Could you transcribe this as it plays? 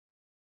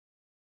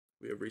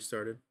We have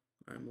restarted.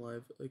 I'm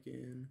live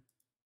again.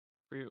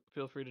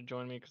 Feel free to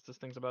join me because this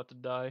thing's about to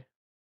die.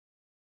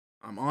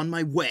 I'm on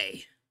my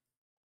way.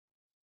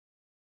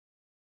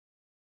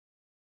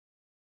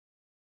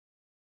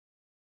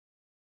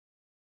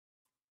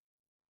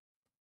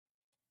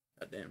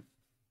 God damn.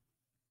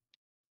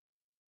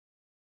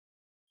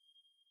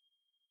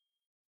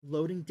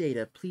 Loading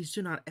data. Please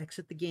do not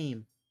exit the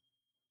game.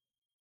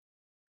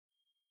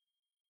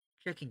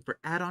 Checking for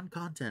add-on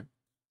content.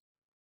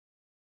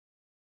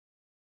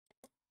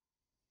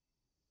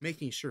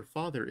 Making sure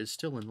father is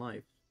still in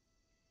life.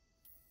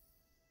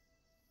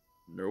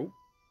 Nope.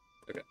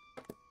 Okay.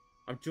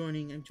 I'm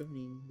joining.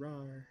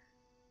 Rar.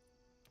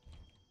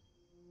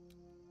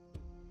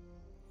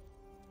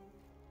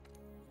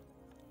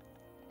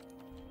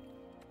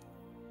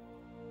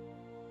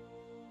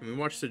 Can we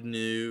watch the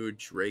new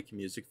Drake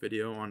music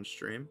video on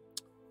stream?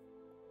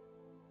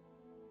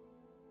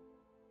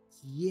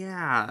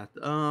 Yeah.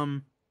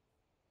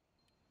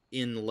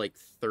 In like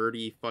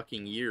 30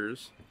 fucking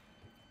years.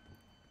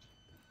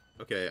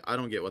 Okay, I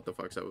don't get what the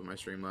fuck's up with my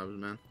Streamlabs,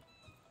 man.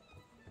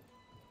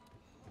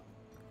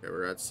 Okay,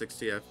 we're at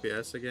 60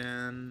 FPS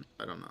again.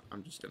 I don't know.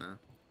 I'm just gonna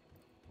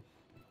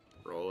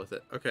roll with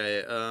it.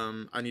 Okay,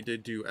 I need to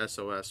do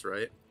SOS,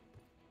 right?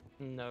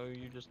 No,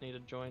 you just need to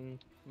join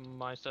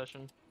my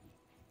session.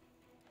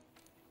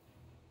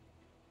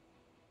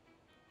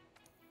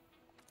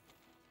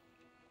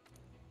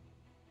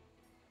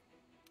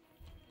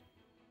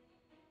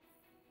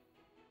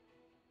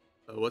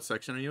 What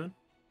section are you in?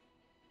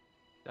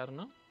 I don't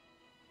know.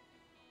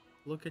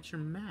 Look at your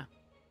map.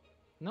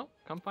 No,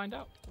 come find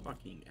out.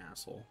 Fucking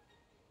asshole.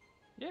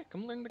 Yeah,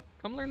 come learn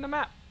the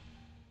map.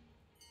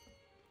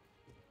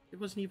 It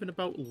wasn't even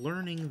about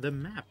learning the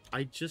map.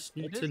 I just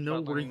need to is know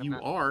about where learning the you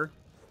map. are,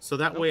 so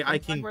that Nope, way come I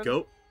find can where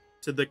go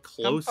to the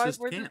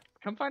closest camp.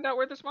 Come find out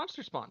where this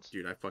monster spawns.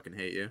 Dude, I fucking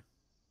hate you.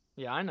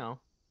 Yeah, I know.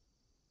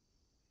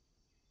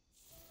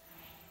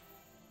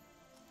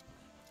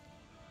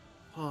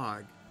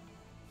 Hog.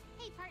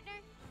 Hey, partner.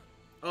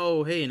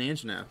 Oh, hey, an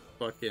Anjanath.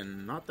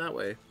 Fucking not that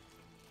way.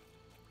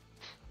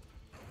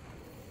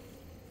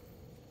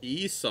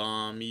 He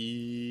saw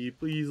me.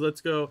 Please,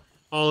 let's go.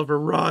 Oliver,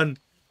 run!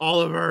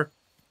 Oliver!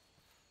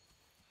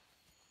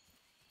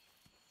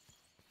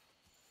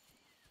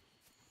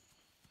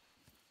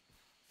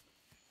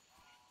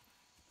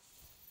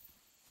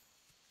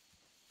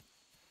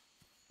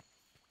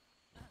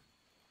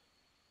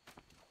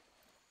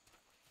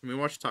 Can we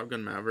watch Top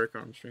Gun Maverick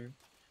on stream?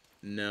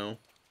 No.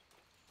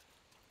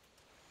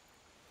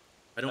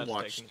 I don't That's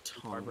watch taking it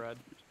too far, Tom. Brad.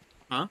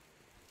 Huh?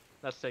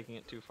 That's taking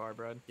it too far,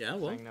 Brad. Yeah,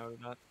 well. Saying no to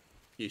that.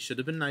 You should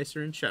have been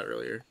nicer in chat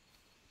earlier.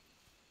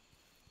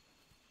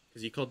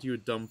 Because he called you a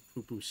dumb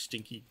poo-poo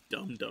stinky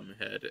dum-dum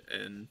head,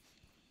 and...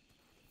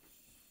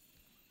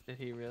 Did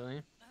he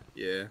really?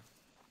 Yeah.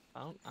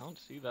 I don't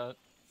see that.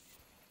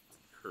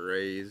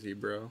 Crazy,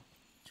 bro.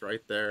 It's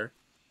right there.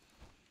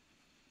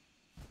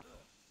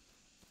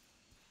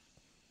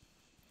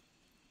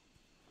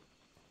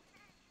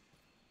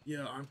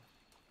 Yo,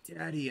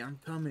 Daddy, I'm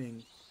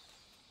coming.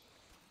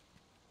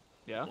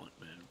 Yeah? One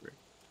man break.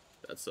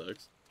 That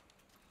sucks.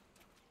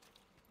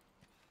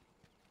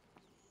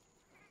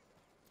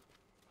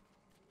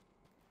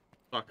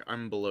 Fuck,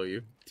 I'm below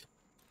you.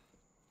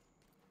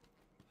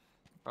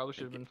 Probably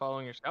should have been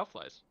following your scout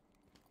flies.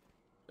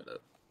 Shut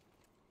up.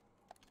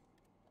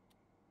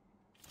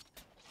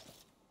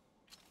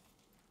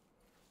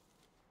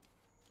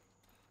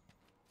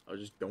 I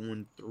was just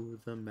going through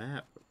the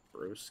map,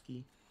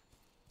 broski.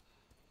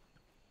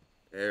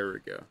 There we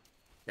go.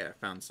 Yeah, I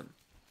found some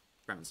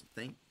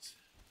things.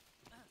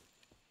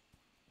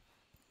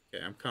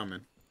 Okay, I'm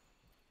coming.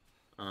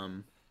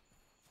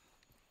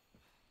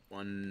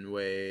 One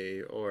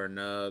way or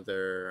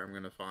another, I'm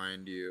gonna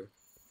find you.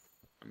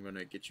 I'm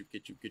gonna get you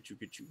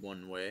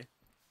one way.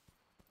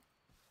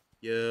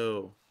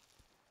 Yo.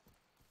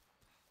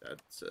 That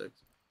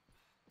sucks.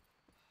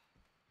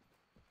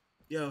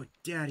 Yo,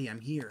 Daddy,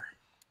 I'm here.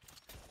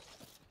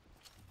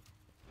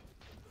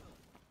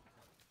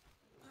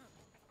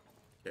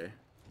 Okay.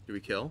 Do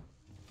we kill?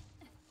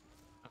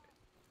 I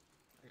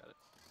got it.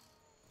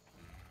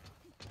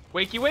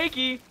 Wakey,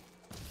 wakey!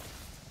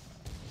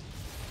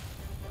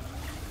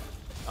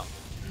 Oh.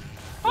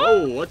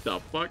 Oh, what the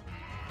fuck?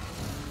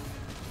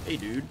 Hey,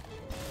 dude.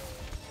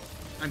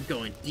 I'm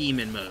going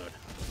demon mode.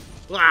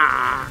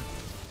 Ah!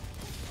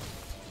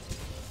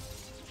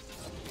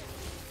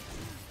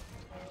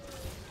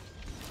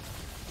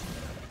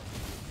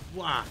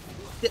 Wow,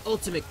 the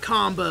ultimate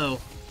combo.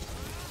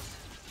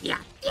 Yeah,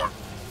 yeah.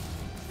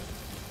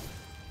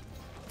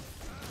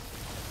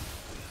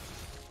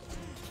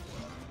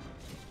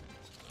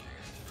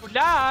 Good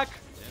luck!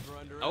 Never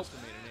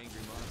underestimate an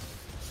angry monster.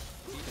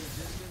 Keep your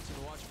distance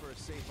and watch for a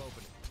safe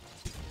opening.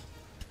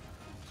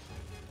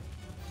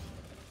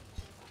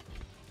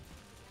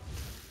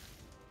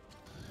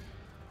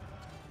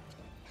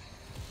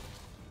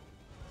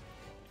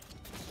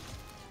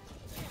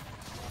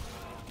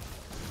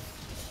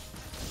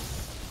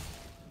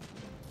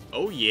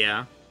 Oh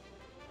yeah,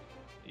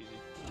 Easy.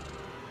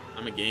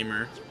 I'm a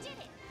gamer. You did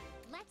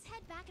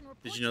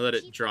Did you know that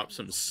it dropped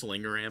some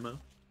slinger ammo?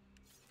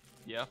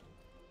 Yeah.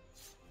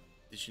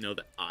 Did you know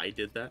that I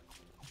did that?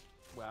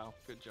 Wow.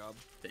 Good job.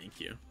 Thank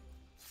you.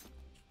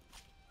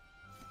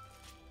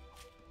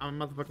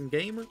 I'm a motherfucking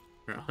gamer.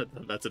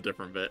 That's a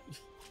different bit.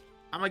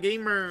 I'm a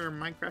gamer.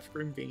 Minecraft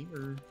Grim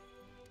Gamer.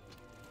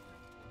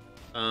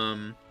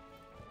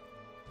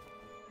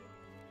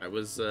 I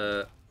was,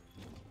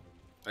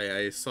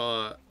 I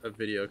saw a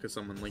video because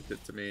someone linked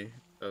it to me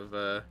of,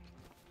 do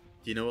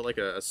you know what, like,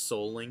 a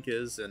soul link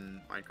is in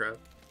Minecraft?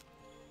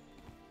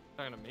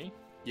 Talking to me?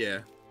 Yeah.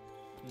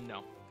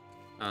 No.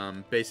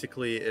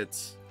 Basically,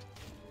 it's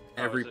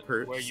every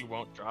person... Where you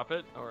won't drop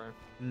it, or?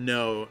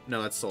 No,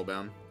 that's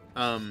soulbound.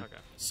 Okay.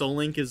 Soul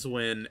link is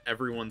when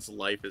everyone's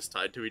life is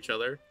tied to each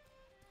other.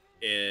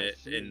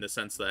 In the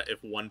sense that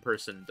if one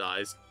person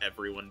dies,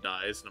 everyone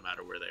dies, no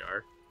matter where they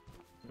are.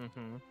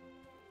 Mm-hmm.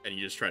 And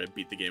you just try to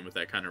beat the game with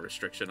that kind of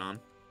restriction on.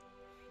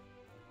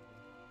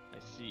 I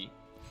see.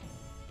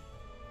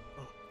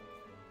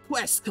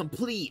 Quest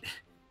complete!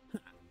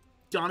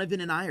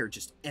 Donovan and I are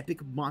just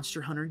epic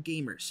Monster Hunter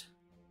gamers.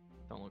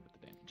 Don't look at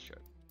the damage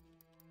chart.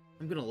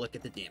 I'm gonna look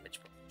at the damage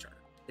chart.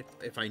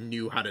 If I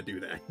knew how to do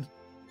that.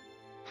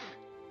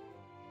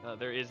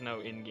 There is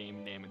no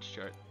in-game damage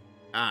chart.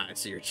 Ah,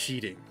 so you're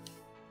cheating.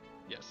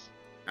 Yes.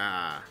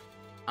 Ah.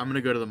 I'm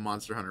gonna go to the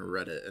Monster Hunter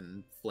Reddit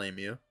and flame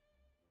you.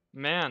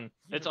 Man,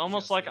 it's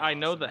almost like I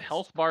know the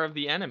health bar of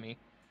the enemy.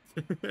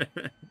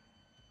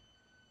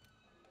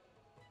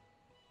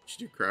 Should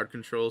do crowd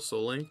control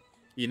Soul Link.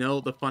 You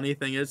know, the funny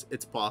thing is,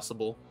 it's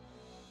possible.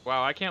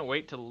 Wow, I can't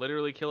wait to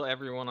literally kill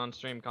everyone on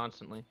stream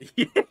constantly.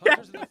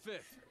 Hunters of the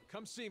Fifth,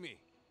 come see me.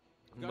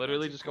 I'm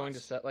literally just going to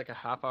set like a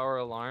half-hour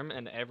alarm,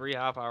 and every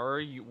half hour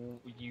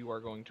you are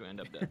going to end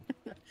up dead.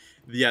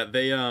 Yeah,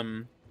 they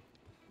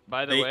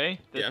By the way,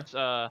 this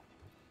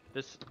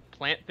this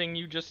plant thing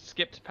you just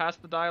skipped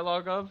past the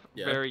dialogue of,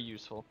 very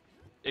useful.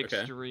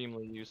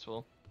 Extremely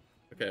useful.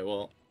 Okay,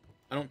 well,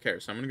 I don't care,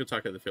 so I'm gonna go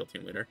talk to the field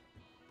team leader.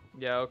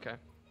 Yeah, okay.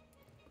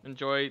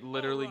 Enjoy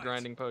literally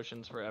grinding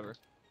potions forever.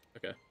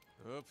 Okay.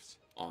 Oops.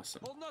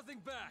 Awesome. Hold nothing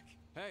back.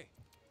 Hey.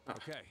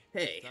 Okay.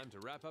 Hey. Time to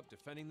wrap up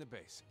defending the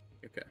base.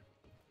 Okay.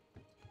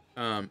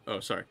 Oh,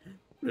 sorry.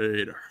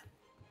 Later.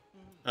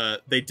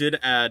 They did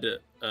add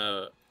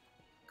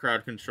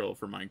crowd control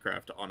for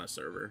Minecraft on a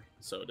server,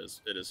 so it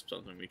is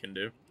something we can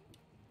do.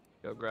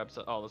 Go grab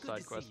all the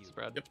side quests,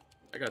 Brad. Yep,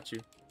 I got you.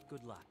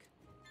 Good luck.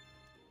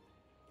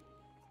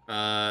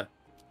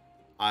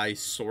 I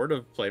sort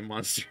of play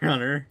Monster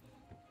Hunter.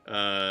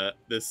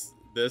 This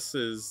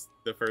is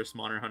the first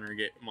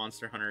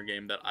Monster Hunter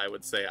game that I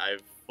would say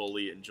I've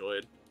fully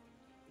enjoyed,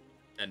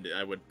 and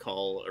I would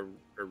call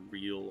a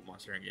real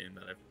Monster Hunter game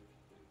that I've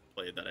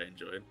played that I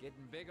enjoyed.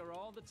 Getting bigger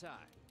all the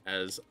time.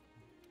 As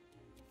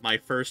my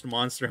first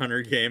Monster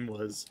Hunter game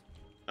was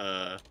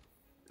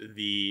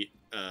the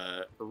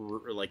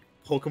like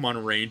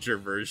Pokemon Ranger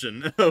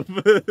version of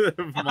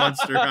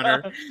Monster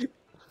Hunter.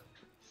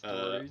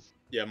 Stories.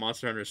 Yeah,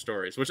 Monster Hunter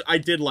Stories, which I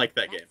did like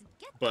that game,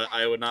 but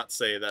I would not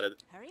say that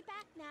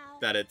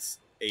it's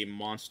a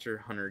Monster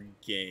Hunter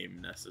game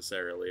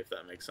necessarily, if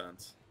that makes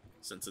sense,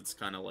 since it's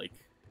kind of like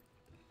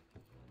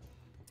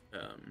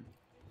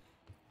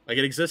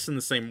it exists in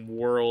the same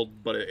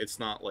world, but it's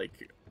not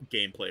like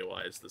gameplay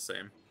wise the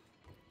same,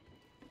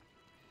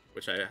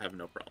 which I have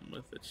no problem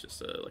with. It's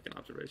just like an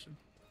observation.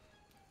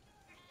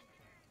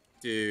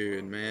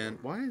 Dude, man,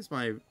 why is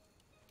my...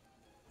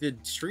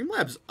 Did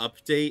Streamlabs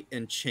update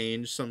and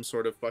change some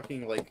sort of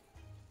fucking, like,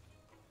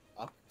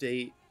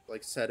 update,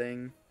 like,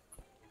 setting?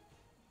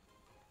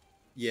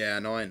 Yeah,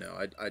 no, I know.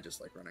 I just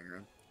like running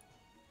around.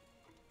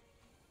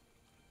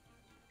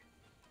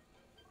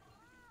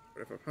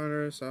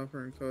 4500,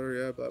 software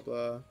encoder, yeah, blah,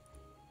 blah.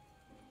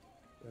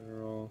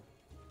 General.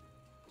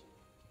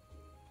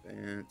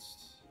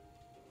 Advanced.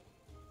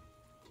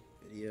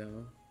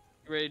 Video.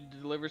 You ready to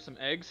deliver some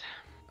eggs?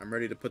 I'm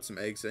ready to put some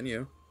eggs in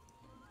you.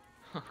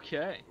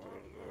 Okay.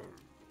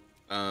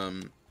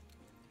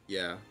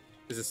 Yeah.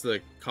 Is this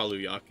the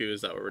Kaluyaku?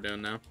 Is that what we're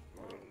doing now?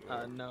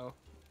 No.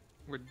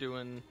 We're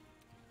doing,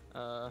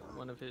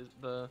 one of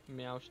the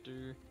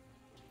Meowster.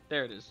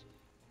 There it is.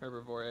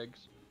 Herbivore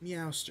eggs.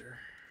 Meowster.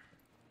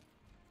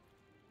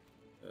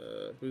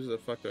 Who's the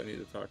fuck do I need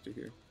to talk to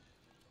here?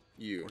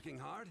 You. Working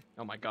hard?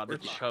 Oh my god, the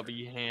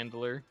chubby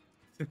handler.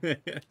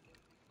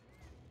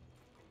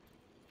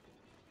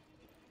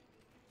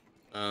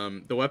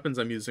 The weapons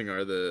I'm using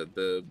are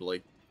the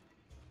like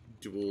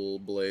dual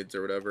blades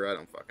or whatever. I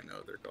don't fucking know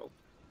what they're called.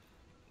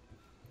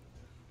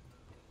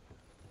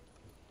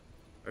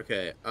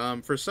 Okay,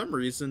 for some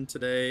reason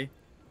today,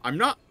 I'm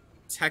not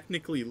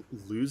technically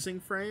losing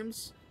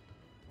frames.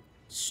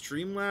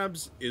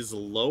 Streamlabs is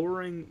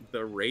lowering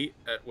the rate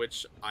at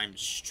which I'm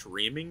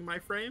streaming my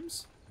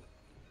frames.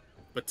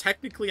 But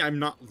technically I'm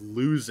not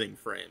losing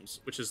frames,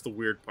 which is the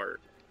weird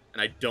part.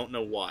 And I don't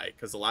know why,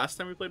 because the last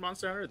time we played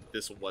Monster Hunter,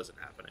 this wasn't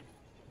happening.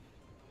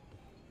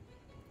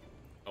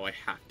 Oh, I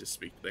have to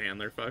speak to the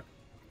handler, fuck.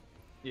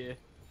 Yeah.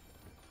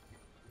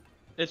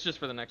 It's just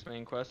for the next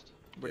main quest,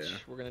 which Yeah.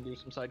 we're gonna do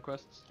some side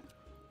quests.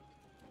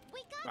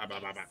 Bah, bah,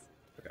 bah, bah.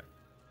 Okay.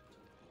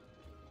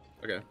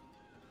 Okay.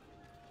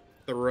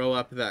 Throw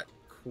up that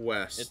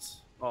quest.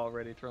 It's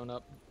already thrown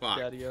up, Fuck.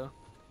 Daddy-o.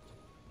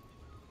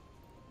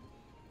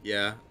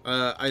 Yeah.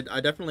 I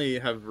definitely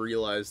have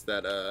realized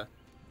that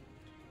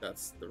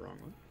that's the wrong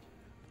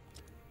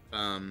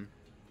one.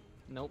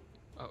 Nope.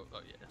 Oh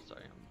yeah.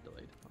 Sorry, I'm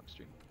delayed on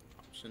stream.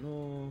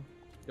 Optional.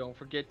 Don't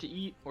forget to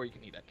eat, or you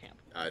can eat at camp.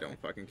 I don't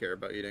fucking care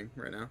about eating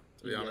right now,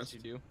 to be honest.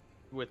 Yes, you do.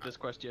 With this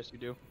quest, yes, you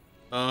do.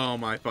 Oh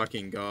my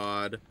fucking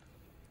god.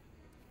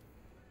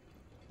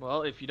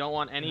 Well, if you don't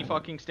want any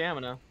fucking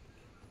stamina,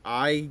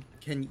 I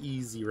can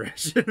easy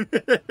ration.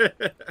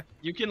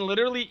 you can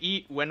literally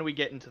eat when we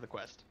get into the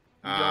quest.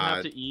 You don't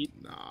have to eat.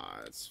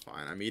 Nah, it's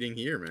fine. I'm eating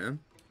here, man.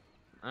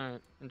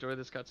 Alright, enjoy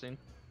this cutscene.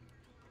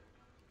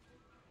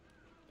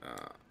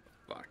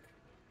 Fuck.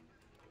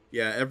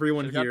 Yeah,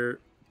 everyone here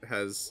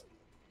has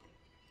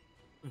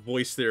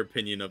voiced their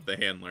opinion of the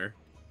handler,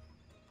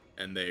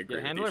 and they agree.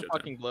 The handler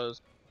fucking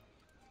blows.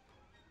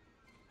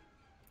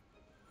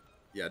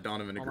 Yeah,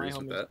 Donavan agrees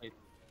with that.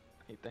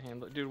 Hate the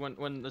handler, dude.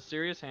 When the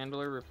serious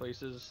handler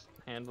replaces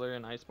handler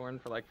in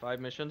Iceborne for like 5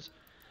 missions,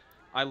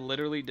 I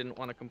literally didn't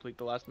want to complete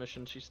the last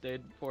mission she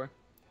stayed for.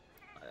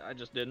 I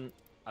just didn't.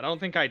 I don't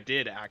think I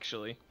did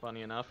actually.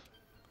 Funny enough.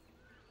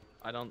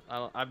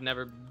 I've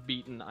never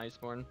beaten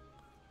Iceborne.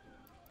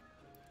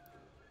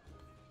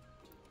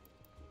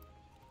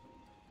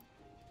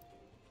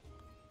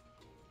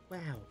 Wow.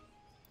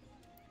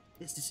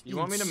 This is You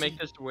want me to make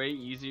this way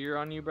easier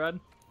on you, Brad?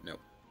 Nope.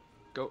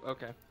 Go.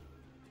 Okay.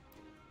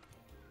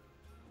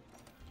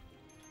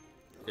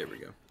 There we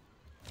go.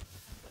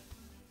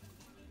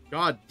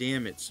 God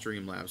damn it,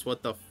 Streamlabs.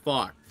 What the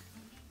fuck?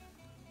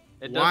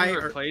 It doesn't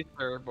replace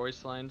their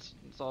voice lines.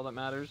 That's all that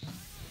matters.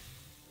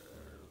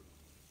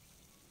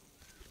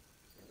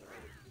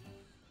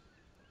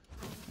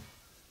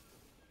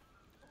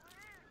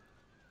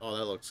 Oh,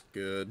 that looks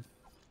good.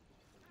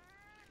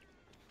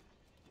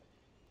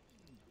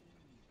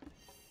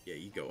 Yeah,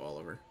 you go,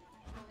 Oliver.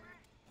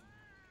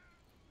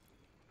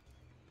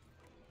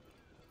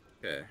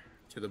 Okay,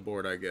 to the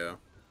board I go.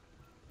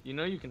 You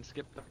know you can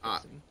skip the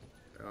cutscene.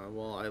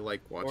 Well, I like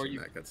watching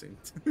that cutscene.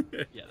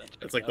 Yeah,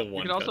 that's like the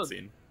one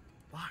cutscene.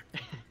 Fuck.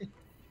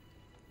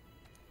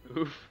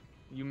 Oof.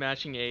 You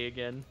mashing A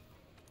again?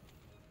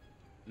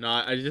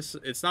 No,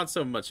 it's not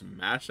so much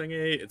mashing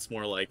A, it's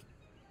more like,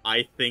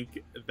 I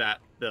think that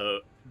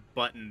the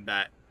button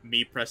that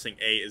me pressing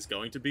A is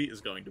going to be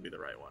the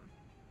right one.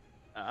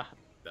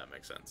 That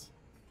makes sense.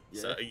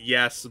 Yeah. So,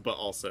 yes, but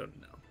also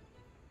no.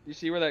 You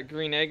see where that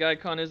green egg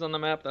icon is on the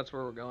map? That's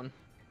where we're going.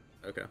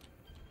 Okay.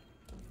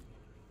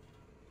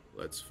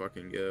 Let's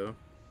fucking go.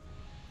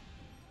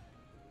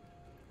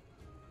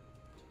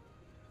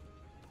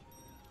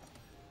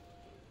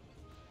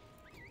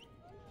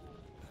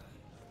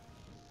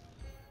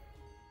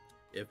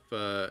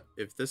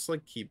 If this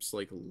like keeps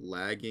like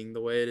lagging the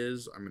way it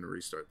is, I'm gonna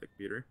restart the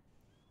computer.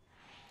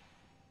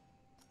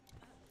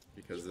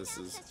 Because this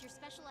is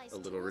a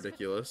little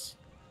ridiculous.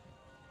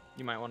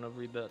 You might want to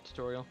read the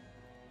tutorial.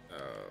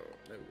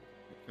 No,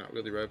 not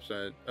really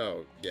website.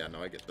 Oh, yeah,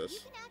 no, I get this. You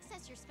can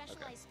access your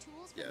specialized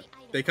tools Yeah, from the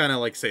item. they kind of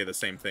like say the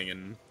same thing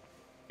in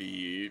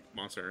the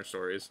Monster Hunter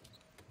stories.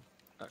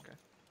 Okay.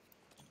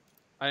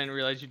 I didn't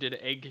realize you did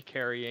egg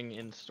carrying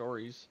in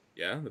stories.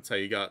 Yeah, that's how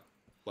you got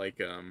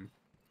like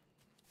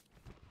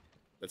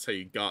that's how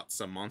you got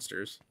some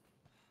monsters.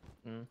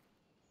 Mm.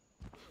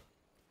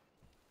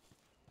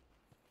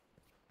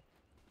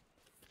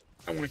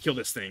 I want to kill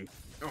this thing.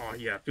 Oh,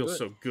 yeah, it feels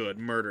so good.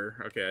 Murder.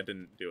 Okay, I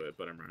didn't do it,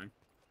 but I'm running.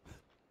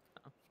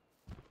 Oh.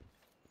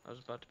 I was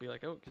about to be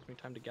like, oh, it gives me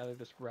time to gather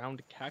this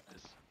round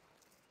cactus.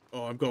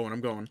 Oh, I'm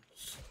going.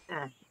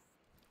 Oh.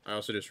 I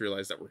also just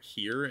realized that we're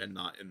here and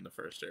not in the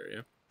first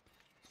area.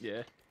 Yeah.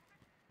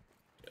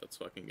 Yeah, let's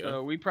fucking go.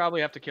 So we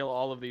probably have to kill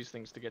all of these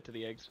things to get to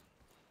the eggs.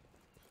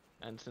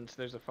 And since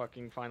there's a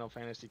fucking Final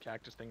Fantasy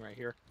cactus thing right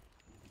here.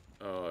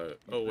 Oh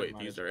wait,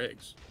 these are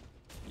eggs.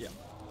 Yeah.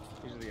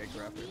 These are the eggs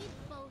we're after.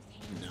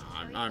 No,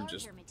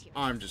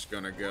 I'm just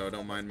gonna go.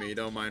 Don't mind me.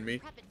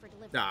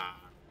 Ah,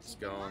 it's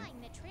going.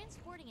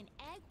 Transporting an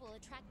egg will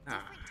attract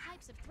different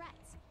types of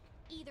threats,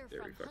 either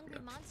from hungry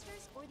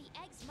monsters or the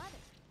egg's mother.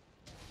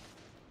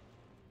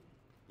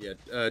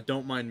 Yeah,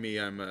 don't mind me.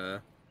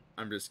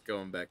 I'm just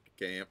going back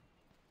to camp.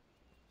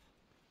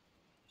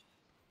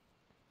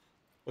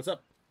 What's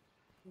up?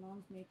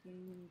 Mom's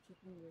making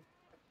chicken with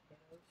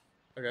potatoes.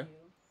 Okay.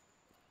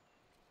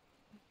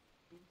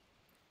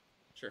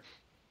 Sure.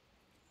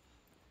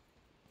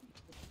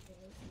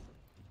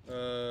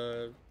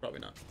 Probably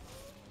not.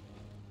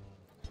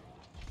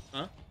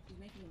 Huh? She's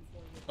making them for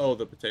you. Oh,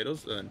 the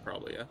potatoes? Then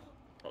probably, yeah.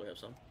 Probably have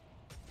some.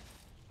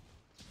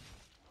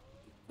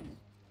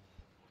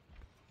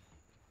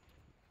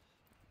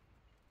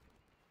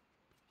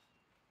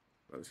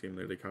 Oh, this game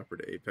literally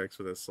copied Apex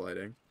with its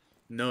sliding.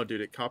 No,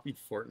 dude, it copied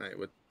Fortnite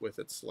with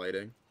its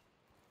sliding.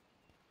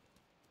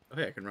 Oh,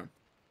 hey, I can run.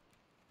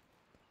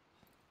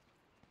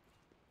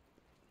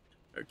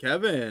 Oh,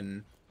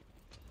 Kevin!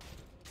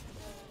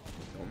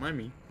 Don't mind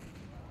me.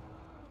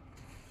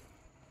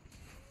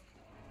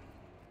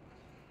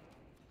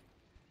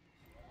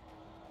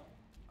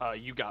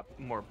 You got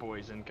more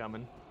boys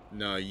incoming.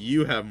 No,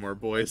 you have more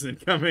boys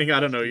incoming. I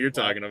don't know what you're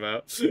talking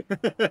about.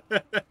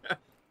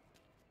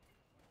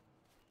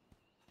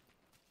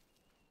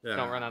 Yeah.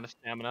 Don't run out of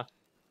stamina.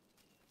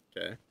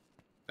 Okay.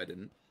 I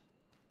didn't.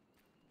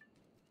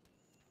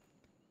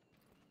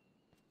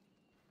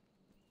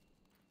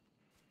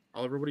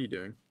 Oliver, what are you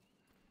doing?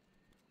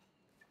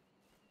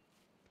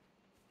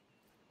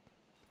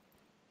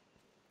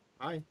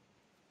 Hi.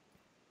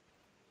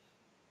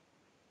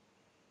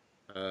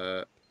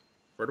 Where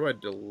do I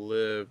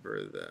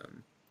deliver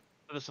them?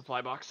 The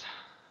supply box.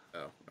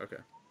 Oh, okay.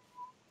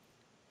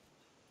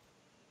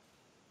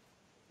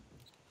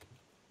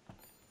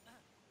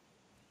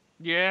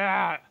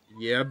 Yeah!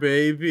 Yeah,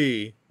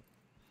 baby.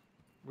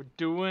 We're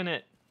doing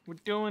it. We're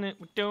doing it.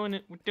 We're doing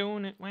it. We're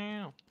doing it.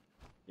 Wow.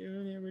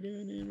 We're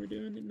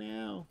doing it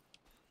now.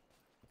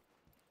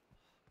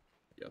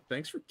 Yo,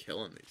 thanks for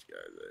killing these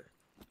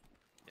guys.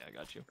 Yeah, I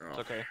got you. Oh. It's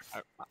okay.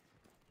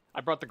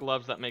 I brought the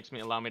gloves that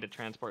allow me to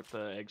transport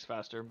the eggs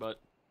faster, but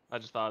I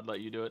just thought I'd let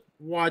you do it.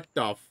 What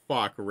the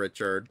fuck,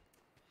 Richard?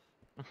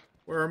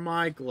 Where are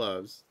my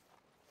gloves?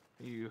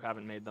 You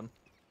haven't made them.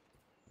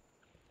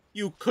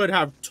 You could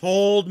have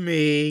told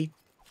me.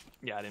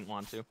 Yeah, I didn't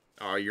want to.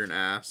 Oh, you're an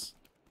ass.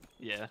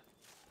 Yeah.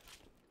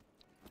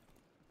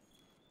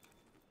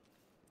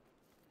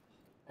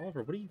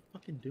 Oliver, what are you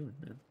fucking doing,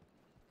 man?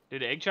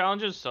 Dude, egg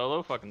challenges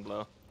solo fucking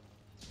blow.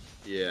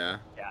 Yeah.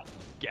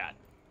 Yeah.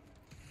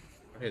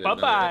 Hey, there's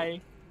Bye-bye.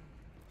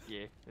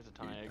 Yeah, there's a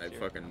ton of eggs I here.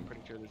 fucking I'm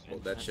pretty sure there's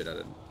pulled that infinite. shit out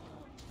of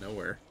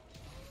nowhere.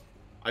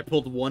 I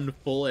pulled one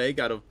full egg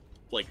out of,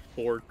 like,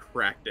 4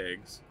 cracked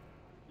eggs.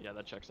 Yeah,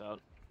 that checks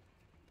out.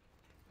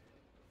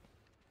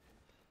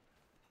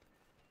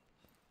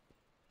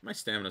 My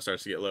stamina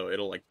starts to get low,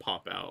 it'll, like,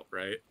 pop out,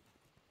 right?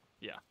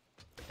 Yeah.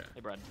 Okay.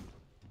 Hey, Brad.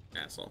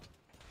 Asshole.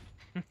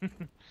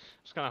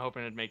 Just kind of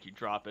hoping it'd make you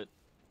drop it.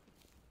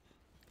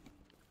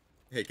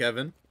 Hey,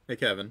 Kevin. Hey,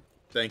 Kevin.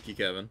 Thank you,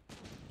 Kevin.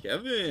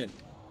 Kevin!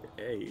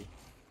 Hey.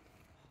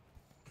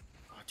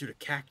 Oh, dude, a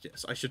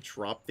cactus. I should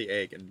drop the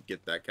egg and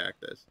get that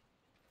cactus.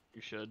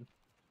 You should.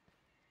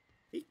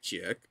 Hey,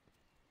 Chuck.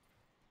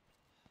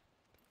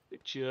 Hey,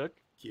 Chuck.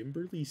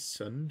 Kimberly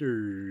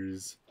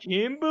Sunders.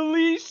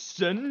 Kimberly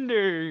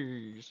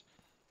Sanders.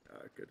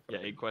 Good Yeah,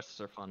 fucking- egg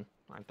quests are fun,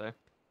 aren't they?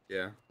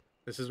 Yeah.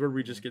 This is where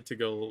we just get to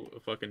go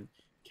fucking...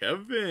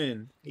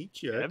 Kevin! Hey,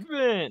 Chuck.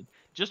 Evan!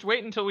 Just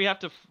wait until we have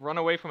to run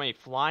away from a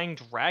flying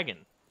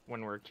dragon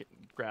when we're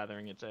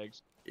gathering its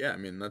eggs. Yeah, I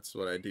mean, that's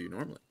what I do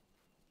normally.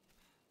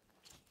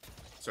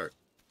 Sorry.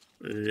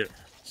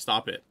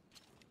 Stop it.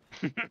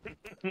 We're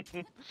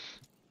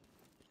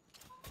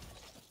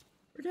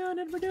doing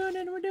it, we're doing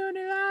it, we're doing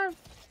it live!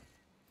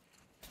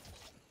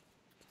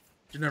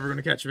 You're never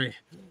gonna catch me.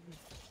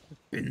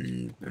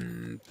 Okay,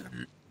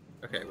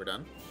 we're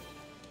done.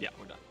 Yeah,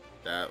 we're done.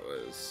 That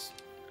was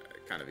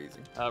kind of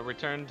easy.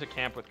 Return to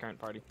camp with current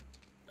party.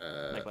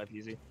 Make life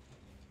easy.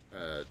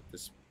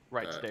 This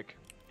Right stick.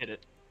 Hit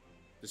it.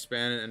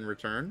 disband and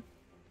return.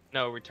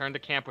 No, return to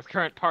camp with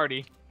current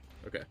party.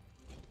 Okay.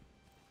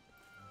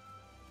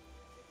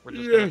 We're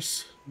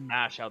just gonna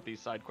mash out these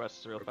side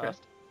quests real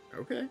fast.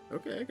 Okay.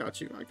 I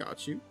got you. I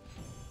got you.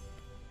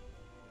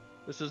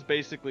 This is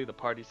basically the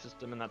party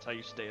system, and that's how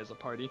you stay as a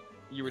party.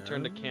 You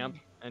return to camp,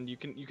 and you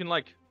can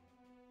like,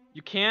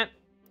 you can't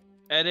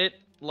edit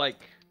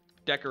like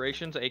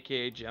decorations,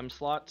 aka gem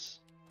slots,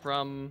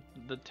 from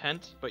the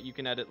tent, but you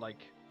can edit like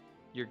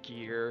your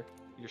gear,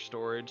 your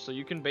storage. So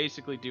you can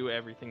basically do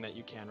everything that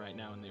you can right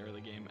now in the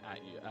early game at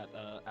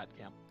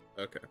camp.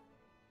 Okay.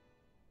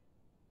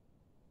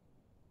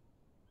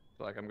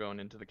 So like I'm going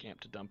into the camp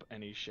to dump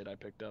any shit I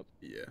picked up.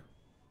 Yeah.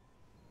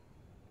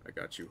 I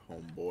got you,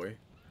 homeboy.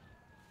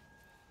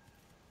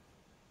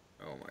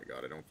 Oh my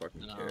god, I don't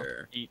fucking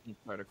care. Eat and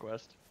start a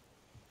quest.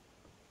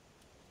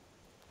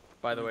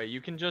 By the way,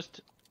 you can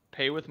just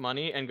pay with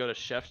money and go to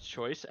Chef's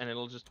Choice, and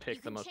it'll just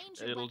pick the most.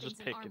 It'll just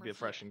pick the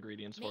fresh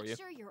ingredients for you. Make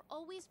sure you're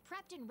always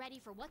prepped and ready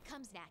for what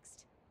comes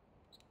next.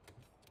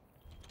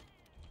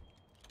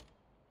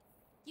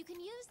 You can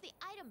use the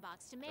item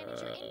box to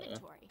manage your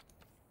inventory.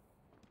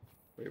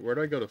 Wait, where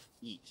do I go to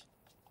eat?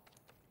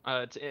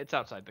 It's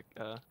outside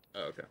the.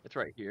 Oh, okay. It's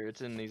right here. It's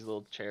in these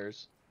little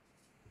chairs.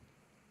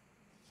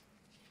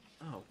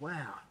 Oh,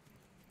 wow.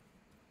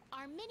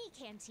 Our mini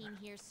canteen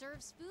here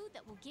serves food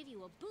that will give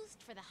you a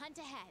boost for the hunt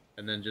ahead.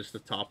 And then just the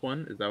top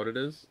one? Is that what it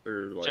is?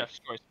 Or like... Chef's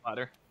Choice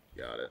platter.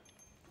 Got it.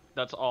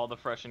 That's all the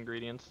fresh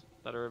ingredients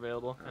that are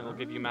available, and it'll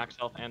give you max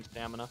health and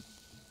stamina.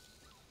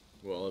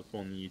 Well, if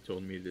only you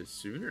told me this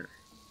sooner.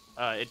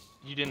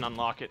 You didn't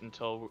unlock it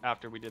until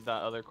after we did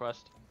that other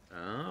quest.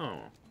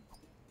 Oh.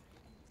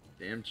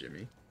 Damn,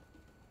 Jimmy.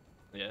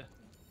 Yeah.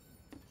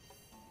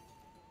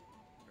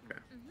 Okay.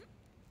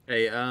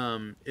 Hey,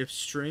 if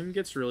stream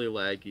gets really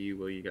laggy,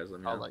 will you guys let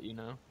me know? I'll let you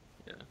know.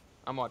 Yeah.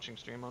 I'm watching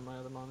stream on my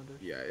other monitor.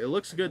 Yeah, it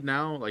looks good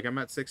now. Like, I'm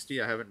at 60.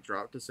 I haven't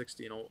dropped to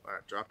 60 in a...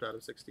 dropped out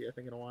of 60, I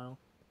think, in a while.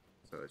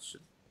 So it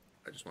should...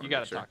 I just want to You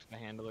gotta make sure. talk to the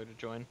handler to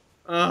join.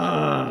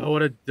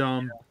 What a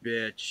dumb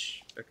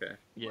bitch. Okay.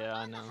 Yeah,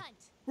 I On the know. hunt.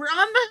 We're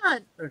on the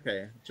hunt.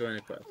 Okay, join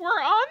a quest. We're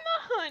on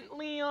the hunt,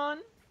 Leon.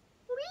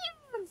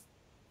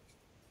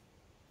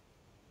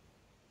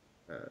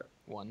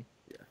 One.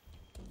 Yeah.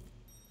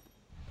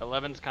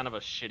 11's kind of a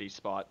shitty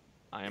spot,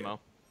 IMO.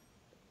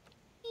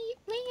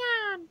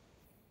 Leon.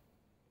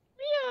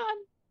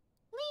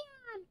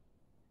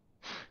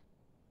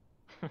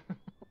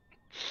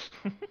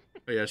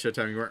 Oh yeah,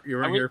 Showtime. You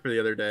weren't here for the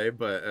other day,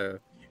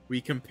 but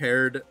we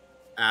compared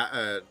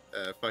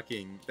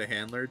fucking the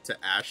handler to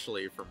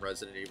Ashley from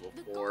Resident Evil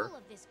 4,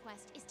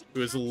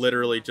 who is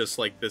literally just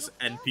like this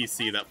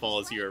NPC that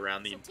follows you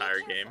around the entire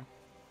game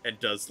and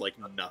does like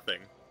nothing.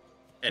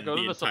 And Go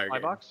the to the entire supply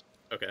game. box.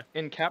 Okay.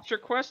 In capture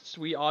quests,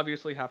 we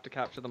obviously have to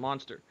capture the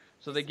monster.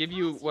 So they give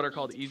you what are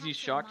called easy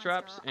shock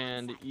traps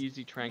and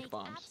easy trank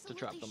bombs to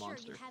trap the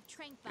monster.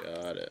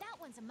 Got it.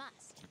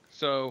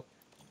 So,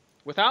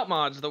 without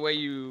mods, the way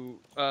you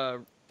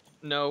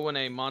know when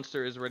a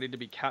monster is ready to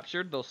be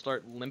captured, they'll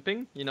start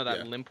limping. You know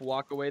that limp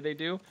walk away they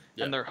do?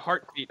 Yeah. And their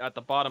heartbeat at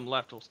the bottom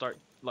left will start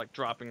like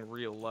dropping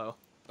real low.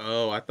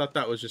 Oh, I thought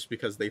that was just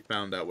because they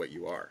found out what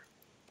you are.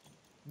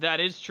 That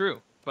is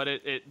true, but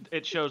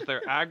it shows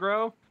their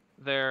aggro,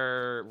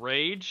 their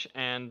rage,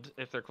 and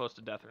if they're close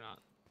to death or not.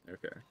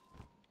 Okay.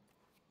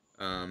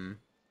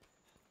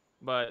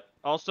 But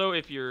also,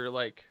 if your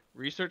like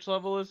research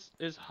level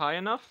is high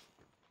enough,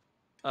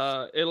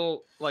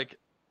 it'll like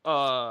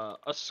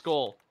a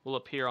skull will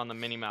appear on the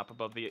minimap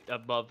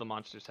above the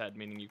monster's head,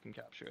 meaning you can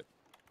capture it.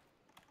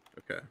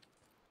 Okay.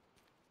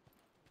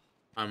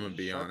 I'm gonna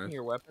be Sharpen honest.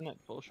 your weapon at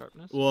full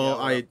sharpness.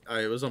 Well, Yeah,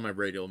 I was on my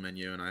radial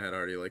menu and I had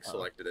already like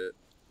selected it.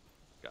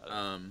 Got it.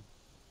 I'm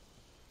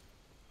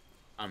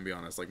gonna be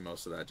honest, like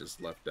most of that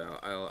just left out.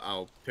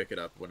 I'll pick it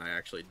up when I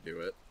actually do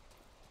it.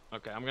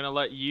 Okay, I'm gonna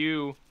let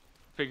you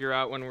figure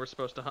out when we're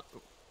supposed to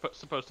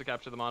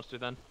capture the monster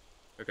then.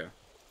 Okay.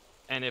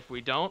 And if we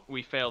don't,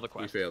 we fail the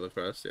quest. We fail the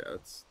quest, yeah.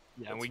 That's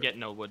and we get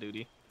Nova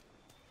duty.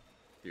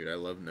 Dude, I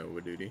love Nova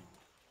duty.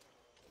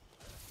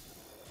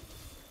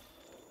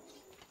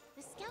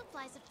 The scout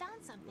flies have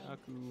found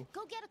something.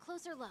 Go get a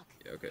closer look.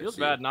 Yeah, okay. Feels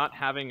bad not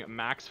having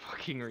max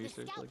fucking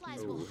research like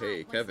you. Oh,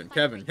 hey, Kevin.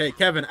 Hey,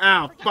 Kevin.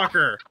 Ow,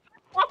 fucker.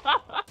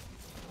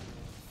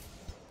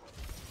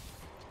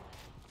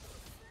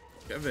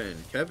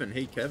 Kevin.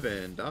 Hey,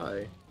 Kevin.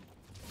 Die.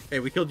 Hey,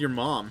 we killed your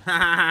mom.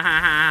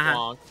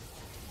 Bonk.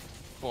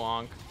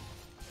 Bonk.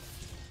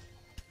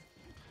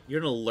 You're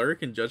gonna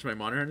lurk and judge my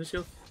Monster Hunter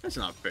skill? That's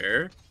not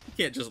fair. You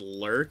can't just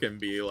lurk and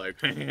be like,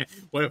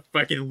 what a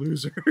fucking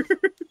loser.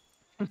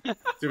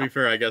 To be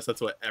fair, I guess that's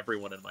what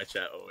everyone in my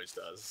chat always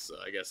does. So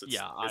I guess it's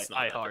yeah. It's not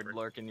I that hard different.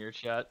 lurk in your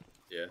chat.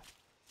 Yeah.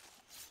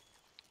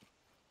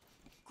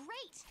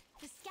 Great.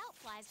 The scout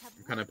flies have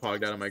I'm kind of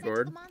pogged out of my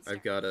gourd.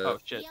 I've got a. Oh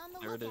shit!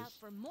 There it is.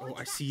 Oh,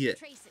 I see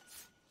it.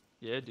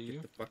 Yeah, do you?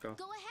 Get the fuck off.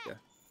 Go ahead. Yeah.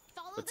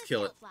 Follow Let's the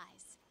kill scout it.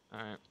 Flies. All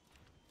right.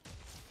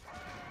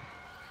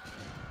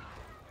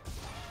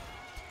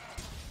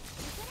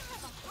 You're gonna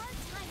have a hard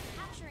time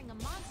capturing a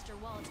monster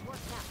while it's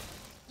worked out.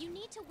 You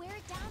need to wear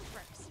it down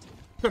first.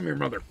 Come here,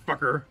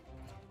 motherfucker.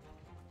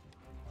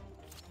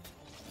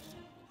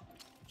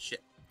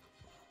 Shit.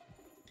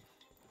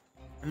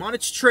 I'm on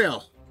its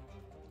trail.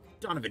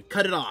 Donavan,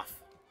 cut it off.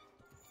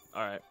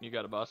 All right, you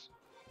got it, boss.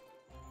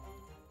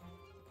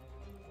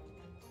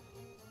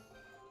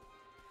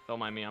 Don't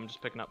mind me. I'm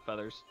just picking up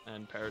feathers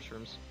and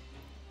parashrooms.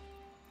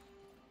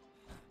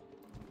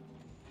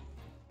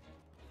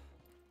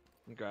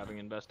 I'm grabbing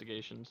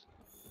investigations.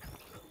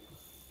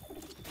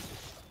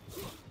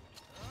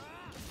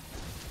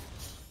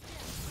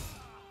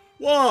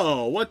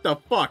 Whoa, what the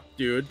fuck,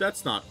 dude?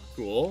 That's not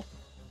cool.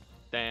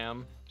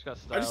 Damn. Just got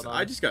styled on.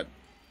 I just got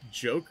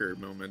Joker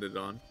momented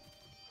on.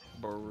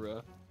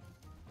 Bruh.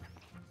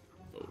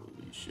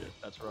 Holy shit.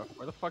 That's rough.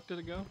 Where the fuck did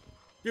it go?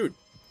 Dude.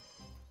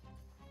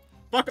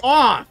 Fuck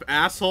off,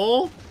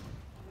 asshole!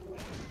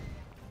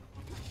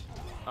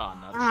 Oh,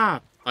 nuts.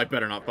 Ah! I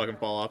better not fucking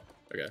fall off.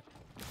 Okay.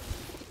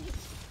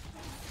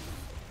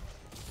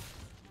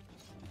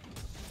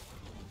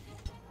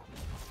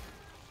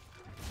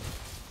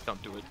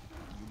 Don't do it,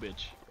 you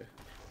bitch.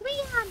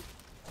 Leon!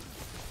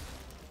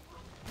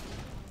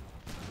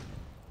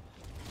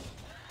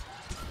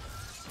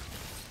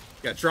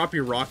 Yeah, drop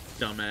your rock,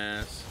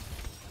 dumbass.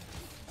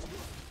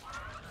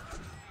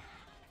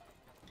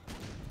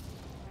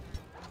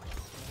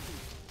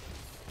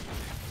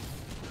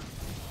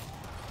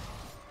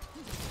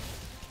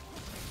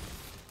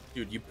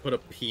 Dude, you put a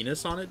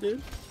penis on it,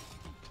 dude?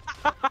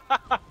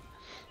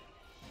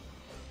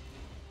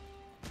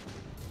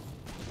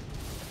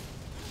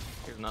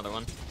 Here's another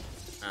one.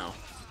 Ow.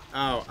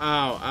 Ow,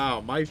 ow,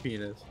 ow, my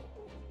penis.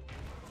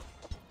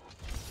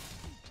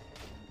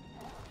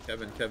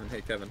 Kevin, hey,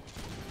 Kevin.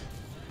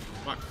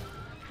 Fuck.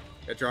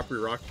 Yeah, drop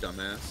your rock,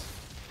 dumbass.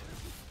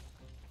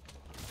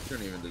 You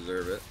don't even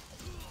deserve it.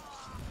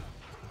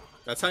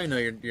 That's how you know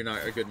you're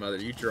not a good mother.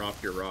 You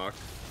drop your rock.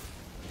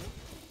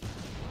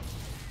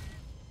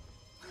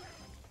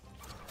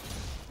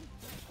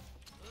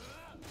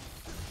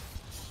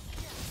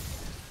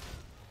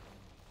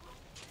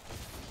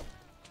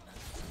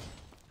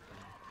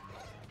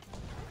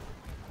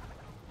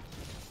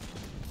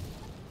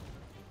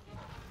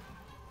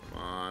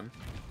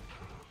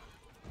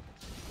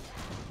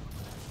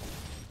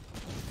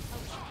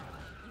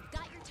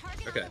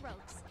 Okay. the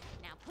ropes.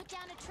 Now put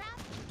down a trap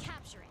and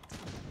capture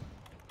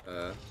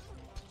it.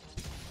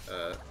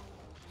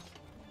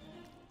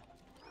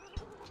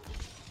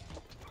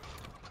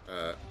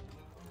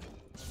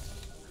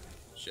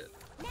 Shit.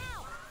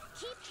 Now,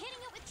 keep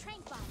hitting it with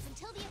trank bombs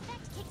until the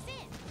effect kicks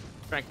in.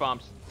 Crank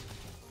bombs.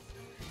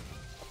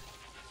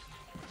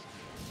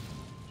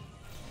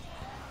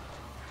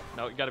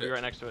 No, you gotta be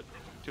right next to it.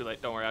 Too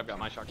late. Don't worry, I've got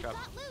my shock It trap.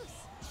 got loose.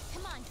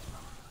 Come on.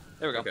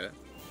 There we go. Okay.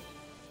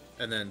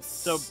 And then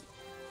So,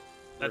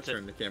 that's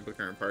return to camp with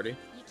current party.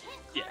 You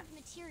can't Yeah. carve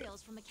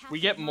materials from a We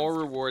captured get more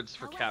monster. rewards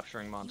for However,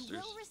 capturing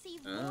monsters. You will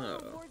receive Oh. more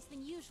rewards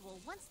than usual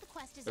once the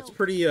quest is That's over.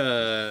 pretty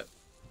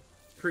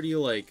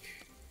like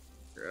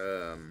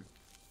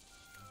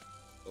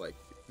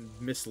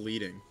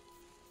misleading.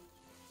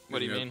 What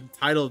do you know, mean? The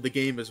title of the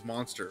game is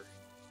Monster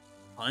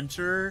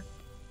Hunter,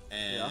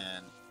 and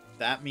Yeah.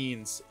 that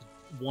means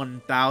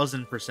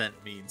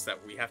 1000% means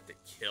that we have to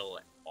kill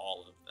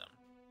all of them.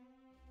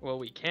 Well,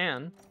 we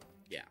can.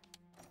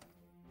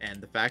 And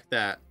the fact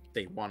that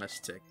they want us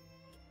to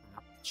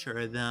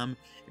capture them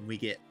and we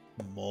get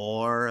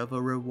more of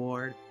a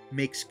reward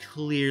makes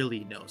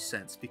clearly no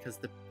sense, because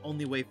the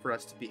only way for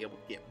us to be able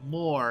to get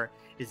more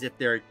is if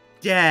they're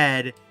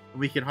dead and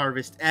we can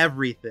harvest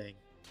everything.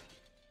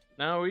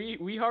 No,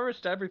 we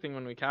harvest everything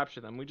when we capture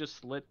them. We just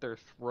slit their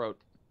throat.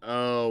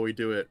 Oh, we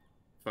do it.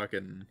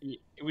 Fucking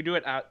We do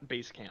it at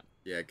base camp.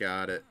 yeah,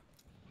 got it.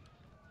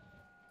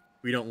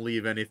 We don't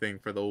leave anything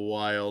for the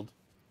wild.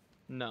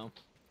 No.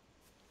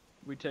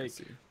 We I take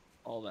see.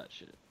 all that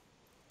shit.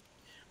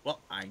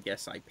 Well, I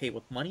guess I pay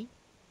with money,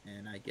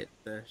 and I get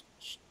the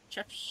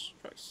chef's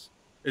choice.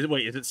 Is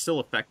it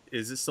still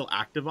Is it still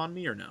active on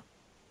me or no?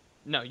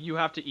 No, you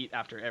have to eat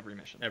after every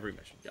mission. Every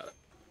mission, got it.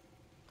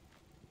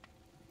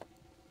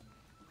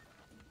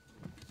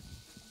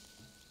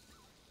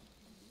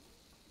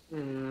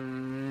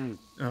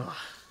 Ugh.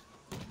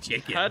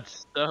 Chicken.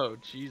 That's so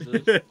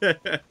Jesus.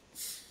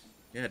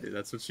 Yeah, dude,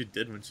 that's what she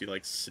did when she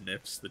like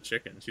sniffs the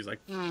chicken. She's like,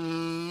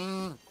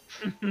 Does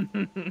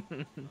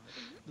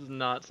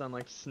not sound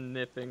like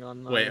sniffing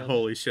on my wait, end.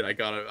 holy shit, I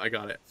got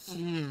it.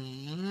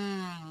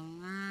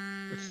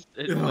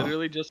 It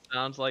literally just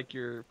sounds like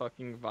you're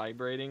fucking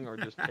vibrating or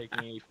just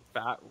taking a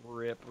fat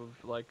rip of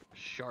like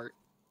shart.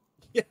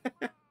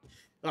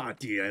 Oh,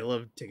 dude, I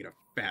love taking a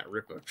fat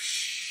rip of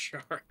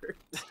shark.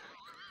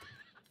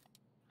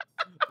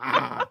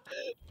 Ah.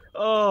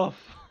 Oh.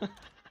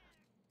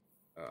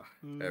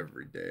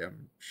 Every day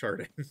I'm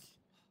sharding.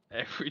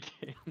 Every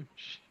day I'm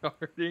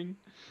sharding.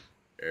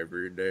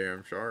 Every day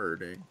I'm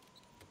sharding.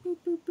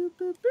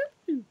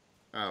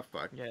 Oh,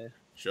 fuck. Yeah.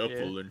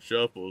 Shuffling,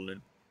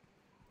 shuffling.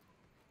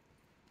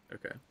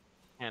 Okay.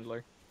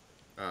 Handler.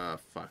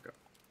 Fuck up.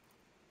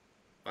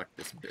 Fuck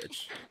this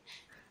bitch.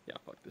 Yeah,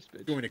 fuck this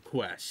bitch. Going to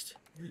quest.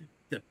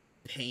 The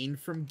pain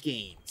from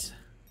gains.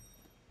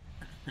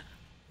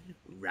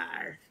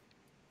 Rawr.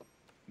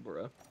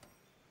 Bruh.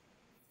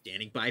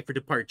 Standing by for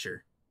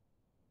departure.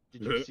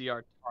 Did you see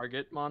our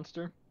target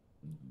monster?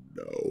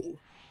 No.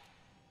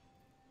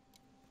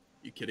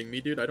 You kidding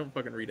me, dude? I don't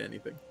fucking read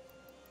anything.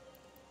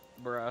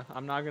 Bruh,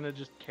 I'm not gonna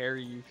just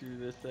carry you through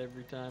this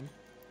every time.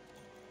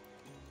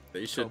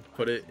 They should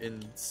put it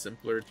in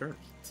simpler terms.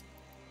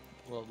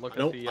 Well, look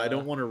I at the. I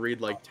don't want to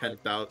read like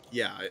 10,000.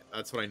 Yeah,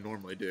 that's what I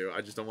normally do.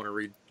 I just don't want to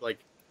read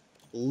like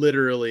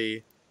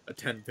literally a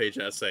 10-page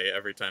essay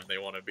every time they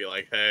want to be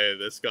like, "Hey,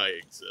 this guy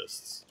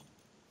exists."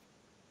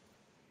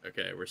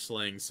 Okay, we're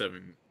slaying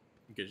 7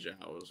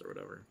 Gajaos or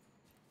whatever.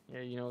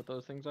 Yeah, you know what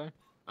those things are?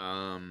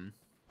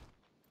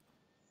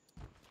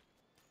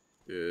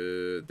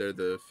 They're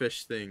the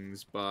fish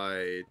things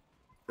by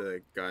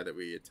the guy that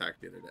we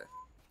attacked the other day.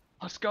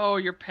 Let's go.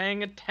 You're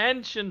paying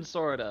attention,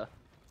 sorta.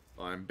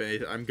 Well,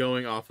 I'm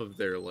going off of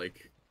their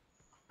like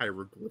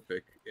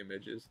hieroglyphic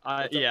images.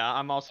 Yeah,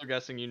 I'm also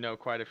guessing you know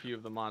quite a few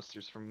of the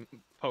monsters from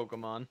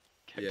Pokemon.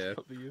 Yeah.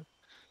 KW.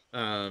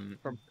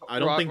 From I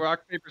don't think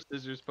rock paper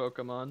scissors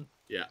Pokemon.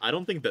 Yeah, I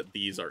don't think that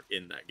these are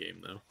in that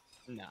game though.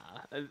 Nah,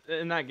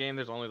 in that game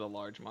there's only the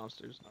large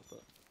monsters, not the.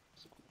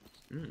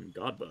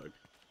 Godbug.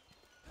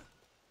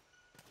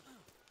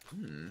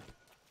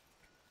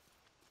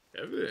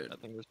 Kevin.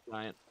 That thing was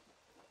giant,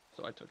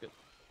 so I took it.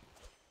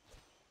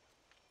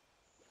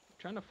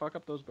 Trying to fuck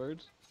up those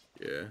birds.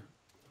 Yeah.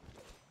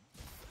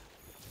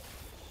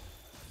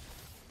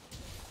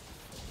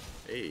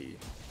 Hey.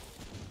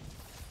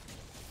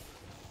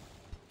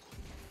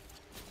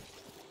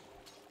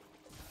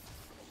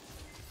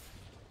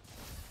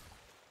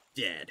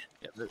 Dead.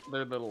 Yeah,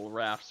 their little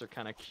rafts are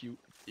kind of cute.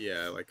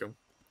 Yeah, I like them.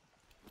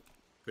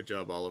 Good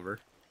job, Oliver.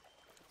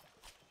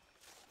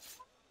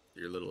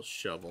 Your little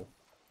shovel.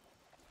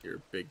 You're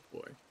a big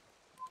boy.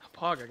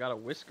 Pog, I got a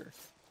whisker.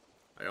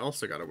 I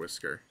also got a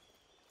whisker.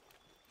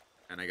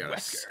 And I got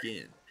Whisker. a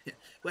skin.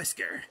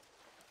 Whisker.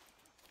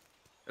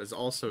 There's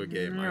also a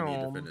game I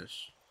need to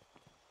finish.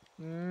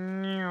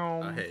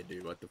 Hey,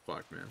 dude, what the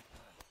fuck, man?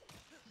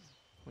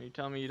 When you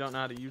tell me you don't know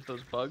how to use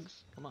those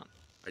bugs, come on.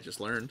 I just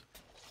learned.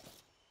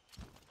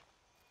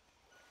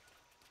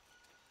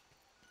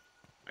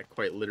 I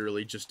quite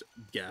literally just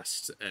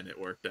guessed, and it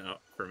worked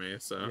out for me,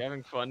 so... You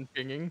having fun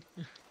pinging?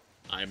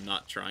 I'm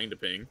not trying to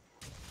ping.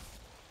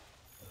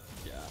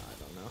 Yeah, I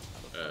don't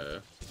know.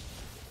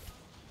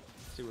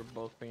 See, we're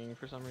both pinging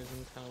for some reason.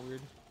 It's kind of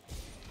weird.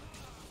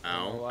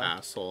 Ow,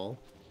 asshole.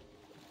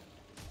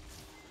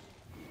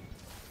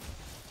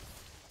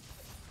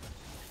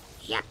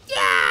 Yep,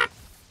 yeah!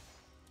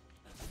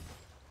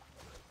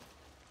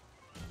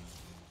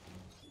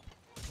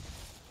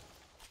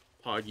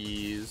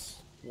 Poggies.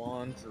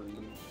 Laundry.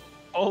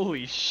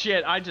 Holy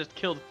shit, I just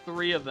killed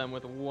 3 of them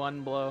with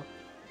 1 blow.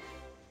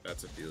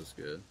 That's what feels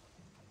good.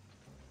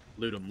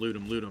 Loot 'em, loot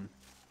 'em, loot 'em.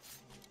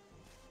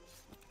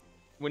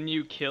 When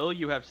you kill,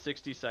 you have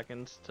 60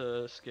 seconds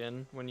to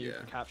skin. When you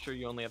Yeah. capture,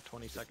 you only have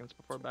 20 seconds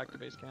before back to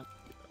base camp.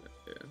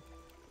 Yeah.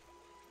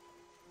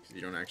 You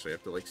don't actually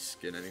have to, like,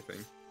 skin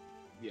anything.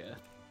 Yeah.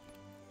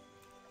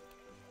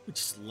 Which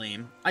is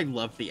lame. I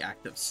love the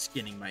act of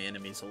skinning my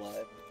enemies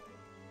alive.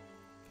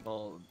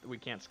 Well, we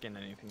can't skin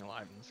anything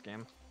alive in this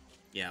game.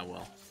 Yeah,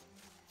 well.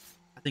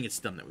 I think it's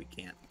dumb that we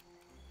can't.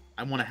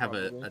 I want to have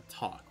a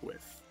talk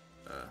with...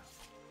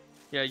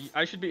 Yeah,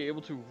 I should be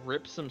able to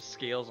rip some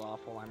scales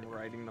off while I'm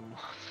riding them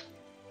off.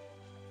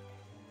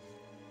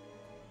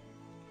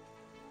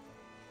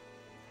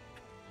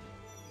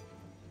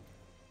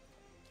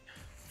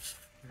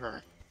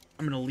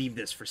 I'm gonna leave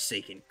this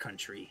forsaken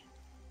country.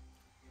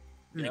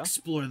 And Yeah?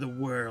 explore the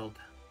world.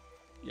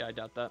 Yeah, I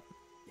doubt that.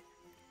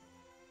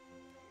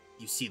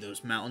 You see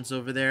those mountains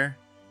over there?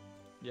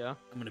 Yeah?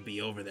 I'm gonna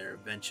be over there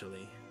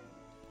eventually.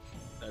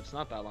 That's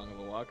not that long of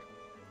a walk.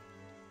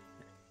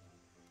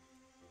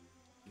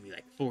 It'll be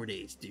like 4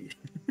 days, dude.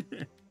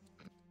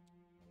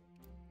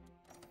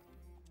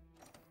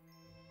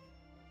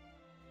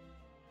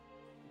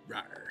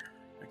 Rawr.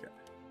 Okay.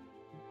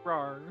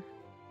 Rawr.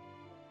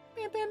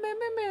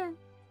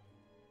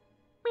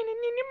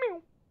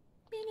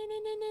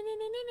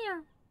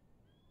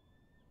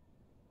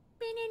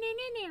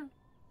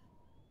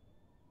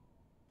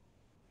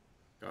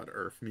 God,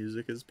 Earth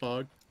music is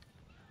Pog.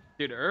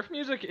 Dude, Earth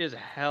music is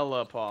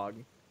hella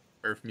pog.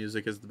 Earth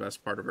music is the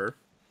best part of Earth.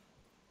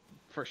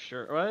 For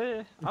sure.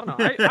 Well, I don't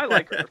know. I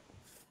like Earth.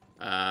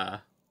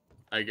 I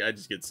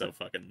just get so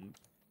fucking...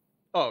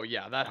 Oh,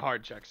 yeah, that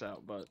hard checks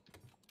out, but...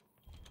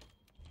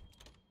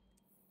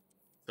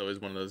 It's always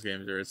one of those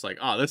games where it's like,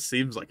 oh, this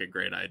seems like a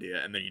great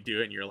idea, and then you do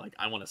it, and you're like,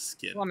 I want to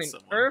skin Well, I mean,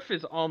 someone. Earth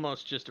is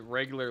almost just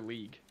regular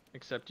League,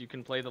 except you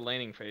can play the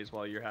laning phase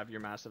while you have your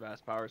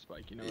massive-ass power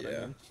spike, you know what I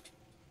mean?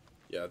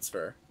 Yeah, it's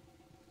fair.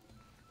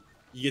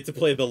 You get to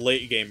play the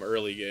late game,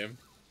 early game.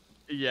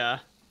 Yeah.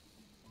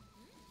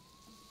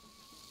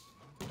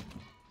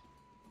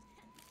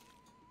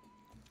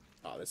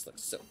 Oh, this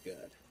looks so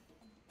good.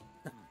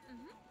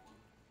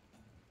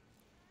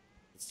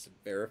 It's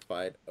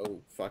verified.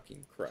 Oh,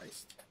 fucking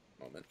Christ.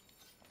 Moment.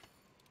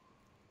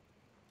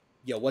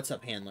 Yo, what's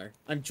up, handler?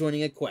 I'm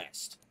joining a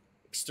quest.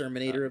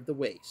 Exterminator of the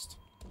Waste.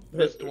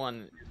 This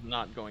one is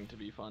not going to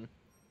be fun.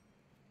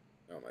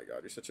 Oh my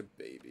god, you're such a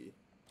baby.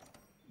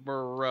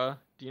 Bruh.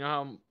 Do you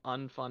know how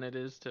unfun it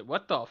is to...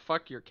 What the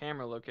fuck, your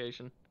camera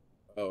location?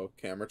 Oh,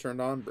 camera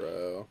turned on?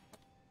 Bro.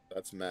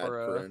 That's mad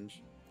Bruh.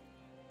 cringe.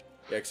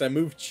 Yeah, because I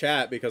moved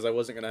chat because I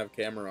wasn't going to have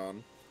camera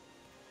on.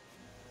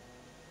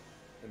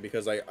 And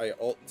because I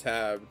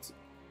alt-tabbed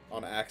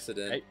on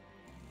accident.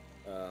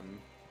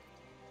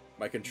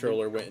 My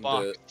controller went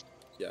into...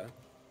 Yeah.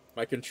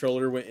 My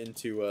controller went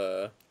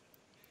into,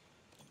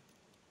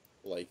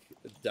 like,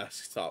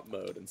 desktop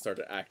mode and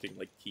started acting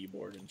like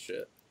keyboard and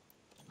shit.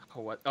 Oh,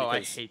 what? Oh,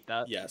 Because, I hate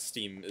that. Yeah,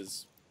 Steam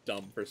is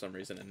dumb for some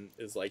reason and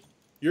is like,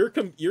 your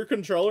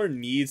controller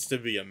needs to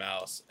be a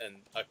mouse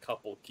and a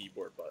couple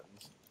keyboard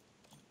buttons.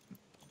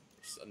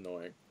 It's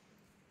annoying.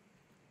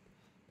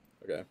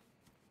 Okay.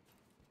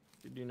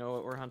 Did you know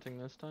what we're hunting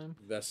this time?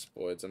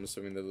 Vespoids. I'm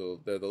assuming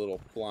they're the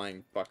little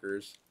flying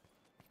fuckers.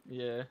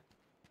 Yeah.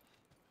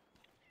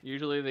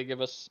 Usually they give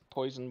us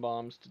poison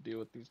bombs to deal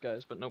with these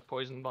guys, but no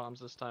poison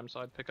bombs this time, so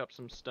I'd pick up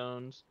some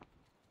stones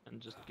and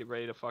just get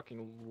ready to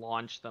fucking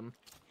launch them.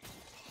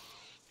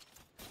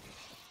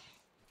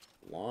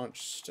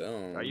 Launch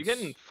stones. Are you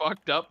getting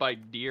fucked up by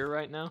deer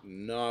right now?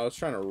 No, I was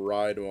trying to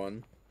ride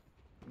one.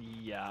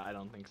 Yeah, I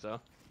don't think so.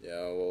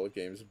 Yeah, well, the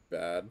game's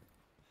bad.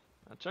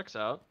 That checks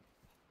out.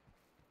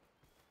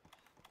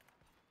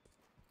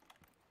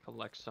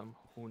 Collect some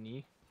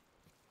honey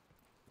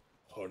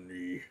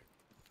Honey.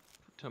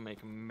 to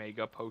make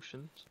mega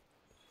potions.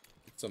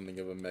 Something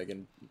of a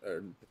Megan.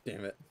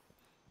 Damn it.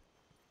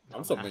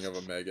 I'm something of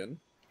a Megan.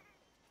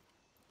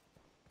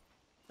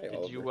 Hey,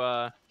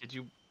 Oliver. Did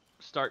you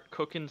start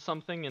cooking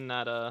something in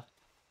that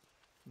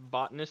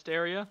botanist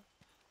area?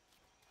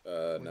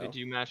 Or No. did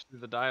you mash through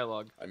the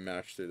dialogue? I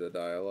mashed through the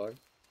dialogue.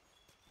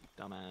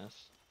 Dumbass.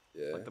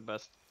 Yeah. Like the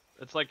best.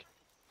 It's like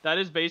that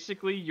is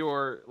basically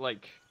your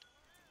like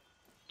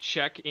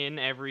check in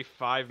every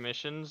 5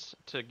 missions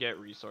to get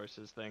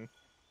resources thing.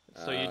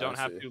 So you don't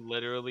have to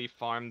literally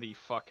farm the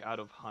fuck out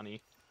of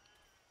honey.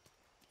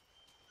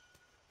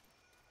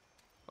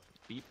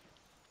 Beep.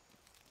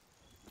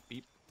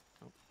 Beep.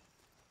 Oh.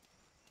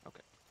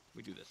 Okay.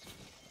 We do this.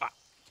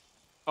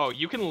 Oh,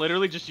 you can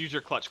literally just use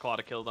your clutch claw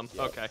to kill them.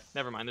 Yep. Okay,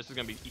 never mind. This is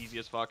gonna be easy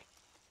as fuck.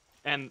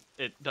 And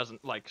it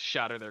doesn't, like,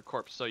 shatter their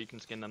corpse so you can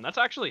skin them. That's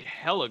actually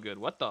hella good.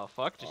 What the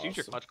fuck? Just use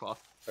your Awesome. clutch claw.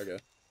 Okay.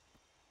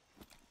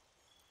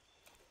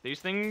 These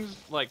things,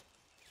 like,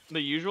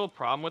 the usual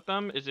problem with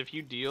them is if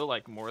you deal,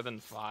 like, more than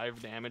 5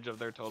 damage of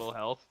their total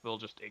health, they'll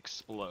just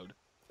explode.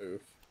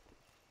 Oof.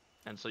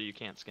 And so you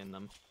can't skin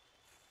them.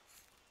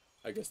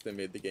 I guess they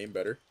made the game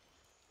better.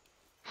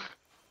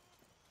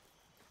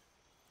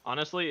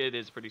 Honestly, it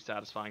is pretty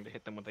satisfying to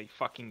hit them with a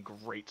fucking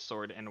great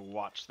sword and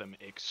watch them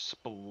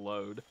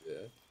explode.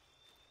 Yeah.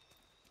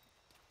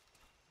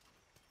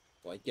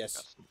 Well, I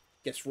guess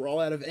we're all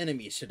out of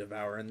enemies to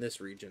devour in this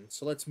region,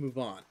 so let's move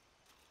on.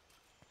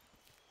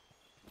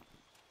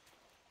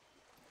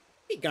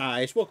 Hey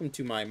guys, welcome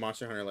to my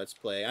Monster Hunter Let's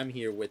Play. I'm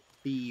here with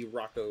the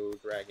Rocco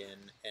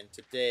Dragon, and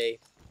today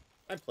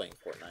I'm playing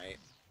Fortnite.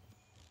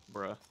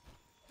 Bruh.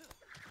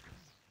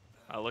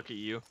 Oh, look at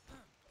you.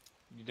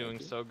 You're doing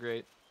so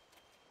great.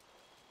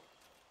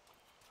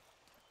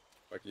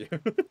 Fuck you.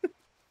 Piece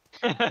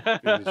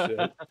of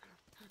shit.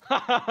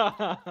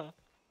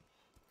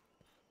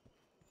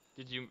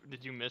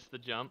 Did you miss the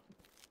jump?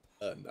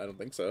 I don't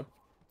think so.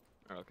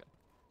 Oh, okay.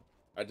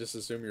 I just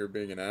assume you're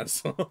being an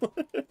asshole.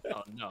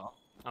 Oh no,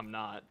 I'm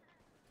not.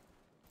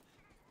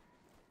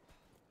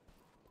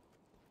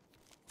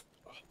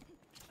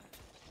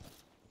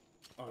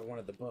 Oh, I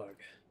wanted the bug.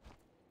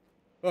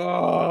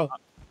 Oh!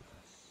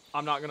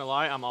 I'm not gonna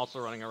lie, I'm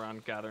also running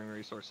around gathering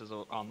resources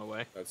on the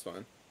way. That's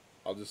fine.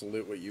 I'll just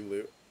loot what you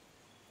loot.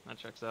 That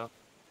checks out.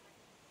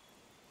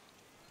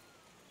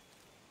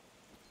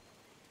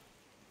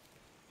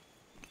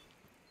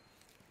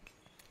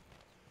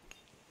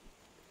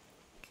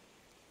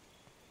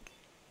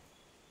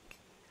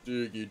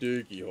 Diggy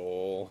diggy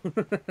hole.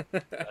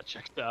 That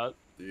checks out.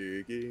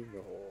 Digging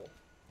a hole.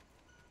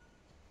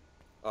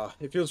 Ah,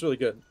 it feels really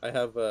good. I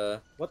have,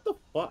 what the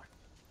fuck?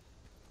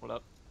 What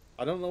up?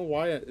 I don't know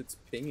why it's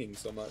pinging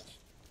so much.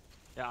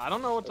 Yeah, I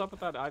don't know what's up with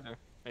that either.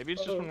 Maybe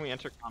it's just when we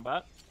enter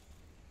combat.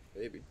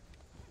 Maybe.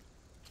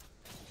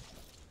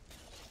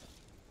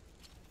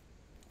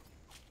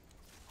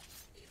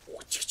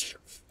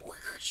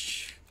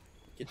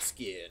 Get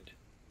scared.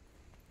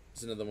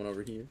 There's another one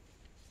over here.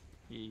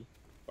 He...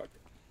 Fuck.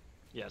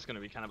 Yeah, it's gonna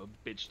be kind of a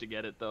bitch to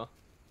get it though.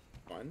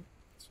 Fine.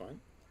 It's fine.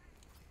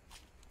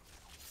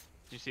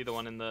 Do you see the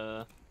one in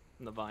the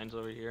vines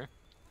over here?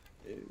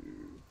 Ew.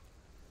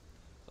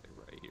 It's like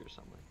right here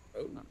somewhere.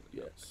 Oh, Not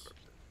really up, yes. of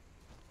course.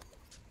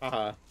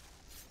 Haha.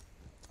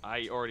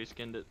 I already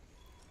skinned it.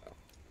 Oh,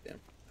 damn.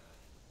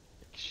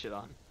 Shit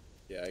on.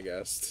 Yeah, I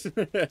guess.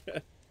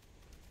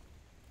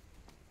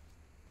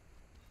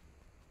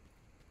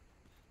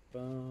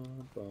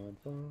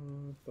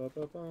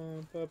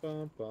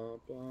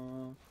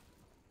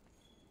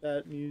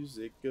 That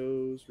music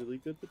goes really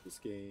good with this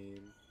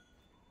game.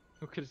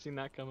 Who could have seen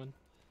that coming?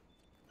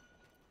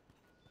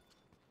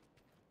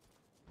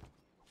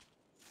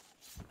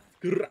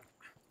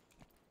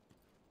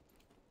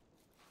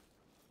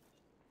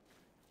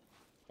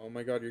 Oh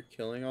my god, you're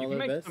killing all You the can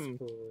make best some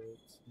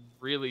sports.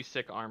 Really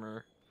sick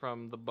armor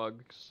from the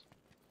bugs.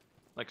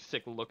 Like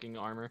sick looking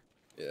armor.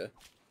 Yeah.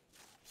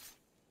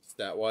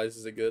 Stat wise,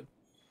 is it good?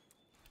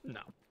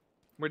 No.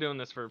 We're doing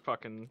this for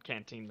fucking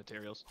canteen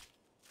materials.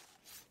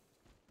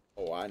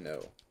 Oh, I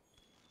know.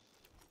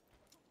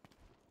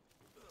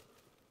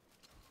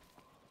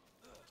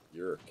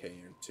 You're a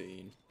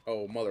canteen.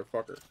 Oh,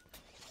 motherfucker.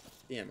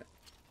 Damn it.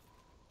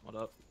 What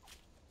up?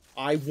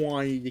 I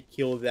wanted to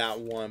kill that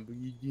one, but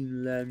you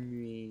didn't let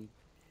me.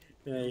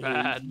 I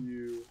Bad. hate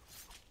you.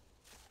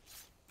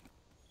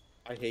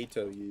 I hate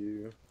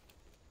you.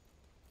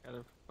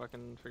 Gotta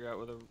fucking figure out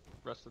where the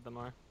rest of them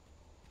are.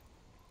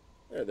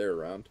 Yeah, they're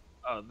around.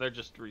 Oh, they're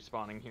just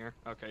respawning here.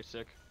 Okay,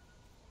 sick.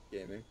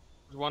 Gaming.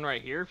 There's one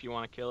right here if you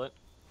want to kill it.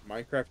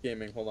 Minecraft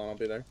gaming. Hold on, I'll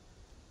be there.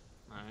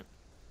 Alright.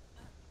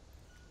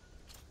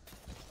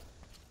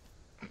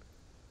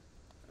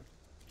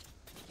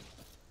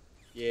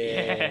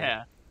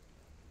 Yeah.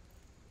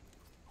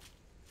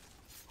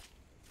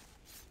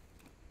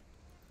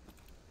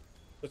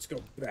 Let's go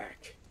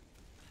back.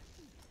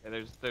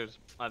 Yeah, there's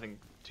I think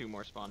 2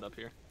 more spawned up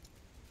here.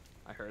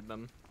 I heard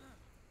them.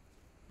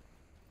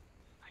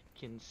 I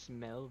can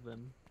smell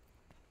them.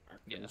 I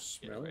Yeah, can yeah,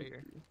 smell right you.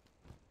 here.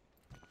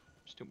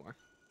 There's 2 more.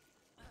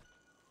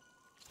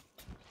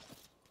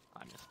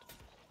 I missed.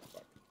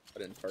 Fuck. I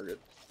didn't target.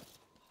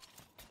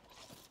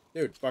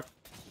 Dude, fuck.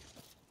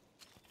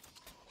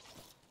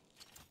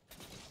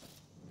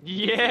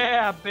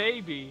 Yeah,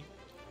 baby.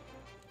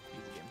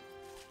 Easy game.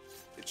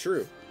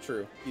 True,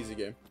 true. Easy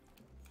game.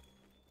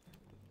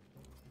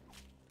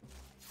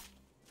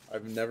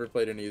 I've never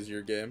played an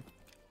easier game.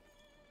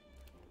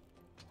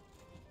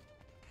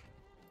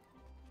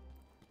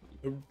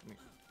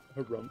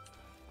 Harumph.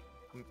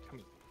 Come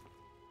here.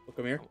 Oh,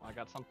 come here. Oh, I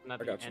got something at I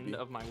the got you, end B.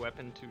 of my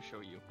weapon to show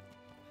you.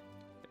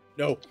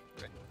 No.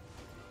 Okay.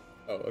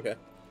 Oh, okay.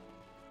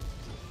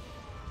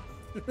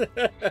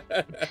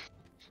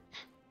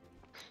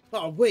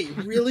 Oh, wait,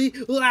 really?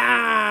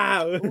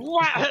 Ah!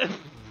 What?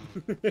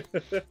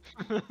 There's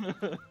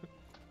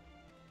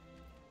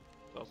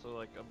also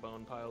like a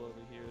bone pile over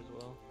here as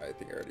well. I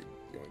think I already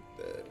yoinked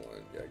that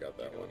one. Yeah, I got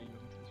that one.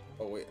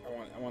 Oh wait,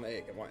 I want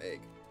egg. I want egg.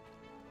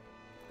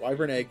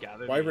 Wyvern egg.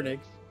 Gather Wyvern the egg.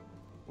 eggs.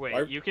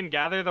 Wait, you can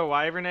gather the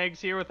wyvern eggs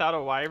here without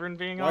a wyvern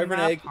being on Wyvern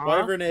map, egg. huh?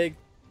 Wyvern egg.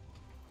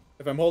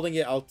 If I'm holding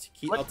it, I'll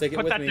take it Put with me.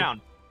 that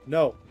down.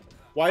 No.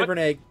 Wyvern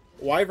egg.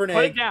 Wyvern Put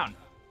egg. it down.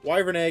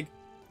 Wyvern egg.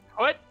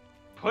 Put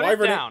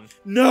Wyvern it egg. down.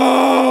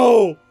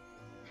 No!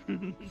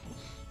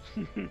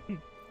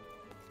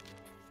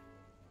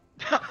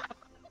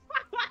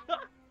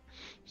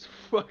 Just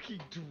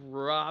fucking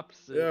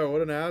drops it. Yeah,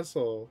 what an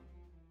asshole.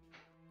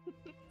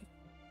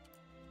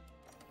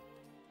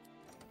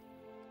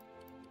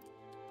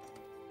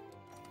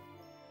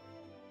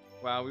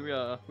 Wow,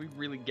 we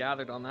really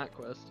gathered on that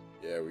quest.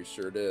 Yeah, we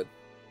sure did.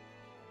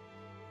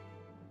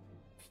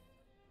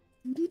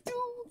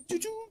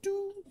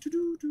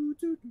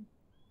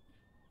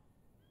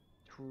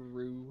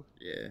 True.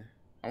 Yeah.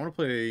 I want to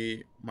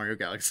play Mario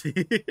Galaxy.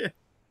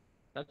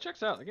 That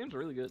checks out. The game's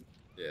really good.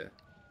 Yeah.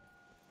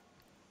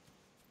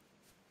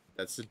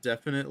 That's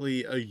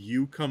definitely a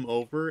you come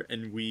over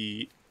and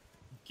we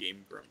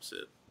game grumps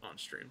it on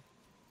stream.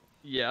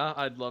 Yeah,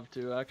 I'd love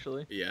to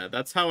actually. Yeah,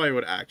 that's how I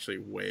would actually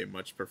way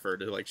much prefer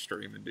to like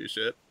stream and do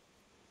shit.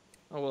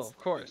 Oh well, of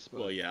course. But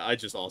Well, yeah, I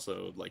just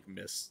also like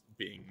miss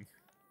being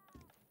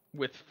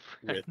with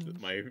friends.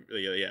 with my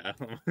yeah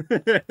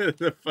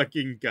the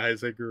fucking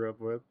guys I grew up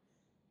with.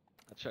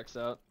 That checks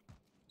out.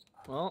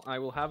 Well, I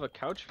will have a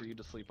couch for you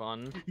to sleep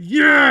on.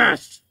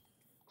 Yes.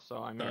 So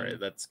I mean, Sorry,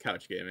 that's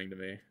couch gaming to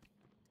me.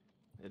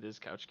 it is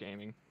couch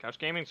gaming. Couch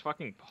gaming's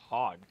fucking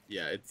pog.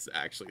 Yeah, it's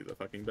actually the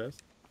fucking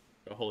best.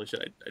 Oh, holy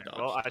shit, I dodged.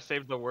 Well, I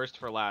saved the worst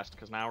for last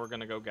because now we're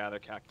gonna go gather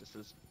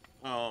cactuses.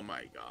 Oh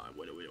my god,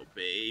 what a little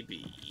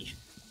baby.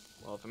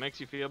 Well, if it makes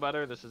you feel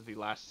better, this is the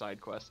last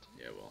side quest.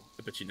 Yeah, well,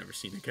 I bet you've never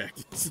seen a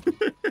cactus.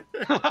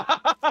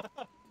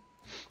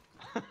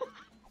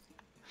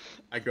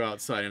 I go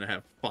outside and I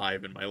have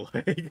 5 in my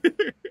leg.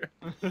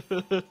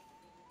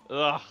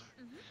 Ugh.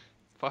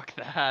 Fuck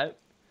that.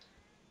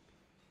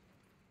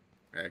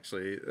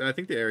 Actually, I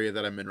think the area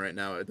that I'm in right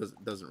now, it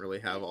doesn't really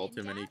have all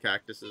too many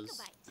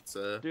cactuses. It's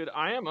Dude,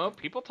 IMO,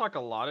 people talk a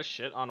lot of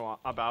shit on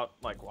about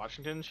like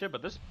Washington and shit,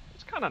 but it's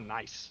kind of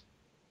nice.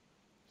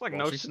 It's like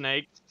Washington? no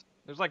snakes.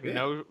 There's like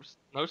Yeah.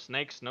 no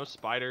snakes, no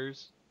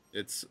spiders.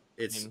 It's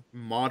mean-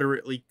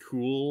 moderately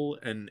cool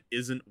and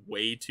isn't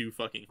way too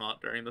fucking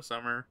hot during the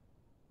summer.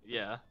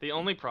 Yeah. The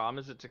only problem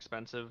is it's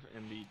expensive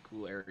in the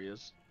cool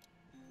areas.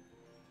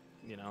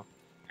 You know,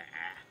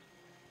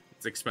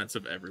 It's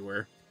expensive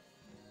everywhere.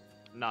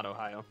 not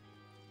Ohio.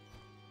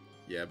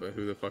 Yeah, but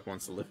who the fuck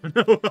wants to live in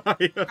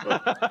Ohio?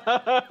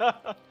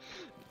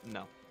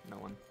 No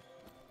one.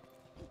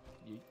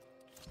 You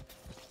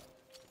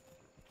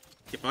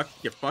fucked.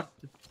 You fucked.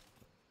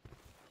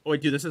 Oh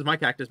wait, dude, this is my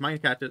cactus. My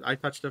cactus. I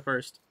touched it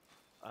first.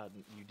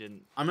 You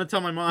didn't. I'm gonna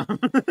tell my mom.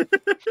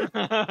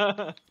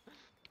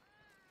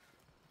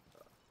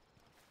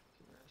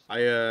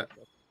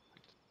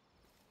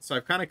 So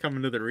I've kind of come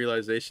into the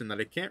realization that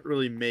I can't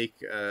really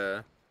make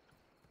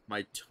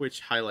my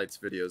Twitch highlights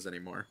videos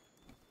anymore.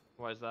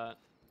 Why is that?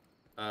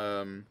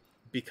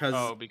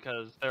 Because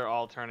because they're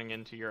all turning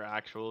into your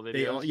actual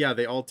videos.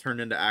 they all turn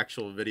into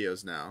actual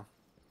videos now,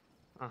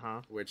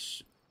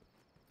 which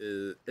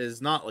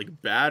is not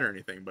like bad or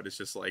anything, but it's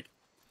just like,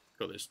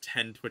 oh, there's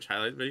 10 Twitch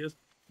highlight videos.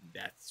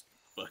 That's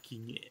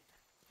fucking it.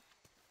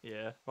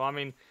 Yeah. Well, I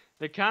mean,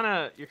 you're kind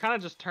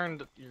of just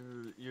turned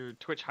your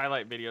Twitch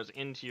highlight videos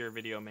into your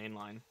video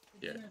mainline.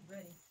 Yeah.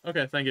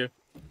 Okay, thank you.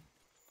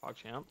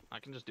 PogChamp, I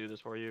can just do this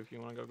for you if you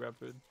want to go grab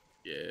food.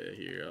 Yeah,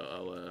 here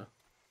I'll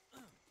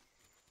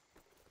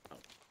I'll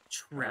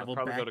travel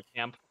probably back. go to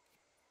camp.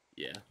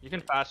 Yeah. You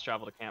can fast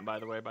travel to camp, by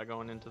the way, by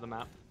going into the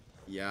map.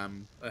 Yeah,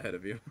 I'm ahead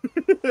of you.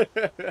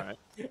 Alright.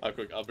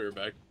 I'll be right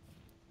back.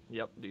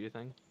 Yep. Do you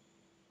think?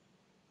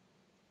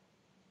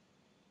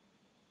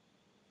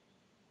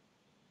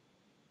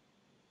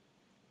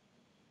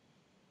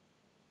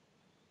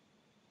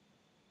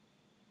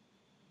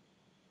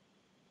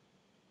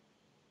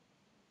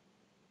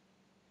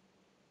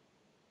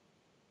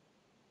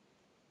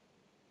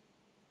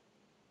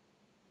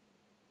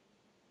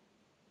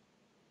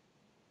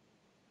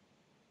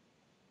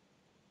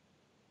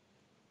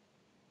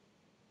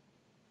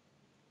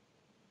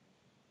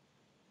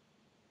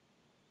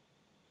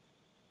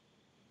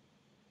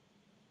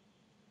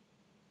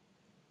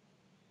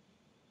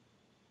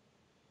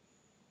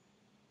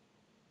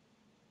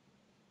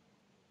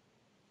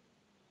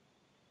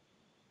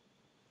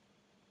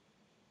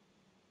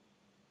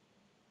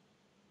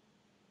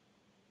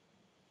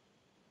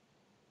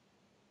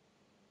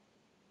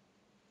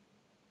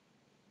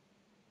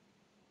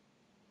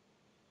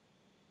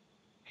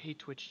 Hey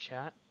Twitch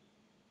chat,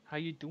 how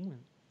you doing?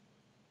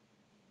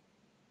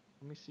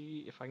 Let me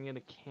see if I can get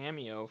a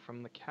cameo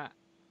from the cat.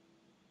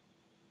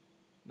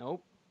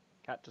 Nope,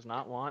 cat does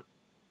not want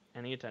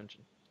any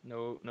attention.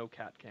 No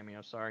cat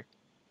cameo. Sorry.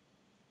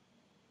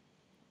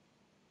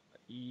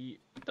 He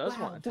does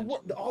want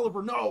attention.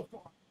 Oliver, no.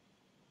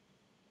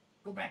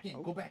 Go back in.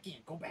 Oh. Go back in.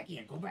 Go back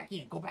in. Go back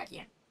in. Go back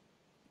in.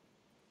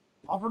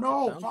 Oliver,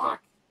 no! Sounds Fuck! like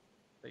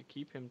they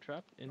keep him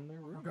trapped in their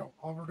room. Go.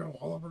 Oliver, go.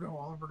 Oliver, go.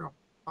 Oliver, go.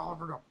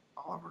 Oliver, go.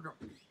 Oliver, go.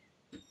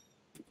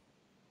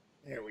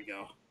 There we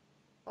go.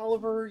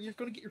 Oliver, you're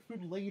gonna get your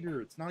food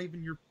later. It's not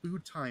even your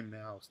food time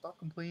now. Stop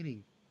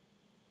complaining.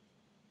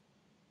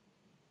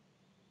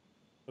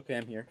 Okay,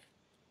 I'm here.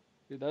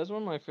 Dude, that is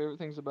one of my favorite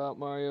things about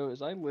Mario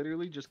is I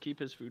literally just keep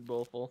his food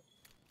bowl full,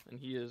 and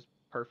he is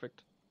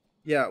perfect.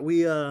 Yeah,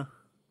 we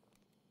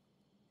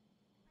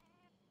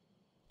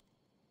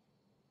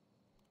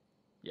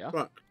Yeah.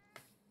 Fuck.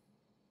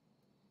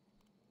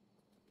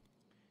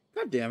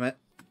 God damn it.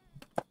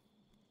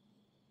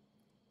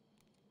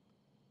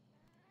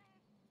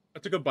 I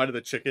took a bite of the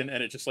chicken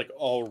and it just like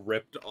all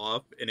ripped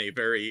off in a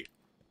very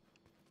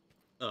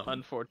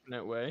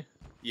Unfortunate way.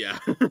 yeah.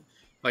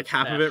 Like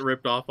half of it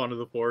ripped off onto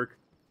the fork,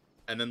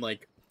 and then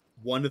like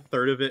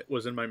 1/3 of it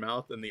was in my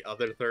mouth and the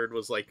other third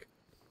was like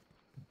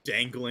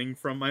dangling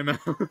from my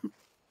mouth.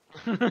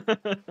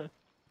 That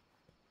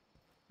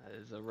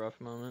is a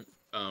rough moment.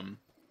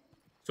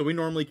 So we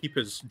normally keep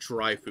his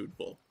dry food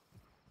full.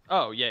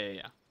 Oh,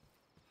 yeah.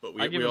 But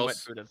I give we him also wet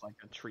food as like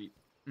a treat.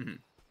 we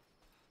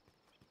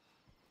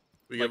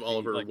Like give the-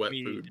 Oliver like wet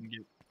me food and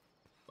give-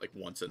 like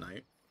once a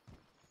night.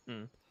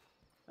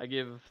 I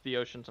give the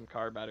ocean some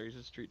car batteries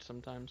as treats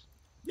sometimes.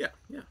 Yeah.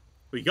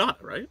 We got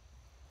it, right?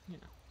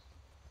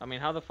 I mean,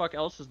 how the fuck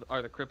else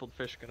are the crippled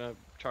fish gonna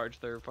charge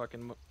their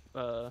fucking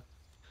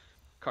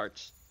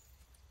carts?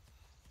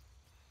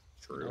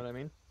 True. You know what I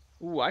mean?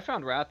 Ooh, I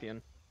found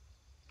Rathian.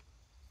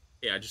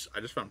 Yeah, I just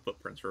found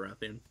footprints for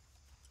Rathian.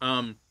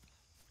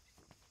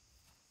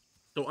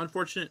 So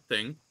unfortunate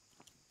thing.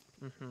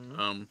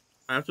 Mm-hmm.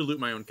 I have to loot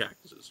my own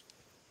cactuses.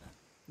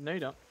 No, you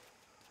don't.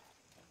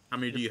 How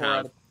many do You're you 4 out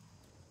have?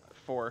 of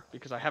 4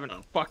 because I haven't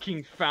Oh.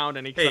 fucking found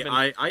any. 'Cause Hey,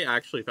 I've I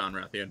actually found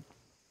Rathian.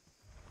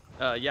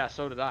 been- yeah,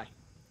 so did I.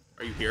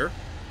 Are you here?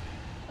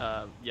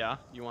 Yeah,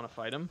 you want to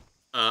fight him?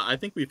 I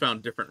think we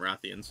found different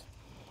Rathians.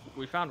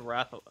 We found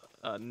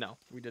no,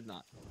 we did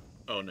not.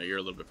 Oh no, you're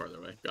a little bit farther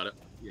away. Got it.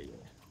 Yeah.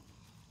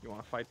 You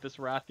want to fight this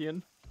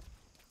Rathian?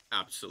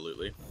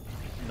 Absolutely.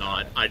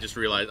 Not. I just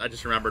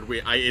remembered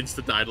I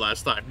insta died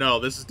last time. No,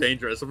 this is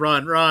dangerous.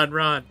 Run.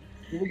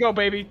 Here we go,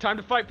 baby. Time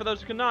to fight for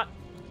those who cannot.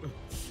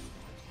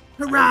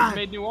 I heard Hurrah! you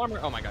made new armor.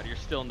 Oh my god, you're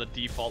still in the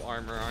default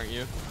armor, aren't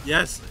you?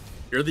 Yes.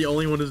 You're the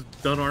only one who's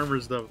done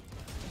armors though.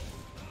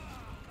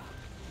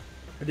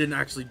 I didn't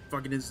actually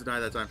fucking insta die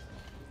that time.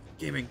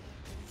 Gaming.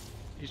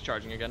 He's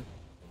charging again.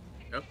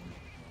 Yep.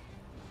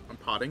 I'm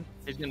potting.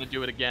 He's gonna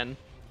do it again.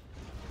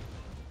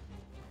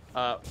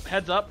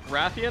 Heads up,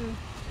 Rathian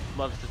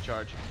loves to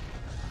charge.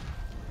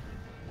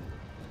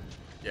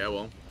 Yeah,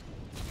 well.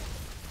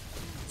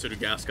 So do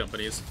gas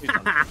companies. He's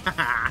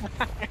done.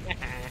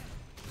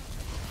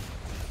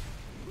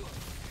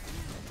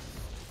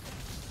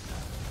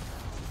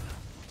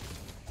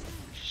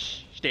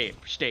 Stave.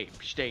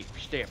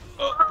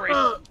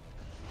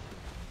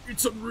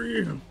 It's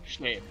unreal.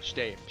 Stave.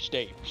 Stave.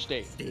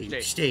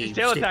 He's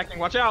tail attacking,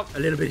 watch out! A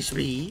little bit of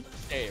speed.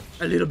 Stave.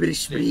 A little bit of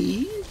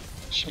speed.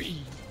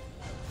 Speed.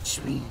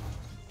 Speed.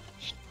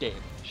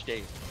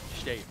 Stave.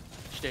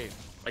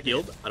 I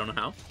healed. I don't know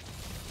how.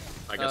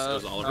 I guess it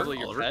was Oliver. Probably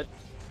your pet.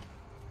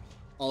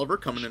 Oliver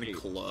coming in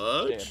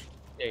clutch.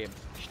 Stave.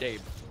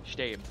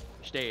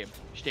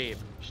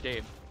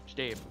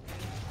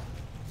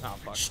 Oh,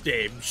 fuck.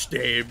 Stave.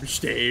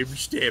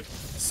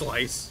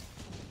 Slice.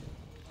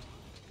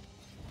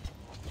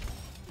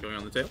 Going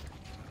on the tail.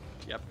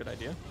 Yep, good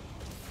idea.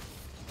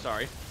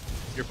 Sorry.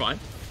 You're fine.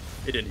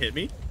 It didn't hit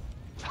me.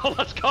 Oh,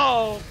 let's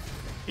go!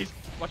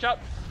 Watch out!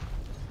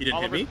 He didn't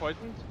Oliver's hit me.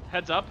 poisoned.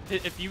 Heads up.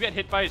 If you get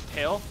hit by his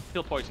tail,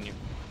 he'll poison you.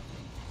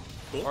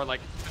 Cool. Or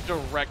like a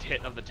direct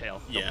hit of the tail.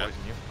 He'll Yeah. poison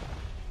you.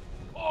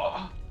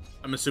 Oh.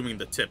 I'm assuming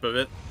the tip of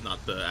it,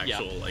 not the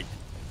actual like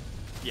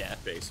Yeah.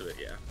 base of it.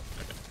 Yeah.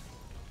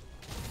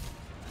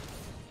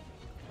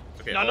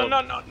 Okay.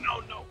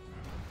 No.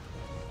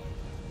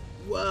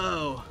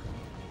 Whoa.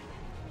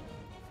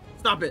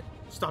 Stop it.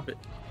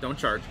 Don't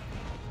charge.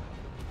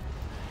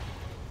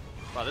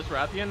 Wow, this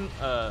Rathian,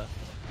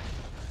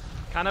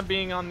 kind of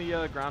being on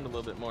the ground a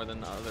little bit more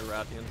than the other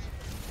Rathians.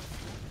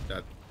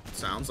 That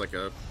sounds like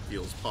a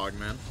feels pog,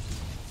 man.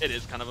 It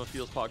is kind of a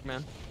feels pog,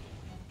 man.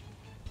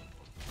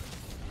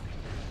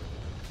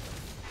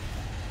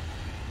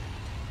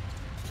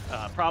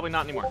 Probably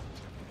not anymore.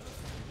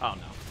 Oh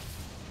no.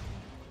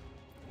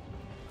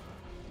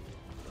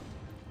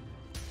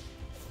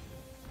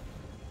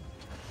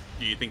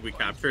 Do you think we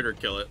capture it or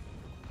kill it?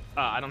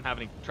 I don't have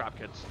any trap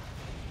kits.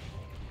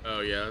 Oh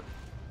yeah.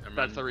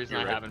 That's the reason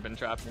I haven't been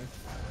trapping.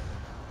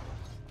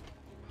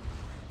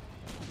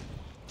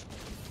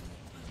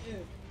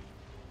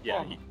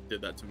 Yeah, he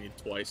did that to me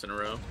twice in a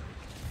row. I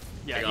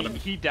Yeah, got him.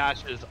 he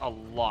dashes a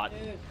lot.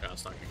 Yeah,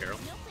 it's not gonna Carol.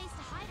 No place to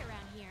hide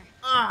around here.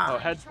 Oh,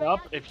 heads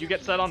up, if you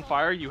get set on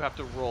fire, you have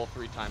to roll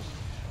 3 times.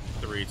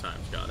 3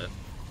 times, got it.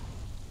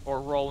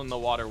 Or roll in the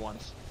water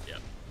once.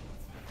 Yep.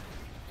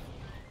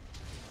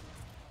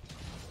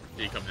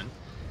 Did he come in?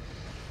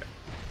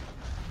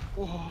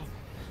 Whoa.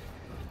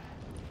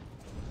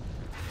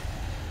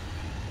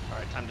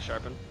 Alright, time to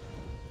sharpen.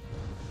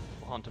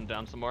 We'll hunt him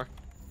down some more.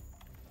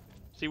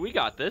 See, we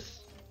got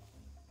this.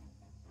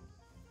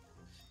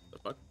 The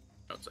fuck?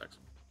 Oh, it's X.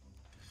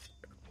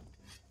 Are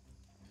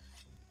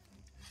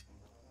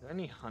there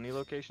any honey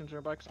locations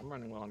nearby? Because I'm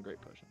running low on great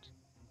potions.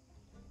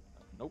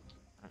 Nope.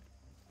 Alright.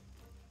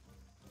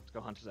 Let's go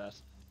hunt his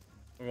ass.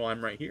 Well,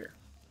 I'm right here.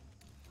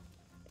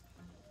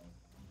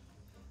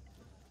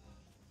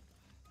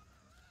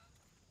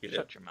 Get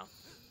Shut it? your mouth.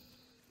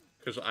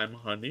 Because I'm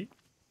honey.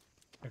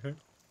 I mean,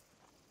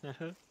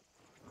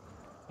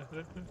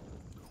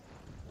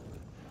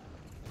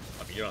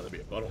 you don't have to be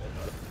a butthole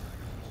about it.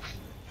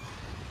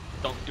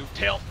 Don't do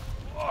tail.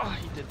 Oh,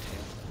 he did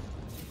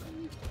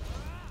tail.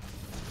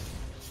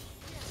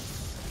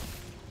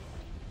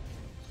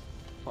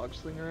 Fog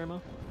slinger ammo.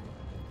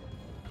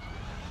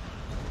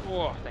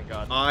 Oh, thank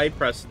God. I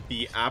pressed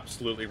the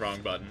absolutely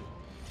wrong button.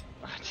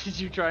 Did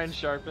you try and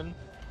sharpen?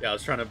 Yeah, I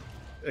was trying to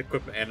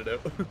equip an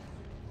antidote.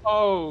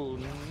 Oh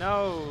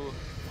no.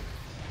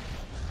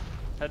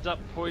 Heads up,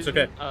 poison.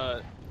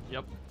 okay.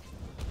 Yep.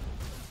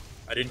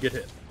 I didn't get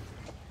hit.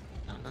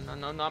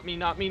 No, not me,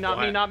 not me, not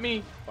me, not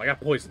me. Oh, I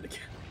got poisoned again.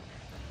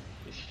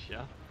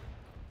 Yeah.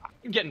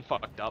 I'm getting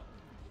fucked up.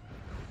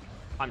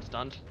 I'm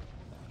stunned.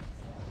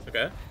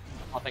 Okay.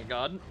 Oh, thank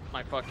God.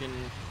 My fucking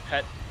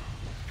pet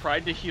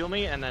tried to heal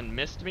me and then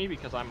missed me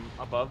because I'm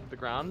above the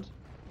ground.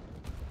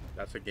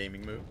 That's a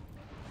gaming move.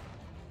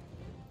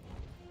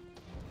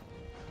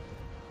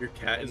 Your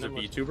cat is a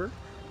VTuber?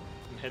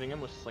 I'm hitting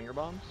him with slinger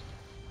bombs.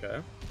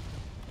 Okay.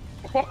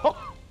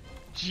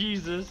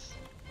 Jesus.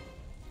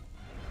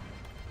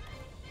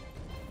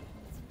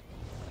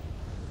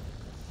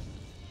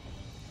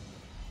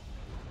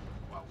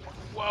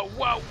 Whoa,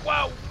 whoa,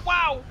 whoa,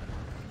 whoa!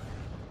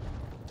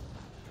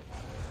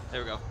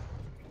 There we go.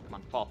 Come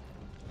on, fall.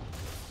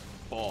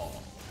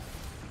 Fall.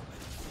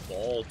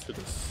 Fall to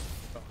this.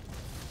 Oh.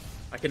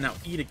 I can now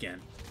eat again.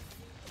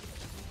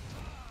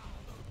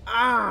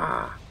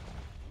 Ah!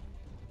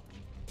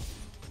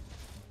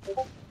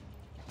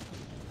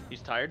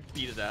 He's tired.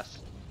 Beat his ass.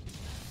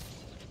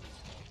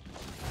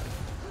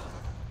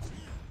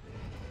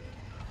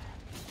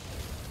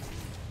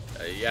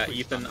 Yeah,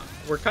 Ethan,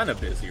 we're kind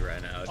of busy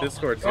right now.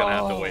 Discord's gonna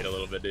have to wait a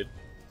little bit, dude.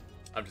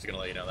 I'm just gonna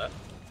let you know that.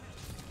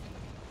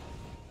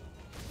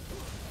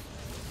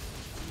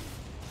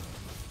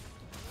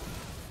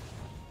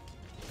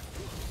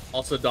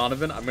 Also,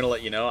 Donavan, I'm gonna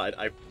let you know,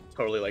 I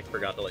totally, like,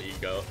 forgot to let you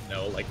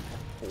know, like,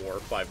 4 or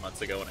 5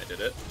 months ago when I did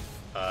it.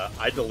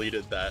 I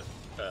deleted that,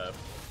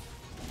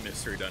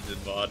 Mystery Dungeon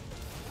VOD.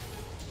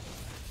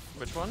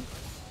 Which one?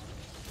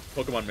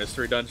 Pokemon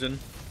Mystery Dungeon.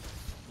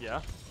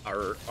 Yeah.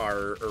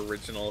 Our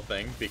original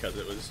thing, because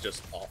it was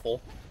just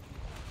awful.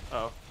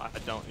 Oh, I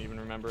don't even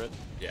remember it.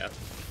 Yeah.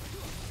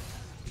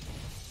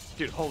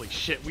 Dude, holy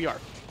shit, we are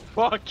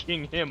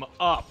fucking him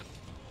up.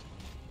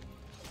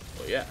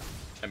 Well, yeah.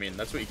 I mean,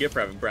 that's what you get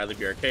for having Bradley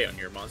BRK on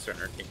your Monster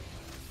Hunter team.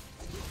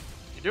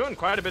 You're doing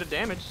quite a bit of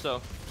damage,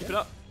 so keep it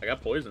up. I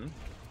got poison.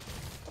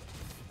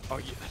 Oh,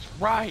 yeah, that's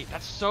right.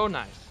 That's so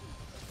nice.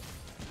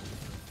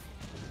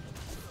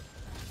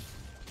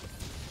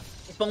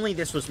 If only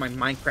this was my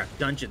Minecraft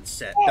dungeon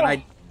set,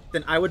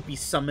 then I would be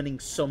summoning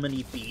so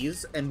many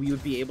bees, and we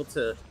would be able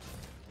to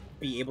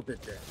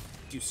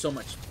do so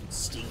much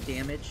sting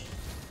damage.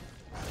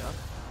 Yeah.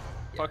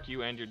 Fuck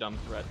you and your dumb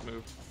threat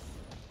move.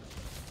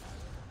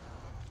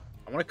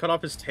 I want to cut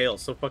off his tail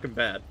so fucking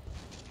bad.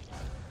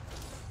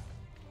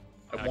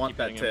 I want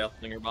that tail.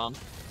 Slinger bomb.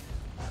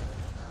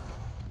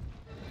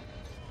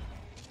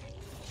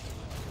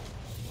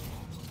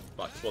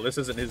 Fuck. Well, this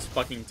isn't his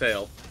fucking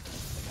tail.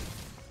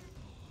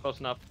 Close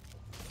enough.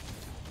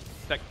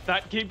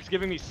 That keeps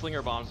giving me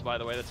slinger bombs, by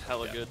the way. That's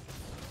hella good.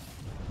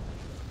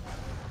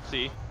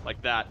 See?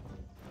 Like that.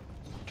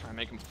 Try and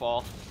make him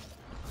fall.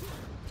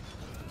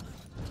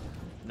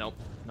 Nope.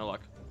 No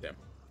luck. Damn.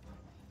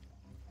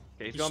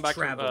 Okay, he's going back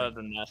to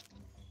the nest.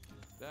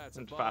 That's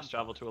And a fast bomb.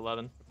 travel to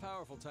 11. A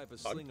powerful type of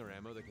slinger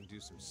ammo that can do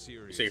some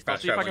serious. So you're I'll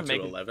fast see if I traveling can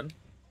to make 11?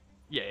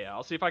 Yeah,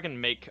 I'll see if I can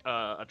make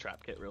a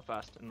trap kit real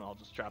fast, and I'll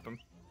just trap him.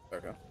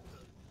 Okay.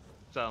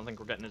 So I don't think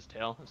we're getting his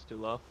tail. It's too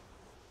low.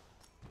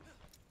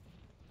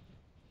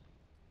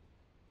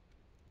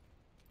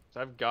 So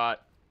I've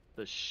got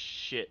the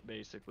shit,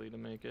 basically, to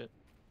make it.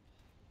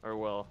 Or,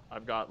 well,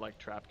 I've got, like,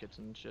 trap kits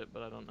and shit,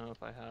 but I don't know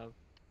if I have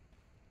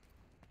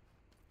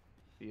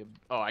the...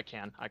 Oh, I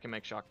can. I can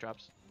make shock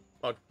traps.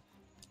 Fuck.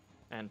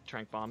 And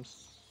trank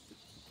bombs.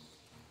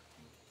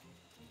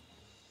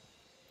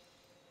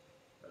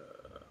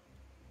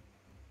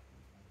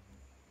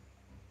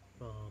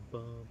 Yeah, what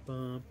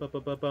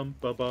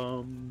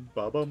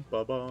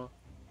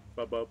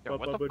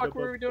the fuck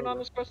were we doing on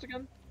this quest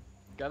again?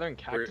 Gathering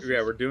cactuses?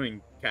 We're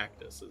doing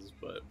cactuses,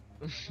 but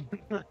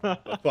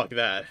fuck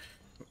that.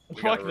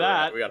 Fuck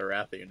that. We got a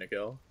Rathian to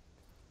kill.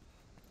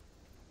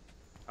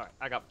 Alright,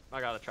 I got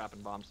a trap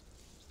and bombs.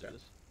 Let's do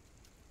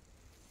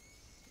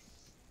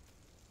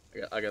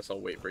this. I guess I'll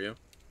wait for you.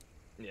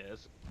 Yeah,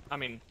 I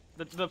mean,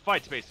 the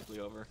fight's basically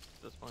over at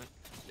this point.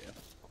 Yeah.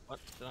 What?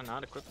 Did I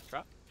not equip the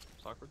trap?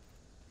 It's awkward.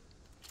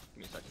 Give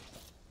me a second.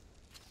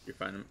 You're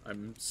fine.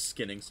 I'm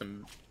skinning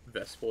some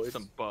Vespoids.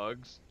 Some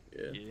bugs.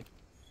 Yeah.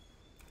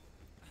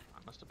 I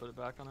must have put it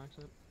back on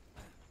accident.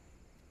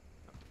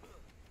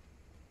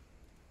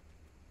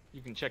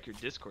 You can check your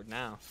Discord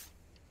now.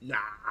 Nah.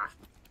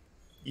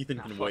 Ethan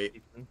Nah, can fuck wait.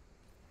 Ethan.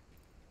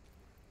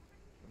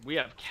 We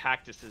have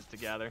cactuses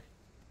together.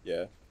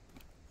 Yeah.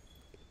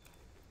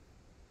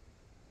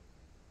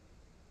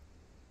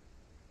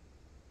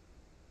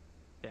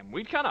 Damn,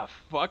 we kind of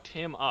fucked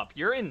him up.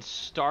 You're in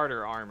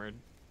starter armored.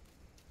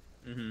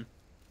 Mm-hmm.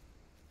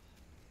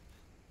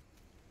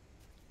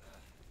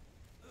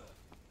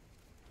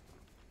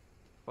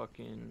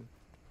 Fucking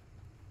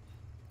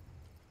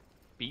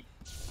beep.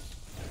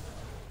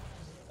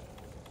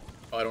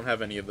 Oh, I don't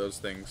have any of those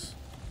things.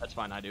 That's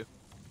fine, I do.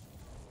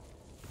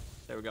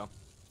 There we go.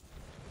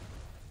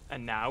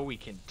 And now we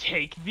can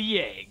take the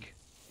egg.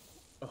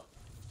 Oh.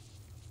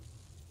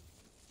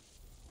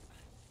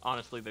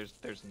 Honestly,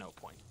 there's no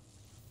point.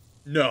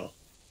 No.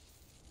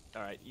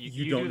 All right, You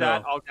you don't do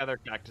that. know. I'll gather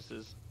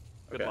cactuses.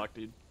 Good Okay. luck,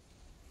 dude.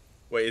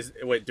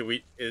 Wait, do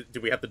we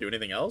have to do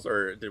anything else,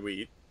 or did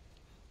we?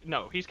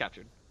 No, he's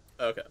captured.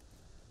 Okay.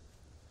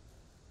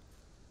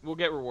 We'll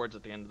get rewards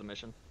at the end of the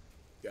mission.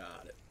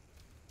 Got it.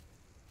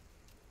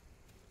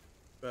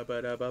 Ba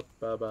ba da ba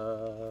ba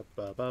ba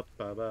ba ba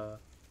ba ba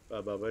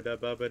ba ba da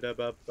ba ba da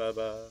ba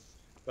ba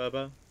ba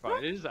ba.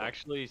 But it is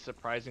actually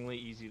surprisingly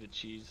easy to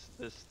cheese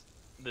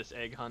this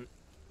egg hunt,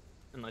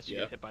 unless you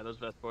Yeah. get hit by those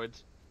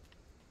Vespoids.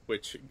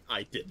 Which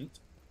I didn't.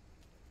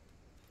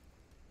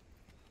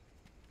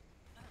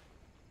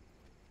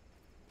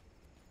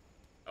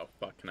 Oh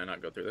fuck! Can I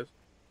not go through this?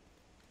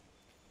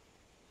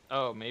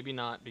 Oh, maybe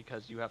not,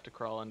 because you have to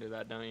crawl under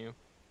that, don't you?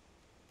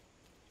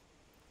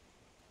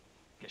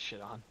 Get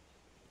shit on.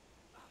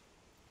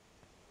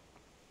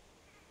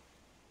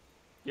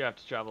 You have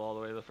to travel all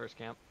the way to the first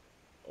camp.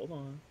 Hold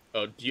on.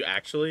 Oh, do you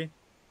actually?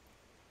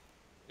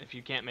 If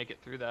you can't make it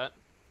through that,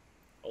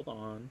 Hold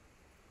on.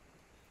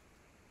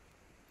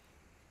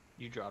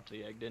 you dropped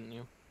the egg, didn't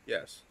you?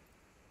 Yes.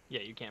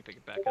 Yeah, you can't pick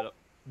it back up.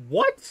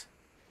 What?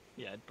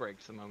 Yeah, it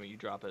breaks the moment you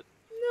drop it.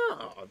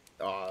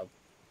 No.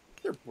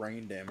 They're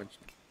brain damaged.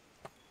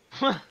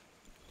 Mad.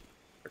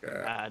 Okay.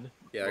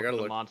 Yeah, I Look gotta at the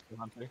look. Monster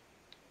Hunter.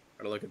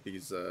 Gotta look at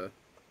these.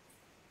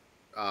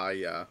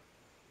 Yeah.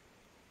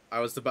 I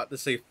was about to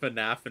say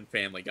FNAF and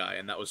Family Guy,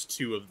 and that was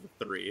 2 of the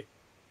 3.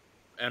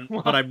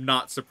 But I'm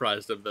not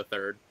surprised of the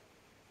 3rd.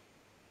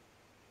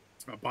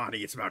 It's about Bonnie.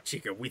 It's about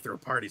Chica. We throw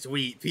parties.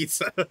 We eat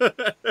pizza.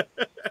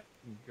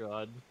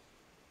 God.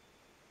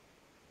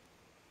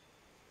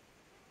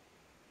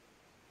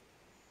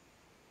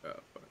 Oh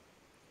fuck.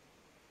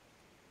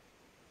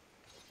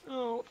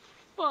 Oh,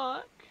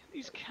 fuck.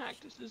 These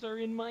cactuses are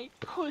in my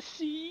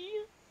pussy.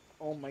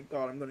 Oh my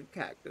god! I'm gonna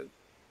cactus.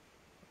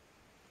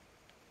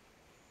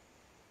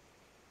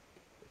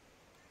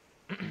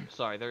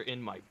 Sorry, they're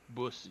in my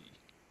bussy.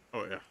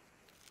 Oh yeah.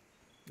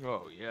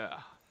 Oh, yeah.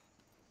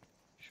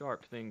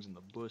 Sharp things in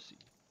the bussy.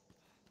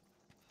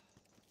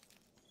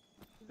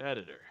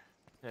 Editor.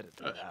 Edit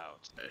that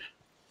out.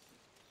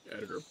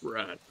 Editor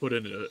Brad, put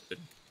in a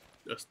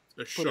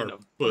in sharp a-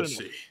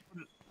 pussy.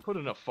 Put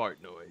in a fart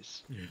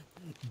noise.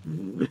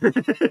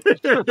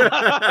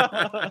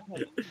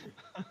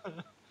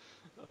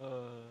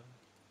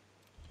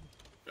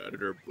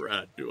 Editor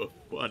Brad, do a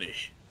funny.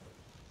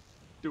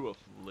 Do a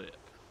flip.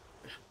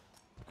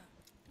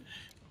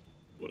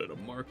 What an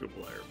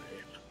Markiplier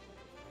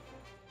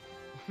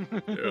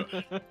name.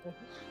 Yeah.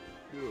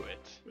 Do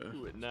it.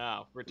 Do it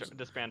now.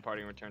 Disband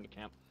party and return to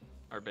camp.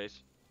 Our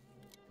base.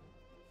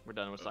 We're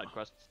done with side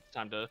quests. It's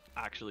time to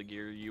actually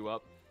gear you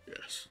up.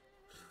 Yes.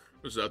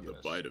 Was that the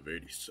Yes. bite of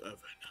 87?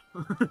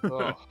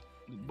 Oh,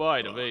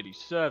 bite of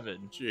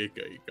 87.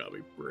 Chica, you got me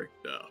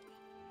bricked up.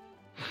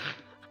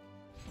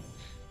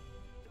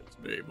 It's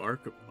me,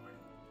 Markiplier.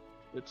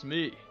 It's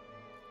me.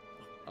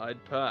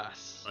 I'd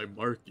pass. I'm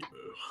Marky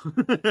Boo.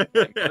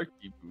 I'm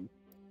Marky Boo.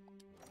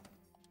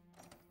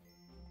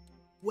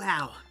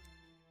 Wow.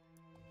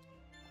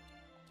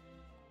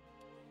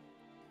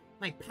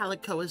 My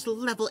Palico is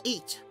level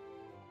 8.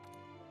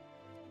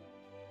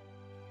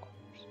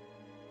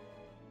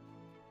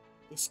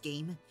 This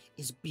game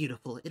is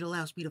beautiful. It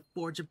allows me to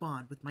forge a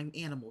bond with my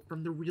animal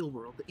from the real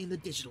world in the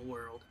digital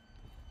world.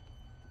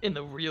 In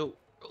the real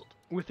world.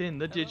 Within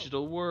the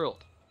digital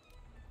world.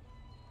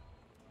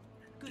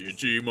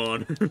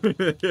 Digimon.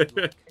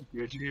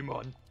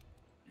 Digimon.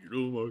 You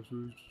know my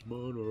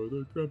Digimon are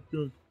the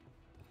champions.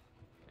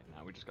 Okay,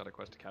 now we just got a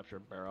quest to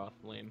capture Baroth.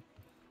 Lame.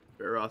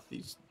 Bear off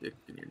these dick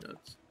in your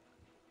nuts.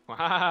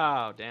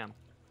 Wow, damn.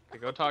 Okay,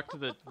 go talk to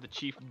the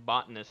chief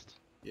botanist.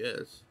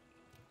 Yes.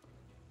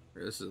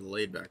 This is a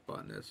laid back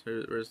botanist.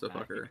 Where's the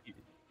fucker?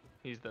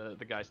 He's the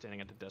guy standing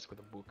at the desk with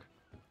a book.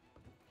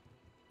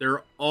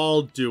 They're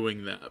all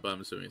doing that, but I'm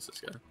assuming it's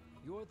this guy.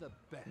 You're the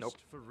best Nope.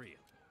 for real.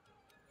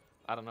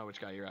 I don't know which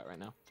guy you're at right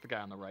now. It's the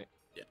guy on the right.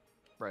 Yeah.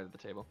 Right at the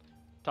table.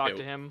 Talk Okay,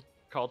 to him,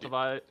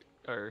 cultivate,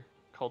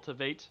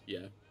 Yeah.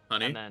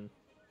 Honey? and then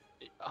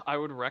I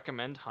would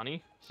recommend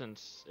honey,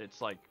 since it's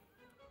like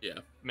Yeah.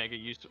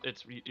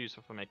 It's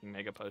useful for making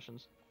mega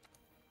potions.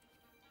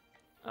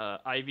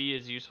 Ivy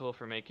is useful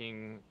for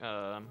making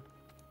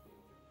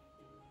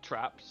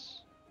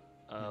traps,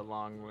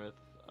 along with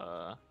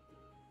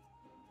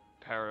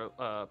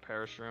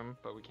Parashroom,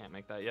 but we can't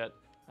make that yet.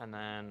 And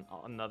then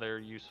another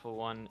useful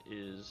one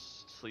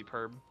is Sleep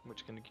Herb,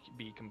 which can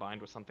be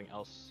combined with something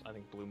else. I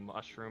think Blue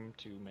Mushroom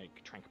to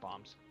make Trank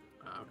Bombs.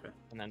 Okay.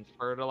 And then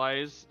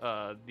Fertilize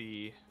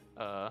the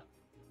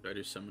Do I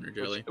do Summoner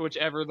Jelly?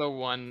 whichever the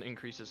one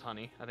increases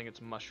honey. I think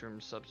it's Mushroom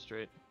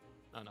Substrate.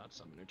 Oh no, it's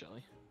Summoner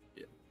Jelly.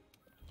 Yeah.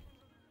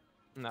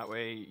 And that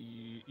way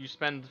you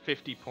spend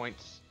 50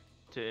 points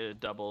to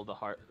double the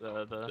heart.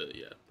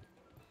 Yeah.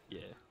 Yeah.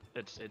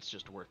 It's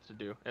just worth to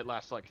do. It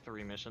lasts like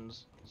 3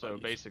 missions. So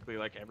basically,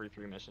 like every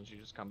 3 missions, you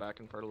just come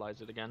back and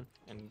fertilize it again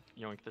and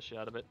yoink the shit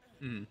out of it.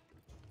 Mm.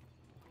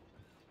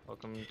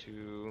 Welcome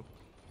to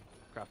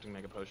crafting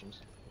mega potions.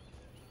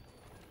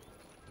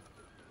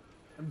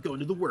 I'm going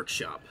to the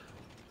workshop.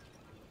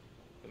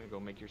 Gonna go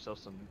make yourself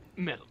some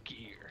Metal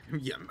Gear.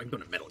 Yeah, I'm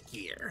going to Metal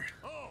Gear.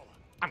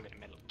 I'm gonna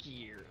Metal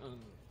Gear.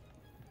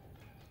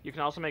 You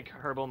can also make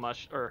herbal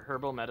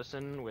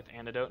medicine with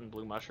antidote and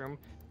blue mushroom.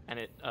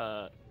 And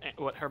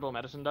what herbal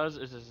medicine does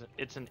is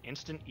it's an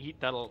instant eat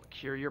that'll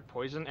cure your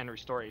poison and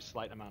restore a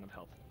slight amount of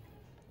health.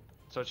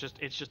 So it's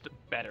just a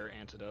better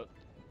antidote.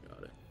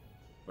 Got it.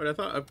 But I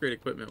thought upgrade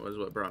equipment was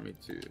what brought me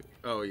to.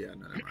 Oh yeah,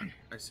 no, never mind.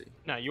 I see.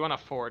 No, you want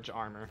to forge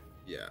armor.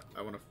 Yeah,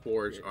 I want to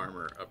forge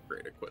armor,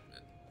 upgrade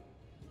equipment.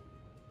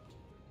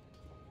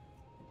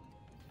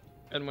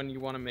 And when you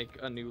want to make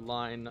a new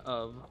line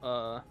of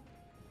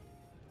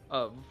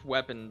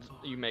weapons,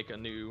 you make a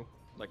new,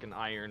 like an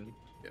iron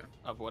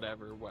of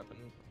whatever weapon,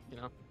 you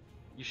know.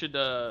 You should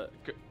go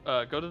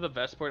to the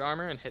Vespoid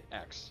armor and hit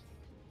X.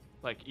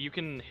 Like you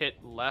can hit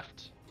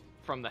left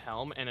from the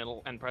helm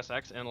and press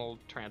X and it'll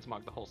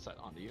transmog the whole set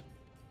onto you,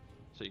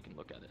 so you can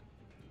look at it.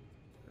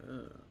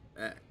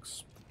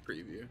 X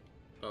preview.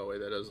 Oh wait,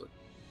 that does look.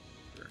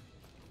 Sure.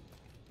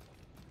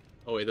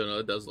 Oh wait, no,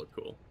 that does look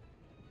cool.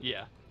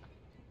 Yeah.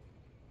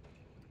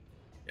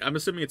 I'm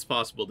assuming it's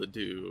possible to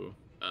do,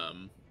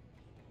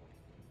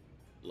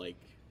 like,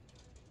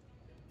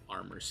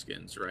 armor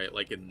skins, right?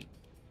 Like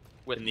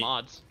with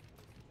mods.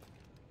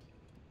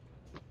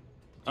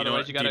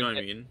 Otherwise, you gotta. Do you know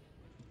what I mean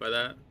by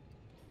that?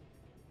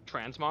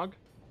 Transmog.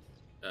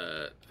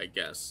 I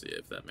guess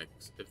if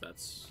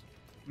that's.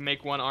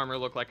 Make one armor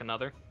look like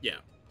another. Yeah.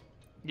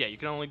 Yeah, you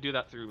can only do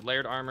that through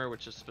layered armor,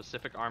 which is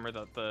specific armor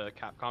that the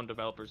Capcom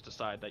developers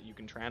decide that you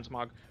can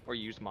transmog or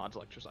use mods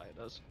like Josiah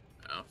does.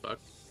 Oh fuck.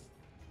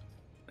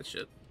 That's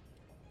shit.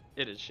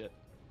 It is shit.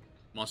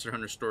 Monster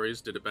Hunter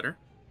Stories did it better.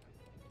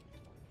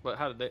 But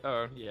how did they?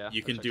 Oh yeah.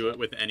 You can do it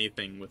with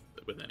anything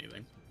with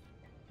anything.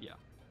 Yeah.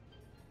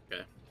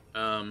 Okay.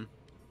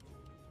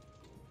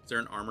 Is there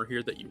an armor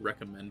here that you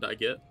recommend I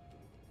get?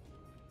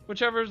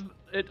 Whichever's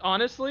it.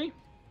 Honestly.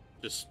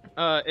 Just.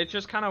 It's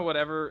just kind of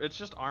whatever. It's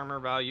just armor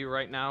value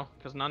right now,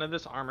 because none of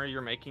this armor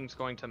you're making is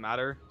going to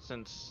matter,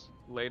 since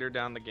later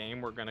down the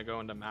game we're gonna go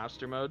into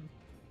master mode.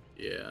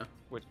 Yeah.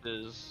 Which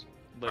is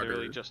literally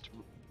harder. Just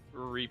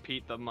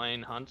repeat the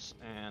main hunts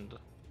and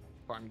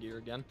farm gear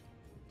again.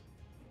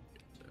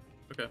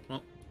 Okay,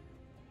 well.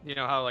 You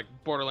know how like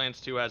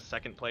Borderlands 2 has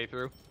second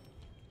playthrough?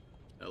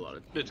 A lot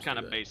of. It's kind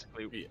of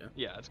basically. Yeah.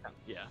 Yeah, it's kind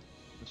of, yeah.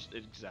 It's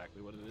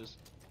exactly what it is.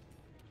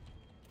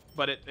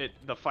 But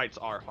the fights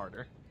are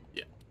harder.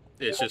 Yeah.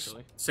 It's just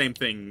same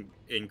thing,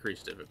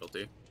 increased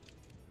difficulty.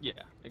 Yeah,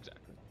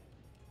 exactly.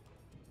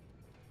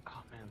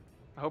 Oh man,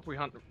 I hope we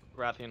hunt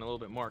Rathian a little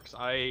bit more, because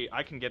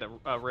I can get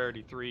a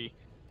rarity 3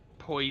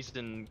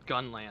 poison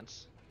gun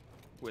lance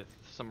with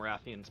some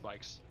Rathian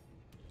spikes.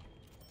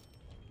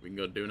 We can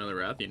go do another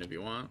Rathian if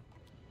you want.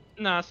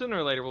 Nah, sooner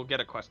or later we'll get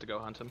a quest to go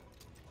hunt him.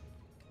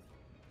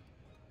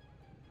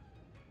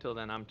 Till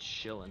then, I'm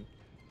chilling.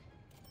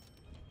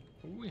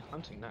 Who are we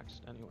hunting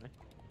next, anyway?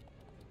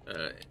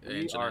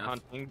 We are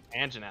hunting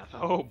Anjanath.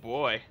 Oh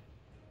boy,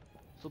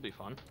 this will be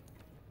fun.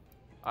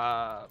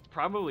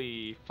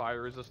 Probably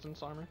fire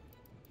resistance armor.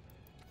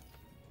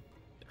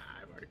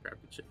 I've already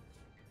crafted shit.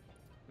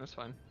 That's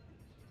fine.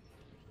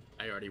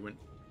 I already went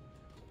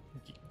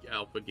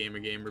alpha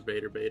gamer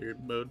beta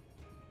mode.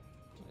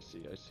 I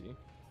see.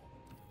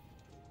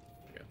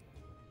 Okay.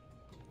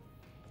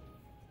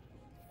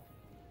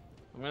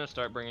 I'm gonna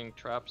start bringing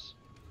traps.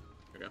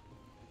 Okay.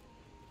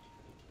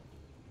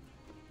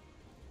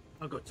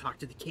 I'll go talk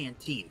to the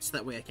canteen so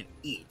that way I can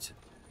eat.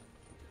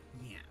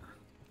 Yeah.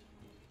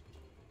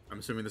 I'm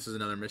assuming this is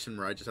another mission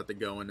where I just have to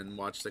go in and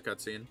watch the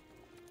cutscene.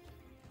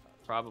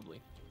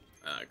 Probably.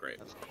 Great.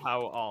 That's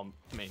how all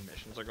main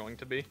missions are going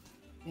to be.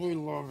 We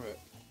love it.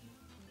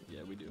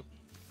 Yeah, we do.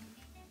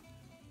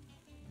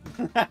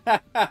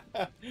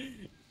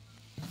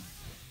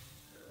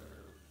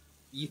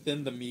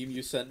 Ethan, the meme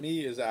you sent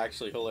me is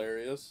actually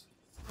hilarious.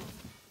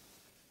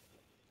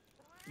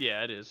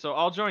 Yeah, it is. So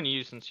I'll join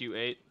you since you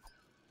ate.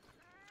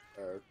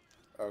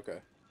 Okay.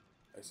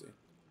 I see.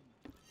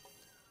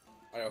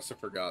 I also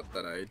forgot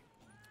that I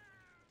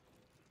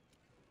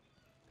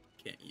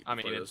can't eat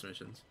before those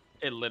missions.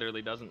 It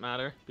literally doesn't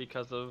matter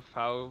because of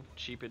how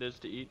cheap it is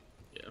to eat.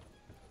 Yeah.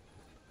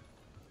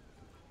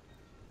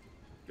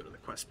 Go to the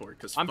quest board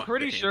because I'm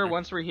pretty sure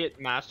once we hit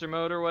master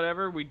mode or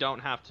whatever, we don't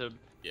have to.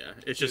 Yeah,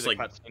 it's do just the like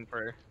cutscene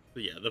for.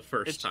 Yeah, the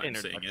first It's time seeing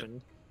it.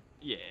 introduction.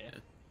 Yeah.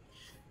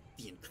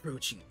 The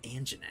encroaching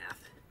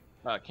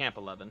Anjanath. Camp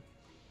 11.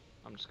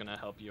 I'm just gonna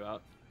help you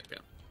out. Okay.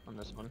 On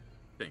this one.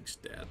 Thanks,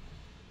 Dad.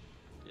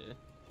 Yeah.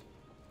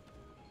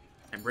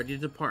 I'm ready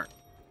to depart.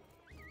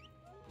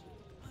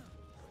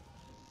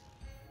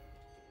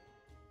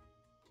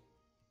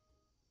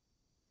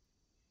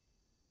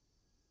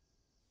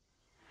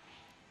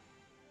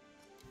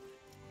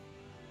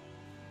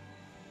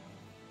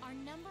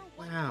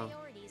 Wow.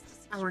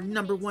 Our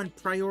number one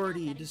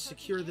priority to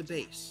secure the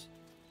base.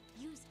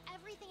 Use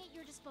everything at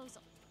your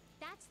disposal.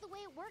 That's the way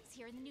it works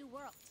here in the New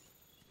World.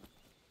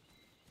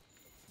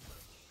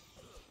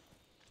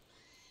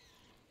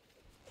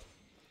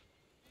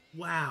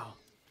 Wow.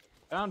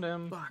 Found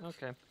him. Fuck.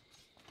 Okay.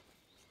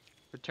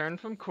 Return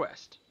from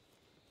quest.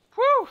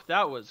 Whew!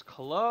 That was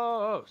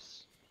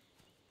close.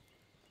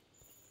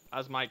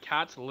 As my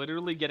cat's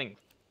literally getting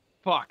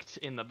fucked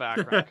in the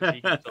background because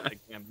he can still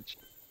take damage.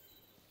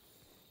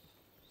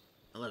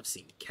 I love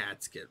seeing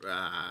cats get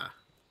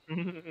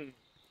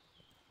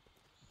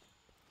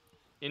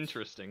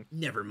Interesting.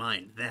 Never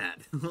mind that.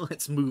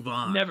 Let's move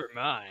on. Never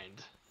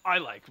mind. I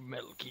like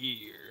Metal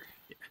Gear.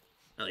 Yeah.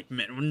 I like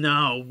metal.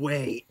 No,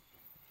 wait.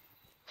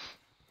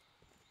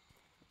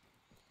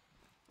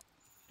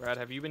 Brad,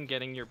 have you been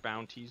getting your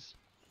bounties?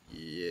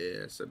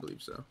 Yes, I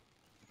believe so.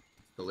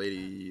 The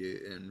lady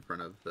in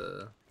front of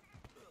the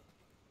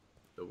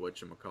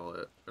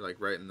whatchamacallit, or like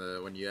right in the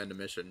when you end a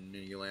mission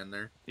and you land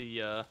there.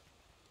 The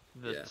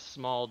Yeah.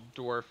 small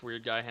dwarf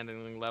weird guy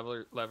handling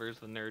levers,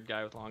 the nerd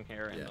guy with long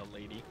hair, and Yeah. the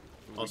lady.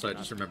 who we Also, do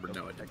I just not remembered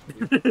know.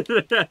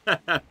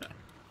 Noah.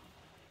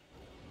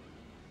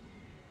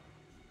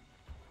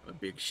 A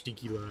big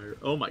stinky liar.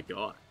 Oh my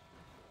god.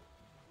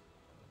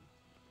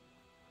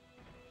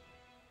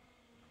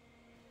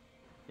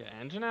 Yeah,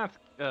 Anjanath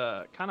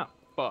kind of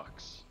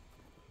fucks.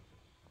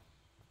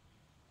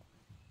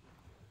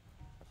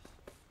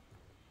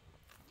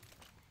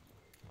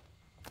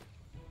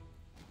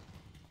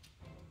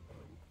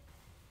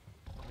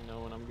 I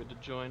know when I'm good to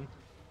join.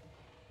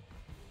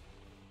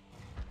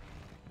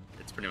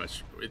 It's pretty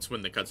much, it's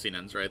when the cutscene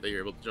ends, right, that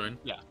you're able to join?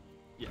 Yeah.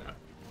 Yeah.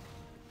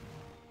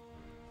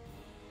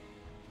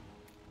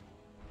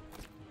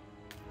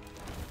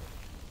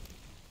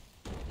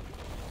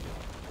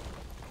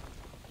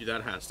 Dude,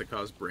 that has to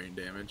cause brain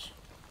damage.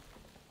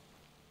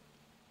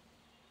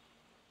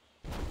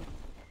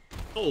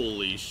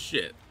 Holy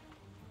shit.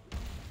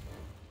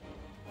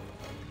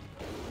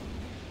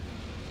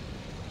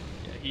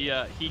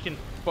 Yeah, he can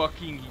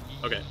fucking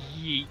Okay.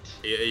 yeet.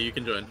 Yeah, you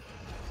can join.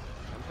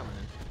 I'm coming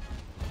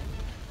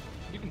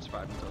in. You can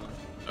survive until then.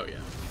 Oh, yeah.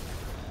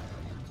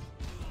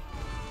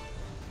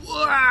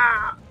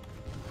 Wah!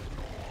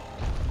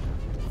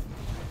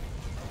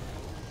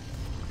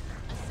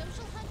 A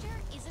social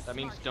hunter is a That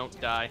means smart don't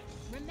hunter. die.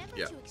 Remember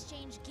Yeah. to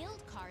exchange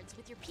guild cards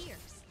with your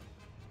peers.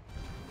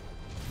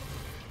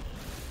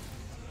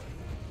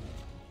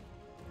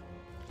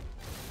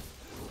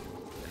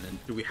 And then,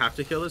 do we have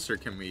to kill this, or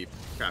can we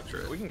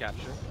capture We it? can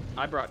capture.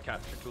 I brought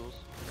capture tools.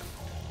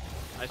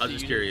 I see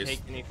just you curious.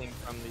 didn't take anything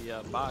from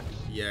the box.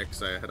 Yeah,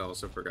 because I had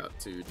also forgot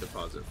to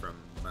deposit from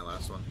my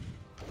last one.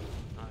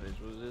 Oh, it is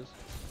what it is.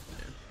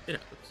 Yeah, it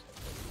happens.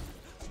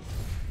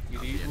 It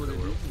Not the is end what of it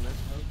the world. is, and that's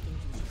how it's gonna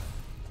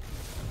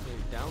be.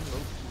 Okay, down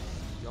low.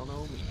 Y'all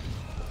know me.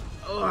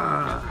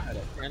 Ah! Had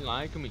a friend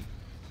like me.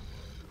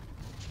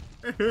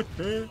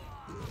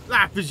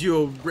 Life is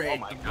your red.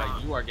 Oh my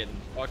god, you are getting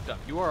fucked up.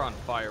 You are on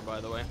fire,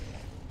 by the way.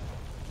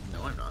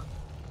 No, I'm not.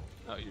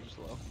 Oh, you're just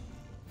low.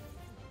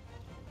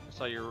 I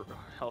saw your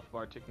health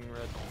bar ticking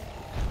red.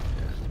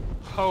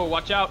 Oh,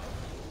 watch out!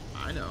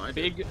 I know, I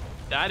Big.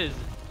 That is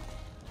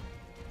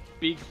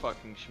big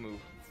fucking schmoo.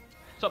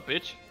 What's up,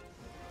 bitch?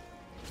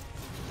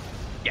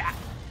 Yeah.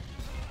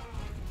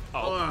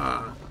 Oh,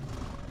 Ah!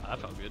 that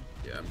felt good.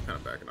 Yeah, I'm kind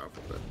of backing off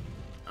with it.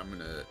 I'm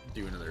gonna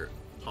do another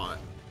pot.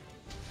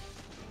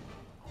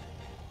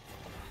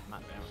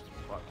 Not damaged.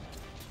 Fuck.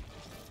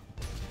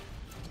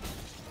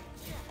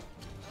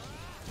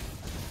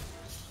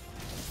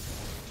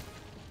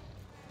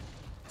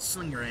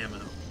 Slinger ammo.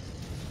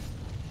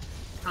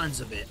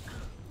 Tons of it.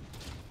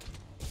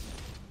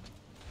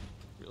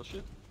 Real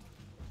shit.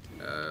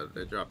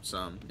 They dropped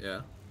some,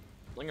 yeah.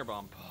 Slinger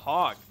bomb.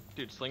 Pog.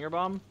 Dude, slinger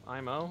bomb,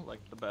 IMO, like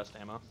the best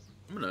ammo.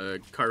 I'm gonna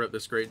carve up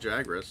this great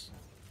Jagras.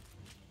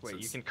 Wait,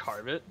 you Since- can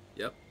carve it?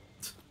 Yep.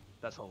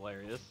 That's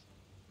hilarious.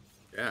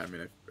 Yeah, I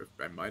mean,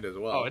 I might as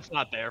well. Oh, it's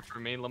not there for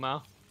me,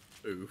 Lamau.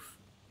 Oof.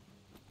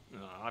 No,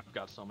 I've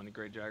got so many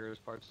great Jaggers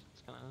parts.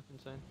 It's kind of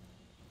insane.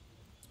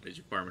 Did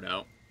you farm it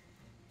out?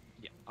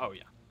 Yeah. Oh,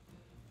 yeah.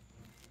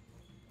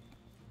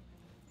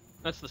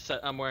 That's the set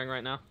I'm wearing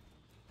right now.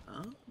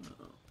 Oh.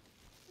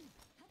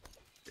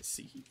 I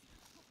see.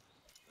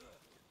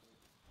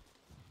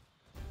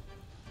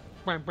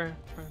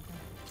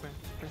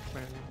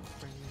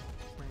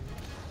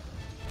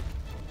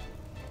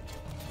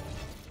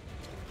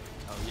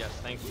 yes,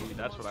 thank you.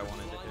 That's what I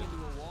wanted to Flying hit.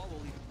 into a wall will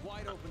leave it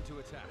wide open to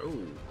attack. Oh,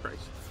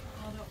 Christ.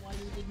 Found out why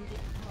you didn't get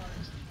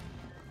cards.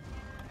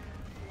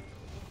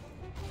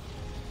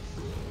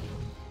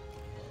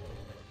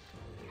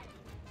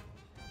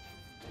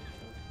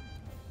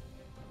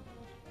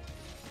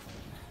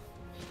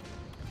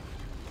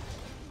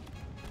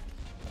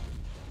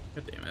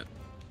 God damn it.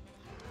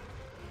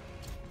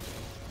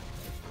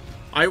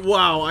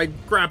 Wow, I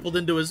grappled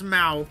into his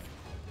mouth.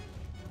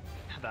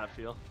 How'd that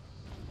feel?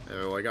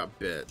 Oh, I got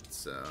bit,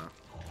 so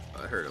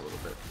that hurt a little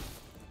bit.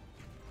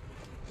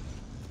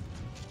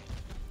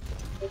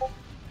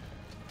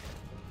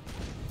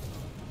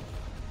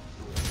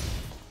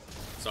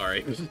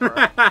 Sorry.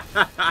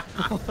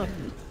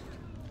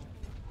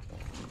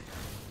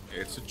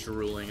 It's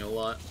drooling a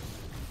lot.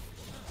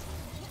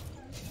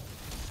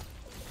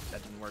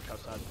 That didn't work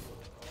outside.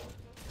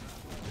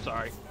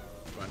 Sorry.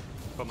 Fine.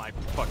 But my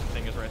fucking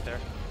thing is right there.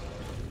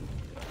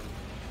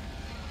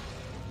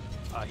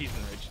 He's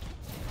enraged.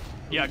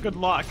 Yeah, good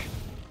luck.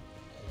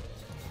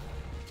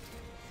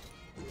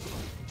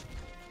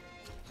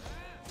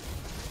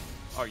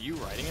 Are you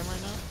riding him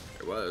right now?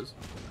 It was,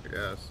 I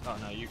guess. Oh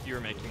no, you were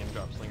making him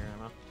drop slinger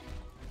ammo.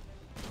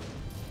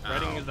 Ow.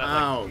 Riding is that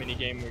Ow. like mini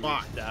game where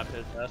Fuck. you stab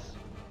his ass.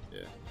 Yeah.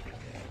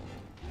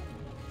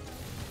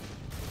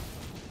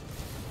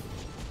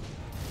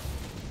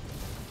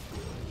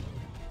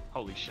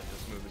 Holy shit,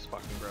 this move is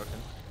fucking broken.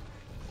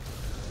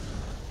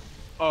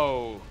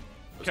 Oh,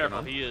 What's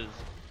careful, going on? he is.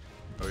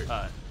 Oh,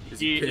 wait. Is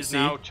He he is pissy?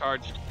 now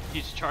charged.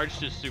 He's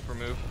charged his super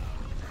move.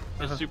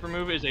 His super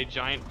move is a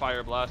giant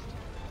fire blast.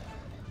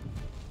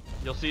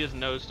 You'll see his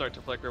nose start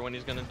to flicker when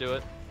he's gonna do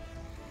it.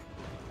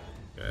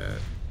 Okay.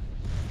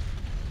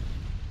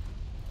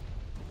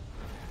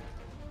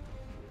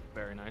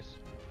 Very nice.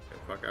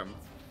 Okay, fuck, I'm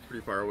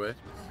pretty far away.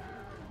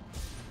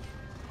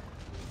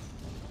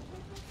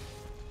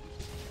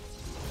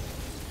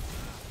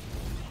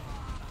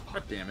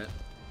 God damn it.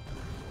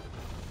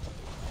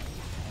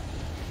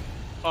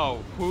 Oh,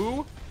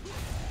 who?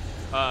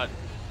 Is there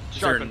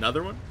Sharpen.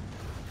 another one?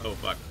 Oh,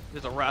 fuck.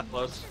 There's a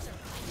Rathlos.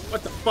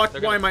 What the fuck?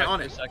 They're Why gonna am I fight on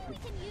for a it? second. We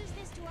can use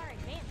this to our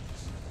advantage.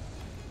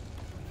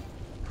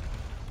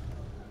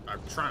 I'm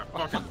trying to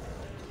fucking...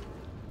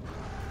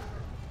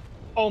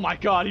 Oh my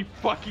god, he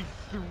fucking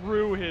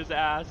threw his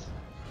ass.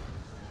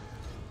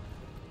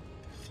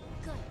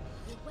 Good.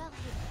 You're well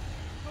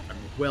hidden. I'm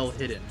well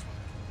hidden.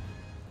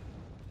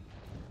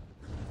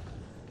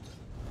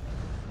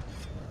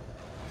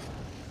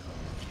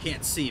 You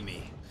can't see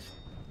me.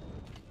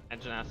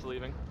 Engine ass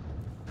leaving.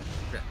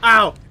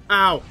 Ow!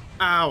 Ow!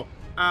 Ow!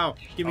 Ow!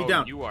 Get me Oh,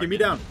 down! you are Get me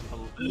down!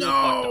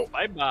 No!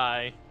 Bye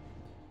bye.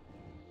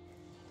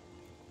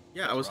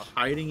 Yeah, I was rough.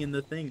 hiding in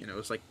the thing, and it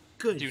was like,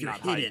 good, Do you're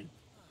not hidden. hide.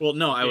 Well,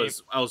 no, I Okay.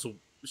 was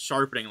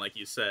sharpening like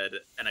you said,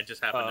 and I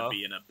just happened to Uh-oh.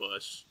 be in a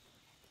bush.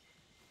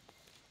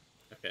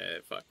 Okay,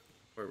 fuck.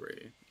 Where were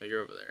you? Oh,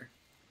 you're over there.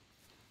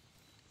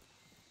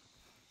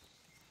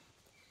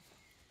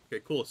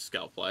 Okay, cool.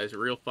 Scout flies,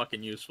 real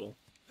fucking useful.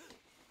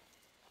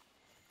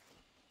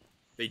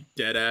 They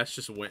dead ass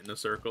just went in a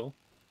circle.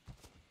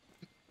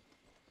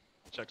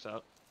 Checks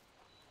out.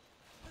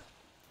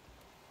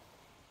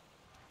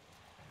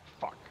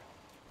 Fuck.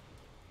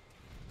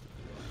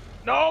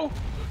 No!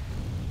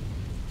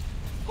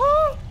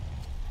 I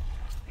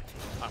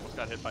almost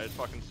got hit by his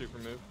fucking super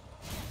move.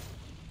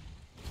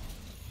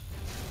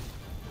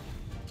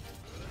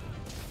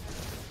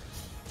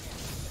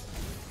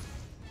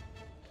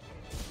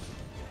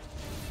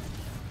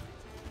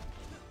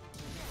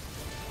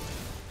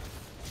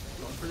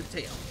 Going for the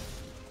tail.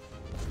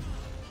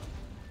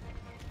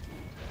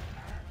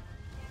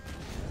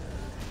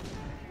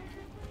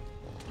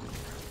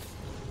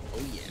 Oh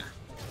yeah.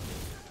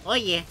 Oh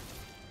yeah.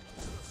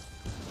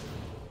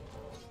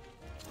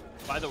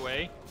 By the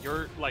way,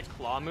 your like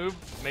claw move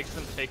makes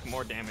them take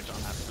more damage on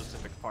that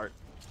specific part.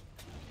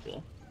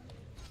 Cool.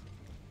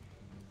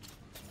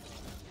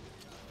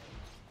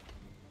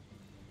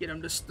 Get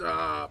him to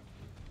stop.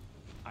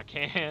 I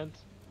can't.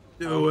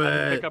 Do I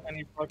didn't it. pick up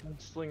any fucking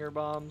slinger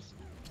bombs.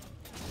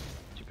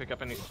 Did you pick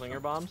up any slinger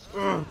bombs?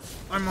 Ugh,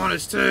 I'm on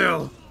his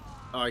tail.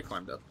 Oh, I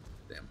climbed up.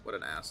 Damn, what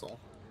an asshole.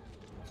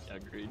 Yeah,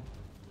 agreed.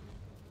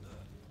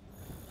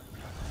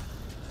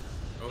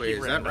 Oh, wait, He is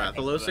ran that back up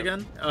to Rathalos them.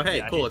 again? Oh, hey,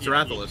 Yeah, cool, he- it's he-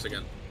 Rathalos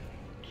again.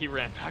 He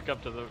ran back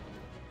up to the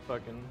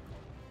fucking...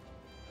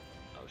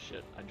 Oh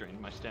shit, I drained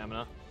my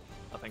stamina.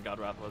 Oh, thank god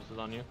Rathalos is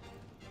on you.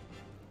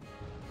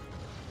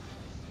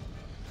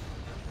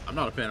 I'm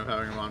not a fan of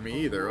having him on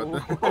me either.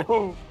 What the...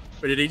 Oh,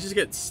 But did he just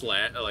get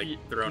like,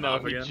 thrown no,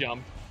 off he again?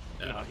 jumped.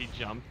 Yeah. No, he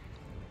jumped.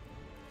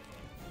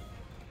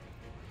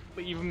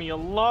 Leave me Wait,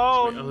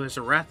 alone! oh, there's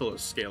a Rathalos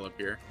scale up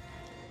here.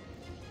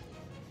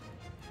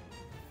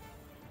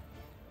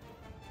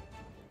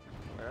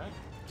 Alright.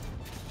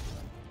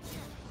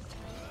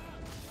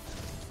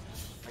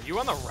 Are you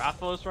on the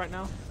Rathalos right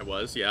now? I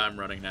was, yeah, I'm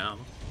running now.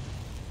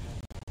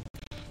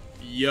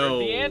 Yo.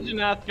 Where'd the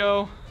Anjanath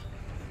go?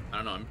 I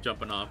don't know, I'm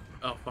jumping off.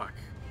 Oh, fuck.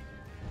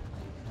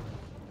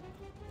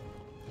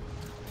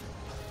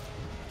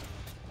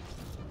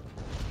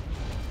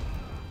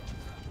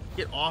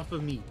 Get off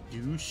of me,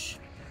 douche.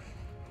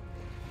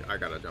 I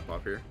gotta jump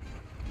off here.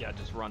 Yeah,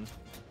 just run.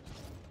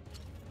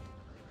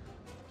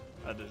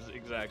 That is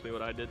exactly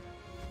what I did.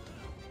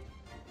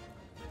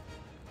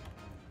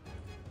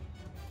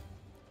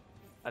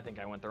 I think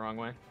I went the wrong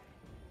way.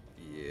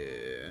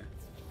 Yeah.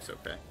 It's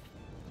okay.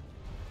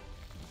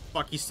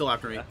 Fuck, he's still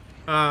after me. Yeah.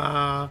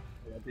 Ah.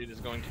 That dude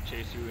is going to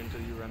chase you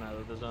until you run out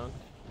of the zone.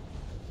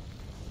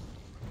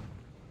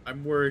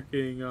 I'm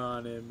working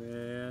on it,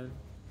 man.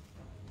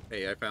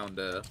 Hey, I found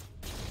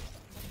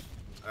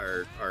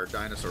our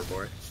dinosaur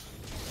boy.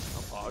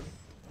 Oh, Pog.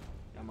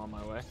 I'm on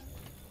my way.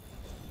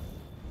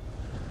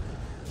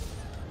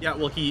 Yeah,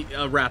 well,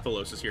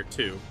 Rathalos is here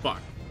too.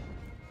 Fuck.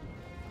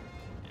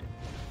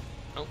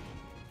 Oh.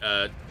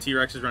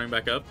 T-Rex is running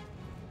back up.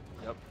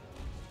 Yep.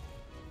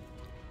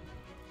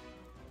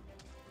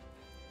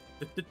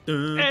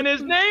 And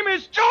his name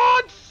is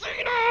John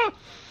Cena!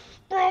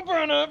 If you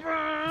run out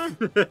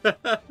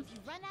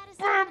of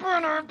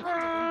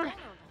stamina,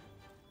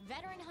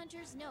 veteran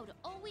hunters know to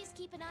always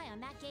keep an eye on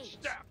that gauge.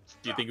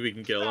 Do you think we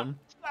can kill him?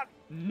 Stop.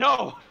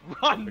 No!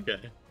 Run!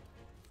 Okay.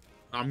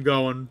 I'm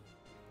going.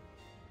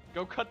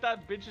 Go cut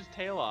that bitch's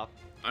tail off.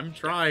 I'm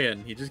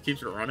trying. He just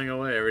keeps running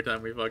away every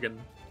time we fucking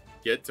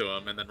get to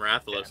him, and then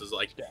Rathalos is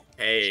like,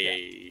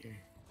 "Hey,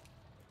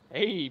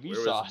 hey, where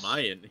Vsauce. was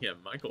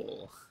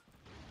Michael?"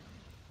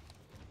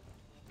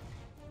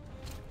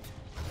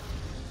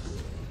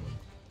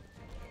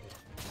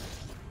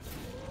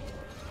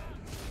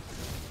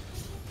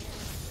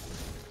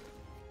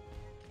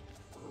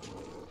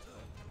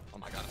 Oh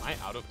my god, am I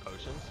out of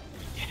potions?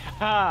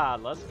 Yeah,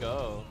 let's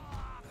go.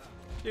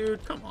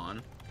 Dude, come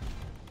on.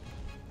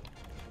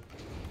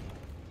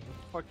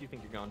 Where the fuck do you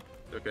think you're going?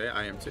 Okay,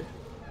 I am too.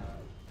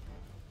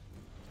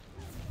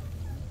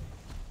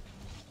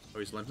 Oh,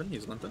 he's limping?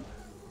 He's limping?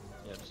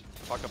 Yeah, just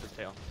fuck up his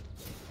tail.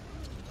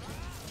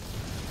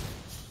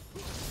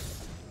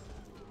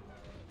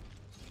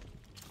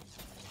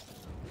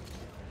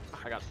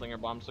 I got slinger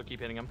bombs, so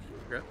keep hitting him.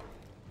 Okay.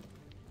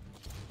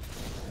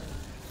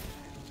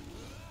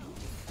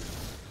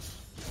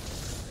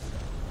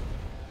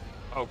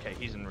 Okay,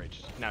 he's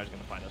enraged. Now he's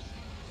gonna find us.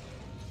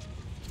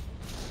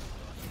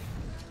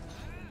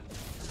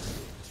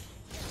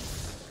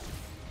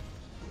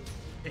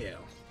 Hell.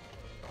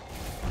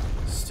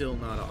 Still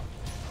not off.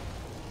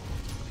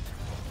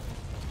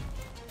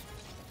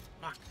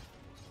 Fuck.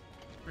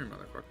 Here,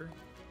 motherfucker.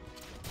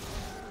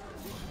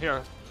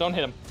 Here, don't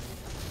hit him.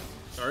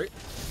 Sorry.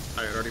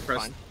 I had already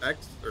pressed Fine.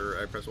 X, or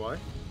I pressed Y.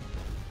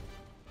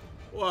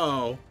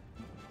 Whoa.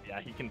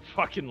 Yeah, he can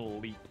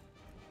fucking leap.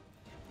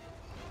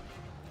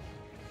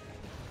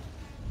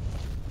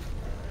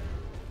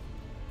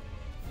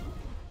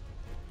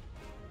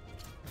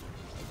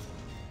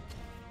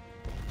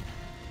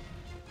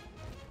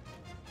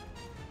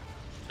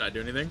 Did I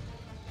do anything?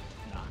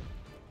 Nah.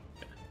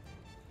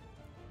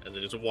 And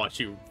then just watch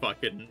you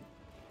fucking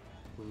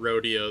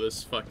rodeo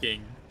this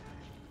fucking...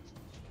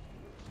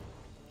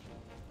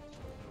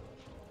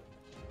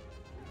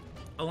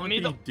 How long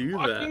Need can the you do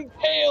fucking that?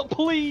 tail,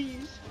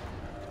 please.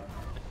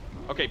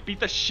 Okay,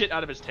 beat the shit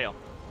out of his tail.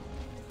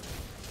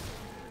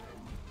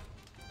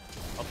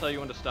 I'll tell you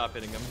when to stop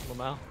hitting him,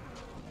 Lamau. Oh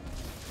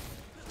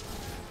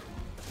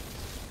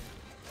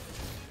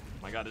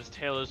my god, his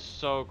tail is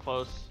so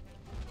close.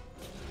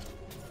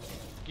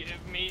 Give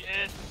me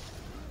it.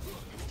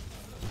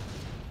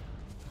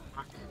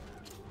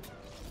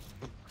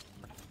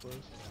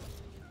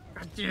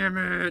 God damn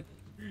it!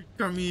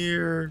 Come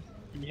here!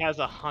 He has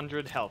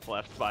 100 health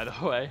left, by the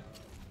way.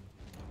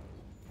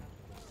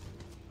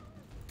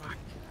 Fuck.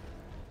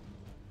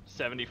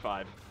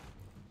 75.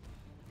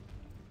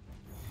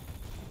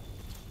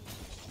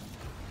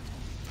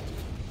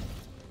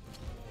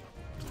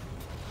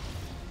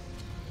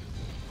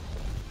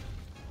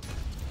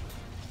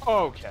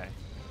 Okay.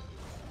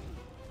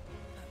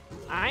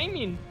 I'm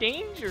in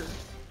danger.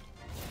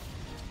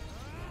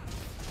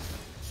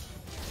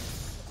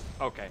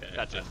 Okay,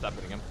 that's it. Stop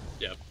hitting him.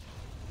 Yep.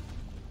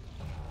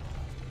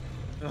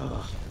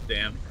 Oh,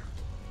 damn.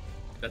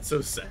 That's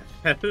so sad.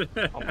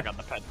 Oh my god,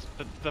 the pets.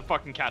 The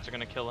fucking cats are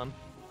gonna kill him.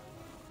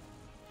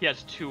 He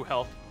has 2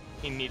 health.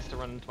 He needs to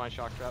run into my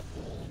shock trap.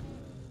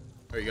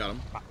 Oh, you got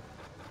him.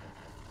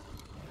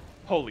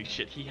 Holy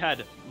shit, he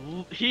had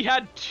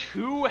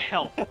 2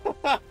 health. Good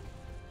work.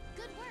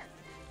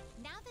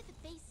 Now that the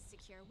base is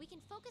secure, we can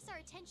focus our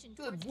attention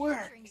towards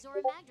capturing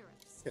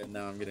Zoromagdaros. Okay,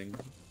 now I'm getting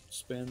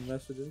spam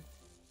messages.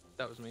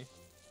 That was me.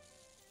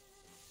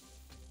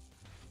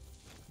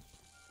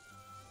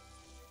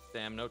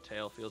 Damn, no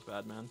tail. Feels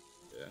bad, man.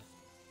 Yeah.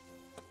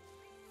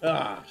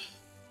 Ah.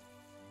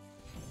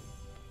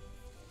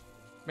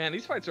 Man,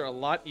 these fights are a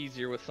lot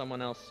easier with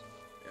someone else.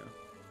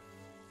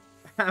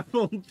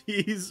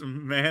 Applebee's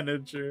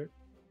manager.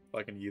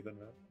 Fucking Ethan,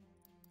 man.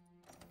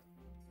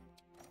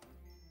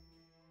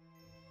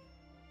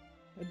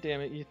 God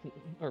damn it, Ethan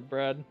or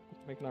Brad,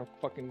 making our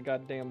fucking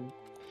goddamn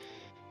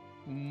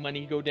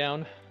money go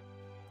down.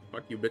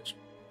 Fuck you, bitch.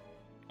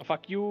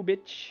 Fuck you,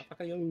 bitch.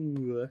 Fuck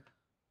you.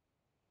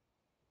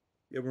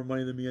 You have more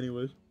money than me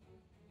anyways.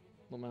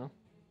 Lamau.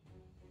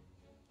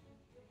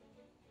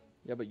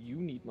 Yeah, but you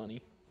need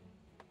money.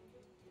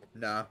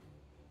 Nah.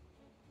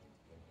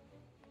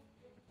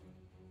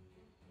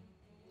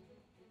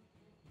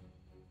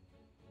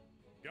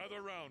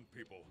 Gather round,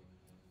 people.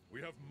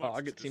 We have much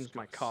Fog, to it seems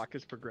my discuss. cock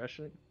is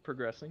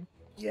progressing.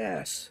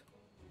 Yes.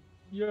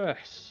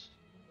 Yes.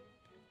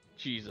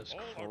 Jesus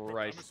All our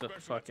Christ, the I'm a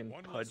specialist, fucking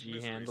one less pudgy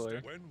mystery handler.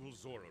 step. When will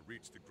Zora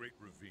reach the Great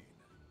Ravine?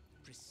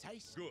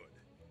 Precisely. Good.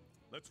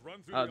 Let's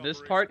run through the This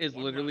operation part is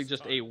one literally last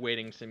just time. a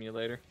waiting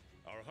simulator.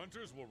 Our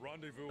hunters will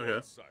rendezvous Okay.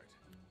 on site.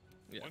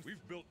 Yeah. Once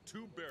we've built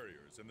 2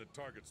 barriers in the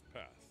target's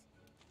path.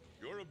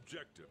 Your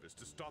objective is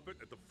to stop it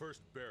at the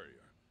first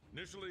barrier,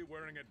 initially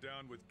wearing it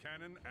down with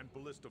cannon and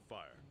ballista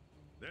fire,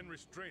 then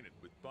restrain it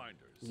with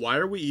binders. Why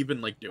are we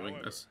even like doing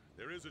However, this?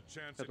 there is a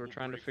chance Because it we're will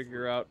trying to break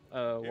figure free. out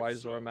why If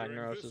so, Zora during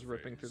Magnaros this is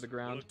ripping through the phase,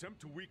 We'll ground.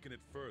 attempt to weaken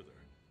it further,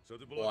 so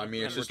that Well, I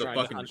mean, it's And we're just a trying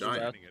to fucking hunt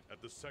giant. it It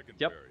at the second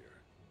Yep.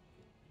 barrier.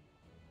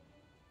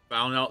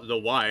 Found out the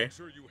why. Make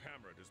sure you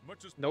hammer it as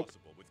much as Nope.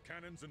 possible with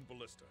cannons and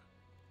ballista.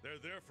 They're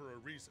there for a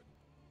reason.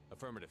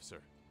 Affirmative, sir.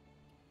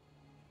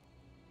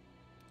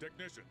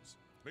 Technicians,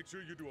 make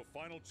sure you do a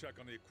final check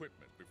on the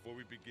equipment before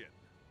we begin.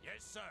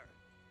 Yes, sir.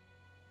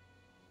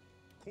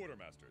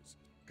 Quartermasters,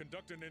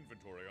 conduct an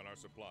inventory on our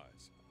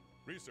supplies.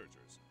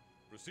 Researchers,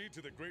 proceed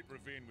to the Great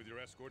Ravine with your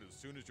escort as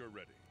soon as you're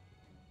ready.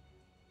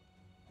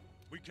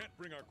 We can't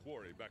bring our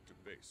quarry back to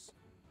base,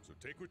 so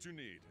take what you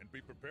need and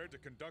be prepared to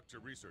conduct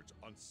your research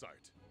on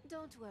site.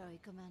 Don't worry,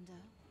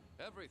 Commander.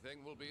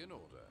 Everything will be in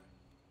order.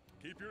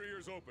 Keep your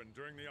ears open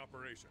during the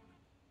operation.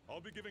 I'll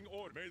be giving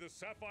order. May the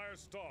Sapphire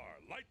Star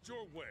light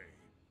your way.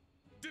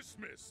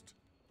 Dismissed.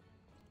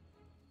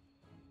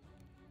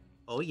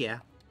 Oh yeah.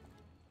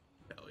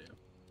 Hell yeah.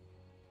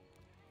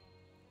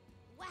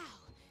 Wow,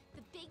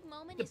 the big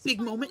moment The is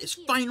big moment is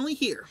here. finally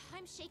here.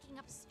 I'm shaking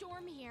up a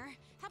storm here.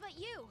 How about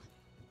you?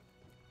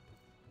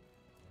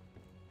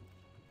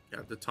 You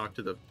have to talk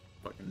to the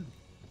fucking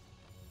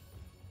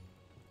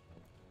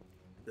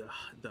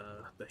The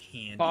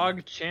handy.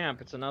 Fog Champ.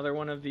 It's another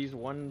one of these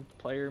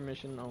one-player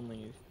mission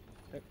only.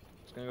 Okay,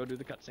 just gonna go do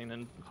the cutscene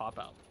and hop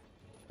out.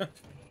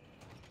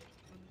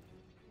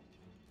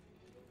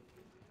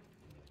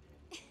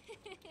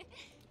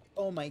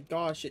 Oh my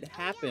gosh, it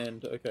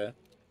happened. Okay.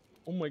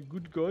 Oh my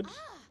good god.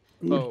 Ah,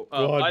 Oh,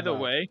 God, by the man.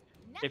 way,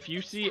 nothing if you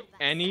can see stop us.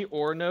 any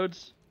ore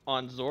nodes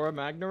on Zora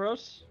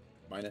Magnaros,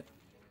 Mine it.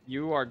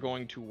 you are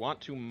going to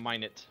want to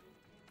mine it.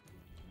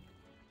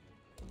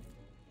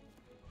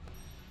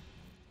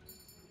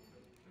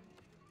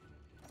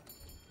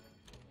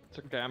 It's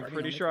okay, I'm Already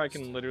pretty on the sure I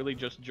quest. can literally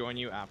just join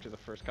you after the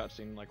first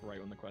cutscene, like right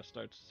when the quest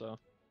starts, so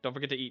don't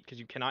forget to eat, because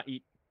you cannot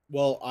eat.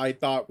 Well, I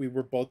thought we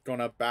were both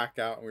gonna back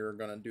out and we were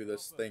gonna do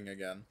this thing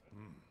again.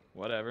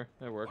 Whatever,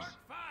 it works.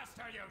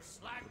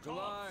 Look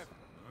alive.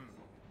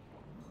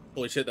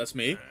 Holy shit, that's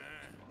me?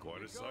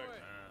 Quite a sight.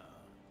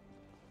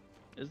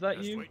 Is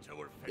that you? till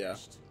we're Yeah.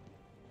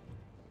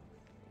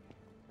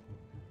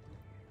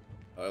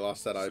 I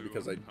lost that eye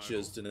because I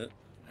jizzed in it.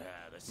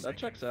 That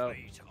checks out.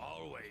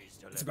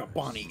 It's about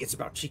Bonnie. It's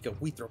about Chica.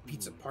 We throw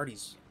pizza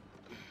parties.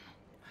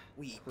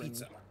 We eat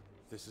pizza.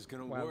 This is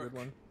gonna Wow, work. good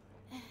one.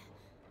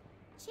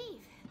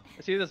 Chief,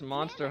 I see this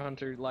Monster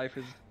Hunter life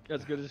is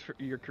as good as for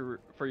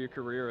your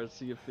career as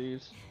Sea of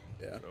Thieves.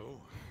 Yeah. Oh,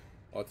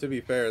 Well, to be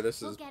fair,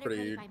 this we'll is get it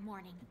ready pretty by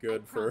morning. I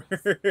good for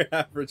promise.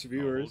 average I'll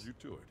viewers. hold you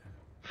to it.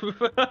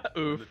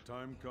 When Oof. the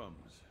time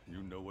comes,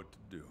 you know what to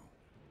do.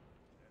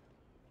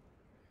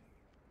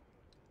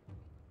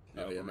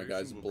 The Oh yeah, my operation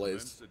guy's will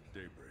blazed. commence at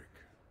daybreak.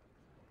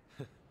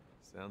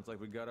 Sounds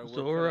like we got our work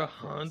Zora cut out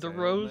for us, eh,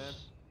 old Honderos?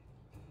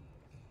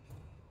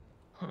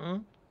 man? Huh?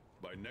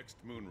 By next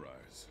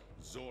moonrise,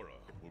 Zora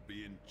will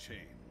be in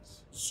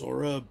chains.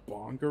 Zora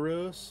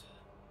Bongaros?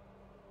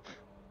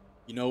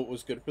 You know what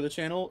was good for the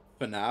channel?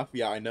 FNAF?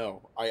 Yeah, I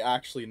know. I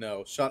actually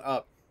know. Shut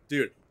up.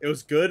 Dude, it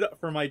was good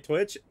for my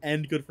Twitch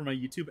and good for my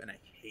YouTube, and I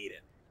hate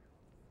it.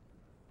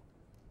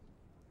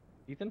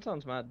 Ethan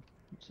sounds mad.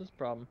 What's his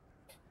problem?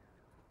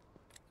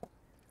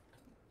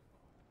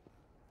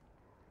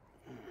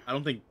 I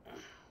don't think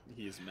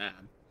he's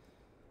mad.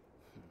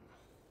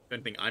 If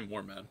anything, I'm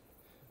more mad.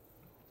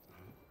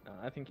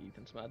 I think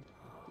Ethan's mad.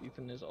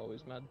 Ethan is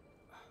always mad.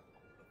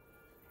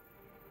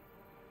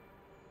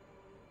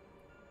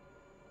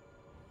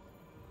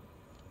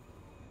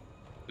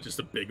 Just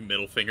a big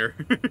middle finger.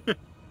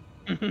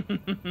 I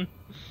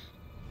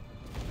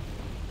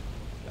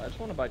just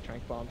want to buy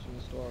trank bombs from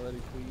the store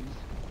already, please.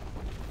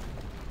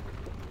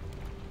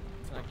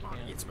 I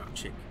can't. It's about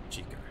Chica.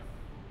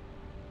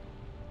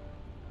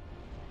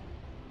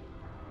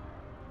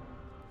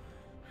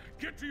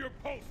 Get to your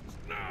posts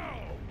now!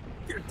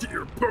 Get to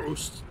your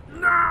post!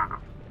 Nah!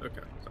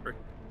 Okay, sorry.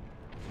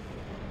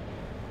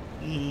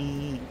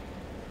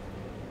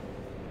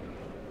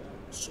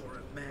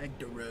 Zora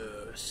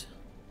Magdaros.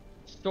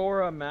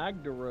 Zora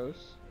Magdaros.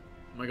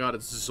 Oh my god,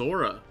 it's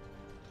Zora.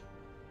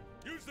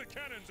 Use the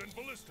cannons and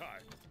ballistae!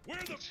 Wear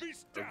the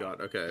beast Oh down!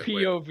 god, okay.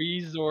 Wait.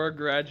 POV Zora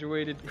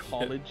graduated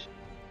college.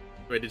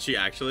 Wait, did she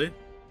actually?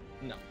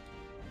 No.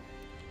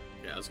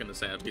 Yeah, I was gonna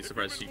say I'd be If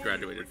surprised she you've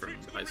been wounded, graduated from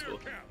retreat to the high rear school.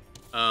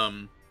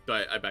 camp. Do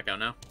I back out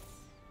now?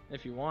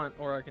 if you want,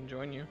 or I can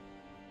join you.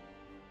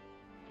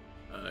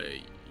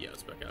 Yeah,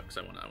 let's back out because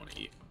I want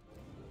to eat.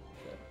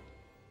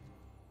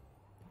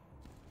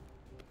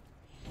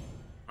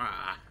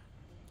 Ah,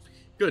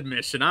 good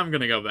mission. I'm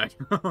gonna go back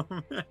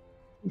home.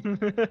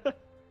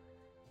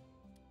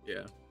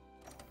 Yeah.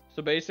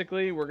 So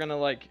basically, we're gonna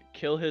like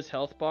kill his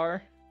health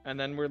bar, and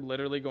then we're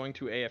literally going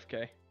to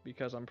AFK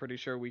because I'm pretty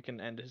sure we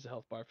can end his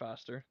health bar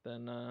faster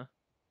than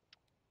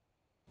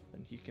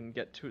he can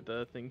get to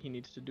the thing he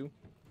needs to do.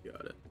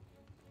 Got it.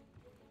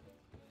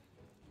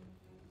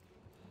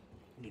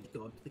 We need to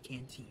go up to the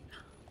canteen.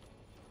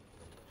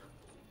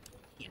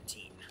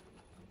 Canteen.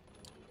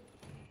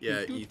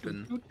 Yeah,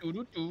 Ethan.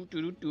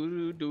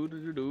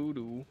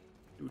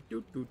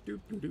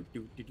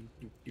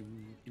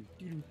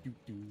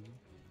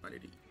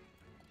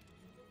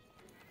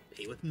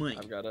 Pay with money.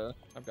 I've got a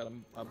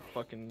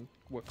fucking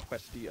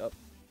questy up.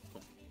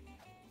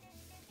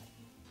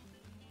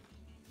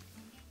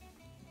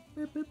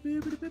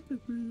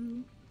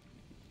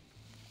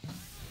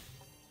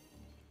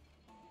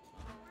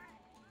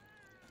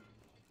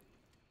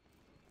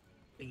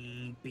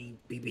 Bing, bing,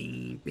 bing,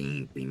 bing,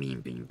 bing, bing,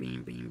 bing, bing,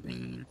 bing, bing,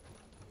 bing.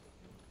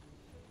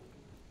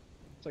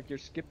 It's like you're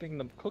skipping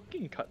the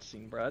cooking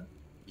cutscene, Brad.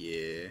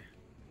 Yeah.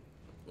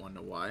 Wanna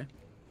know why?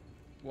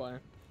 Why?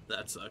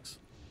 That sucks.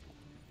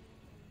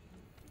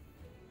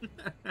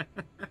 I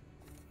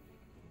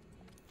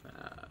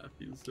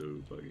feel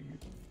so fucking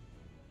good.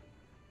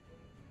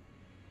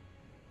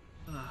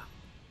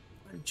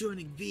 I'm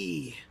joining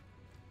V.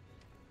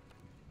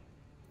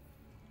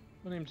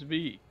 My name's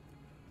V.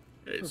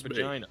 Hey, For it's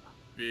vagina. me.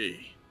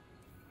 V.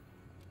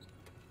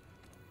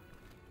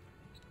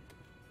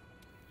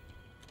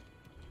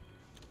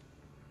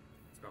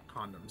 It's about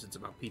condoms. It's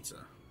about pizza.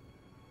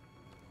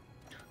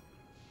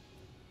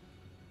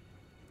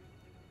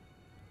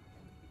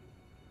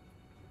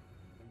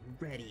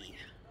 Ready.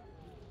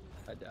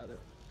 I doubt it.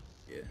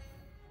 Yeah.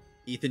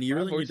 Ethan, you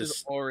My really voice need to.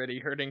 is already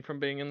hurting from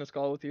being in this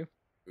call with you.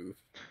 Oof.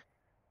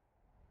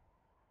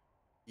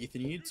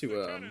 Ethan, you need to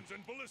Cannons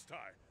and ballistae.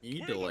 you need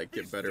Wear to the like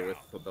get beast better down.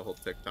 with the whole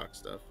TikTok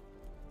stuff.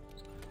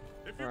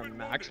 If There you've are been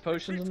max wounded,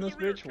 potions in retreat this to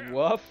the rear bitch? camp.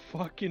 What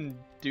fucking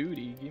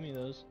duty? Give me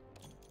those.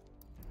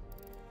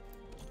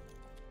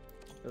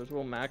 Those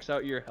will max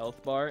out your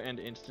health bar and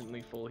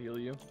instantly full heal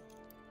you.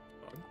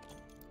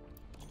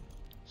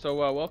 So,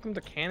 welcome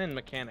to cannon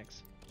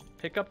mechanics.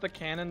 Pick up the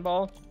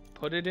cannonball,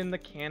 put it in the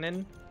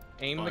cannon,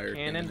 aim Fire the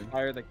cannon, cannon.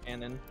 fire the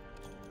cannon.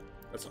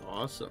 That's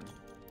awesome.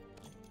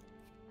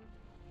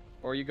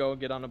 Or you go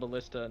get on a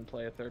ballista and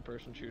play a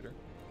third-person shooter.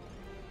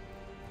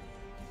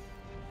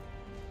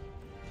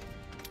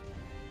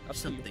 Up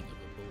to you. Something of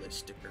a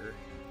ballisticer.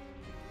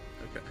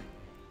 Okay.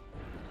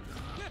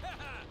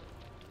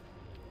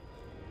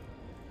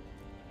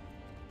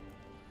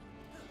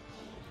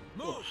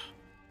 Move!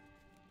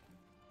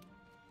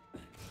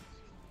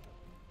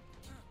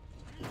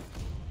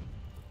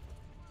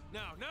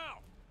 Now, now!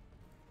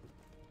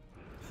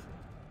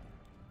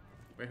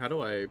 Wait, how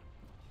do I aim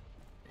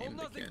Hold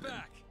the nothing cannon?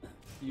 back!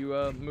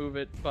 You move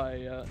it by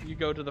you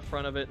go to the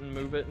front of it and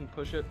move it and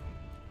push it.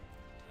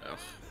 Ugh.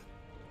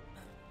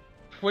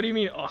 What do you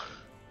mean? Ugh.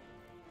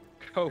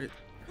 Cope.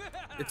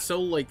 It's so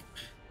like.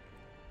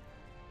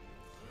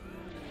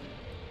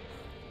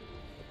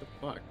 What the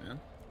fuck, man?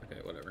 Okay,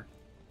 whatever.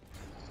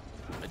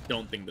 I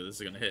don't think that this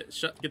is gonna hit.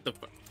 Get the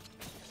fuck.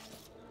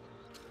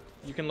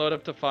 You can load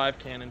up to 5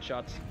 cannon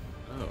shots.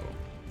 Oh.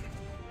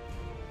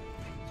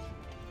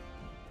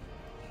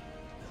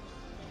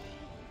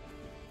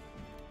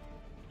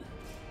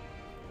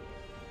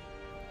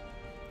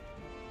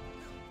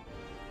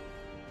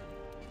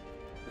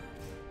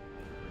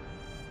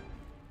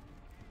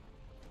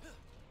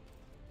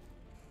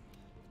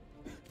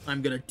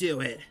 I'm gonna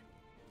do it.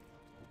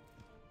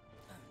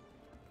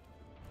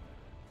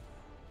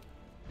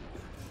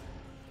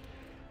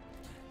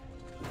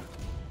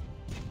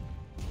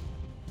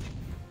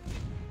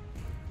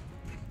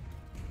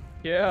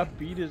 Yeah,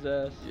 beat his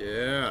ass.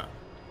 Yeah.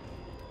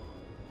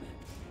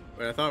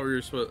 Wait, I thought we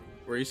were supposed.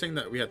 Were you saying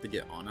that we have to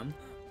get on him?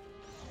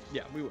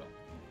 Yeah, we will.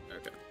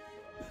 Okay.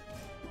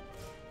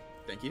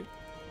 Thank you.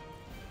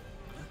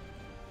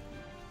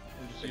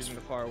 I'm just using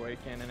the far away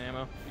cannon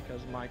ammo because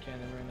my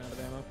cannon ran out of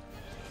ammo.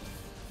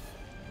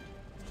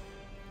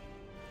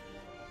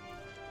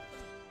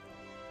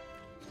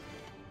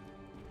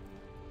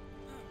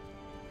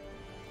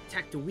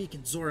 Attack the weak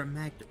and Zora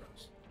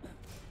Magdaros.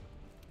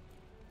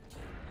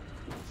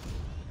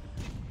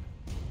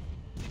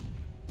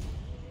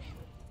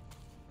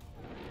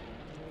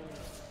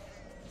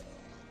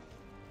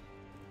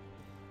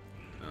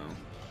 No.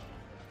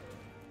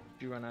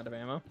 Did you run out of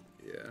ammo?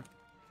 Yeah.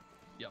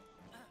 Yep.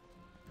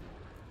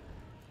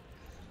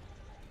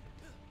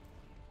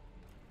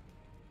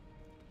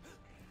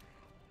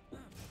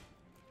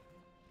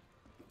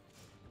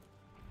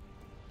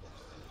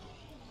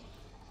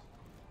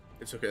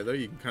 It's okay though.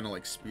 You can kind of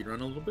like speed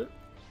run a little bit.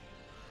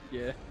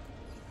 Yeah.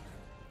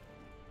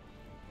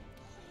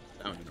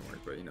 That one didn't work,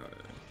 but you know what I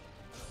mean.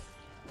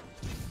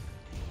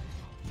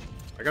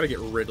 I gotta get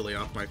Ridley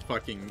off my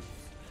fucking.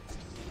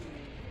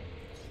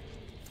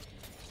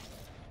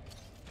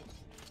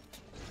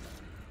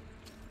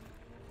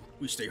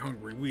 We stay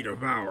hungry, we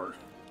devour.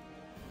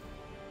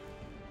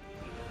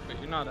 But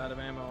you're not out of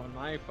ammo on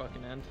my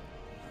fucking end.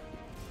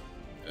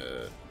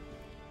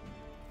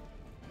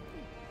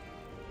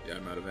 Yeah,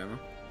 I'm out of ammo.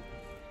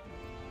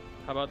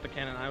 How about the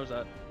cannon I was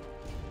at?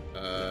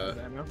 Out of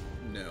ammo?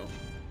 No.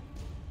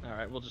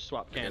 Alright, we'll just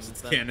swap I guess cannons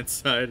it's then. cannon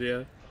side,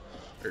 yeah.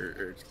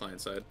 Or it's client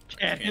side.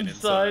 Cannon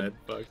side.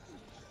 Fuck.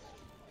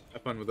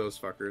 Have fun with those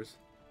fuckers.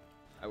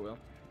 I will.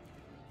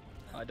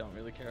 I don't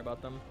really care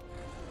about them.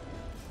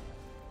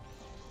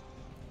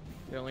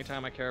 The only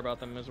time I care about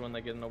them is when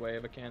they get in the way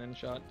of a cannon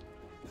shot.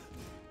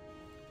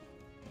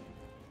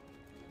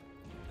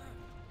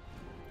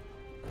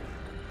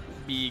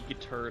 Big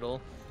turtle.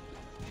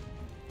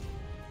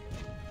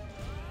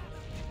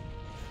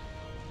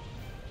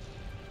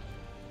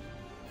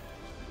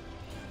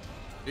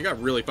 You got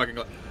really fucking...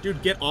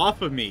 Dude, get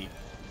off of me.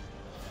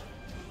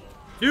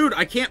 Dude,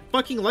 I can't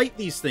fucking light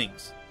these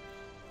things.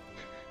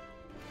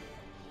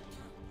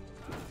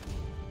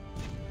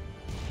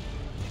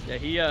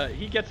 Yeah,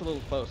 he gets a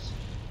little close.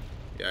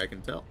 Yeah, I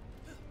can tell.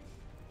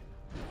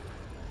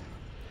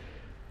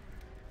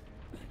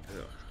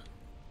 Ugh.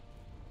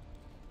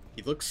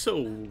 He looks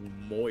so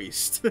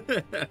moist.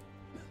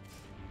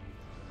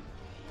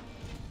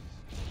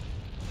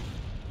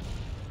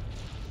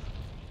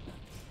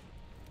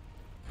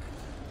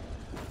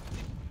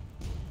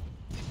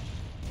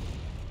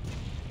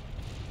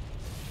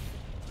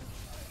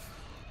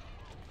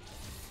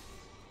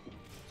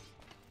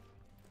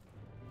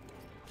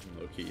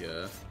 Low-key,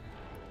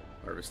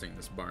 harvesting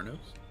this Barnos.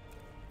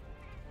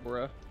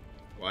 Bruh.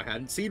 Well, I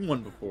hadn't seen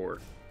one before.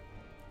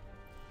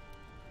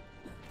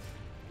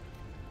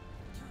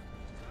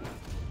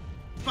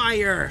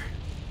 Fire!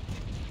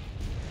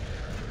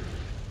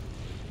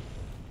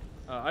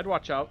 I'd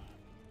watch out.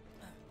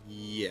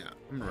 Yeah,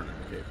 I'm running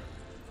the cave.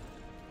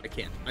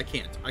 I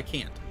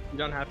can't. You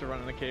don't have to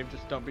run in the cave,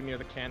 just don't be near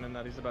the cannon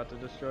that he's about to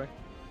destroy.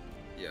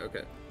 Yeah,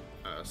 okay.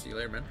 See you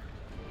later, man.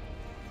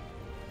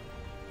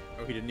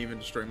 Oh, he didn't even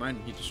destroy mine.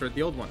 He destroyed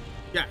the old one.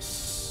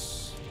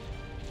 Yes!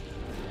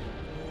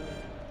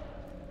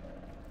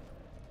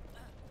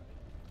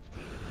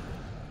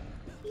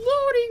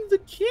 Loading the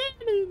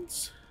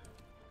cannons!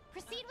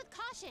 Proceed with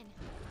caution.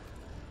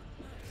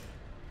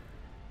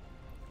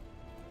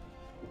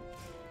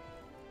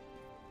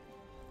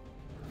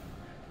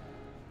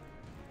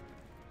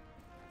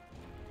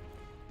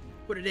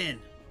 Put it in.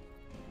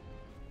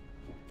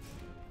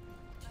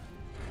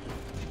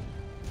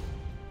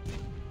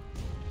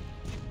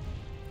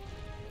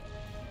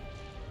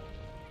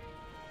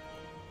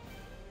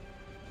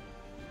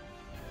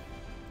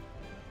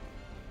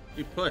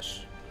 You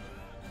push.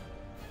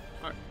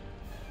 Alright.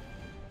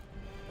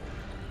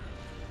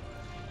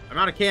 I'm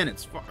out of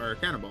cannons, or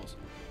cannonballs.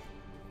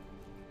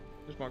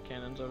 There's more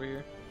cannons over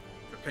here.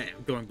 Okay,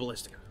 I'm going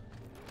ballistic.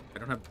 I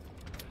don't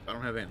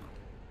have ammo.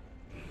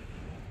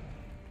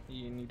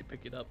 You need to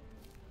pick it up.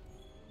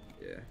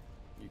 Yeah,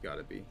 you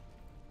gotta be.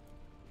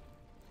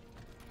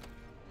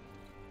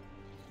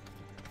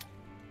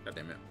 God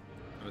damn it.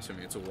 I'm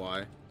assuming it's a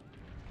Y.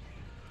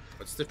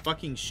 What's the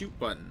fucking shoot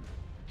button?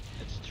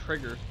 It's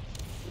trigger.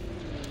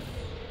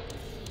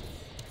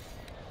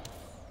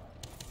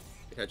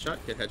 Get headshot,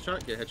 get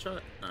headshot, get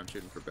headshot. No, I'm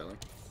shooting for belly.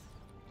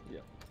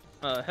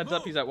 Yep. Heads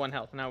up, he's at 1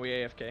 health. Now we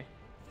AFK.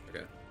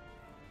 Okay.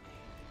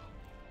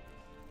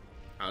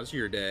 How's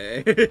your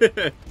day?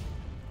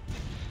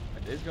 My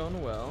day's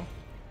going well.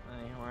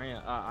 Hey, how are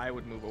ya? I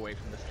would move away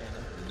from this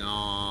cannon.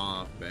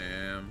 Nah,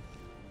 fam.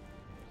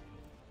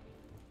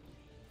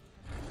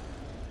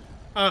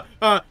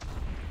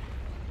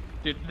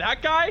 Dude,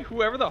 that guy,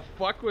 whoever the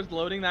fuck was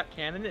loading that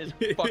cannon, is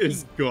fucking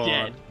Is gone.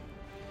 dead.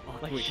 Oh,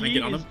 Like, wait, can I he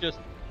get on is him? just...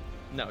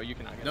 No, you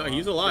cannot get No, on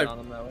he's him. alive. Get on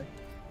him that way.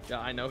 Yeah,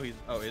 I know he's...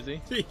 Oh, is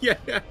he? Yeah.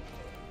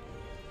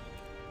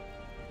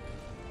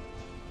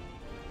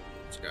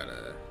 Just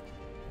gotta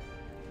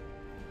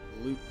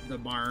loot the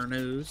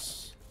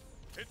Barnos.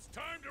 It's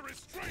time to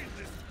restrain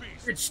this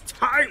beast. It's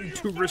time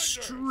to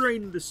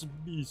restrain this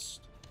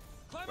beast.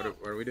 What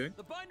are we doing?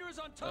 The binder is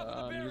on top of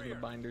the I'm barrier. using the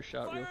binder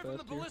shot real Fire from the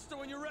fast here. ballista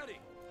when you're ready.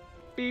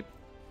 Beep.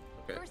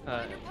 Okay. First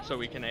binder So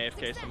we can post.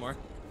 AFK Success. some more.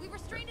 We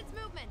restrained its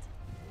movement.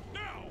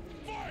 Now,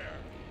 fire!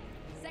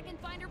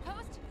 Second binder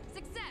post.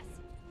 Success.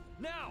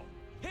 Now,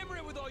 hammer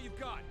it with all you've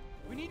got.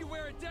 We need to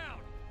wear it down.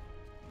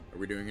 Are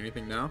we doing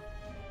anything now?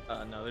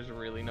 No, there's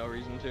really no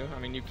reason to. I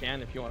mean, you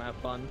can if you want to have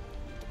fun.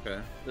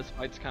 Okay. This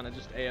fight's kind of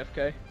just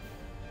AFK.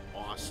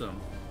 Awesome.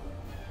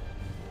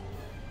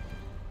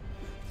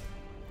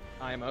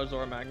 IMOs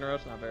or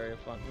Magnaros, not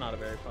a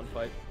very fun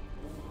fight.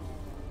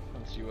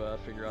 Once you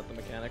figure out the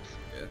mechanics.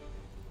 Yeah.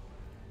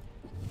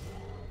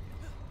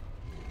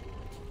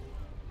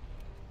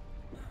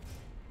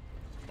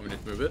 Want me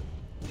to move it?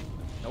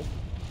 Nope.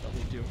 Don't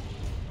need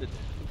to.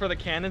 For the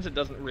cannons, it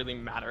doesn't really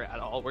matter at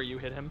all where you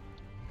hit him.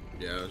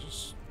 Yeah, I was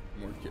just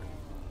more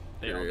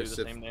They all do curious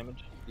the if, same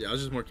damage. Yeah, I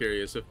was just more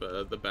curious if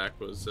the back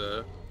was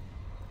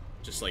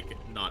just like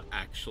not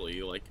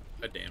actually like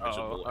a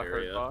damageable a hurt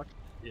area. box?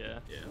 Yeah.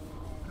 Yeah.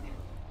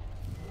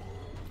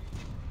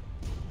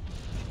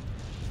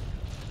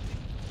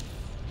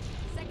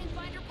 Second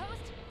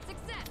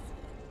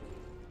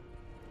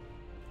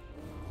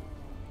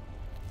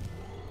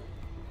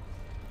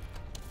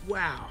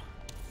Wow.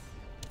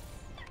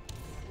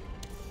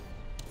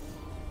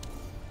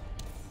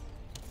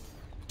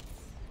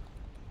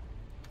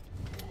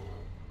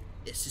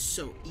 This is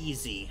so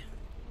easy.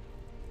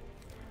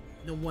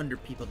 No wonder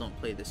people don't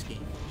play this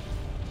game.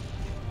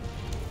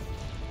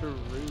 Peru.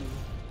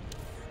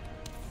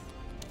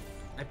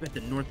 I bet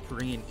the North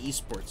Korean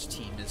esports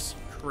team is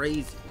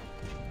crazy.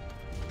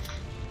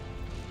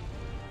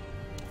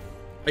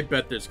 I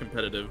bet there's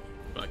competitive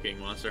fucking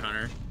Monster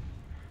Hunter.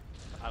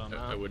 I don't know.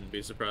 I wouldn't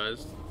be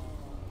surprised.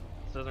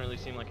 This doesn't really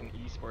seem like an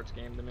esports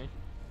game to me.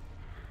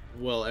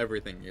 Well,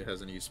 everything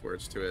has an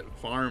esports to it.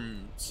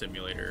 Farm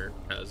Simulator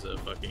has a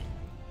fucking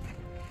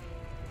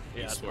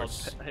Yeah,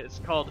 esports. it's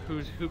called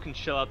who can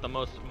shell out the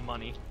most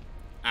money.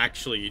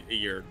 Actually,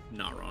 you're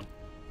not wrong.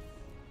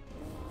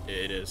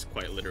 It is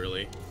quite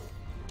literally.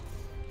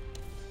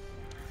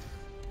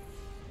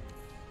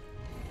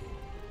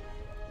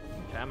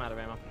 Okay, I'm out of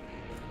ammo.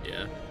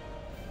 Yeah.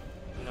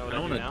 You know what I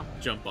don't I do want now?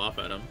 to jump off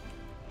at him.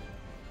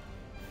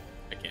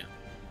 I can't.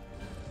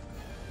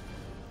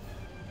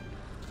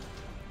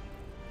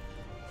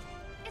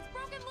 It's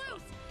broken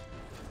loose.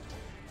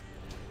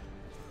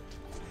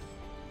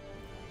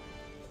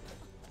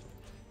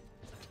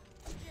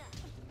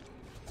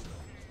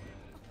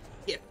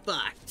 Get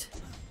fucked.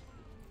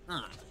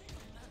 Huh.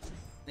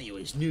 I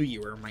always knew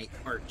you were my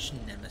arch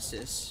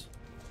nemesis.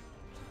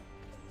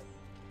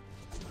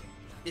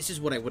 This is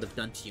what I would have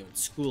done to you in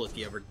school if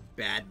you ever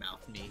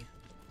badmouthed me.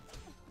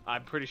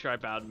 I'm pretty sure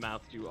I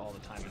mouthed you all the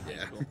time in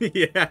high school.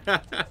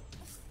 Yeah.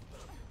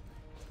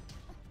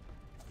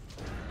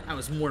 I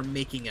was more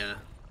making a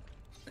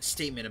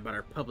statement about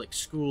our public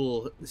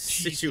school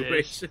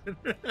situation.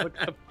 Look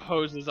at the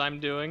poses I'm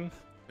doing.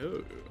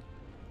 Oh.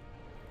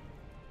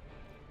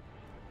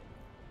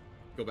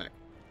 Go back.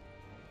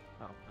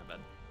 Oh, my bad.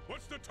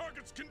 What's the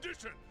target's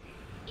condition?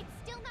 It's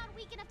still not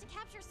weak enough to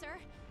capture, sir.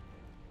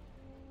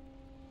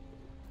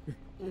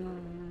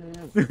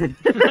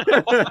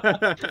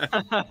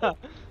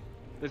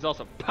 There's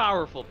also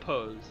powerful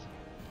pose.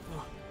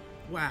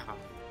 Wow.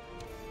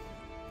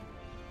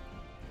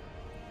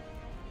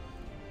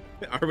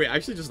 Are we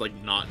actually just like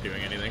not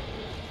doing anything?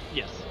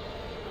 Yes.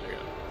 There we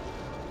go.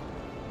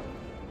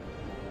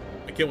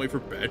 I can't wait for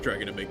Bad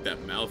Dragon to make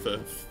that mouth a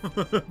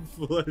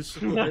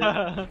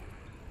flashlight.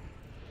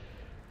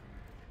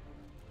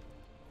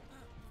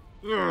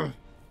 Ugh.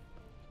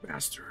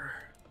 Master.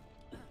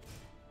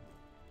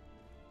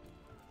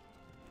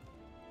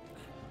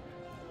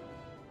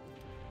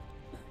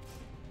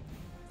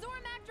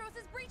 Zoramactros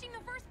is breaching the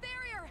first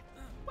barrier.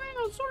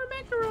 Wow,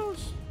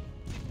 Zoramactros!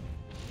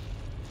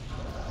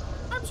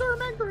 I'm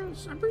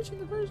Zoramactros! I'm breaching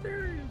the first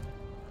area.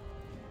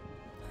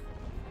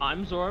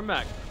 I'm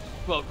Zoramak.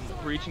 Welcome to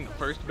breaching the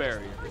first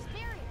barrier. First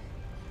barrier.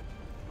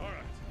 All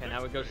right. Okay,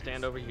 now we go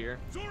stand over here.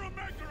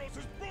 Zoramactros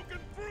has broken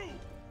through.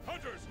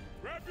 Hunters,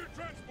 grab your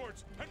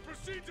transports and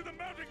proceed to the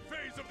mounting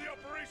phase of the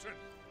operation.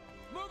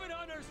 Move it,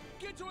 hunters!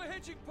 Get to a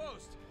hitching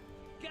post!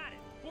 Got it!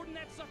 Boarding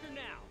that sucker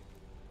now!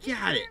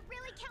 Got it. It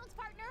really counts,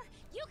 partner.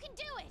 You can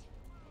do it.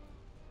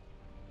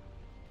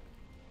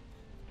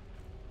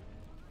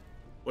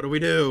 What do we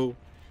do?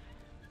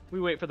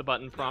 We wait for the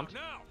button prompt.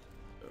 Now!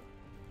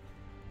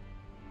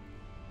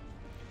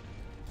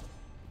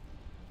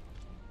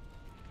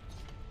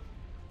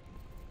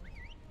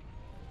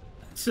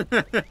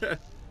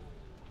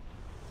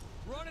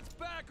 Run its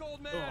back,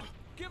 old man! Ugh.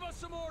 Give us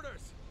some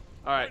orders!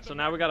 Alright, so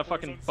now we gotta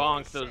fucking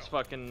bonk those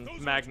fucking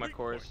magma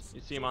cores.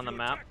 You see them on the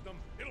map?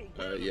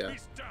 Yeah.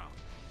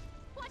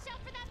 Watch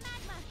out for that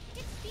magma.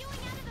 It's spewing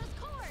out of those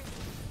cores.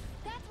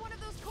 That's one of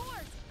those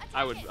cores. Attack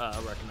I would it.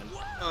 recommend.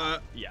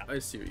 Yeah. I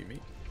see what you mean.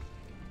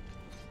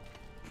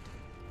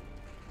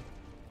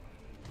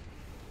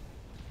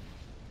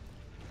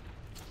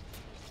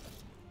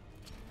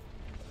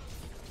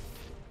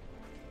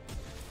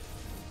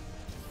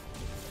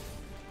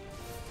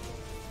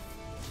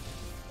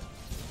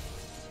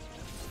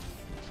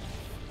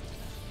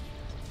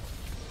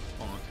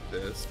 Bonk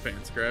this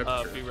pants grab.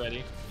 Sure. Be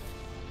ready.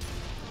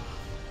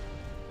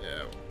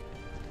 Yeah.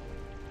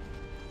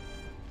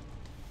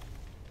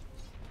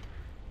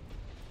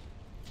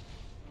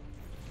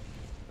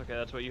 Okay,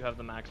 that's what you have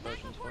the max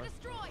potions for.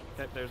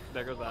 Okay,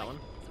 there goes that one.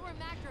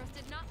 Zoramactros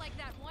did not like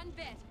that one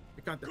bit.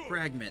 I got the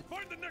fragment.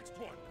 Find the next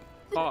one.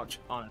 Hog,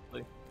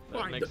 honestly. That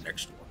Find makes the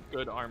next one.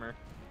 good armor.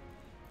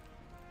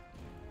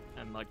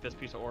 And like this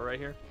piece of ore right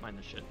here, mine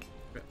this shit.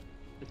 Okay.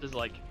 This is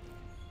like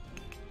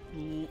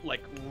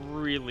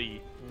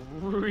really,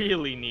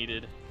 really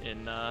needed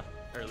in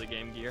early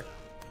game gear.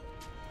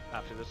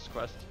 After this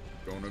quest.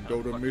 Gonna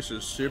go to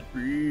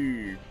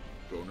Mississippi.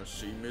 Gonna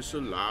see Miss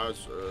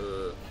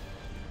Eliza.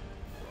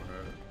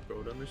 Gonna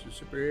go to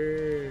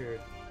Mississippi.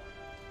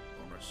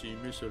 Gonna see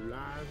Miss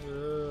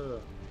Eliza.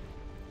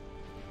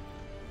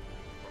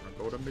 Gonna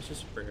go to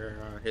Mississippi.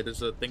 Hey,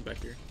 there's a thing back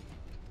here.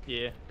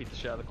 Yeah, beat the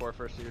shit out of the core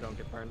first so you don't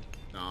get burned.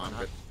 No, I'm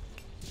good.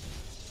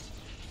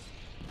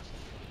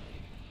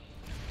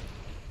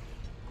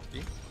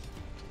 See?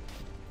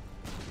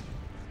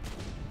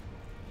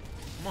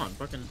 Come on,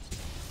 fucking.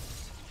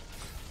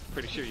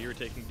 Pretty sure you were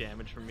taking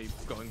damage from me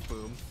going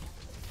boom.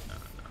 No.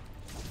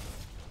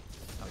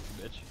 Oh,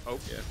 you bitch. Oh.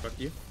 Yeah, fuck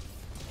you.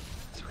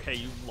 It's okay,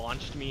 you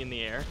launched me in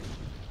the air.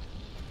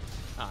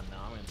 Oh no,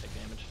 I'm gonna take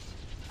damage.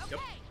 Yep.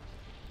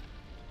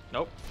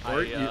 Nope.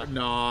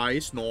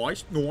 Nice.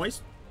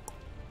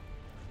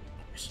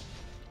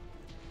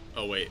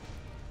 Oh, wait.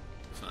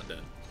 It's not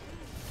dead.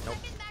 Nope.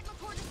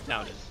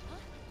 Now it is.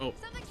 Oh.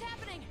 Something's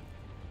happening.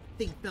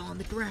 Thing fell on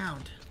the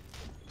ground.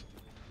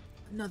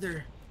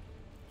 Another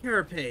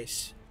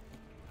carapace.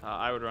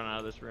 I would run out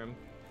of this room.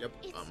 Yep,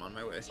 I'm on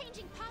my way.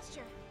 Changing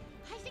posture.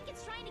 I think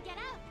it's trying to get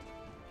out.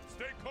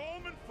 Stay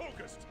calm and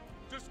focused.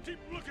 Just keep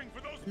looking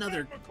for those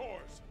Another- magma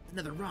cores.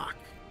 Another rock.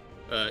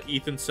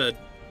 Ethan said,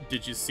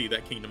 did you see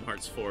that Kingdom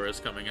Hearts 4 is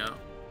coming out?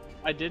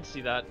 I did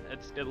see that.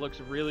 It looks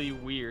really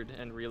weird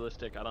and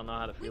realistic. I don't know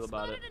how to feel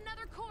about it.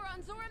 Another core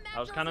on Zora I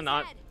was Madros's kind of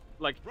not head.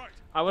 like Right.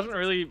 I wasn't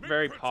really Make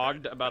very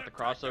pretend pogged about the and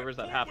attack that crossovers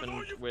that core happened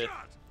all you've with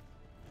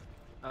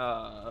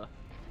got.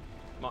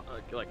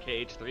 like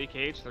KH3.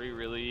 KH3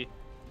 really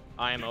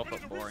IMO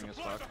felt boring as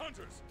fuck.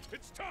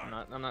 It's time.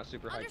 I'm not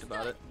super hyped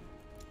about it.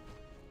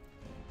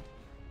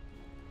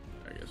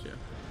 I guess, yeah.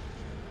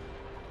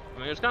 I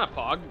mean, it was kind of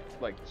pogged,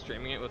 like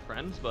streaming it with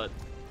friends, but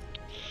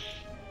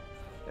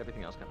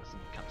everything else kind of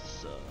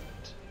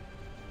sucked.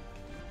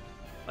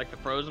 Like the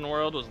Frozen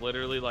world was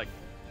literally like,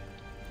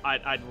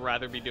 I'd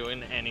rather be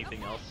doing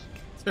anything else.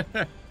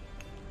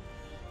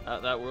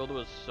 That world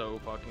was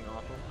so fucking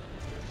awful.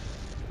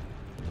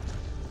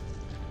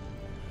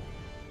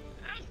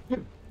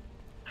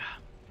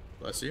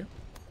 Bless you.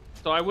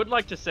 So I would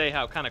like to say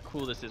how kind of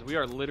cool this is. We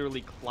are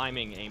literally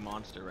climbing a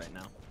monster right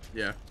now.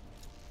 Yeah.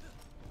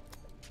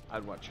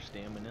 I'd watch your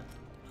stamina.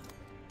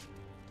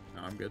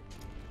 No, I'm good.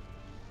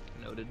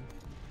 Noted.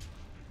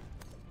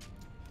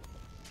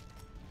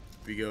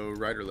 We go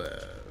right or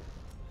left?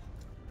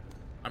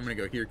 I'm gonna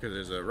go here because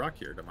there's a rock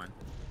here to mine.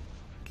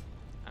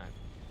 Alright.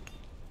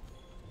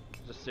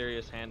 There's a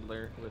serious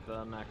handler with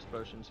max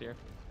potions here.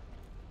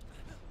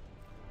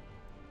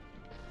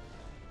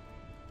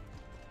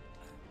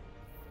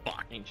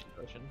 Fuck. Ancient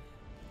potion.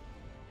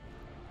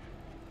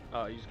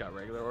 Oh, you just got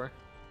regular ore?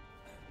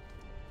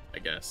 I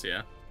guess,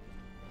 yeah.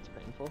 It's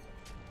painful.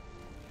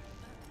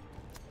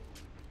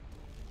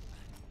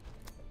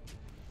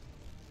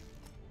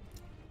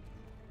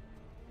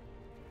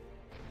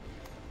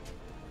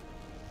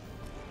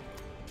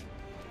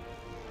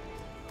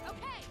 Okay.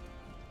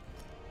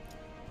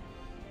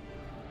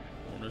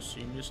 Wanna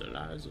see Miss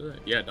Eliza?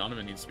 Yeah,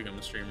 Donavan needs to become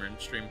a streamer and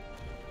stream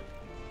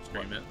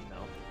it.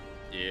 No.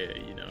 Yeah,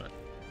 you know it.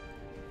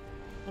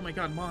 Oh my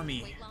god,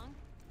 mommy. Wait long.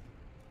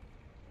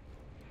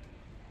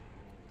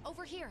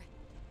 Over here.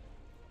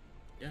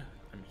 Yeah,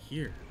 I'm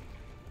here.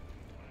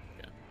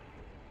 Yeah.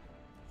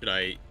 Should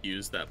I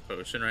use that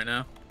potion right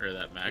now? Or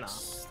that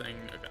max thing?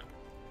 Okay.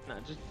 No,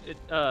 just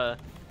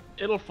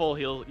it'll full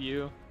heal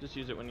you. Just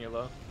use it when you're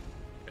low.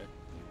 Okay.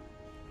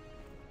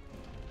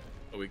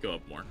 Oh, we go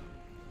up more.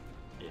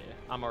 Yeah,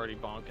 I'm already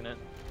bonking it.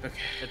 Okay.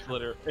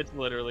 It's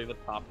literally the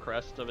top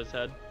crest of his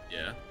head.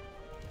 Yeah.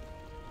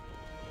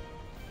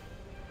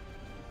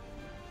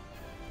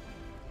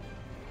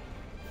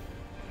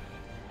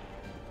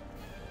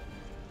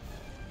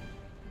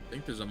 I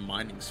think there's a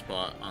mining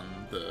spot on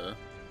the...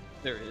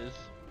 There is.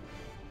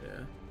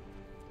 Yeah.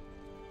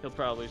 He'll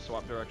probably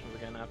swap directions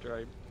again after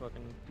I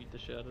fucking beat the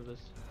shit out of this.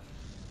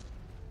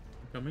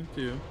 I'm coming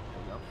too.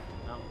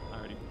 No, I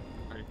already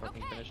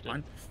fucking finished it.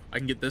 Fine. I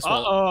can get this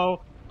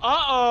Uh-oh!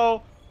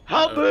 Uh-oh!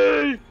 Help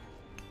me!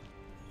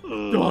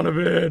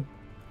 Donavan!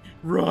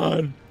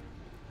 Run!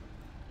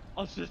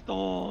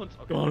 Assistance!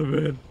 Okay.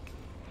 Donavan!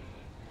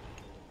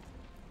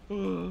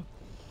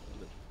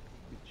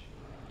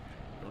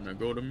 Gonna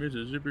go to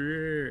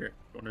Mississippi.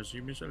 Gonna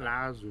see Miss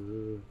Eliza.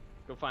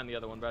 Go find the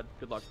other one, Brad.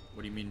 Good luck.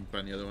 What do you mean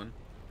find the other one?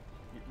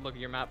 Look at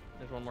your map.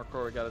 There's one more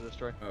core we gotta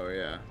destroy. Oh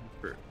yeah.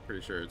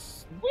 Pretty sure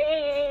it's...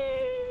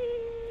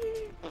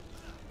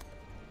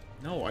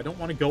 No, I don't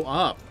want to go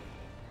up.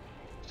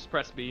 Just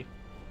press B.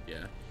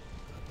 Yeah.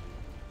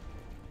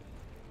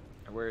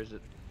 Where is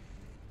it?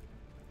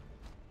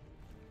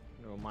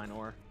 No, mine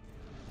ore.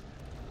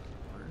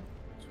 Alright,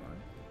 that's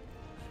fine.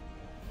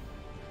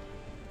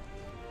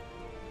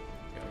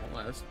 Yeah,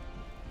 last.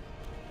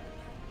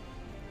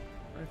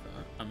 I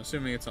thought. I'm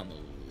assuming it's on the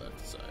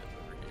left side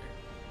over here.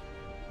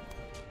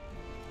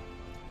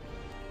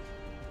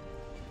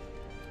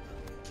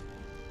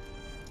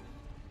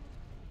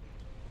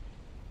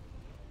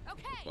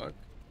 Okay. Fuck.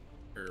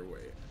 Or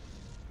wait.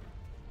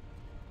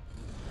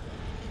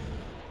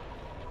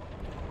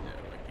 No,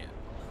 I can't.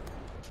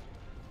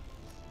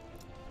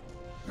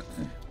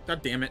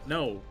 God damn it,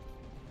 no.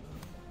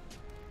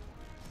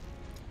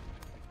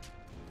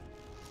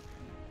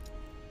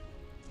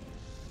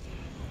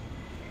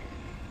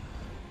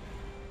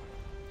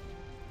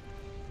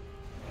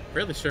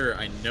 Fairly sure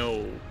I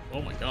know.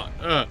 Oh my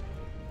god.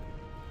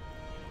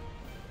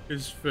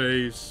 His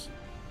face.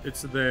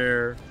 It's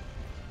there.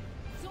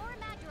 Zora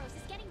Madros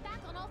is getting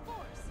back on all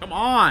fours. Come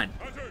on!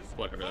 Hunters,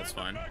 Whatever, that's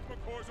find fine. the magma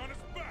cores on his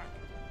back.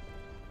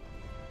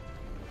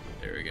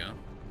 There we go.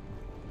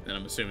 Then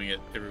I'm assuming it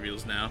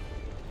reveals now.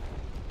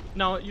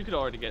 No, you could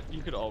always get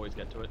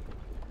to it.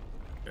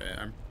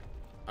 Okay,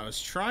 I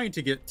was trying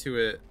to get to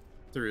it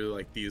through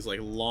like these like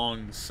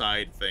long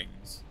side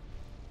things.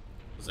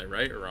 Was I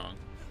right or wrong?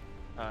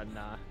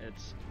 Nah,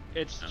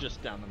 it's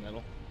just down the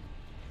middle.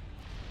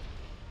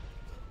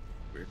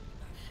 Weird.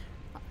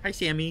 Hi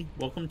Sammy,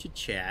 welcome to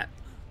chat.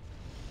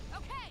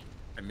 Okay.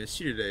 I missed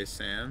you today,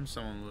 Sam.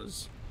 Someone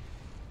was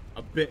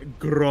a bit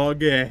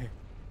groggy.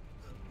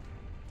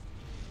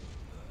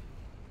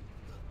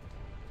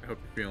 I hope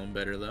you're feeling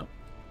better though.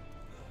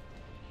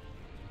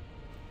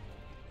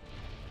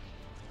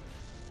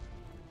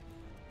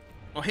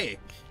 Oh hey,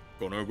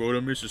 gonna go to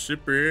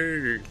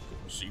Mississippi.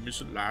 See Miss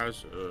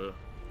Eliza.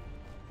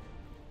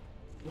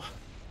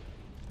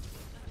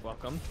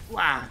 Welcome.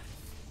 Wow.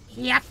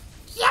 Yep,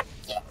 yep,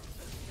 yep.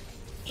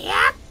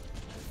 Yep.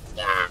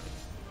 Yeah.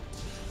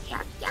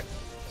 Yep, yep.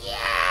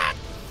 Yeah.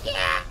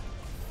 Yeah.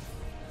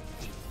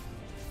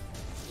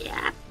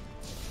 Yep.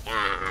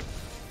 Yep.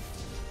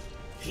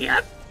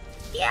 Yep.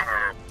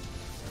 Yep.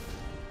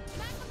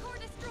 Magma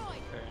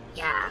destroyed.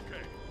 Yeah.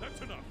 Okay,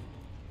 that's enough.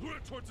 Lure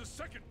it towards the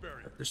second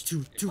barrier. There's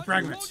two Hold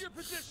fragments. your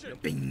position.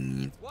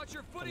 Bing. Watch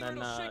your footing And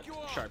or then it'll shake you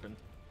off. sharpen.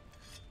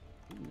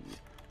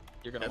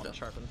 You're gonna Yeah, want to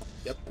sharpen.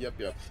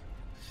 Yep.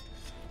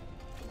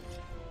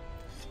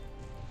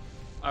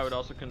 I would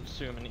also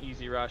consume an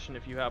easy ration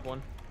if you have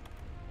one.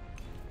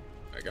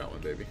 I got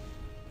one, baby.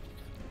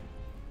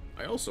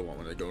 I also want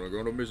one to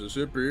go to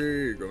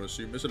Mississippi. Gonna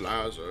see Miss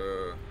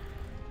Eliza.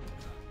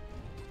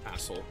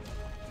 Asshole.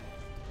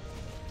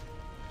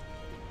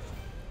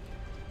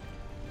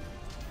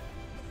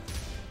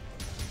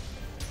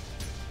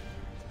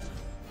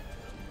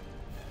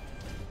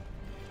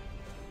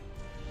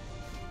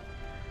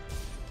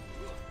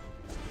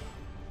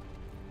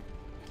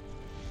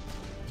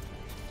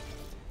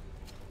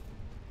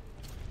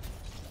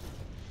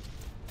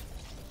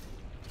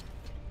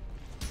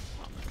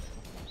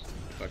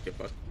 Fuck it,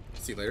 fuck.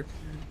 See you later.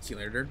 See you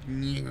later.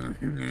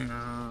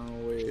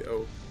 Wait,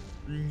 oh.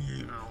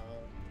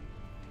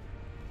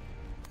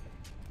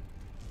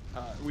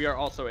 We are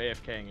also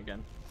AFKing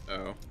again.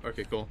 Oh,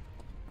 okay, cool.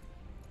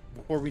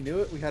 Before we knew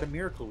it, we had a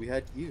miracle. We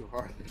had you.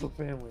 Our little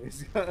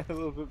families got a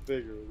little bit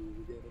bigger.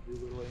 We began to be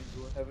little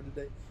angel in heaven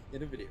today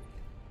in a video game.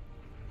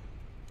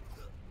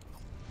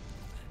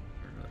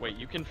 Wait,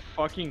 you can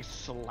fucking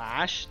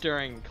slash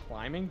during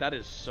climbing? That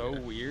is so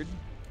weird.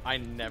 I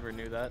never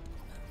knew that.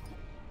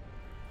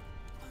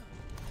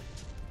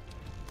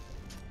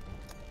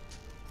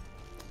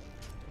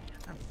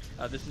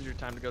 This is your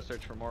time to go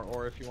search for more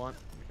ore if you want.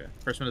 Okay.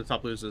 First one to the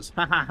top loses.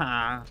 Ha ha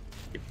ha.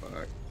 You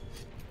fuck.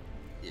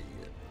 Idiot.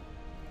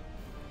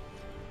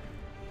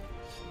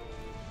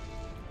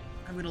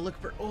 I'm gonna look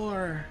for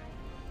ore.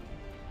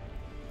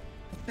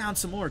 I found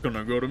some ore.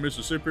 Gonna go to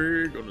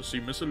Mississippi. Gonna see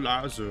Miss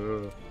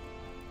Eliza.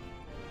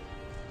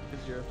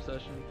 Is your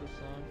obsession with this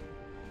song?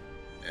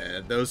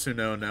 And those who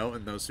know, know,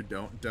 and those who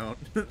don't, don't.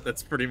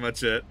 That's pretty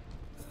much it.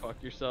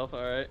 Fuck yourself,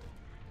 alright.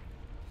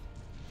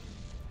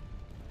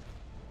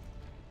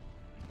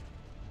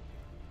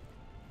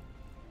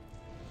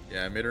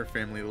 Yeah, I made our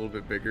family a little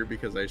bit bigger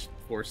because I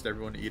forced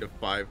everyone to eat a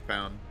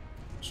 5-pound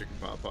chicken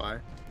pot pie.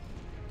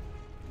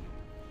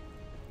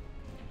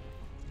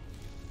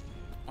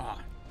 Ah,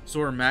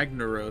 Zor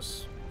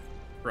Magnaros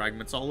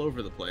fragments all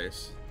over the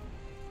place.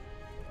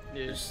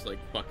 Yeah. Just like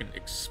fucking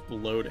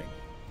exploding.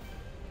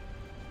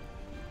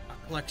 I'll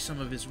collect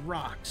some of his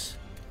rocks,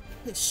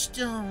 his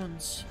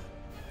stones.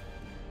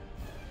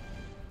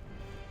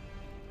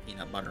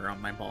 Peanut butter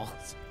on my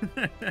balls.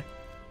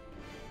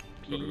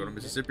 Go to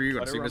Mississippi, you're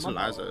gonna see Miss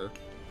Eliza.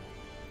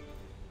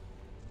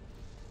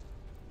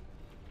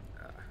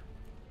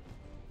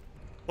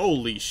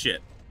 Holy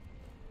shit.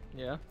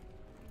 Yeah?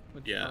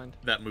 What'd you Yeah, find?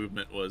 that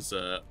movement was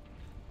a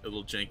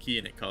little janky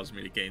and it caused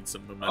me to gain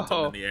some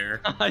momentum in the air.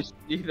 I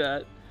see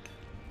that.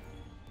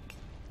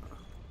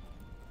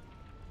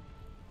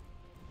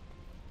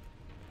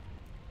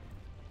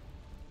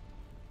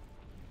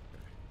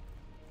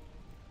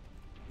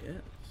 Yes.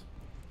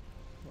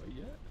 Well,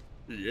 yeah.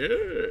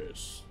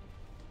 Yes.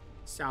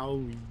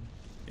 Sorry.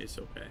 It's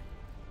okay.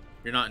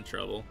 You're not in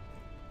trouble.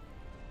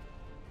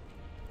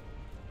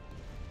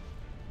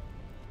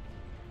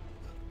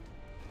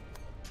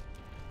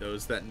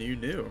 Those that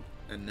knew,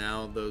 and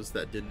now those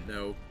that didn't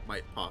know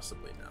might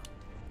possibly know.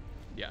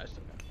 Yeah, I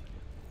still got it.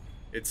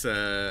 It's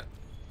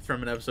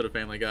from an episode of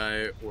Family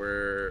Guy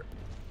where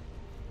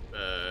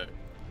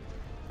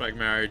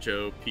Quagmire,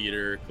 Joe,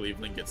 Peter,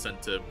 Cleveland get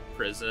sent to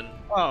prison.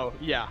 Oh,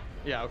 yeah.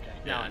 Yeah, okay.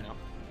 Now Yeah. I know.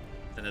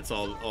 And it's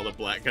all the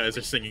black guys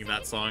are singing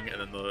that song, and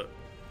then the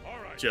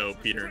Joe,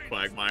 Peter, and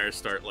Quagmire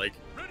start like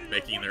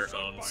making their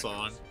own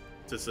song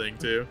to sing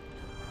to.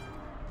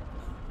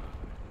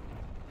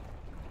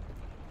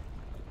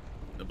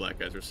 The black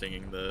guys are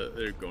singing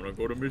they're gonna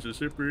go to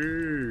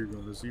Mississippi,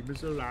 gonna see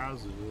Miss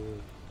Eliza.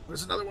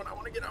 There's another one I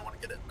want to get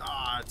it.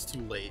 Ah, it's too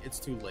late.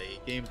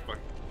 Game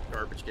fucking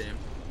garbage game.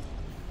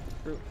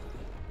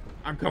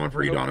 I'm coming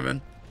for you,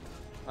 Donavan.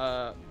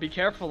 Be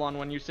careful on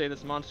when you say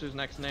this monster's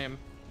next name.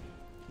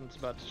 It's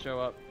about to show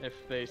up if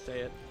they say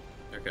it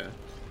Okay.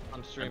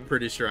 on stream. I'm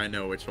pretty sure I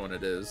know which one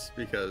it is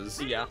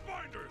because. Yeah.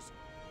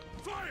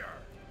 Fire!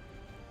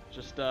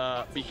 Just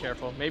be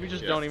careful. Maybe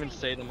just don't even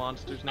say the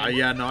monster's name.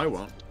 Yeah, no, I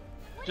won't.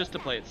 Just to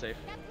play it safe.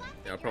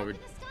 Yeah, I'll probably.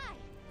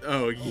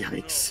 Oh,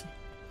 yikes.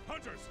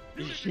 Hunters,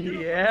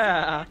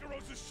 Yeah.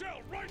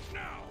 shell right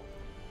now.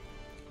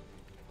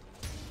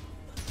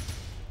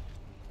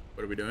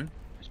 What are we doing?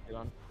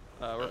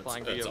 We're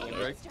flying via all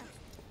Windbreak.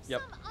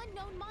 Yep. Some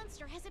unknown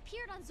monster has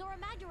appeared on Zora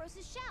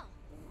Magdaros' shell.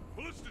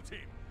 Ballista team,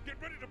 get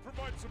ready to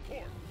provide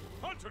support.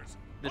 Hunters.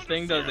 This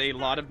thing does a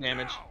lot of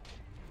damage.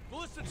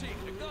 Ballista team,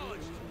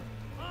 acknowledged.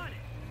 On it.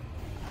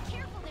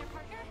 Careful there,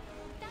 partner.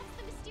 That's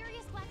the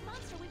mysterious black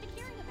monster we've been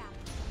hearing about.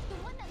 The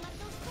one that left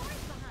those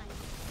thorns behind.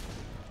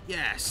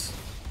 Yes.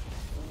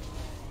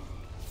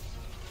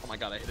 Oh my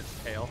god, I hit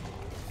its tail.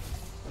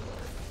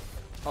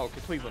 Oh,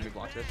 okay, please let me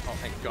block this. Oh,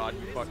 thank god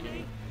you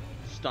fucking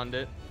stunned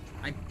it.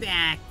 I'm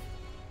back.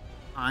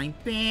 I'm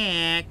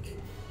back.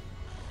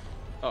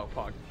 Oh,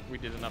 Pog. We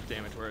did enough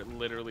damage where it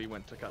literally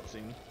went to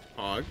cutscene.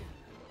 Hog.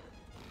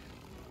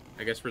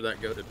 I guess we're that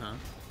goated, huh?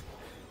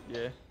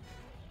 Yeah.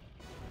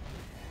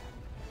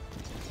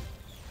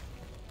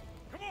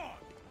 Come on!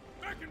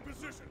 Back in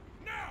position,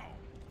 now!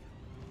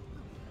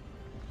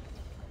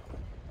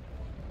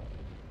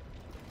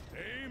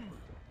 Aim!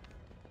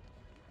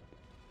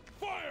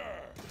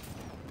 Fire!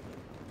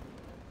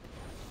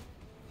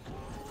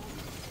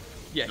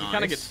 Yeah, he kind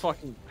Nice. of gets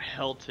fucking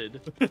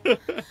pelted.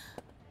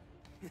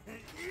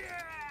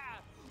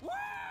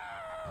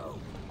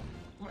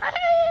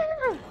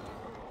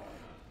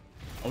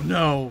 Oh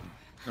no!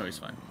 No, he's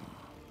fine.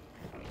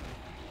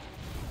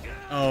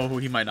 Oh,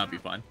 he might not be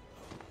fine.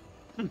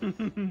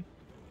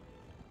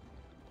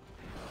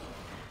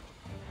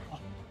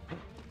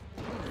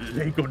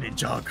 Lego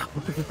Ninjago.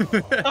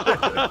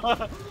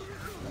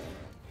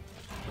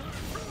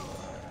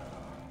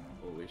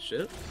 Holy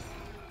shit.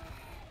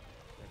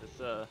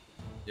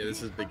 Yeah,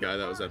 this is the guy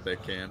that was at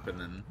that camp and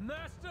then...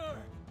 Master!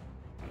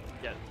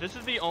 Yeah, this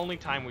is the only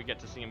time we get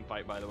to see him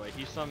fight, by the way.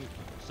 He's some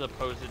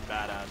supposed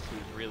badass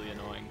who's really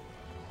annoying.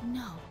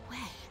 No way.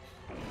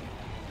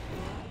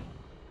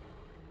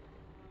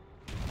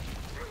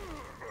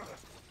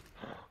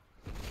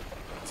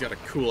 He's got a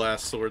cool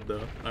ass sword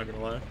though, not gonna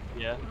lie.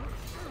 Yeah.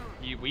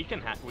 We can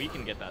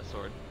get that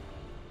sword.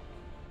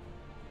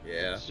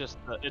 Yeah. It's just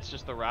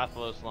the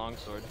Rathalos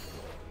longsword.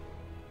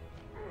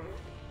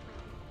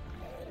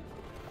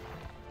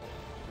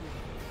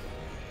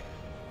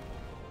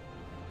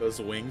 Those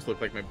wings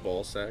look like my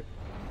ball sack.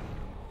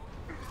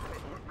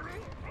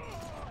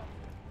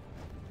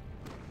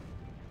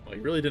 Well, he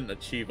really didn't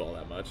achieve all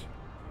that much.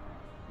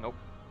 Nope.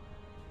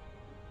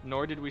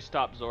 Nor did we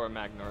stop Zora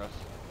Magnaros.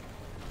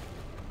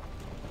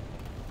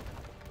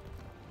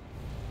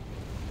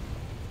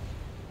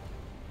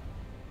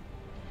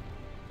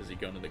 Does he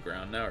go into the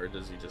ground now, or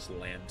does he just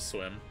land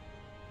swim?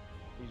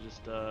 He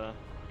just kind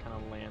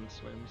of land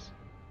swims.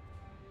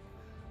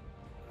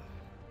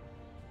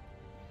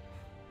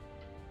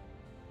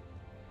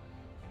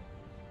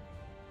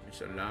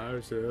 It's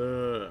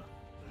Eliza.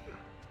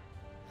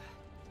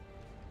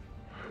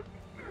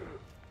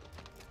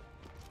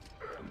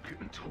 I'm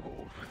getting too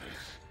old for this.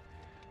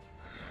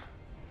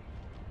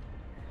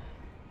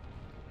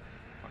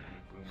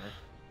 Fucking boomer.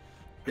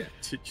 Yeah,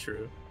 too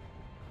true.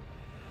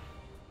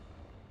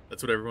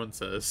 That's what everyone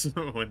says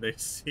when they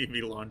see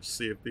me launch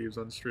Sea of Thieves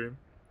on stream.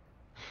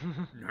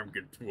 I'm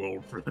getting too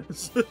old for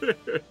this.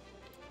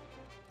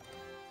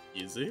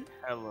 Easy.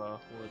 Hello,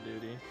 War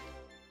Duty.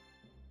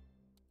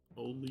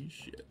 Holy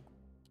shit.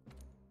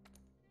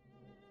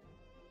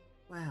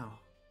 Wow.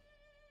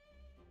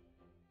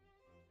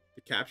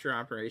 The capture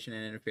operation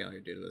ended in failure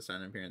due to the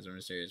sudden appearance of a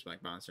mysterious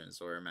black monster, and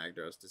Zora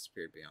Magdaros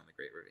disappeared beyond the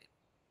Great Ravine.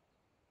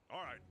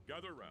 All right,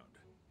 gather round.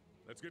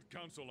 Let's get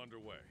council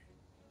underway.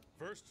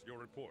 First, your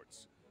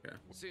reports. Okay.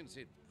 Since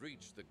it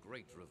reached the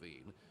Great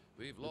Ravine,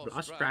 we've We've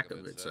lost track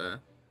of its, the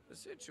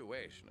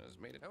situation has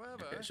made it. However,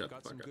 Okay, shut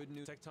Got the some fuck up. good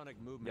news. Tectonic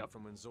movement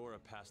from when Zora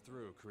passed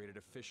through created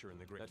a fissure in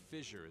the Great. That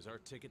fissure is our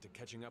ticket to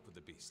catching up with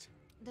the beast.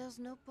 There's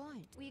no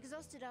point. We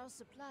exhausted our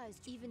supplies.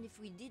 Even if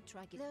we did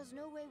track it, there's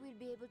no way we'll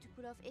be able to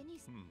pull off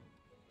anything.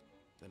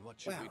 Then what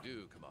should Wow. we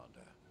do,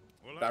 Commander?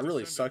 We'll have That to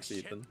really send in sucks, shit.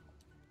 Ethan.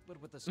 But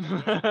with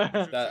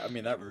the That, I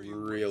mean, that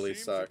really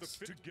Seems that the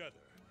sucks. Together,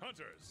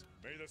 hunters,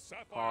 may the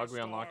sapphire Pog, we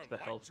star unlocked the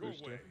light health your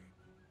booster. way.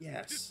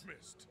 Yes.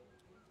 Dismissed.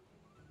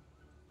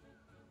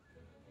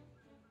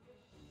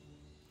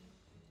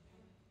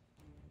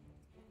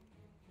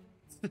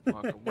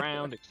 Walk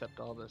around, accept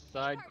all the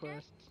side Partner,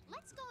 quests.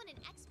 let's go on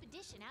an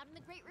expedition out in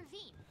the Great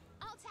Ravine.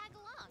 I'll tag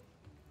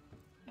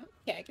along.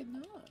 Okay,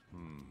 no.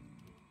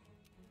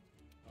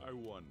 I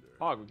wonder.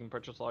 Pog, we can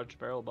purchase large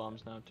barrel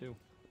bombs now too.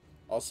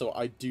 Also,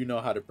 I do know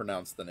how to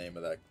pronounce the name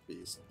of that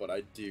beast, but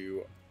I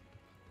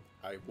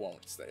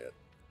won't say it.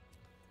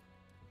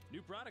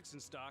 new products in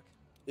stock.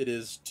 It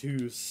is too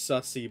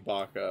sussy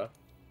baka.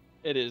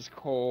 It is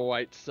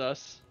quite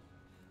sus.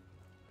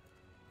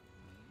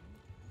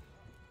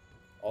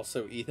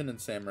 Also, Ethan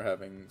and Sam are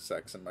having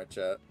sex in my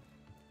chat.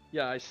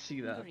 Yeah, I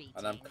see that.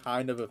 And I'm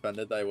kind of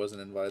offended that I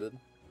wasn't invited.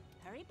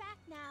 Hurry back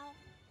now.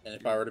 And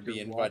if I were to be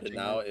You're invited watching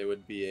now, it. it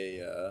would be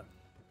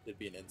it'd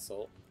be an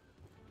insult.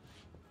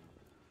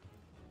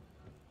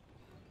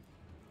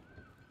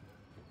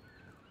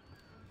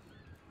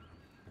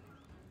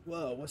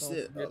 Whoa, what's Don't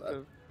it? Oh, forget that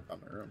to-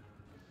 found my room.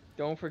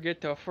 Don't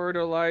forget to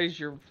fertilize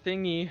your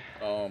thingy.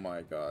 Oh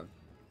my god.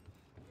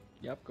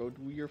 Yep, go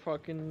do your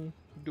fucking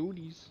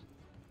duties.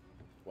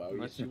 Wow.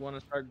 Unless you want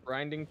to start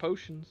grinding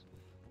potions.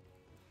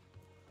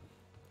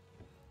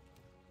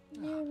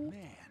 Oh,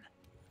 man.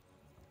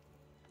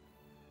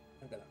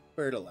 I'm gonna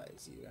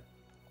fertilize you.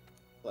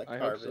 Collect I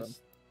hope so.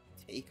 harvest.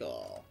 Take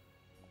all.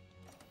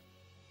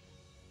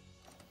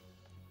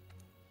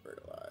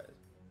 Fertilize.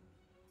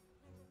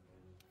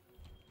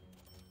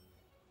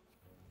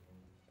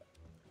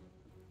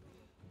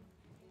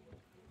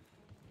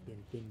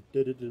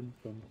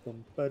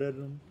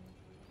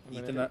 I'm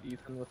gonna Ethan, hit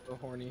Ethan with the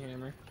horny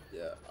hammer.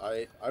 yeah,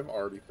 I've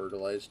already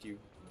fertilized you.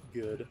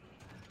 Good.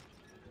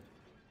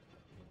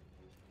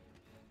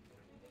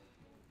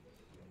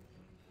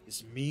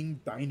 This Ming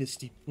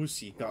Dynasty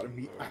pussy got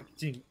me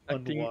acting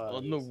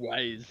unwise.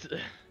 unwise.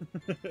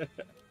 The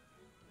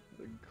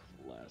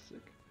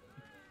classic.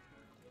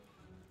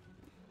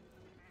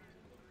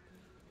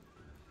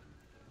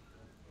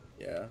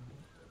 Yeah.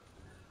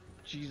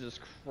 Jesus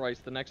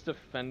Christ, the next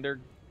defender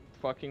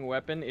fucking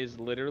weapon is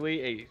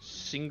literally a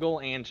single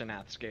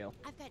Anjanath scale.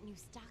 I've got new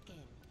stock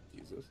in.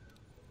 Jesus.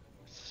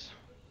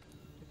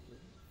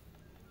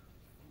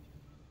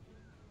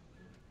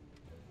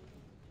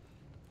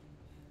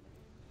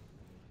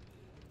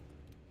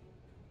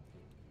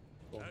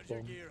 How's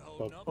your gear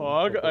holding up?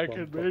 Fog, I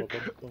can make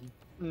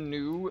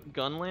new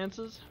gun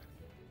lances.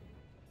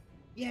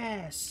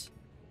 Yes.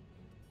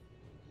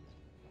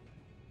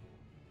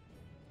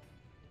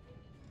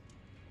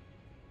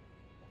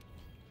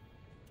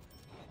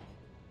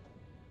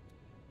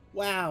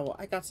 Wow,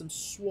 I got some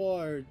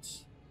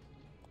swords.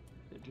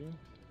 Did you?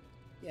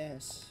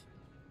 Yes.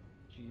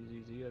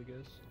 GZZ, I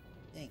guess.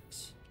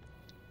 Thanks.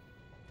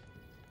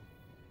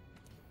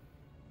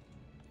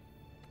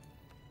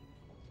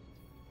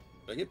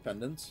 Did I get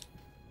pendants?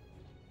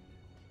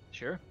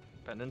 Sure.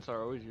 Pendants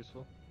are always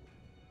useful.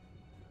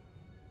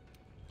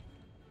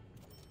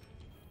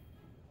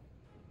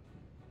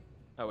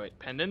 Oh wait,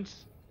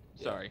 pendants?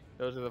 Yeah. Sorry,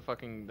 those are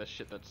the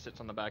shit that sits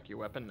on the back of your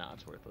weapon. Nah,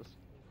 it's worthless.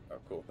 Oh,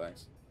 cool.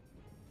 Thanks.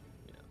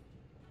 Yeah.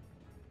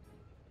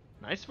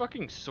 Nice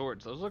fucking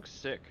swords. Those look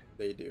sick.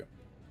 They do.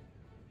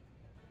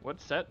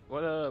 What set?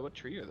 What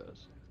tree are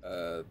those?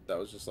 That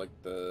was just like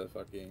the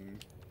fucking.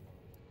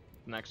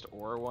 Next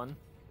ore one.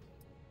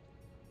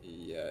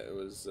 Yeah, it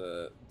was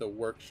the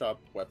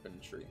workshop weapon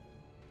tree.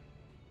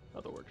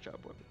 Oh, the workshop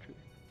weapon tree.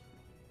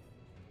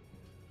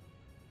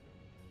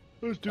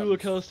 Those do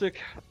look hella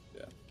sick.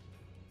 Yeah.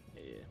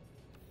 Yeah.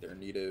 They're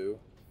neato.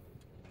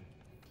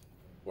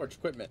 Forge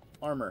equipment,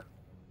 armor.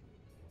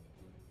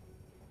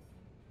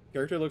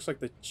 Character looks like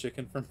the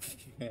chicken from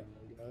Family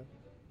Guy.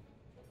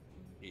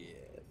 Yeah.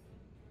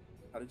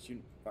 How did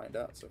you find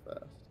out so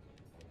fast?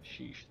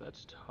 Sheesh,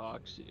 that's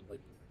toxic.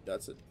 Like,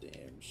 that's a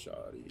damn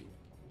shoddy.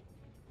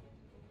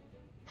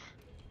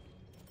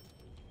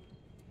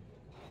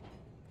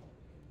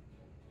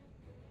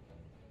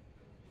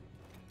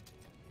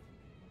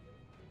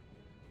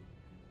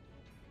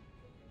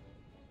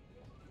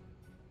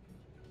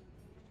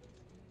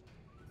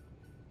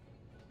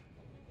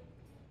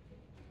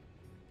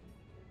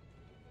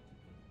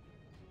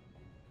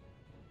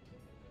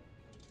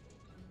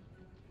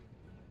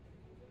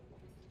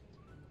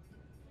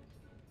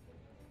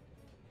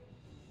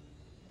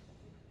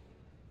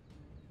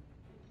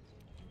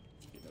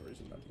 No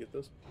reason not to get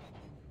this.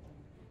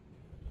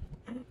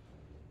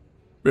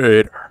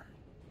 Vader.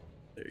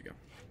 There you go.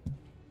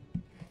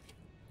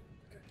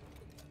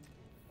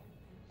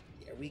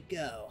 Here we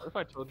go. What if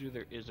I told you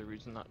there is a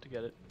reason not to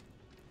get it?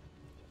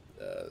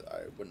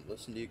 I wouldn't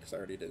listen to you because I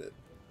already did it.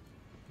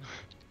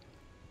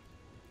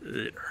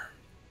 Vader.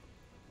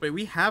 Wait,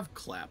 we have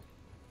clap.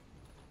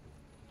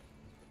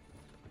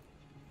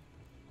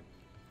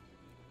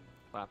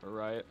 Clapper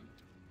riot.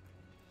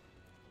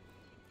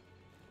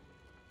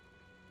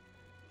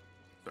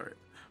 Sorry.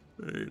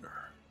 Vader.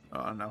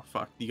 Oh no,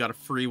 fuck. You got a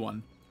free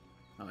one.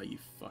 Oh, you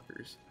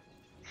fuckers.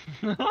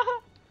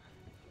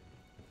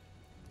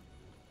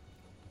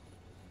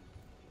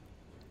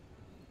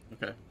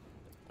 Okay.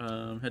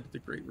 Head to the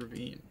Great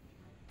Ravine.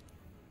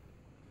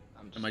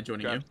 Am I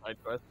joining you? Side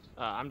quests.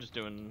 I'm just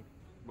doing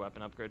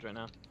weapon upgrades right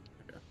now.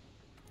 Okay.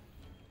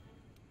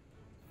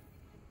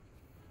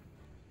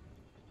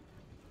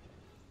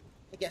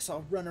 I guess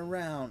I'll run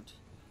around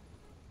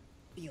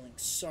feeling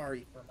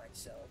sorry for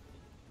myself.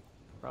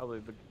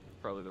 Probably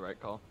the right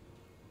call.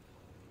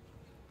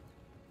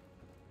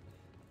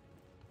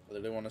 I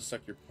literally want to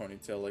suck your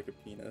ponytail like a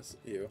penis.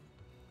 Ew.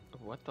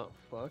 What the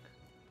fuck?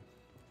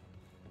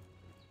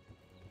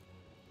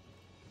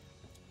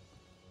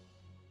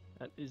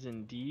 That is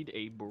indeed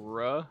a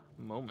bruh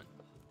moment.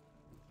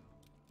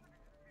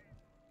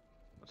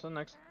 What's the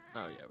next?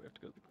 Oh yeah, we have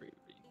to go to the Great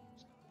Ravine.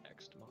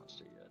 Next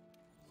monster yet.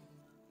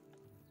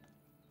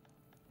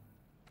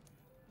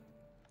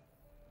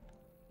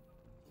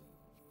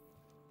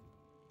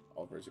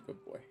 Oliver's a good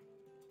boy.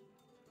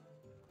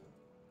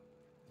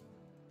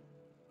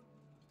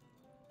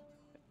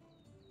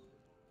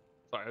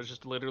 Sorry, I was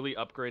just literally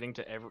upgrading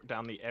to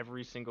down the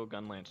every single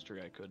gun lance tree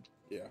I could.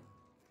 Yeah.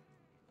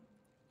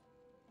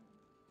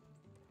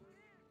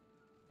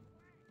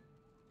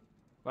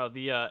 Wow,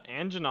 the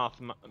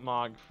Anjanoth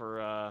Mog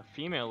for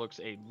female looks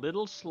a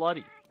little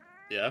slutty.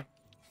 Yeah?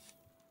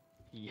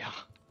 Yeah.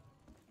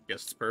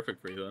 Guess it's perfect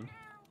for you then.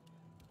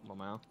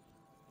 Wow.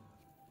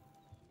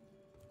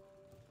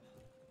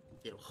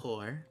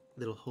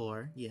 Little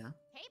whore, yeah.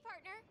 Hey,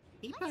 partner.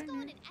 Hey, Let's partner. go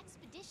on an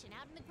expedition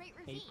out in the Great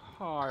Ravine. Hey,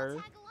 par.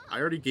 Tag along. I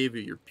already gave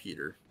you your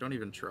Peter. Don't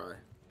even try.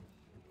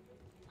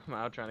 I'm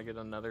out trying to get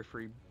another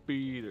free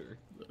beater.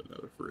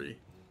 Another free.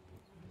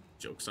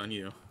 Joke's on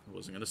you. I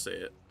wasn't gonna say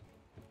it.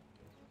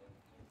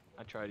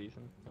 I tried,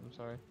 Ethan. I'm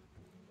sorry.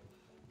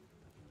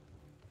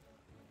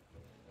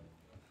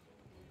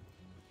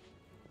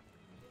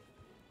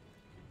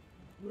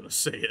 I'm gonna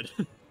say it.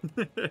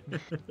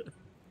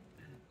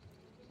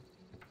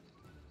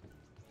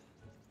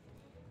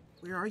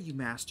 Where are you,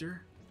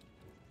 master?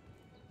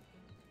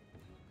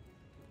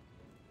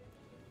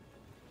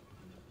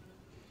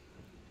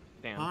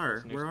 Damn. Har,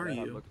 this new where are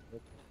squad you? looks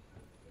good.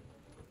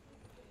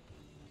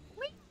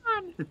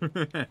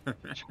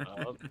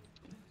 Child.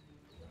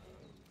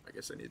 I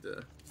guess I need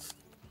to.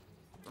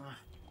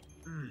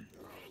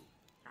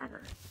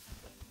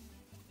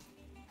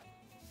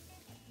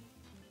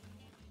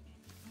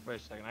 Wait a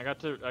second. I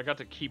got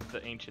to keep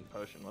the ancient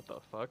potion. What the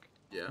fuck?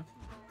 Yeah.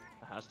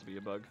 That has to be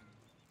a bug.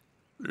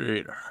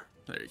 Later.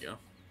 There you go.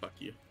 Fuck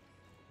you.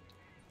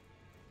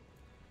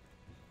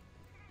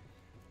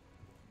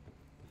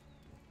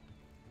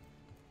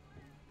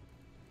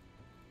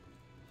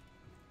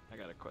 I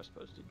got a quest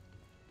posted.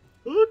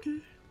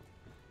 Okay.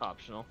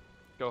 Optional.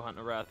 Go hunt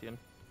a Rathian.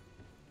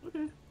 Okay.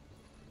 You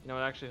know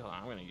what? Actually, hold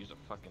on. I'm gonna use a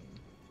fucking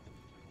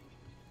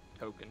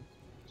token.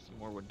 Some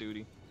more with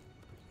duty.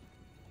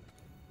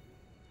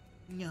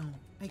 No,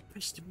 I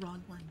pressed the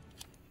wrong one.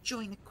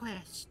 Join a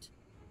quest.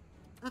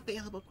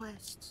 Available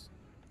quests.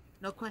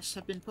 No quests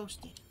have been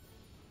posted.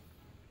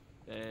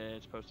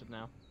 It's posted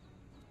now.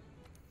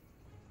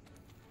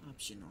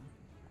 Optional.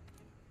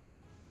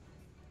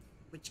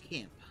 Which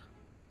camp?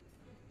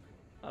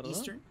 I don't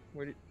Eastern? know.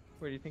 Where do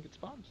you think it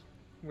spawns?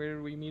 Where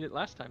did we meet it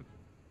last time?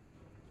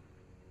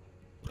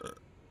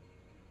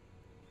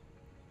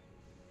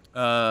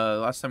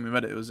 Last time we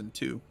met it was in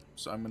 2,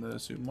 so I'm gonna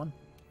assume 1.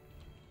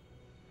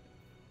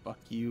 Fuck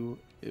you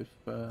if,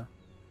 I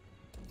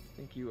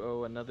think you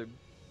owe another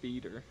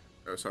beater.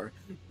 Oh, sorry.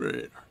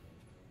 Right.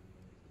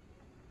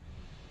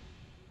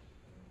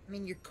 I'm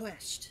in your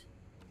quest.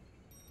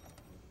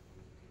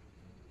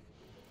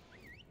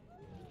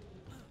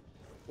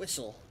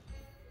 Whistle.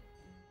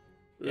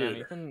 Yeah,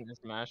 Nathan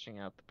is mashing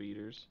out the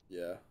beaters.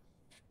 Yeah.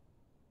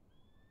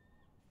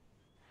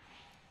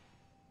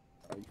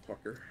 Oh, you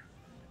fucker.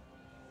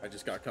 I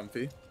just got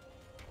comfy.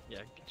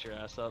 Yeah, get your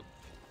ass up.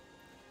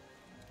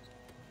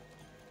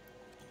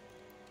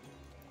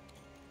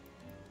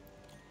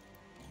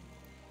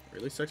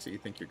 Really sucks that you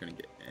think you're gonna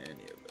get any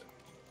of it.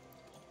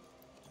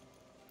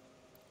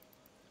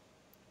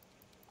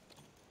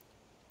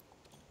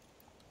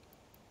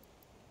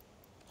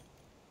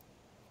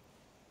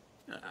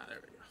 Ah,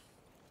 there we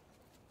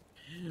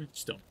go.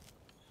 Stone.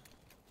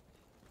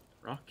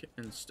 Rock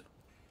and stone.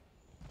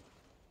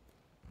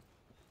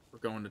 We're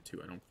going to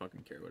 2. I don't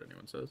fucking care what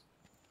anyone says.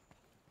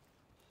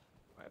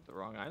 I have the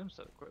wrong item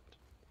set equipped.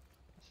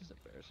 This is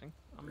embarrassing.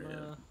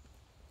 Yeah.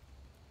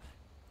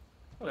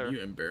 Whatever.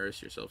 You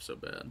embarrass yourself so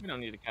bad. We don't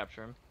need to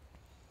capture him.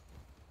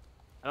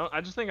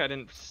 I just think I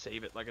didn't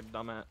save it like a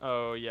dumbass.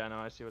 Oh yeah, no,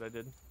 I see what I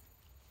did.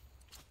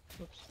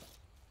 Whoops.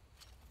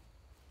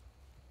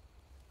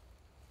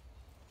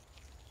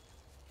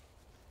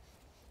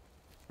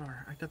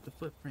 I got the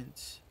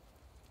footprints.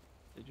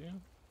 Did you?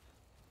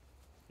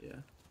 Yeah.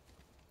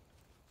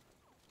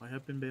 I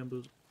have been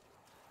bamboozled.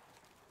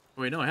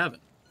 Oh, wait, no, I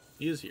haven't.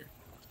 He is here.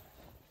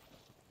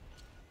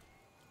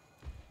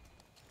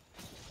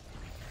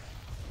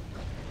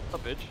 What's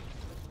up, bitch?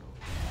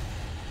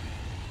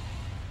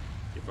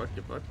 Get fucked,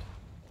 get fucked.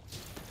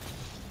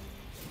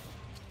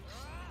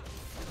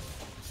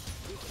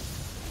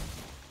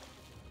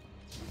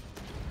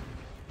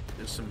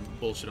 There's some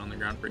bullshit on the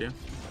ground for you.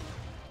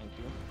 Thank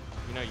you.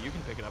 You know, you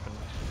can pick it up and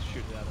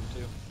shoot it at him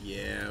too.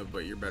 Yeah,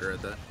 but you're better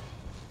at that.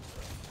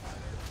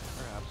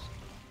 Perhaps.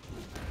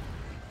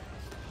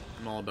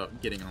 I'm all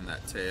about getting on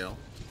that tail.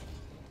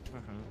 You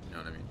know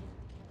what I mean?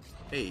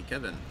 Hey,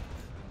 Kevin.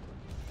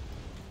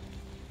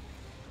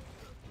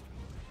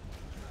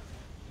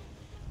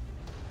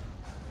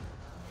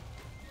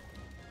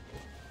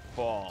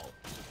 Ball.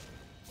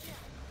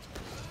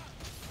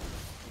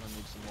 I'm gonna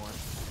need some more.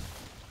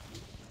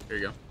 Here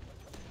you go.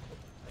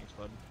 Thanks,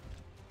 bud.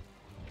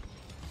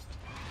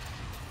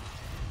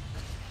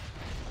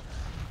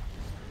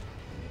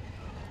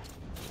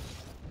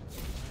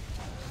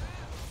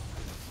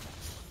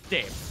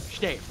 Stay.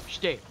 Stay.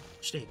 Stay.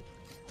 Stay.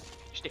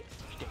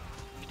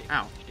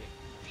 Ow.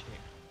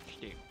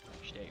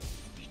 Stay.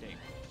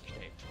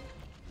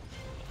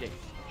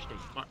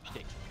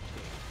 Stay.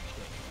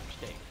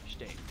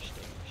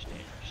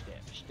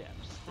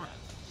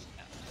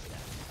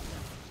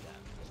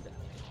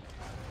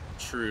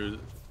 True,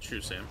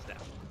 Sam. Step.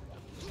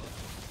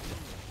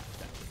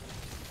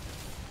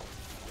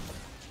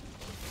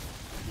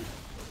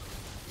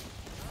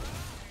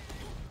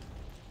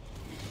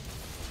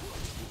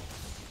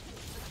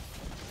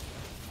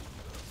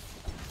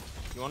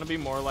 You want to be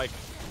more like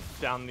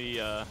down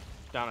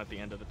at the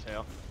end of the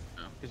tail,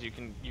 because you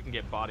can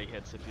get body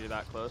hits if you're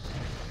that close.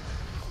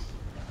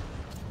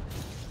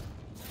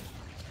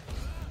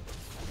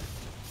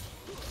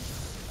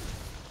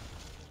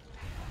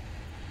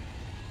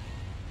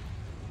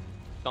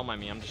 Don't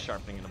mind me, I'm just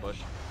sharpening in the bush.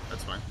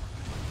 That's fine.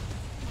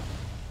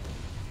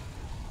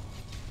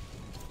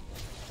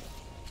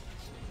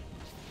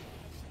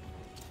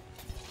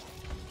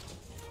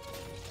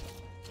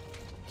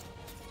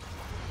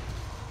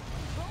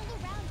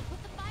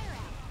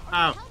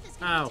 Ow!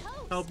 Ow!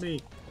 Help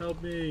me!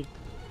 Help me!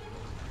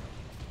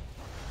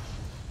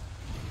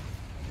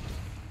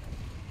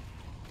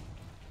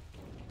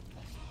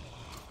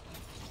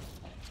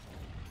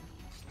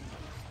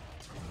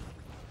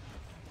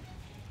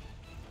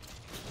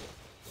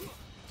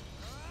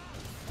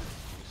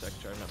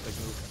 Trying that big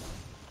move.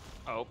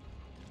 Oh,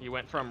 he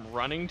went from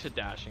running to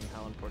dashing.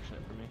 How unfortunate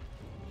for me.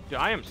 Dude,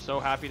 I am so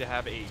happy to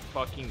have a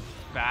fucking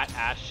fat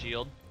ass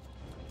shield.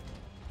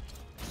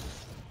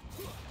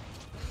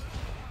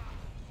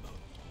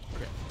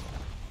 Okay.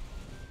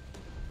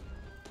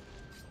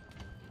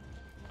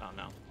 Oh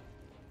no.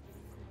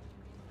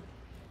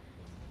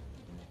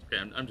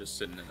 Okay, I'm just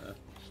sitting in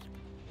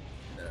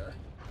a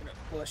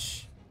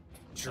bush,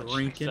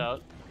 drinking.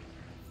 Out.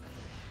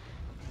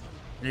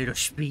 A little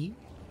speed.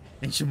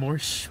 And some more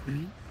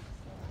speed.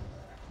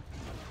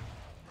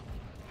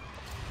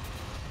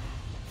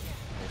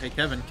 Hey,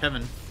 Kevin.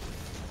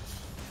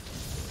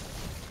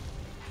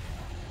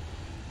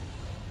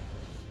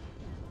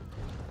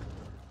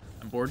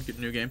 I'm bored. Get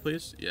a new game,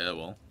 please. Yeah,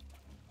 well,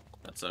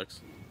 that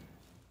sucks.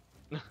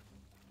 We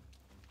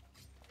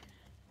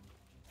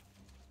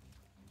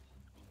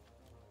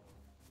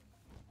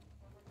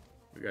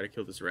gotta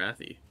kill this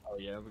Wrathy. Oh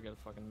yeah, we gotta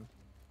fucking.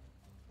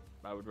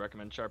 I would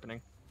recommend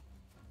sharpening.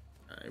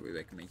 I would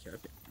recommend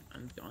sharpening.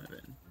 I'm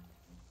Donavan.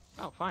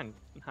 Oh, fine.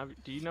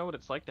 Do you know what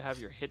it's like to have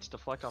your hits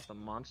deflect off the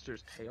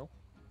monster's tail?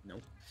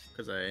 Nope,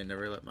 because I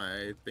never let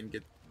my thing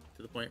get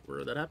to the point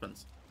where that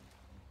happens.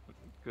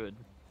 Good.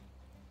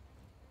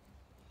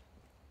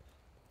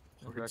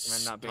 I would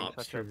recommend not being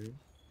such a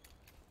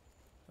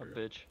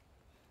bitch.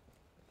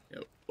 Yeah,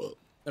 well,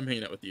 I'm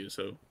hanging out with you,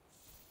 so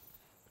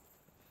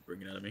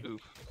bring it out of me.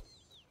 Oof.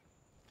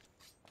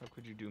 How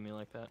could you do me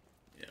like that?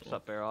 Yeah. What's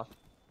up, Bear Off?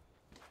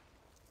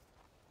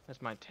 Has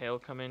my tail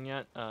come in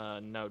yet?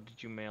 No.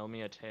 Did you mail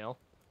me a tail?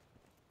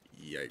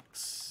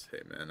 Yikes.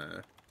 Hey,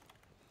 man,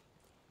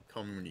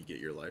 call me when you get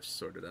your life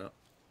sorted out.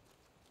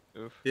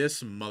 Oof.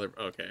 This mother...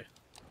 Okay.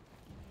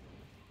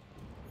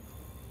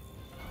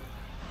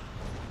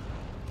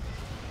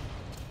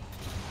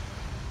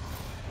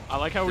 I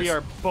like how we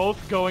are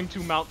both going to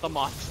mount the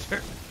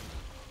monster.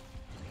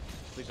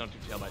 Please don't do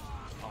tail bite.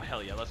 Oh,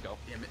 hell yeah, let's go.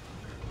 Damn it.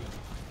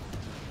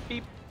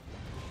 Beep.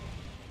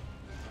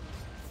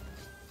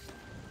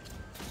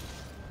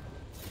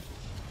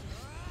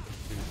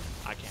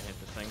 I can't hit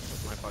this thing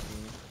with my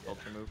fucking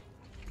ultra move.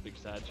 Big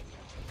Sag.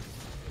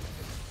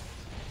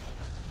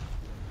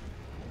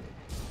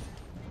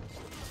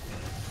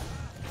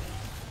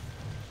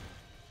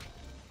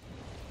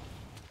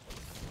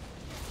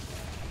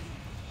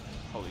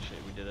 Holy shit,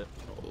 we did it.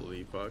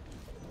 Holy fuck.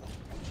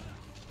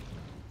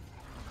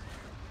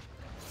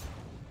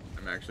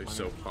 I'm actually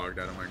so fogged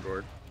out of my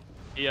gourd.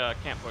 He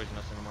can't poison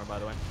us anymore, by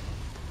the way.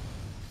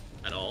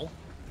 At all?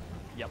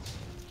 Yep.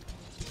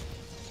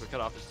 We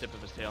cut off his tip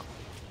of his tail.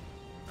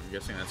 I'm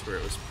guessing that's where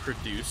it was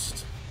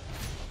produced.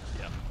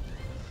 Yep.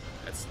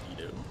 That's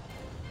neato.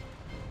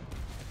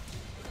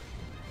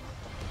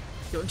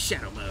 Going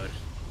shadow mode.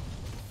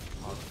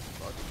 Oh,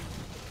 fuck.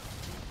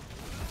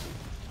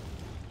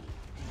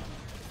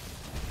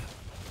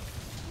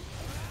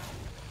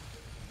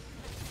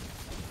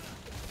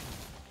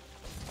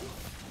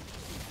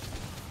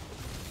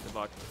 Good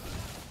luck.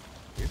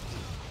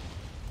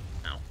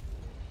 Ow.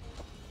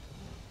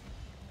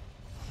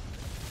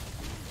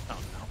 Oh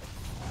no.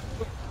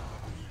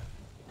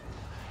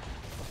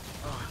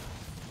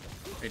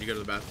 I need to go to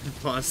the bathroom.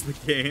 Pause the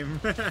game.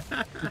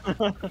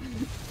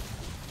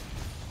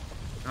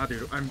 Oh,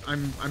 dude, I'm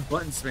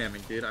button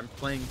spamming, dude. I'm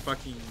playing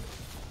fucking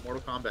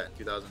Mortal Kombat in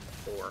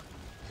 2004.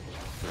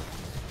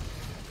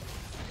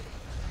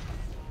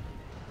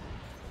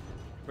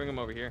 Bring him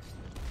over here.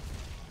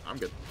 I'm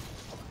good.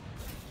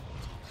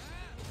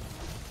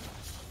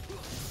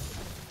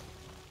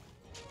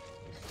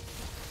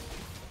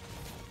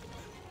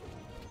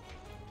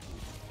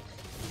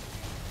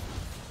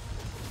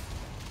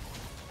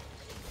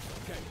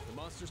 Okay, the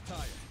monster's tired.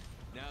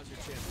 Now's your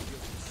chance to deal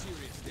some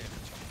serious damage.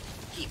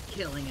 Keep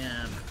killing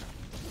him.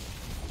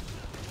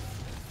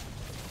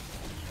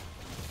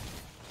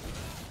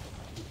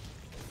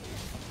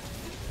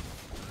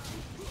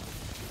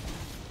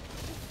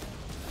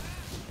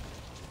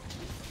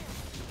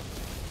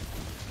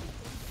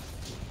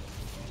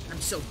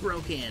 so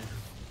broken.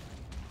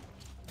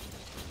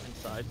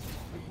 Inside.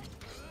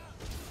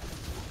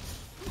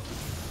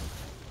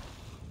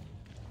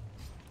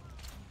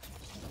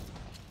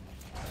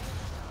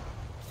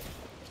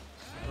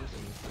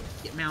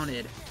 Get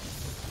mounted.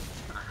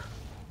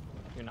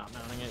 You're not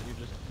mounting it, you're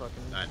just fucking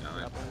I know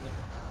it. grappling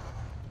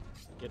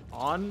it. Get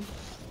on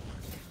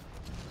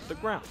the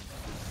ground.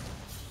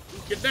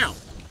 Get down.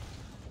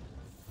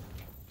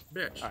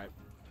 Bitch. Alright.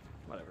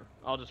 Whatever.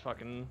 I'll just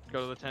fucking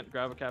go to the tent,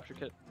 grab a capture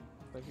kit.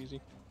 That's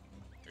easy.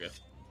 Okay.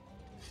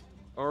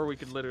 Or we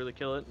could literally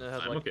kill it and it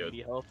has I'm like okay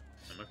 80 health.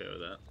 I'm okay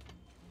with that.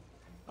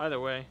 Either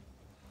way,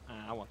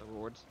 I want the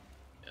rewards.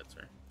 Yeah, that's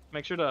fair.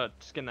 Make sure to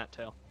skin that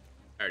tail.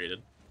 I already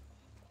did.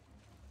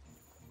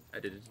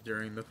 I did it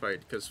during the fight,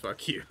 because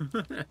fuck you.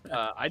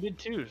 I did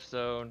too,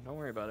 so don't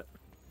worry about it.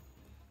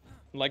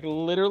 Like,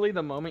 literally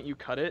the moment you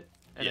cut it,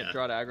 and it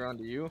brought aggro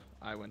onto you,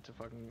 I went to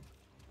fucking...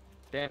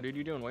 Damn, dude,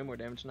 you're doing way more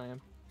damage than I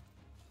am.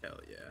 Hell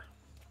yeah.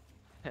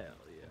 Hell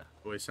yeah.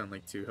 Boys sound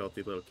like two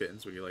healthy little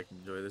kittens. Would you like to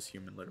enjoy this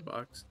human litter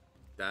box?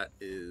 That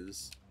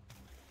is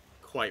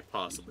quite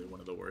possibly one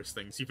of the worst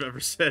things you've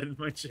ever said in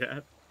my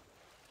chat.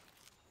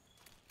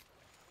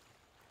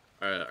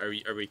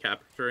 Are we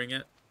capturing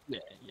it? Yeah.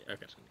 Okay. I'm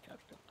just gonna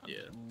capture it. I'm Yeah.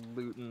 just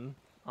looting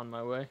on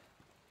my way.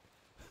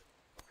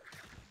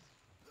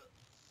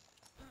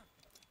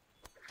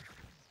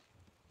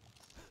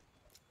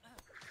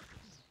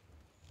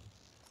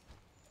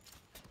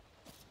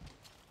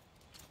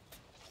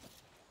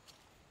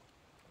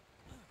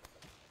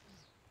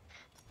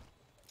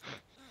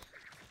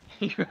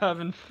 You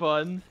having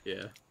fun?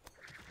 Yeah.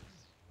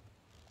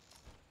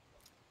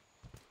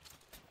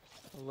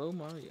 Hello,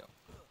 Mario.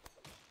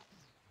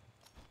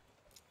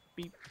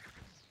 Beep.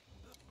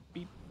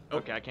 Beep. Oh.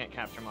 Okay, I can't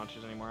capture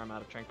monsters anymore. I'm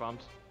out of trank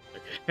bombs.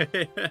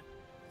 Okay.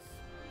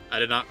 I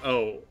did not.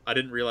 Oh, I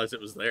didn't realize it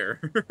was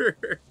there.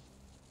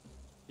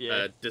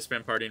 Yeah.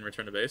 Disband party and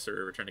return to base,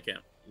 or return to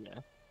camp? Yeah.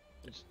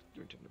 Just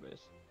return to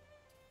base.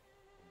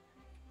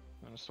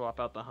 I'm gonna swap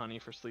out the honey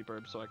for sleep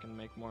herbs so I can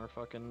make more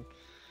fucking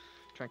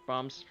trank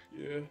bombs.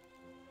 Yeah.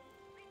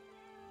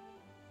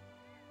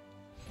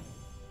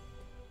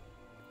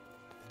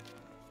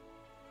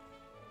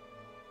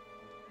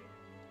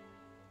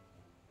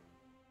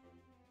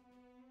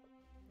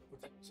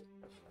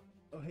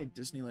 Oh, hey,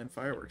 Disneyland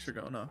fireworks are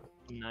going off.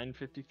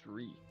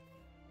 953.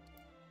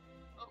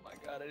 Oh my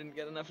god, I didn't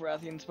get enough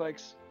Rathian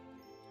spikes.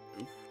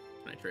 Oof.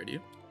 Can I trade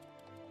you?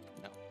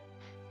 No.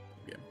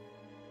 Game.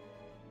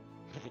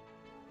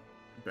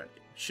 Bad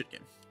game. Shit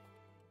game.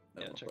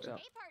 Yeah, it checks out.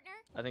 Hey, partner.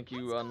 I think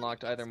you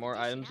unlocked either more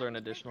items or an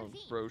additional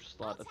roche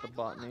slot at the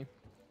botany.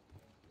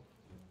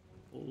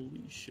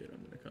 Holy shit,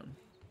 I'm gonna come.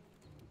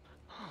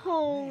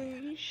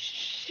 Holy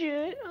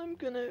shit, I'm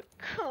gonna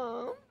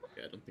come.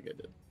 Yeah, I don't think I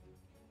did.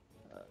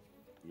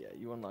 Yeah,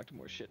 you unlocked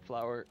more shit.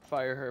 Flower,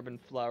 fire herb, and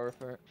flower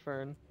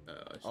fern.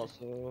 I see.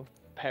 Also,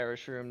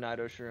 parashroom,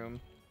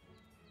 nidoshroom,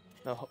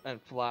 and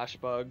flash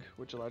bug,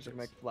 which allows you to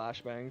make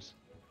flashbangs.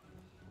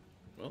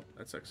 Well,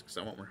 that sucks because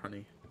I want more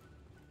honey.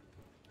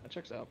 That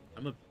checks out.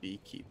 I'm a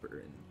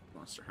beekeeper in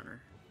Monster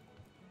Hunter.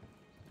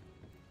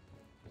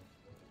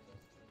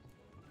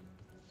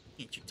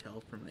 Can't you tell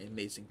from my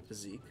amazing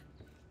physique?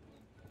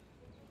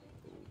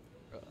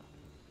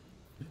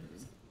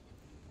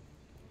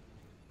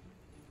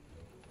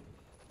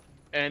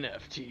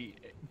 NFT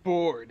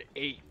bored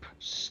ape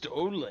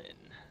stolen.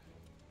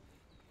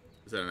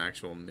 Is that an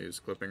actual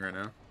news clipping right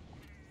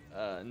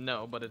now?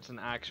 No, but it's an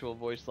actual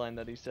voice line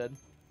that he said.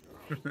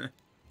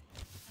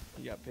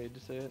 He got paid to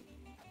say it.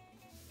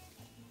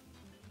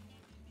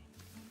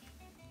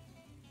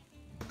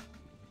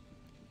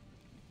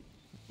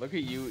 Look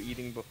at you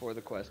eating before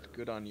the quest.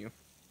 Good on you.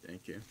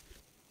 Thank you.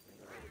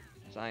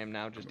 'Cause I am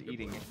now just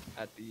eating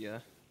at the,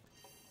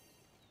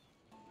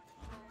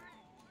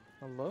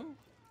 Hello?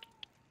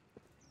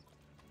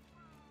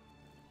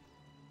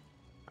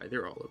 Hi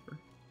there, Oliver.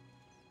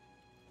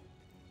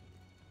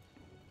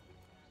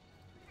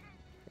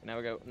 Now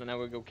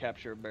we go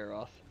capture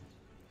Baroth.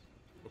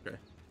 Okay,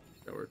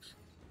 that works.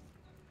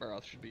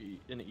 Baroth should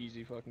be an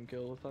easy fucking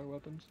kill with our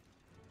weapons.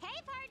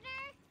 Hey, partner.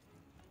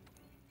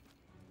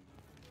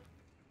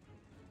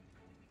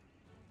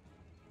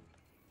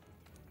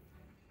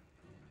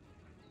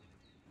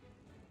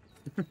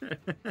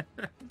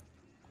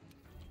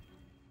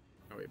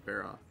 Oh wait,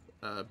 Baroth.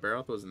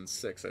 Baroth was in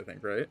 6, I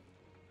think, right?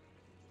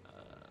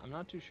 I'm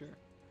not too sure.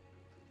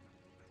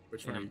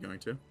 Which one are you going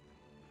to?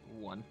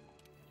 1.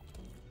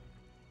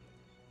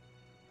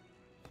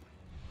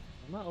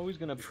 I'm not always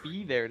gonna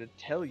be there to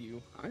tell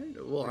you.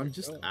 Well, I'm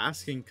just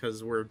asking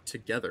because we're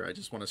together. I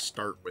just want to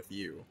start with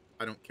you.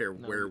 I don't care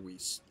where we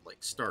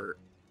start.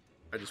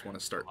 I just want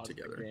to start Pause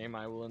together. the game,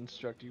 I will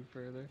instruct you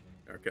further.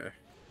 Okay.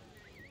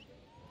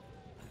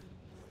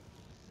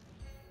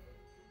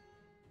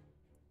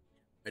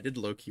 I did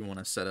low-key want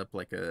to set up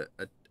like a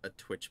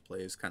Twitch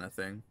plays kind of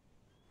thing,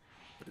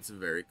 but it's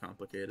very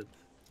complicated.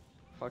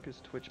 Fuck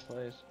is Twitch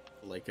plays?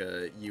 Like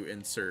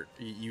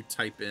you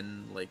type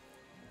in like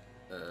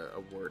a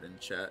word in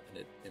chat and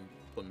it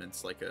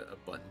implements like a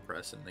button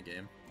press in the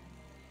game.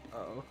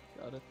 Oh,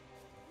 got it.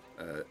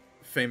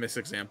 Famous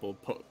example,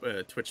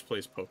 Twitch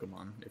plays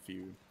Pokemon, if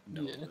you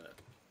know that.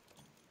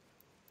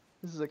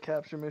 This is a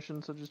capture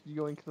mission, so just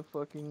yoink the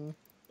fucking...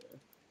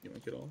 Yeah.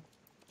 Yoink it all?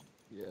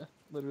 Yeah,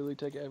 literally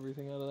take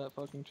everything out of that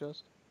fucking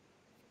chest.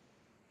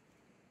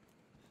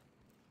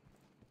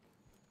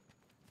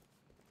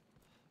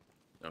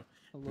 Oh,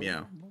 Hello?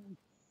 meow.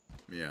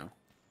 Meow.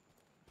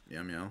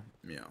 Meow, meow,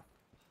 meow.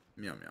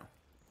 Meow, meow.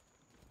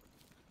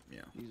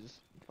 Meow.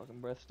 Jesus, fucking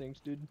breath stinks,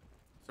 dude.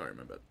 Sorry,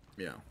 my bad.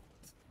 Meow.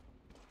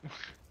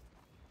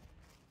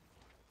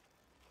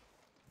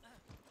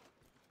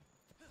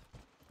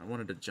 I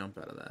wanted to jump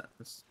out of that.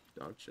 That's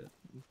dog shit.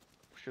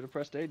 Should have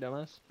pressed A,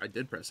 dumbass. I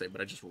did press A,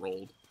 but I just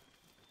rolled.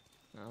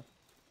 No.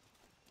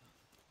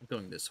 I'm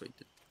going this way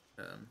to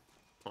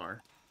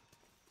far.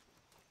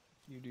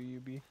 You do you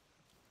be.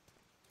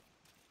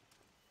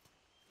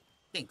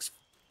 Thanks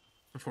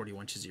for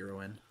 41 to 0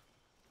 in.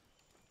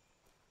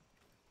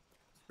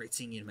 Great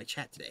seeing you in my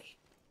chat today.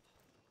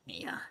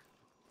 Hey,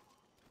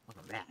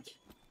 welcome back. See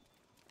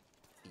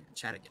you in the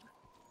chat again.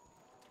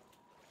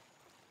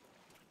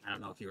 I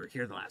don't know if you were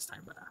here the last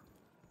time, but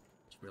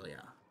it's really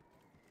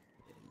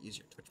use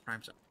your Twitch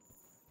Prime sub.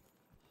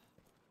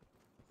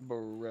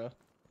 Bruh.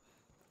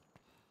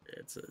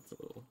 It's a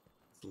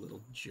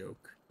little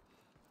joke.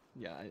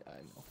 Yeah,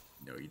 I know.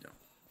 No, you don't.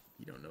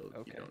 You don't know.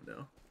 Okay. You don't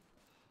know.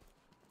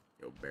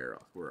 Yo,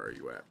 Baroth, where are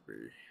you at, B?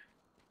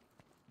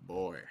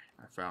 Boy,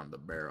 I found the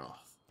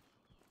Baroth.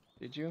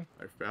 Did you?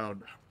 I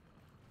found.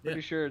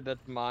 Pretty sure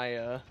that's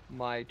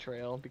my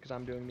trail because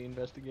I'm doing the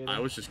investigating. I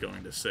was just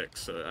going to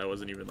 6, so I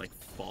wasn't even like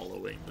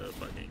following the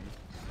fucking.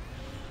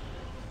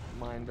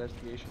 My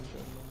investigation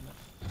trail.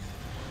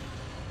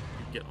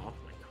 Get off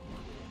my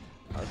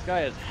car. This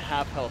guy has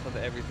half health of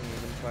everything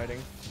we've been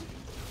fighting.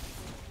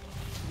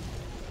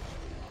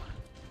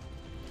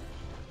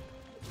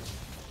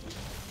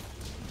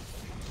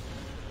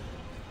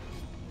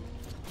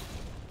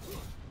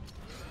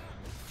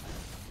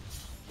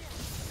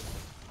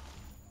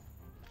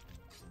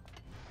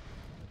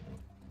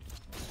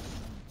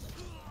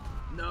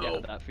 No. Yeah,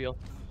 that feel.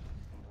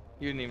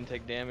 You didn't even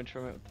take damage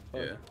from it. What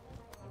the fuck? Yeah.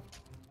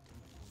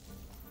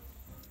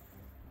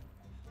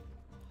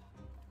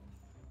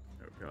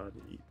 Oh god,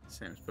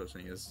 Sam's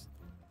posting his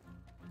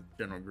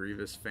General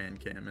Grievous fan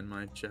cam in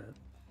my chat.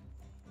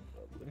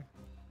 Lovely.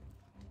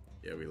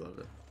 Yeah, we love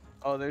it.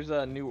 Oh, there's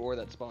a new ore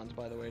that spawns,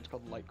 by the way. It's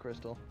called Light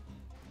Crystal.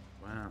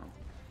 Wow.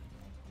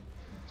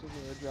 It's a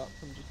rare drop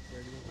from just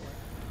regular ore.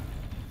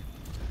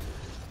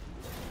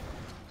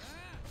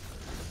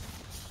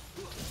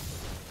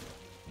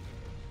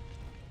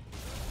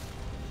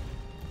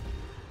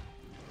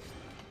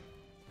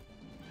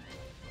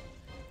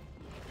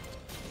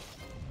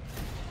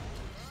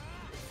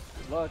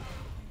 Good luck.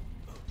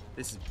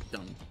 This is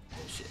dumb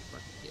bullshit.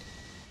 Fucking game.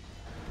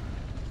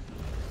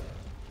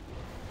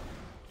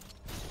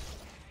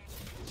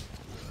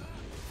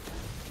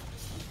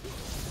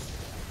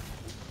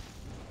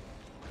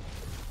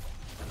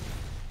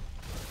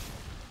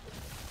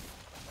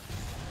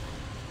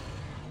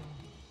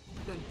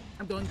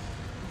 I'm going.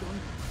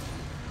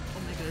 Oh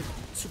my god,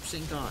 Super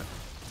Saiyan God.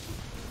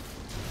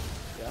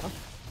 Yeah. Holy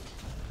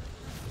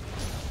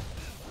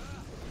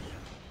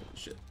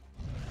shit.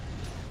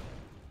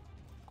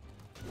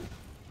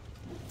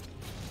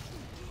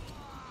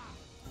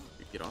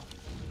 Get off.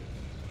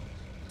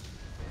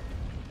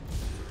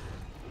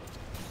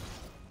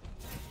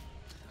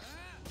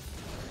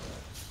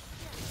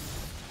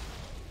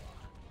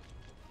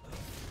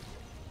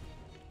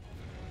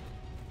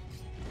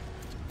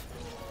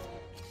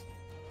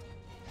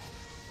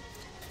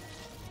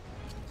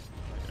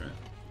 Alright.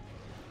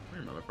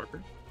 Come here,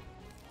 motherfucker.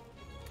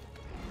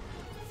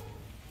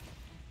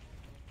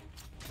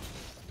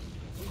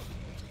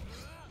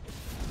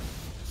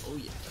 Oh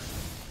yeah.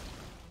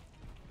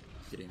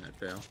 Getting that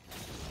fail.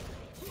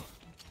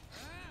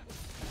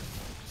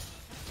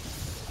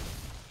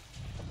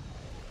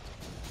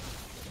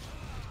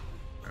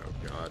 Oh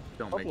god,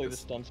 don't Hopefully make this this.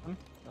 stuns him.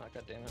 Oh,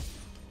 god damn it.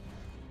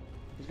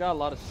 He's got a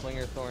lot of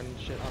Slinger Thorn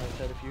shit on his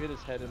head. If you hit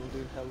his head, it'll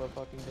do hella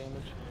fucking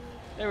damage.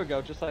 There we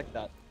go, just like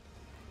that.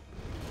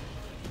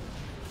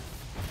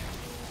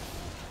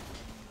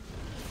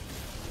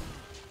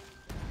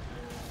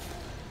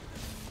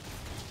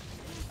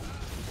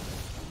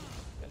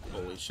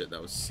 Holy shit,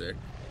 that was sick.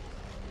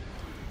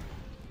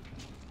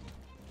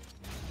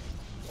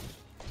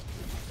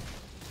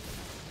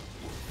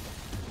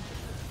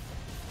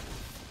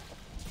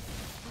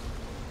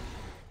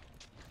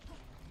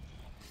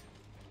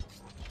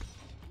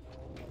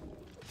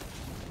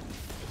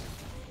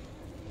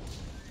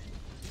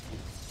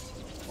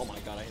 Oh my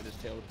god, I hit his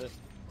tail with it.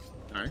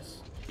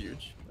 Nice.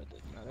 Huge. That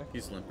didn't matter.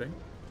 He's limping.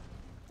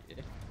 Yeah.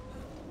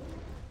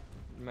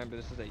 Remember,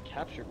 this is a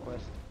capture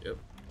quest, Yep.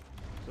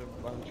 so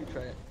why don't you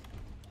try it?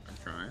 I'm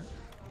trying.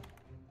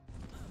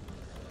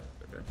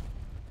 Okay.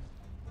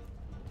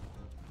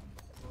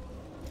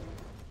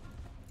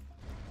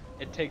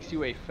 It takes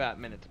you a fat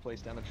minute to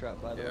place down a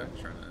trap, by the Yeah, way.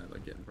 I'm trying to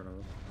like get in front of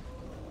him.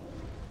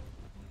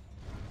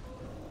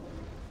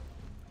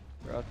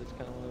 Roth is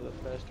kind of one of the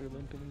faster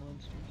limping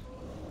monsters.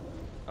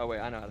 Oh wait,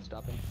 I know how to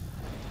stop him.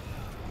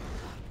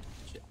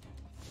 Shit.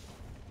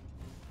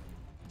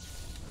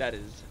 That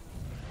is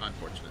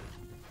Unfortunate.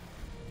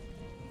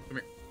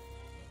 Come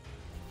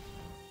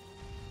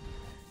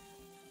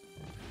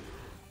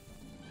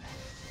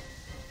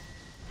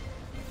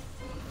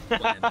here.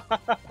 Plan.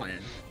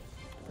 Plan.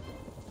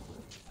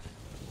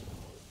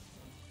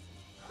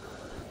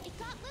 It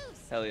got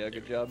loose. hell yeah,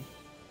 good job.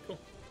 Cool.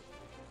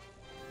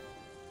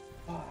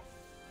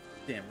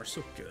 Damn, we're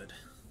so good.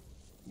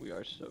 We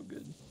are so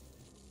good.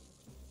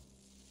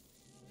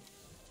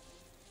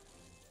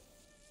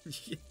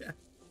 Yeah.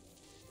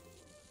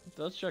 It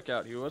does check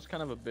out. He was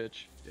kind of a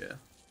bitch. Yeah.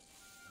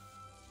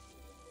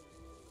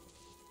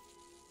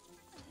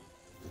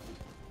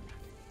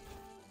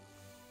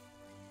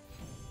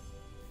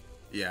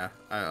 Yeah,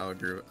 I'll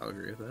agree. I'll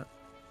agree with that.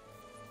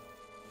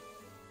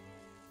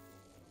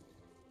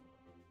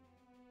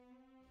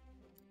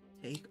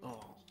 Take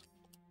all.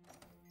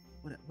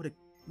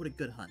 What a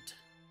good hunt.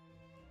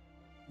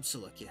 I'm so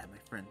lucky I had my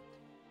friend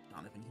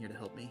Donavan here to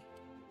help me.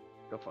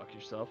 Go fuck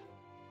yourself.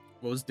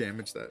 What was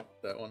damage that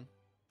one?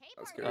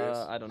 I was curious.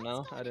 I don't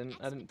know. I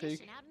didn't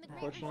peek.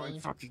 Unfortunately.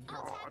 Fucking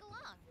god.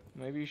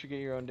 Maybe you should get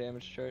your own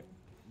damage chart.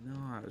 No,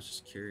 I was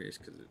just curious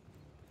because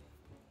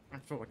I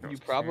felt like I You was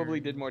probably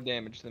carrying- did more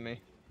damage than me.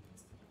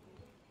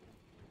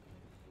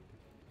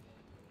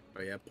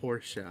 Oh yeah, poor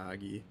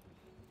Shaggy.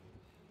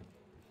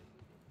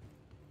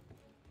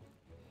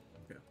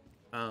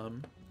 Yeah.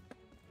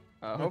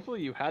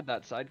 Hopefully you had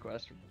that side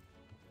quest.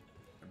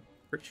 I'm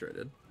pretty sure I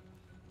did.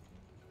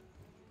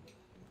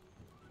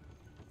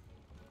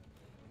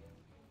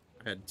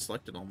 I had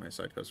selected all my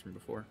side quests from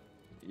before.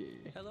 Yeah.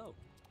 Hello.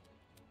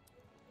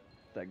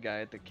 That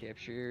guy at the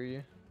capture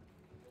area.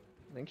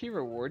 I think he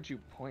rewards you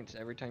points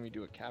every time you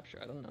do a capture.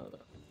 I don't know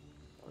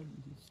though.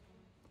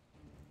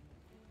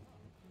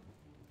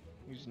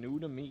 He's new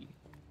to me.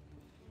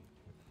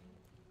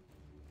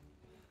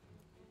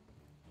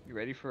 You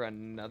ready for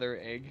another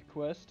egg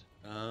quest?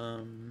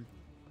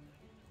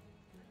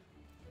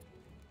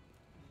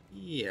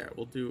 Yeah,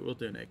 we'll do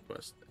an egg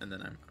quest, and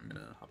then I'm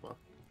gonna hop off.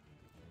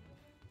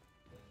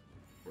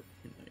 For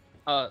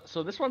tonight.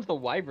 So this one's the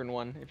wyvern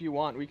one. If you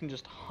want, we can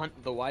just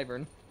hunt the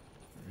wyvern.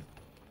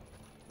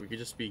 We could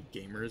just be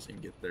gamers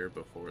and get there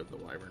before the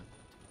wyvern.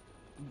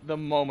 The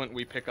moment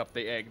we pick up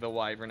the egg, the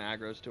wyvern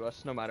aggroes to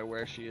us, no matter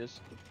where she is.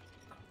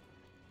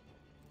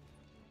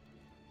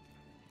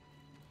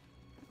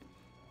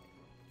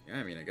 Yeah,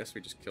 I mean, I guess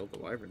we just killed the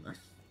wyvern then.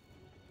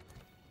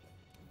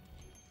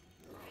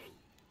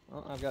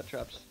 Well, I've got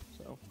traps,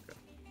 so. Okay.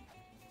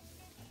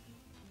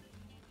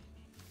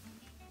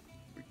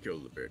 We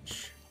killed the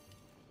bitch.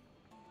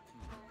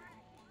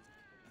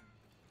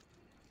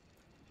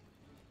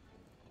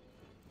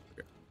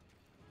 Okay.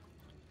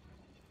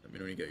 Let me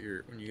know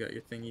when you got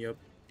your thingy up.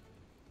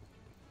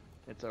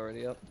 It's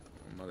already up.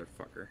 Oh,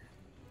 motherfucker.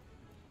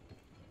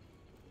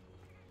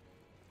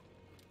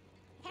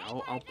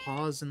 I'll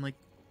pause in like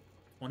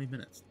 20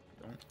 minutes.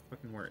 Don't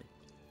fucking worry.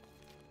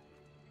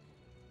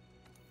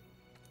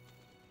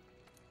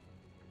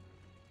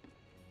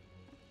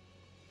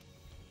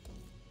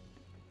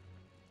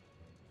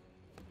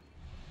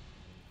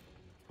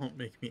 Don't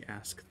make me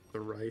ask the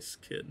rice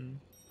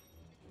kitten.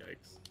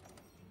 Yikes.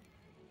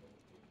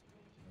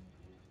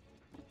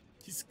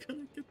 He's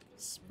gonna get the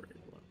sprayed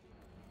one.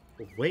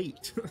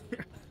 Wait!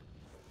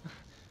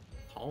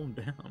 Calm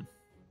down.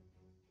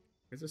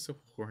 You guys are so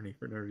horny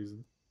for no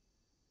reason.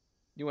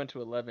 You went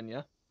to 11,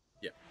 yeah?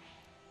 Yeah.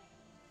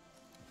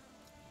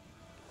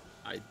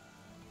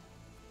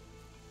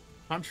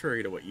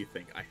 Contrary to what you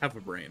think, I have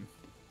a brain.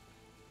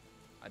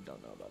 I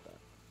don't know about that.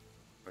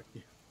 Fuck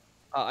you.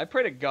 I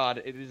pray to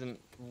God it isn't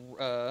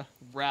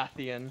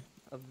Rathian.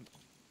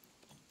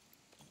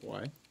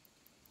 Why?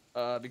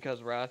 Because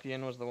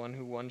Rathian was the one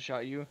who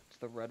one-shot you. It's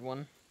the red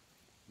one.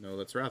 No,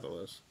 that's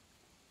Rathalos.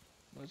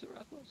 Was it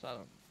Rathalos? I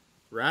don't.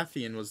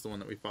 Rathian was the one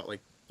that we fought like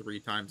 3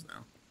 times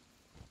now.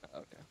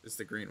 Okay. It's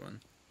the green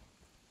one.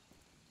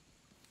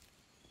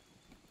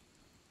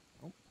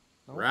 Oh.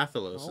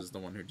 Rathalos is the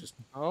one who just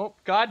Oh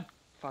God!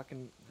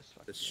 Fucking this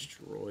fucking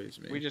destroys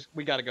me.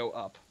 We gotta go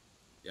up.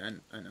 Yeah,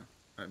 I know.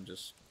 I'm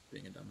just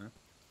being a dumbass.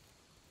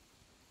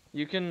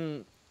 You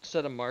can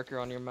set a marker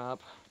on your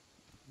map.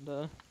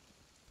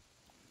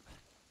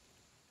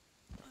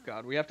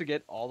 God, we have to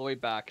get all the way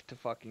back to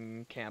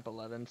fucking Camp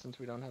 11 since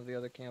we don't have the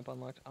other camp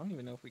unlocked. I don't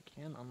even know if we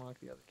can unlock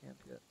the other camp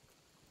yet.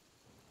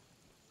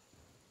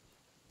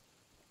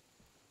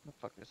 Oh,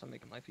 fuck this, I'm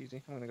making life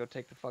easy. I'm gonna go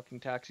take the fucking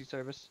taxi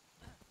service.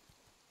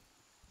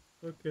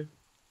 Okay.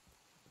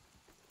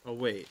 Oh,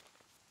 wait.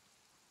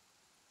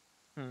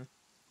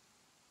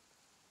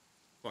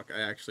 Fuck,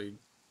 I actually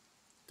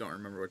don't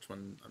remember which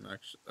one I'm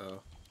actually...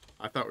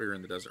 I thought we were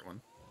in the desert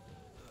one.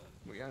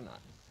 We are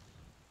not.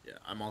 Yeah,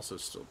 I'm also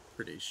still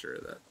pretty sure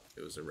that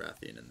it was a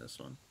Rathian in this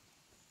one.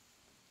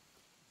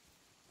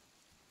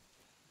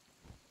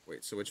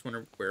 Wait, so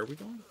where are we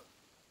going?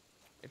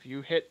 If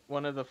you hit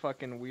one of the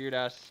fucking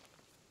weird-ass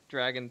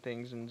dragon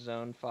things in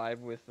Zone 5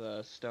 with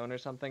a stone or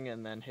something,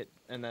 and then hit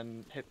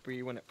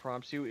B when it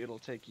prompts you, it'll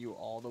take you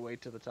all the way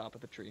to the top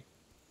of the tree.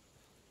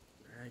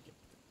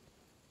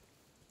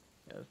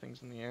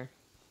 things in the air.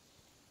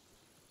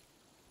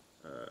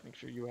 Make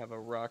sure you have a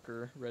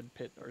rocker, red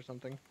pit, or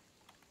something.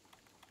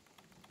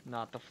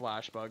 Not the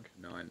flash bug.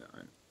 No, I know.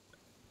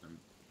 I'm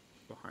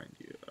behind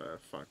you.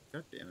 Fuck.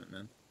 God damn it,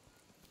 man.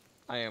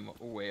 I am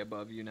way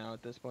above you now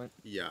at this point.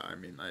 Yeah, I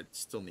mean, I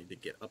still need to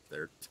get up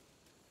there.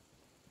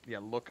 Yeah,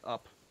 look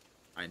up.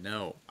 I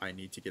know. I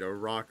need to get a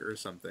rock or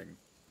something.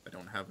 I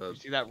don't have a... You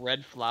see that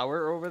red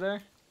flower over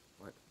there?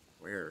 What?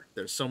 Where?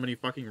 There's so many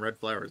fucking red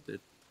flowers,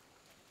 dude.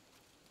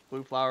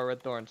 Blue flower,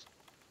 red thorns.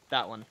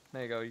 That one.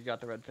 There you go. You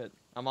got the red pit.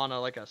 I'm on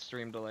like a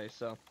stream delay,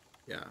 so...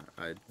 Yeah,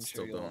 I I'm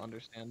still sure you'll don't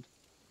understand.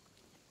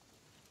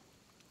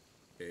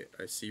 Okay,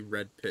 I see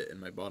red pit in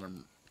my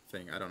bottom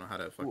thing. I don't know how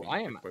to fucking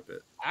I am equip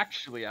it.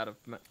 actually out of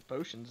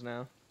potions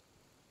now.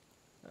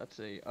 That's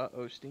a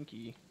uh-oh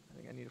stinky. I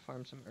think I need to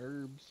farm some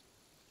herbs.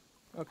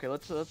 Okay,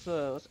 let's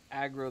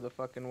aggro the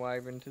fucking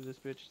wyvern to this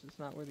bitch. That's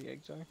not where the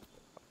eggs are.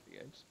 Fuck the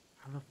eggs.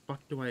 How the fuck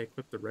do I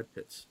equip the red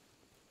pits?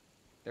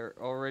 They're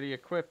already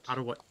equipped. How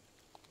do I...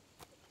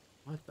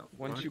 What the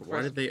Once fuck? you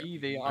Why press did E,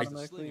 they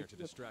automatically to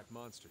distract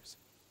monsters.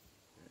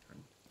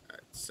 I'm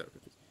so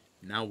confused.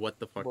 Now what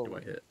the fuck do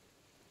I hit?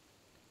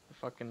 The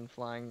fucking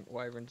flying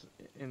wyverns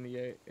in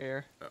the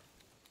air. Oh.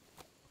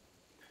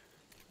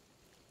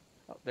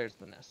 Oh, there's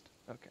the nest.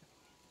 Okay.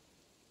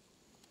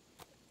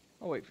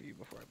 I'll wait for you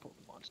before I pull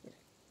the monster.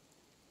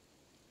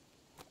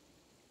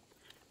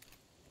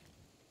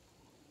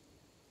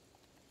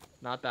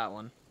 Not that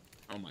one.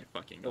 Oh my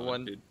fucking The god,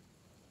 one... dude.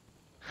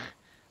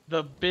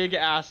 The big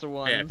ass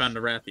one. Hey, I found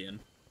a Rathian.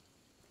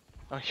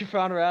 Oh, you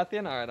found a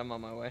Rathian? Alright, I'm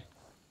on my way.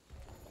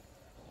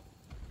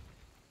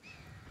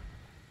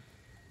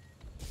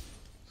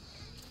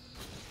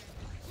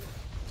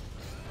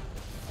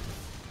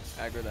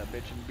 Aggro that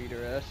bitch and beat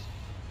her ass.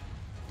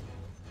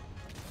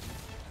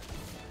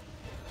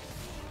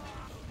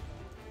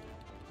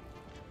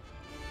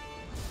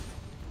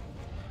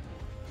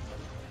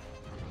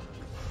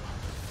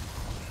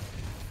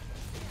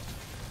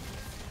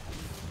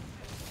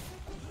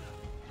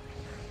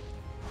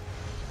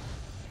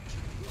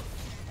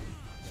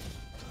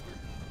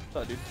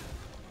 What's up, dude?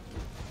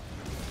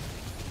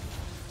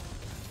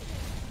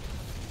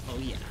 Oh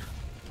yeah.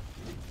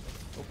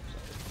 Oh,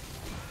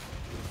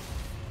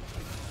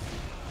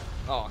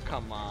 oh,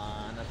 come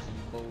on. That's some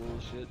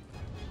bullshit.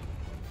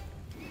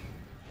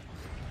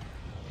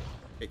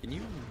 Hey, can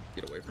you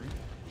get away from me?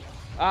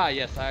 Ah,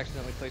 yes, I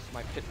accidentally placed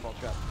my pitfall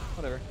trap.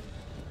 Whatever.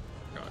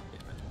 God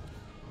damn it.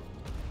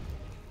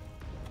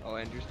 Oh,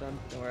 Andrew's done.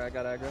 Don't worry, I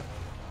got aggro.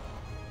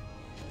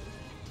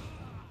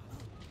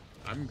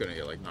 I'm gonna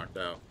get, like, knocked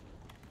out.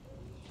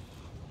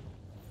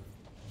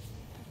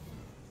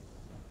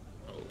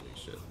 Holy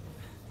shit.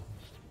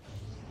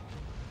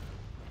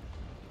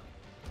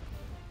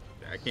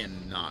 I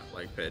cannot,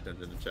 like, pay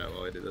attention to chat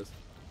while I do this.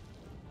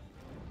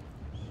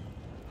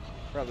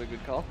 Probably a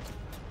good call.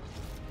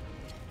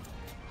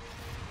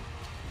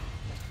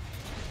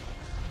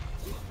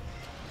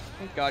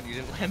 Thank God you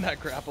didn't land that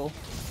grapple.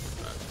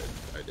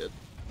 I did.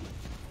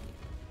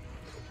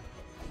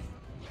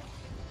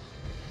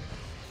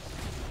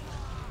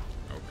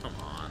 Oh, come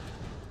on.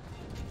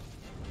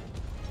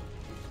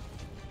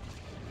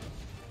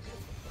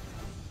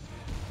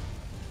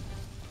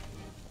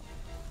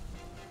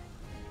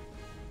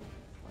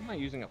 Why am I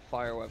using a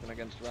fire weapon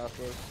against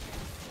Rastos?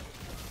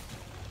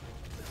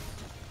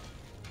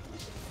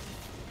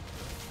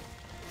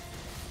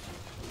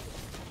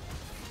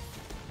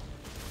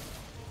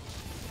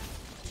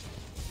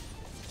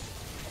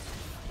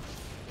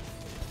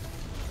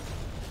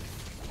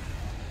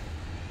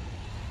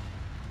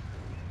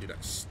 Dude, I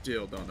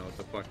still don't know what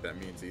the fuck that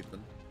means,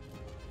 Ethan.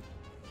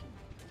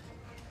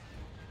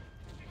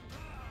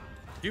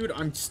 Dude,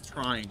 I'm just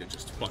trying to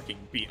just fucking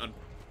be un...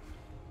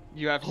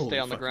 You have to Holy stay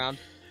on the fucking- ground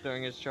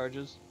during his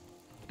charges.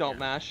 Don't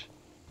mash.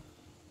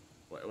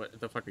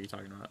 What the fuck are you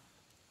talking about?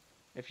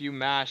 If you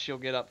mash, you'll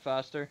get up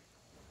faster.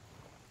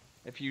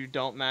 If you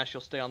don't mash,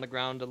 you'll stay on the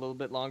ground a little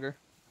bit longer.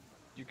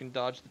 You can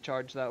dodge the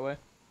charge that way.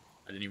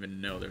 I didn't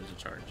even know there was a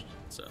charge,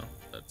 so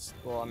that's...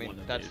 Well, I mean, one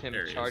of that's the him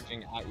areas.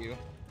 charging at you.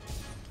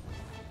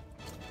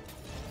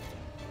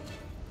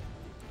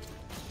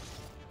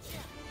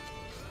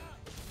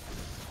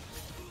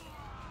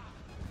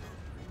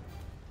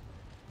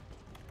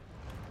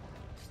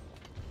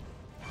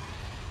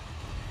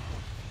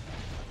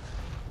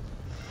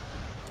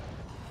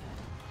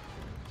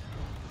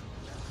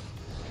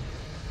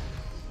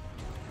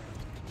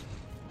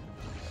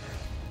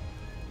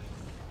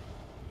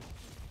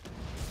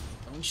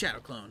 Only Shadow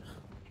Clone.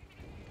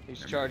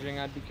 He's charging,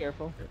 I'd be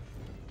careful.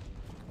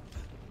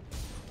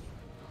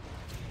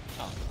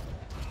 Oh.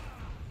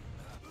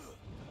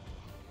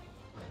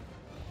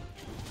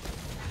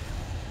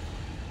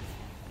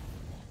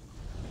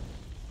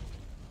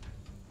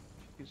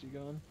 Is he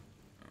gone?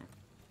 Oh.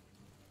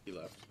 He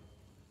left.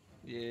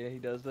 Yeah, he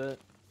does that.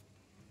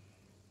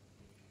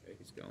 Okay,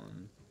 he's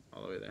going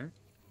all the way there.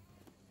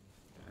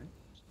 Okay.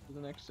 To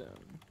the next zone.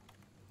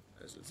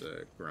 This is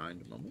a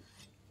grind moment.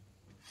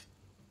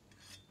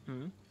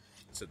 Hmm?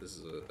 So this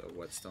is a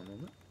whetstone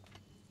moment.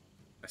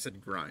 I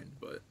said grind,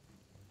 but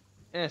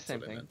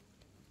Same thing.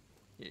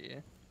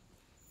 Yeah.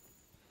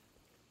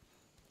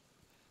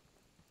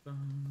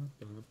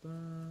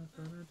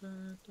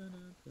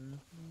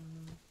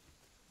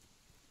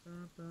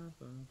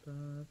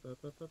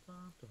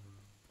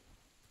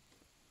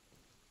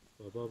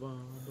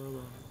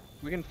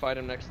 We can fight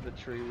him next to the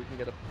tree. We can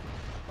get a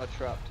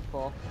trap to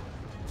fall.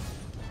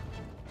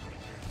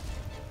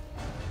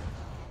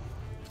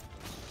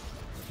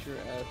 Put your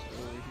ass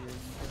over here, you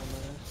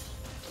dumbass.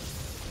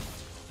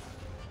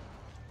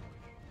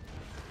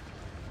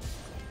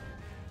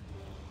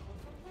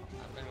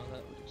 I know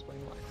that would explain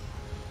why.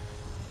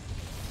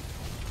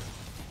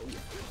 Oh, yeah.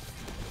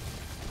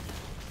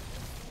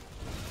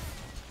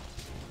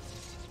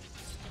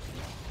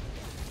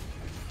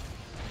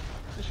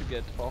 This should get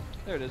it to fall.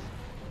 There it is.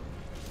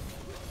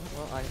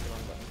 Well, I hit the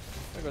wrong button.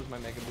 There goes my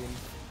Mega Beam.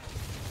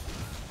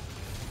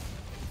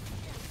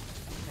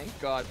 Thank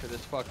God for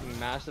this fucking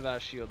massive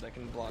ass shield that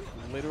can block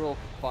literal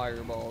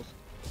fireballs.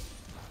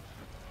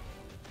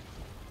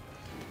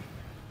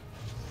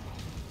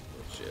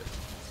 Oh shit. Is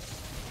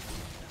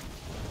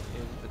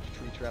the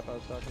tree trap I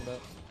was talking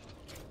about.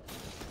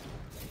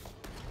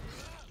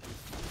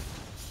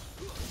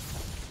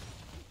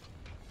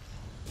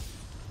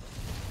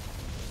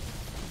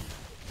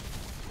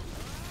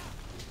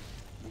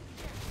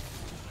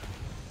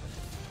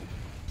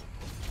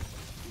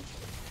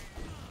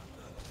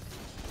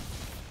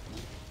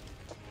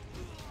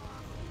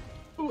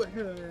 Ooh,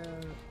 hell yeah.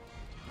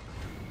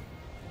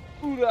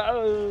 Ooh,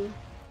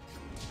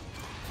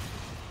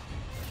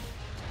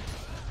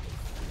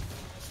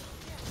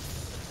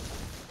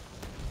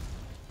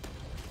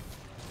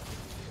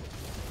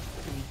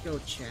 Here we go,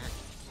 chat.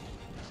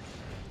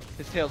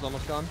 his tail's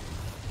almost gone.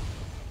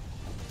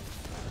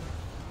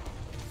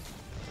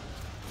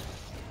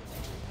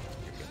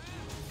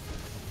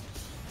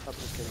 I'm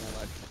just kidding, I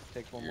lied.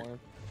 Take one more.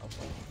 I'll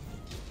fight.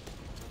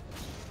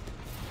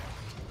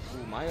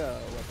 Ooh, my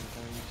weapon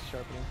kind of needs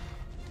sharpening.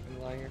 I'm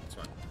gonna lie here. It's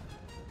fine.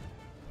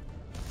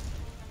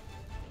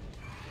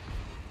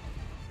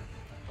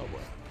 Oh boy.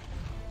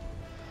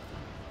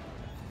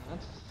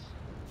 That's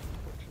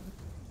unfortunate.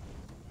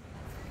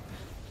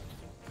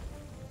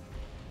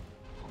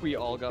 We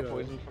all got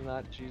poisoned from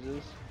that,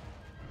 Jesus.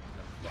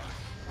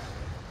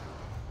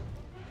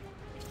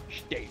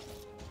 Stay.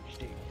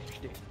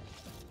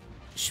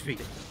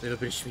 Sweet. Little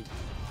bit of sweet.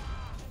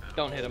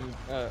 Don't hit him.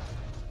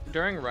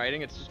 During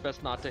riding, it's just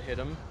best not to hit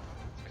him,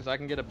 because I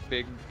can get a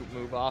big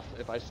move off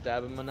if I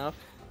stab him enough.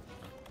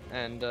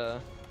 And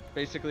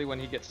basically when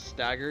he gets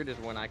staggered is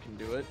when I can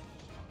do it.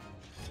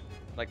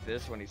 Like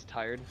this, when he's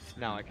tired.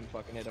 Now I can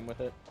fucking hit him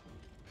with it.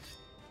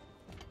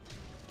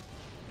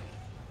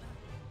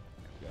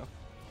 There we go.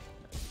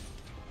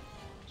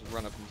 Just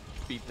run up and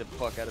beat the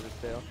fuck out of his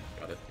tail.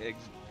 Got it.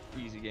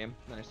 Easy game.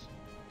 Nice.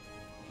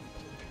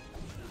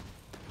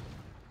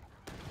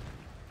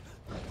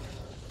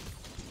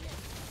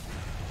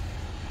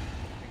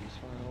 He's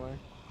flying away.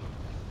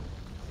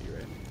 You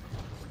ready?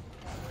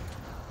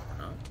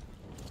 Huh?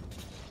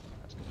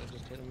 That's because I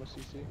just hit him with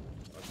CC. Yeah,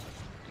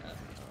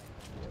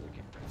 we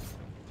can't.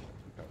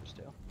 Power his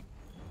tail.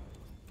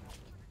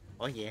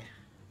 Oh yeah.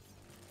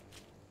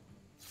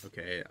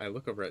 Okay, I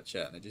look over at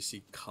chat and I just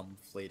see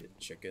cum-flated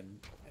chicken,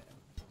 and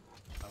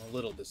I'm a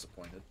little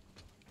disappointed.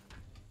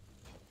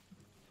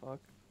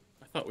 Fuck.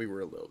 I thought we were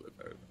a little bit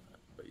better than that,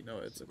 but you know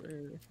what, it's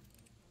okay.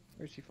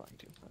 Where's he flying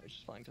to? Oh, he's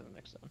just flying to the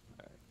next zone.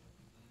 Alright.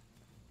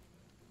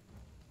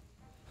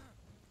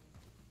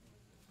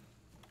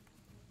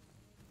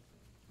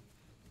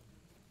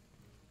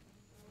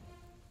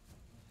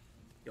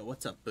 Yo,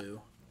 what's up,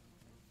 boo?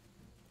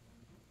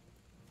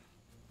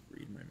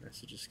 Read my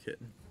messages,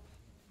 kitten.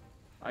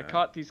 I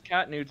caught these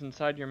cat nudes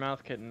inside your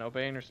mouth, kitten.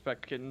 Obey and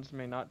respect. Kittens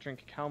may not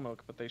drink cow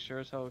milk, but they sure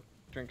as hell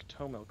drink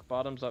toe milk.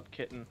 Bottoms up,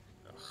 kitten.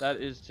 Ugh. That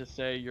is to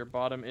say, your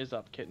bottom is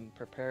up, kitten.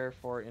 Prepare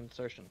for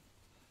insertion.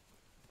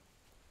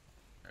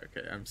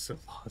 Okay, I'm so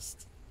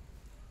lost.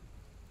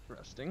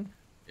 Resting.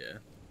 Yeah.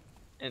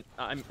 And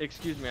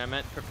excuse me, I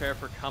meant prepare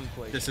for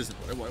complete. This isn't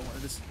what I wanted.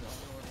 This is not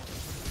what I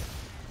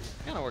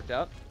wanted. Kind of worked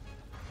out.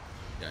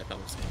 Yeah, I thought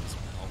it was gonna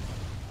smell.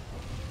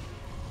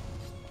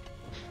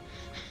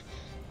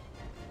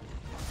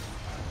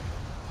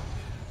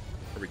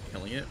 Are we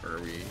killing it, or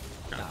are we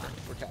capturing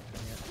it? We're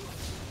capturing it.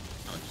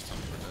 Oh, just tell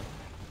me when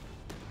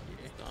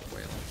to stop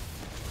wailing.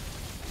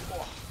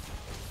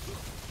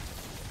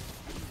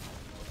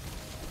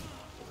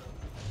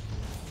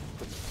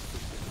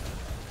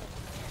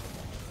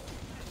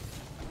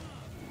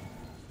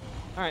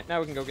 Alright, now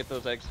we can go get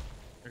those eggs.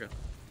 Okay.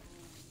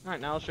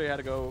 Alright, now I'll show you how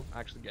to go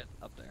actually get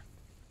up there.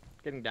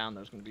 Getting down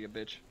there's gonna be a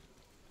bitch.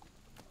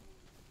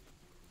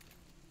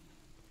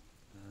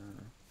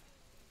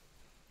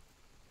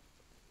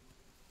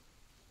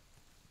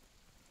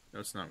 No,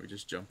 it's not. We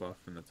just jump off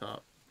from the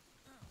top.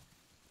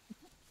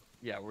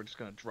 Yeah, we're just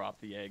gonna drop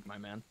the egg, my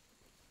man.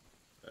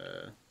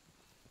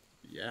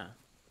 Yeah.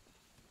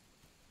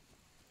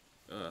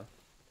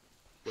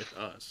 With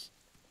us.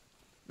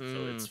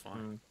 So it's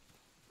fine.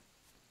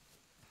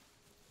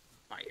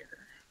 Fire.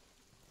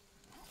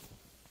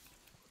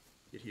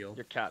 Get healed.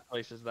 Your cat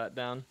places that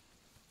down.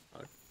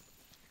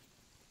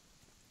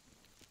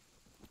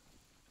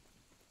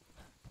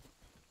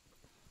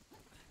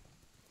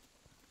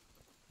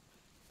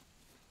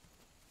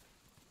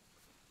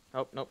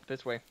 Oh, nope,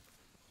 this way.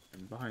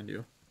 I'm behind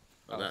you.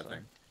 Oh, that sorry.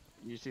 thing.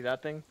 You see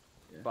that thing?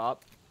 Yeah.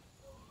 Bop.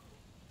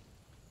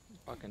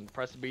 Fucking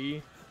press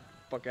B.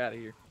 Fuck out of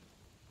here.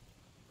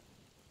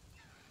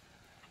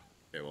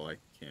 Okay, well I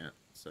can't,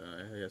 so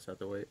I guess I have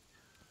to wait.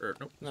 Or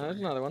nope. No, there's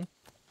another one.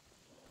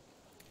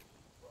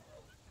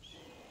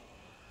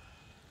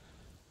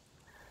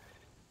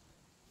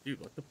 Dude,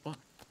 what the fuck?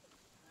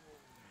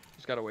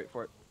 Just gotta wait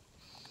for it.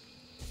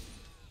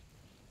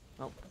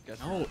 Oh, guess.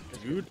 No,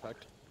 dude.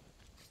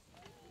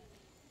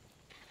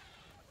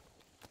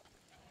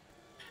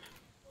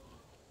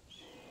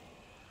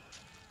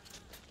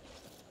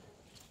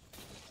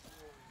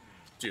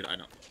 Dude, I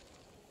know.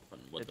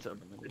 It's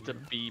a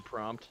B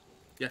prompt.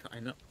 Yeah, I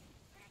know.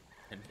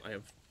 And I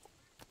have.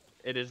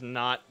 It is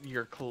not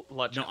your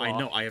clutch. No, claw. I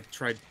know. I have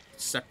tried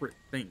separate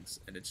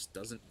things, and it just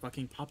doesn't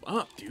fucking pop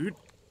up, dude.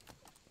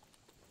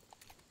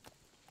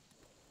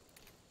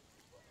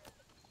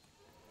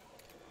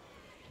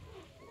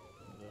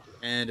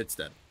 And it's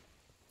dead.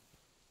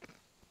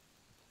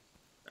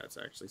 That's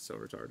actually so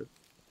retarded.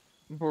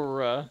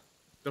 Bruh.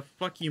 The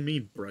fuck you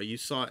mean, bruh? You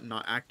saw it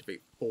not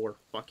activate 4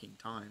 fucking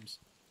times.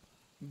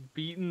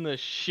 Beating the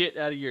shit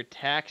out of your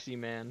taxi,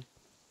 man.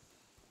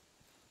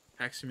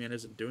 Taxi man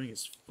isn't doing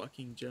his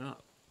fucking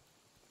job.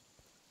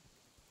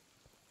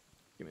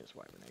 Give me this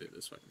wyvern egg. Dude,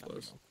 this fucking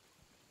close.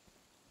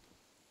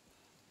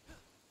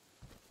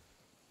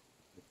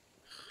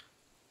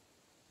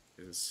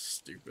 This is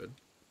stupid.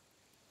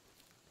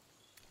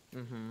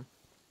 Mm-hmm.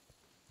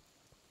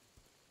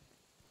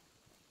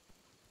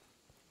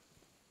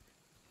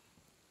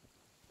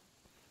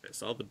 I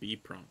saw the B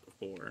prompt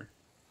before.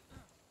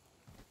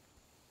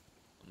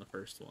 On the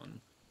first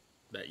one.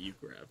 That you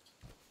grabbed.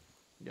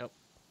 Yep.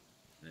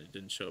 And it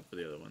didn't show up for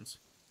the other ones.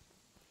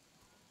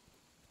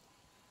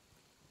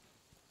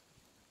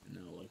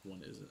 No, like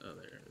one isn't. Oh,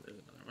 there's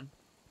another one.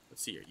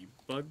 Let's see, are you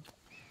bugged?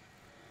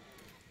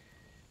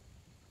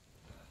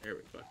 There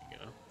we fucking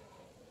go.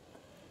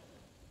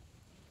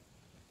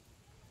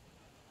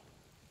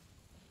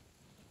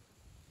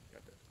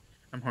 Got that.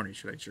 I'm horny,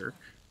 should I jerk?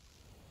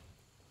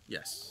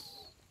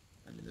 Yes.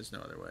 I mean, there's no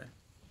other way.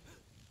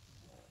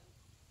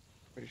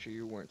 Pretty sure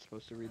you weren't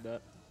supposed to read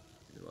that.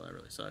 Well, that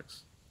really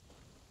sucks.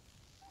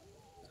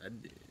 I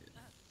did.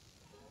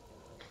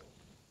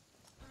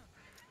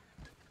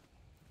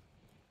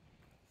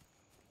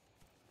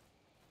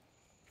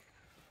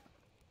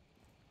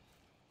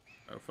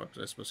 Oh fuck,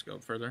 was I supposed to go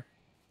up further?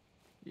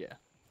 Yeah.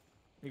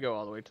 You go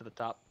all the way to the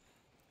top.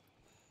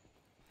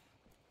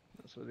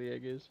 That's where the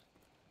egg is.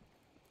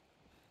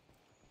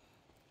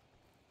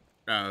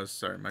 Oh,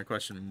 sorry, my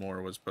question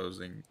more was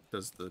posing,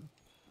 does the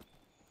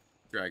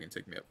dragon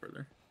take me up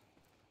further?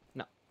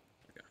 No.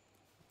 Okay.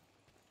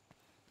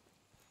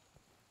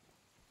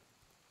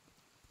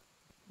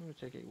 I'm gonna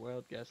take a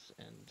wild guess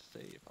and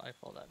say if I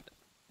fall that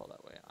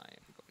way, I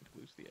am going to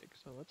lose the egg.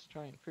 So let's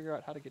try and figure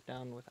out how to get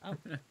down without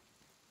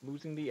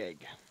losing the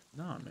egg.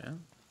 No,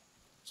 man.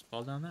 Just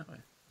fall down that way.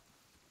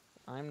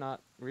 I'm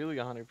not really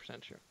 100%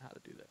 sure how to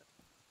do that.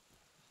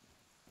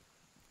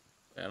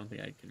 I don't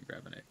think I can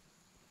grab an egg.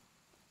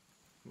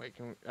 Wait,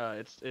 can we,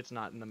 it's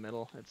not in the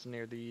middle. It's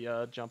near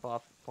the jump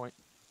off point.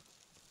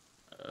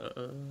 Did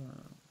you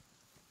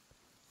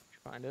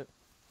find it?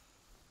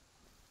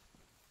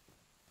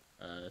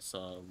 I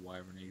saw a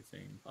wyvern egg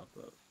thing pop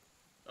up.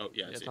 Oh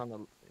yeah, I It's see on it.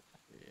 the.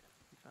 Yeah,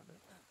 you found it.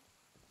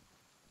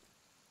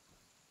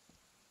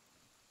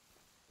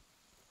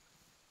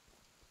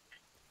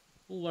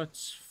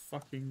 Let's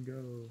fucking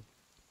go.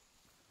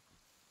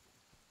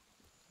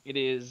 It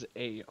is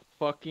a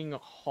fucking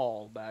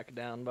haul back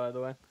down, by the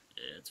way.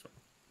 Yeah, it's fine.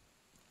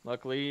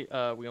 Luckily,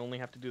 we only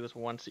have to do this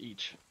once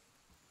each.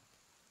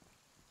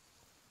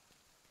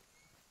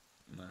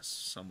 Unless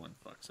someone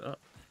fucks up.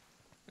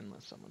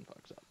 Unless someone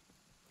fucks up.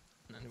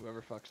 And then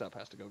whoever fucks up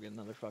has to go get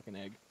another fucking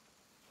egg.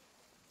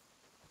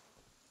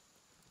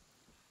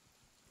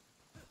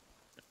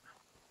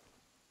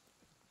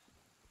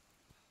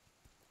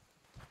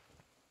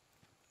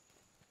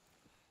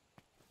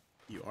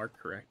 You are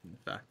correct in the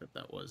fact that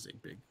that was a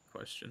big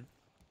question.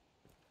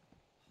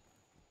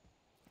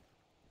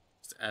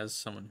 As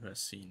someone who has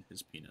seen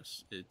his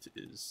penis, it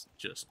is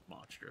just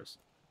monstrous.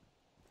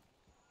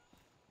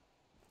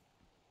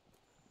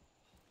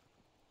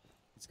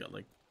 It's got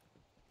like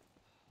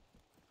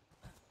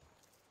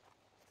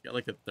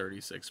a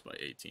 36 by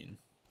 18.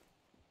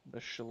 The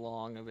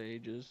schlong of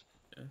ages.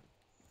 Yeah.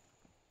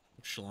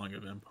 Schlong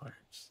of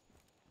empires.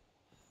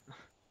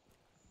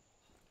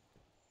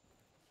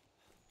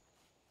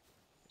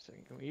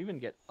 Second, can we even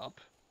get up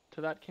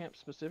to that camp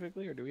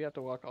specifically, or do we have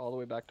to walk all the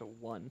way back to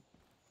 1?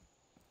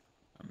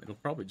 It'll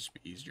probably just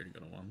be easier to go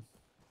to 1.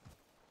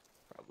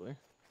 Probably.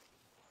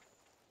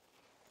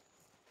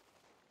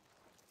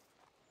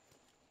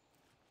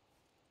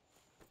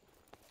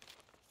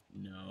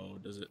 No,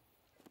 does it?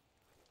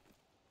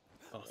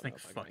 Oh, thank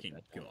fucking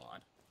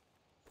God.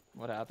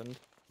 What happened?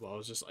 Well,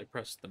 I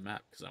pressed the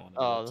map because I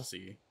wanted to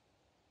see.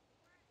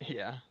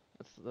 Yeah,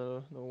 that's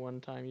the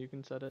one time you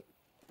can set it.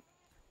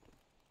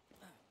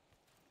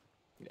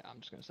 Yeah, I'm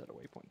just gonna set a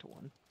waypoint to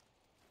 1.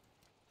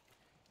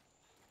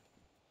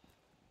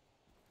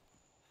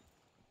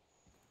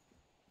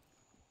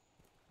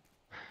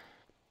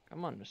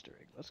 Come on, Mr.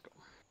 Egg, let's go.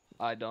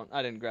 I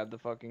didn't grab the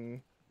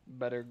fucking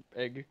better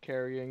egg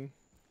carrying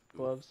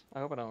gloves. I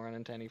hope I don't run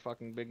into any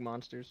fucking big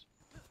monsters.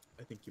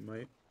 I think you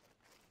might.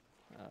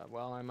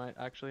 Well, I might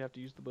actually have to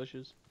use the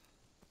bushes.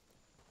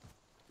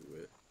 Do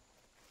it.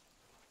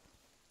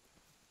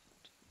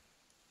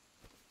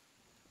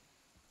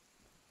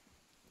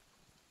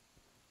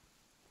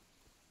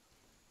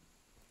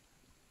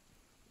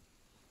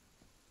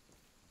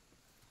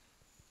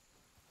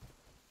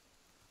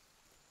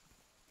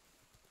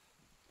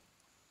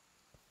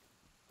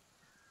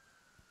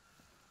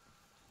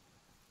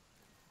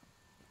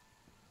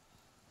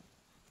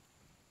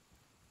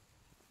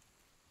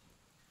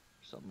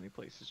 So many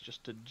places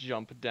just to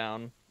jump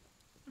down.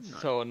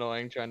 So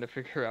annoying trying to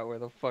figure out where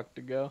the fuck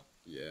to go.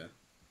 Yeah.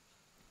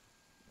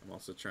 I'm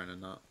also trying to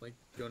not, like,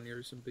 go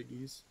near some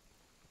biggies.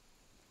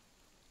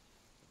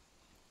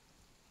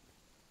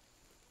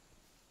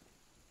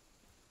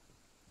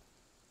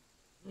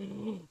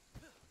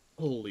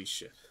 Holy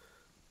shit.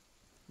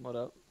 What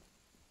up?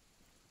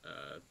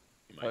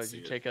 You might Did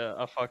you take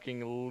a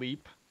fucking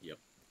leap? Yep.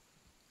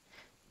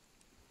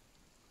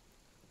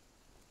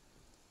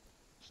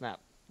 Snap.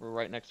 We're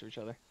right next to each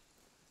other.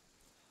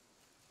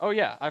 Oh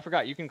yeah, I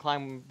forgot. You can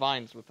climb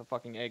vines with a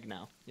fucking egg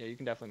now. Yeah, you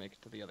can definitely make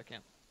it to the other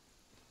camp.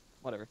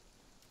 Whatever.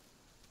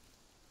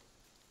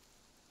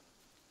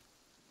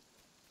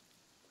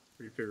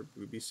 What are your favorite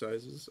booby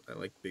sizes? I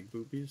like big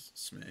boobies.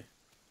 Smay.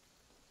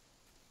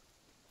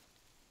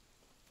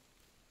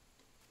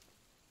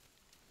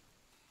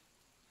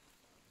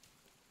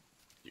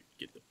 Dude,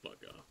 get the fuck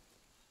off.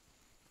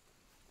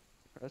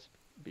 Press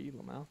B,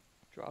 Lamau.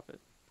 Drop it.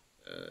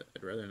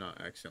 I'd rather not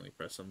accidentally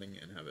press something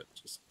and have it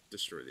just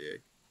destroy the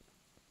egg.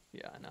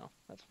 Yeah, I know.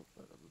 That's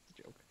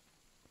a joke.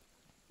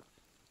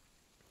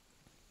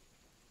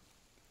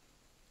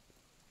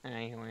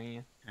 Hi, how are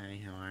you?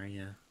 Hi, how are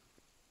you?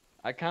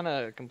 I kind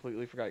of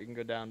completely forgot you can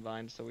go down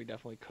vines, so we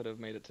definitely could have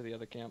made it to the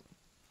other camp.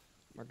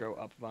 Or go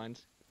up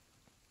vines.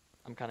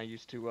 I'm kind of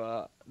used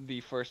to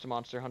the first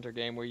Monster Hunter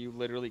game where you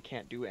literally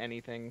can't do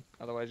anything,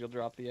 otherwise you'll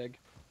drop the egg.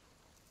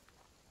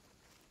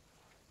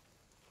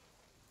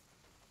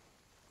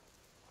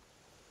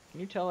 Can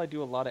you tell I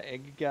do a lot of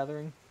egg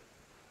gathering?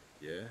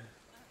 Yeah.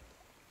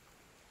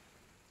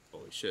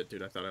 Holy shit,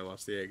 dude, I thought I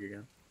lost the egg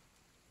again.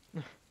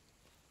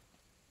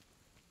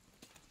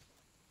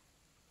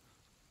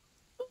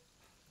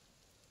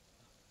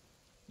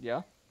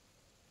 Yeah?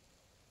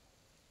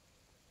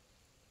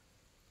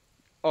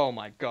 Oh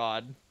my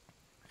god.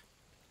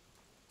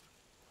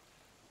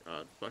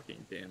 God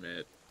fucking damn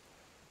it.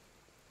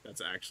 That's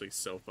actually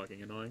so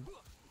fucking annoying.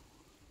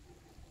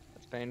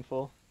 That's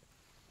painful.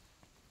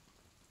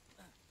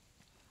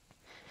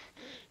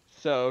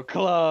 So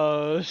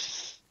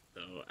close.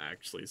 So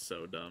actually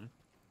so dumb.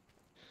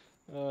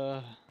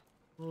 Oh,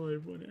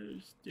 everyone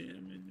has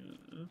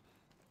stamina.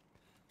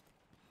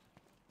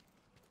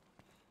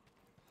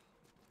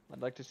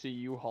 I'd like to see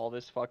you haul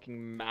this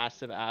fucking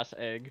massive ass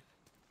egg.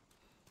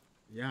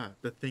 Yeah,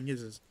 the thing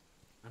is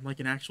I'm like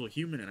an actual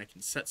human and I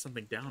can set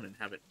something down and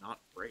have it not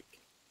break.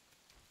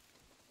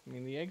 I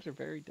mean, the eggs are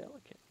very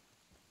delicate.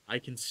 I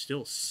can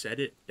still set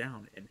it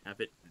down and have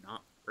it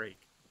not break.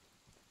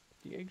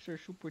 The eggs are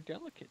super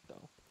delicate,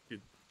 though.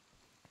 Dude,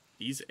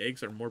 these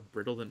eggs are more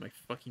brittle than my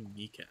fucking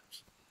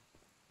kneecaps.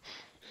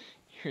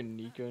 Your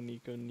Nico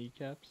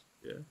kneecaps?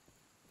 Yeah.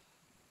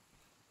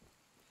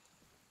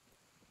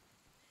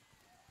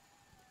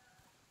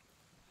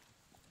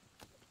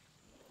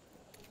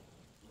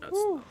 That's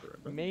Woo, not the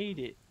right button. made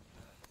it.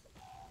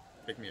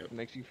 Pick me up.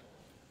 Makes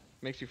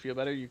you feel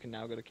better. You can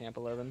now go to Camp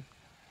 11.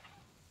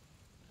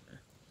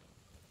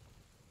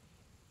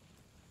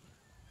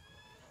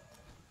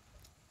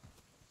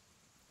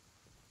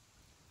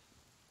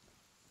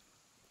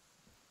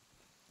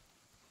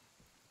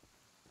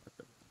 What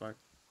the fuck?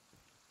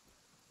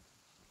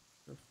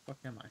 The fuck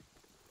am I?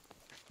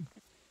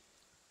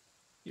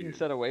 You can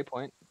set a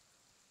waypoint.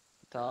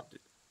 Top.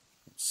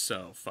 I'm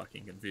so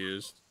fucking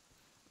confused.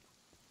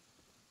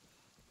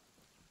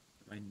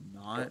 Am I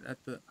not at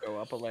the... Go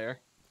up a layer.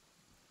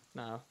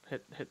 No,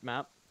 hit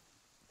map.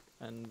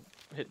 And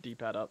hit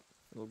D-pad up.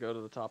 It'll go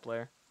to the top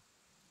layer.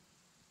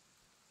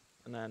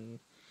 And then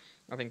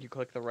I think you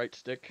click the right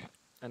stick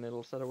and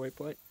it'll set a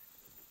waypoint.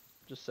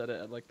 Just set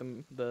it at like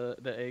the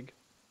egg.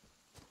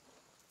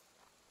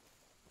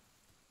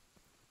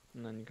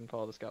 And then you can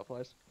follow the scout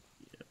flies.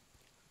 Yeah.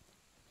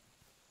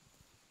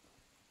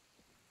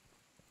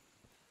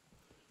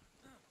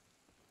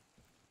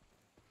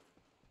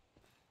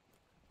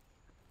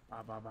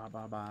 Ba ba ba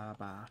ba ba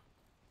ba.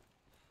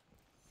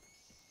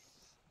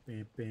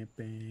 Bam bam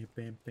bam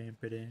bam bam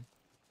ba-ding.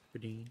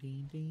 Ba-ding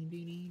ding ding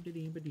ding ding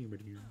ding ba-ding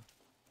ba-ding.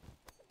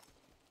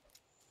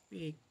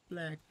 Big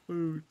black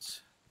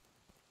boots.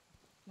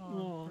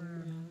 Oh,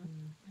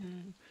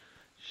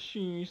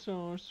 She's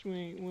so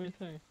sweet with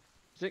her.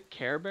 Is it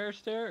Care Bear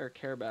stare or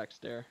Care Back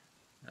stare?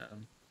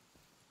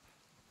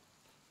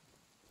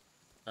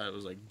 It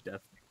was like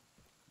Death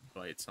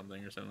Bite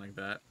something or something like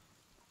that.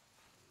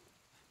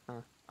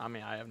 Huh. I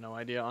mean, I have no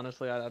idea.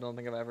 Honestly, I don't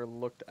think I've ever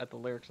looked at the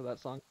lyrics of that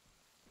song.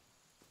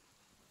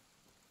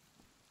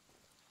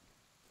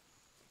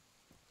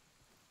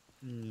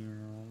 Yeah.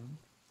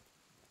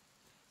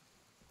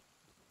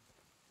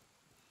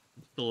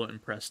 I'm still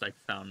impressed I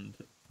found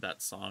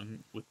that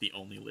song with the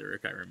only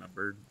lyric I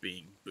remembered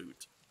being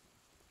boot.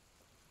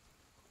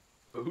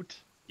 Boot?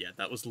 Yeah,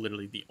 that was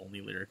literally the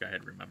only lyric I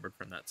had remembered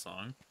from that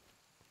song,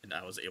 and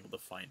I was able to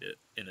find it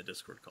in a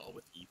Discord call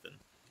with Ethan.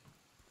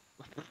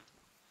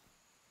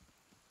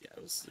 Yeah,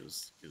 it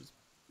was goofy.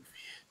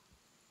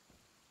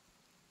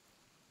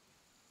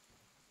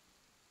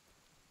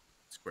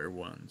 Square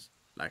ones,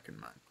 like in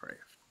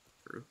Minecraft.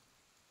 True.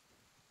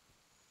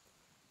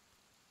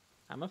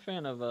 I'm a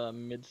fan of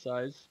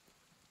mid-size.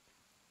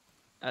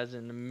 As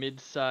in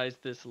mid-size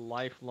this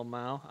life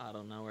Lamau. I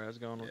don't know where I was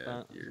going with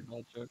that. You're...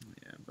 Bad joke.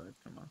 Yeah, but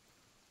come on.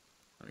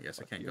 I guess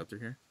Fuck I can't you. go through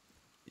here.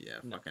 Yeah,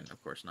 No. fucking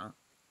of course not.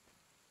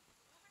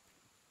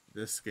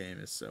 This game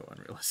is so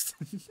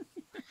unrealistic.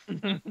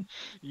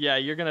 Yeah,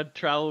 you're gonna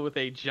travel with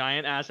a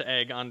giant ass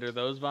egg under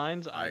those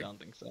vines? I don't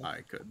think so.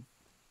 I could.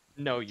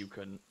 No, you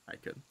couldn't. I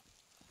could.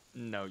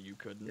 No, you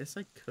couldn't. Yes,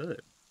 I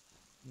could.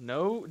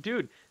 No,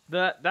 dude,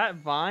 that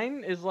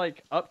vine is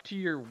like up to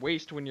your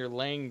waist when you're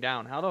laying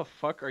down. How the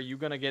fuck are you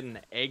gonna get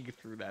an egg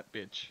through that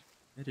bitch?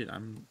 Yeah, dude,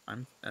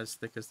 I'm as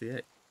thick as the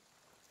egg.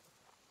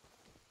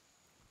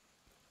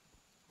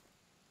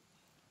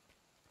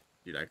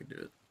 Dude, I could do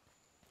it.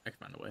 I could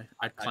find a way.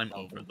 I'd climb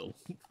over the.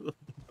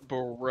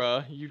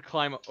 Bruh, you'd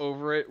climb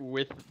over it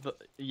with the.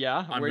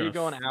 Yeah, where are you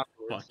going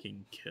afterwards?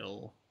 Fucking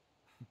kill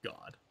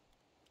God.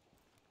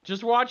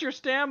 Just watch your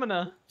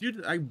stamina.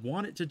 Dude, I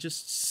want it to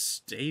just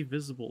stay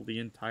visible the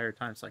entire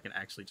time so I can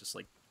actually just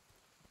like.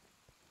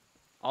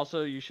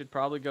 Also, you should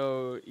probably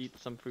go eat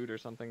some food or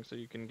something so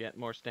you can get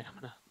more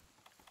stamina.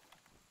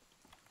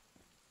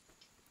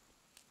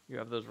 You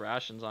have those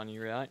rations on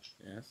you, right?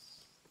 Yes.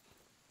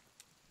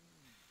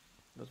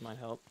 Those might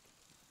help.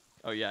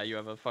 Oh yeah, you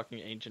have a fucking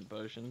ancient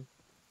potion.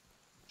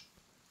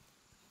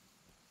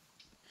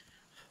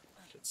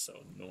 It's so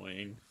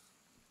annoying.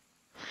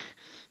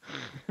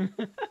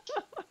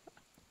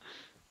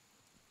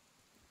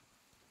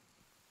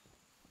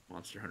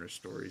 Monster Hunter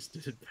Stories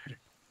did it better.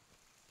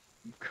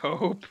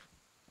 Cope.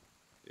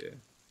 Yeah.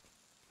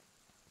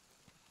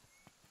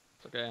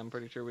 It's okay, I'm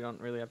pretty sure we don't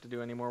really have to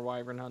do any more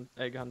wyvern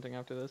egg hunting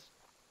after this.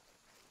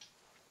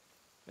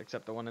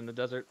 Except the one in the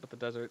desert, but the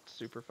desert's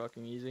super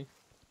fucking easy.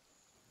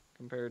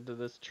 Compared to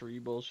this tree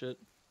bullshit.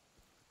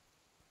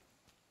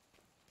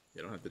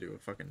 You don't have to do a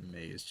fucking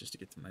maze just to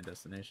get to my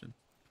destination.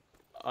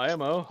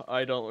 IMO,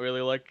 I don't really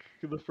like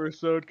the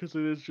first zone because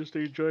it is just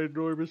a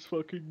ginormous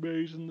fucking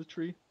maze in the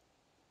tree.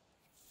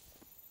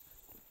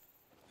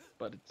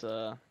 But it's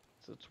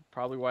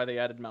probably why they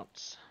added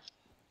mounts.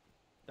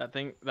 That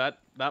thing, that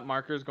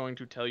marker is going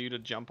to tell you to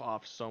jump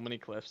off so many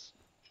cliffs.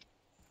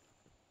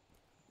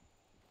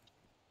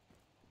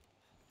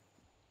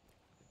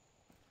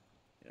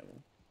 Yeah,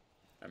 well,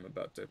 I'm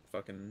about to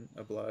fucking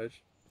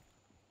oblige.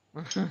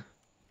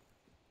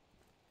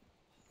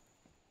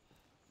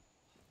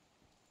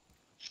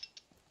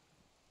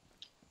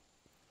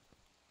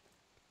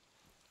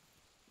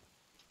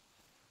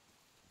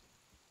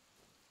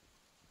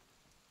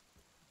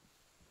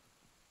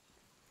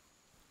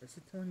 Is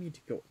it telling me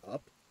to go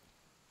up?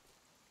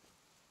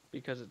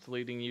 Because it's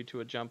leading you to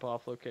a jump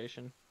off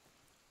location.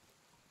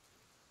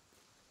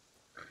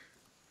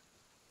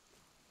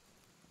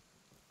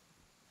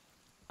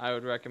 I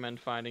would recommend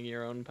finding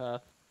your own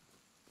path.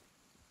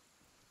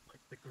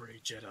 Like the Grey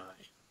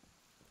Jedi.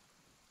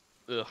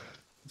 Ugh.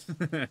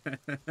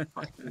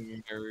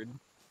 Fucking nerd.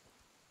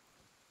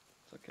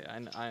 It's okay,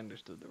 I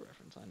understood the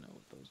reference. I know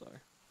what those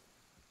are.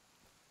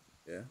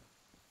 Yeah?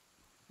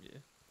 Yeah.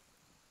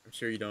 I'm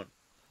sure you don't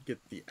get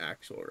the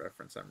actual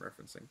reference I'm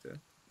referencing to.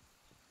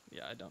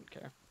 Yeah, I don't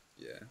care.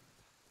 Yeah.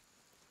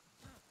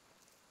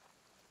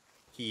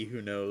 He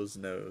who knows,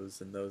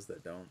 knows, and those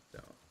that don't,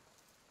 don't.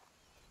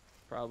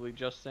 Probably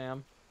just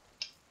Sam.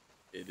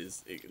 It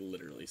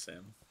literally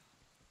Sam.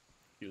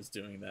 He was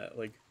doing that,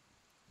 like,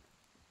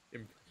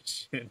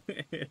 impression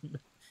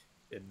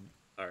in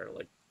our,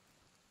 like,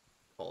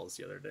 calls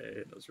the other day, and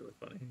it was really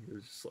funny. He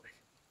was just like...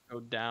 Go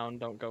down,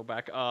 don't go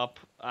back up.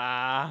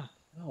 Ah!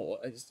 No,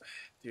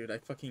 dude, I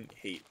fucking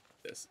hate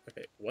this.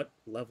 Okay, what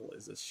level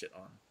is this shit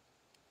on?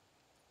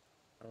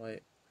 How do I...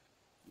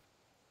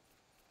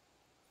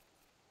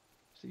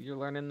 See, you're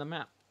learning the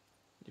map.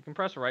 You can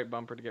press right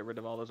bumper to get rid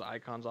of all those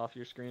icons off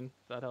your screen,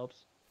 if that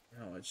helps.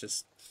 No, it's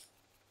just...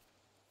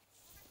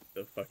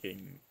 The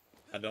fucking...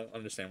 I don't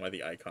understand why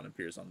the icon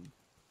appears on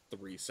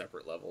 3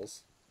 separate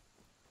levels.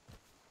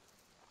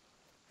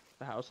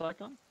 The house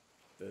icon?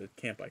 The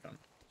camp icon.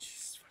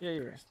 Jesus yeah.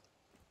 Christ.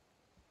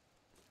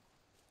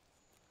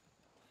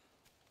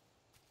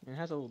 It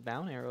has a little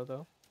down arrow,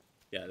 though.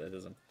 Yeah, that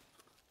doesn't...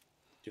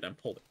 Dude, I'm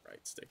holding right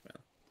stick,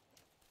 man.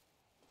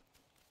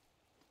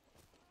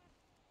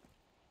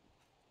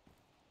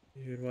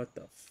 Dude, what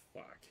the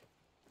fuck?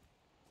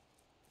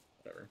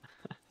 Whatever.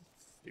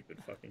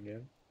 Stupid fucking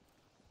game.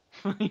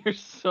 You're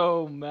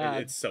so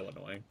mad. It's so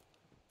annoying.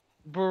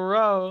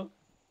 Bro.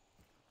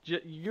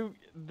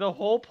 The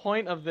whole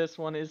point of this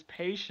one is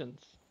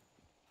patience.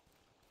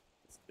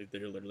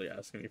 They're literally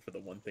asking me for the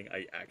one thing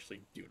I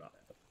actually do not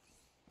have.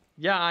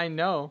 Yeah, I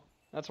know.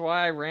 That's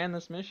why I ran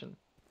this mission.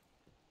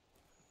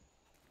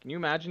 Can you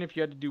imagine if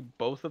you had to do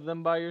both of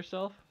them by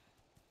yourself?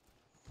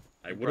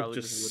 I would have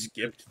just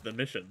skipped the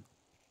mission.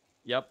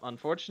 Yep,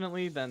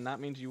 unfortunately, then that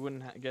means you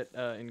wouldn't get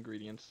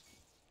ingredients.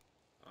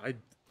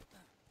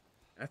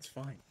 That's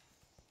fine.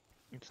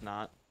 It's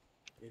not.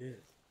 It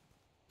is.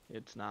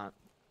 It's not.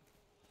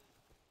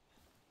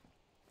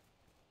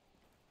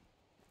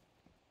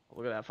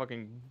 Look at that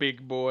fucking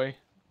big boy.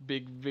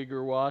 Big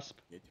vigor wasp.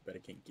 Yeah, too bad I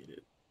can't get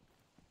it.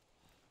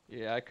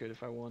 Yeah, I could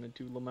if I wanted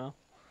to, Lamau.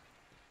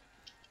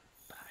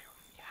 But I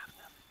already have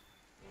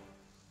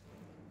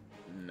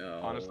them. No.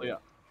 Honestly,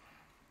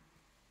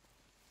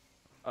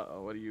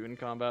 uh-oh, what are you in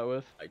combat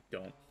with? I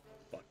don't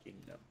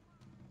fucking know.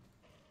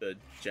 The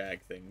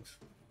jag things.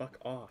 Fuck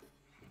off.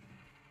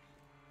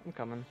 I'm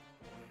coming.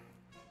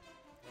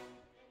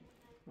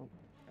 Oh,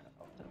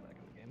 I'll step back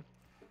in the game.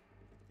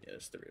 Yeah,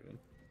 there's 3 of them.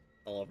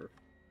 Oliver,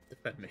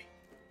 defend me.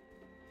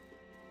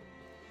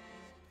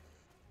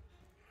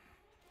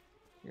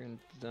 You're in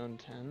zone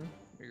 10?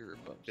 Or you're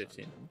above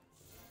 15. zone 10?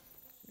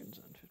 You're in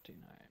zone 15,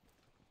 alright.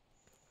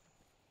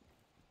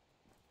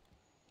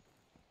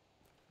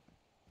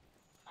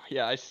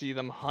 Yeah, I see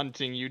them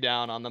hunting you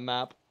down on the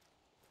map.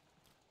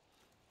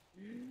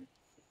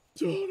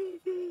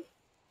 Donavan!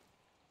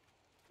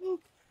 Oh.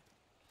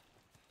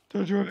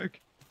 Tedrick!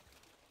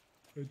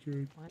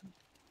 Tedrick.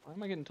 Why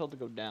am I getting told to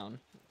go down?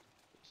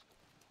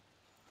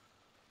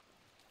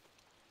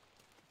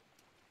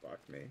 Fuck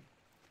me.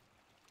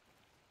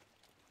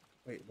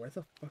 Wait, where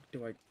the fuck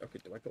do I... Okay,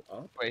 do I go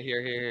up? Wait,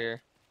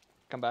 here.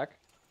 Come back.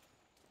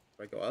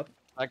 Do I go up?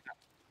 Like,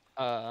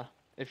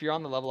 if you're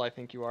on the level I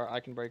think you are, I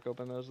can break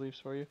open those leaves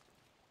for you.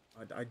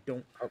 I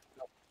don't... Oh,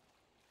 no.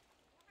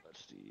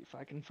 Let's see if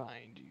I can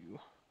find you.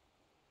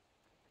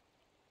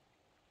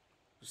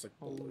 Just like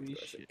holy you,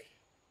 shit.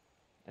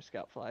 My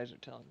scout flies are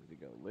telling me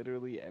to go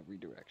literally every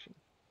direction.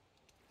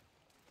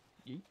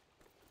 Yeet.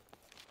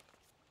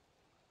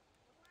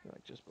 You're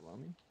like just below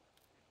me.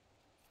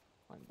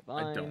 Find the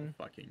vine. I don't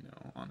fucking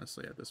know,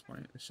 honestly, at this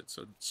point. This shit's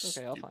so okay,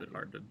 stupid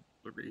hard to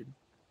read.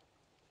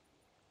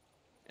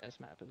 Yeah, this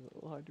map is a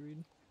little hard to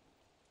read.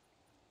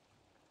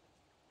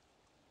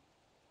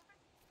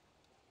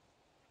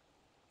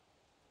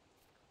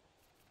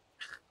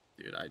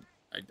 Dude,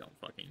 I don't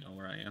fucking know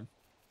where I am.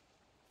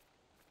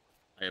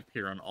 I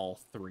appear on all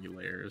 3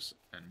 layers,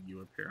 and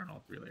you appear on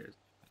all 3 layers.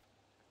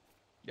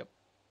 Yep.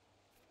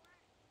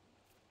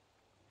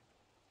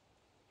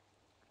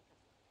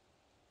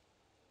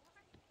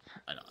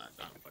 I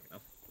don't fucking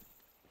know.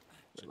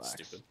 Relax.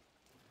 It's stupid.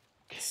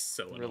 It's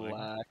so annoying.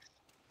 Relax.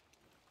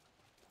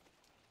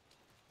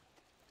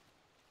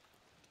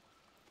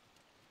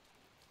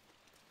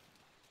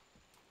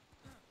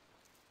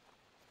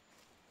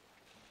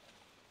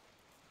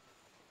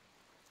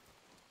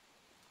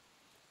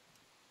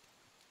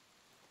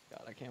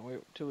 God, I can't wait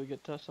till we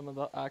get to some of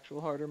the actual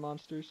harder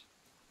monsters.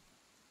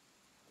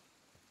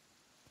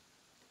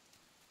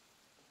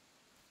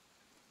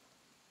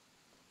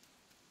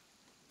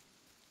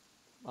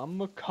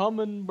 I'm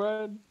a-comin',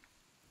 Brad.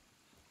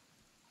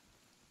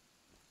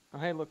 Oh,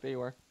 hey, look, there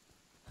you are.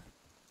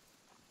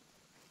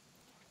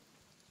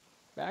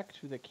 Back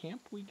to the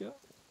camp we go.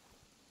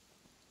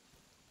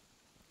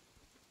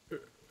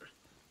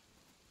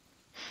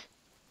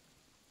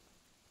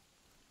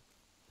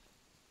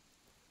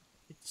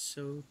 It's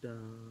so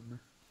dumb.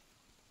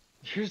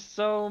 You're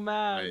so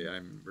mad.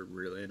 I'm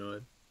really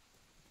annoyed.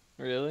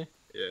 Really?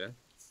 Yeah.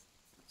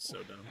 It's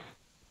so dumb.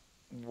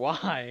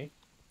 Why?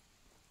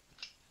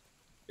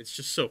 It's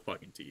just so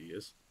fucking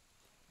tedious.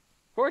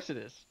 Of course it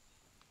is.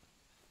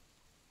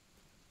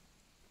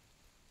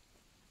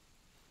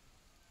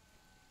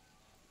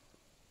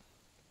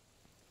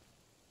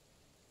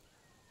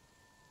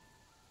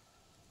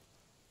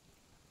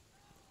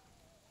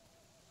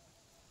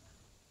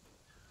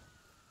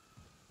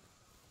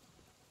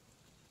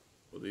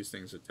 Will these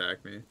things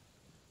attack me?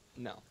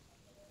 No.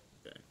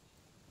 Okay.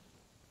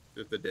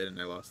 If they did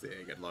and I lost the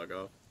egg, I'd log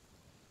off.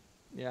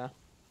 Yeah.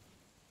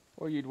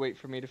 Or you'd wait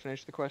for me to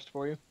finish the quest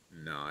for you?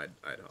 No, I'd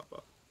hop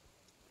off.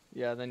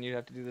 Yeah, then you'd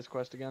have to do this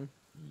quest again.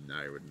 No,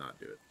 I would not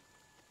do it.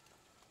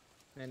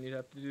 And you'd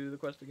have to do the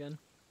quest again.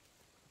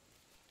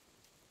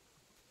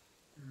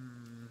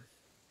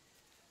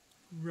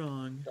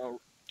 Wrong.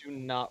 Do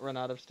not run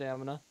out of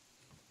stamina.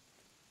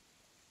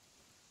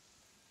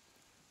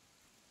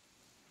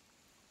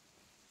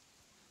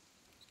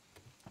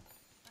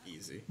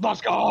 Easy. Let's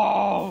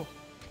go!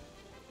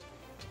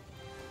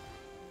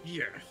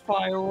 Yeah.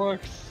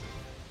 Fireworks.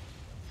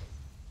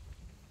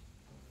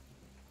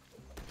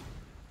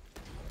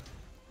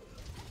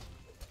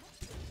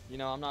 You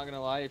know, I'm not gonna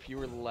lie, if you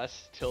were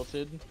less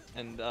tilted,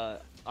 and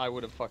I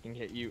would have fucking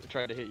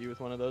tried to hit you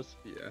with one of those.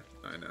 Yeah,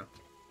 I know.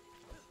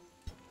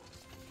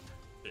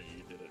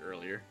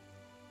 earlier.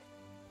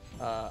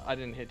 I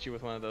didn't hit you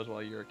with one of those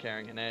while you were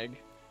carrying an egg.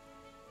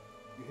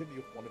 You hit me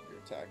with one of your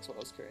attacks while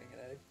I was carrying an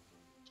egg.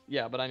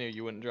 Yeah, but I knew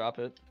you wouldn't drop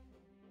it.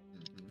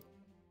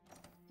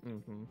 Mm-hmm.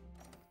 Mm-hmm.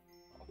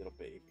 Oh, little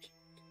baby.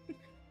 You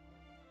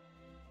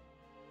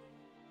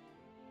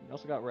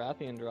also got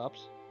Rathian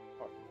drops.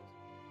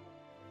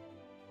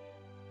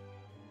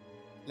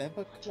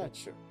 Lampa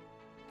Clutcher.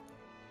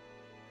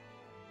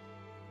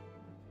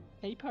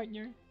 Hey,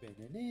 partner. Hey,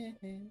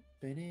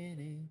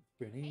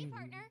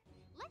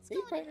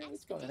 partner.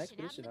 Let's go on an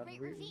expedition out on the the Great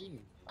Great Ravine.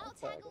 Ravine. I'll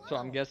tag along. So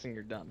I'm guessing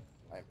you're done.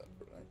 I'm done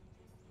for tonight.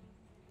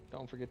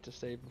 Don't forget to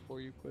save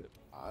before you quit.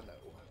 I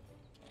know.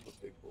 I'm a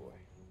big boy.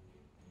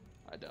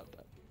 I doubt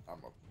that.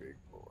 I'm a big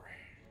boy.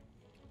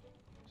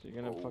 So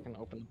you're gonna fucking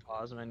open the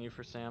pause menu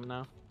for Sam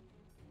now?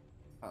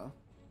 Huh?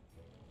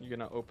 You're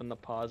gonna open the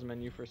pause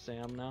menu for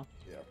Sam now?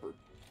 Yeah, for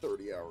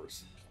 30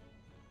 hours.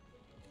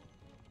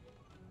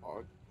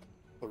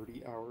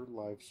 30-hour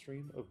live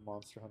stream of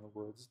Monster Hunter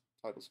World's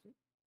title screen.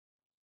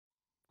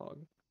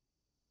 Pog.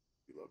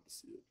 We love to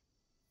see it.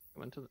 I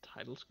went to the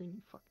title screen,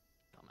 you fucking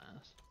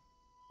dumbass.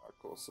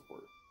 Hardcore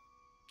support.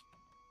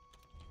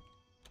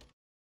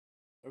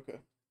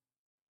 Okay.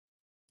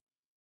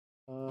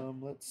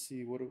 Let's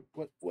see what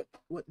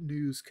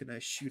news can I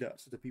shoot out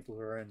to the people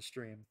who are in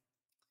stream.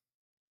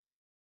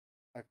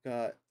 I've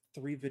got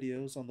 3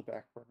 videos on the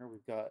back burner.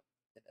 We've got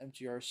an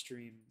MGR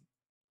stream,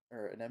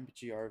 or an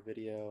MGR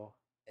video,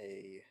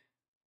 a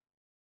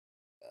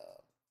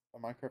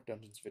Minecraft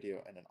Dungeons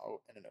video, and an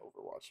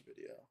Overwatch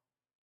video.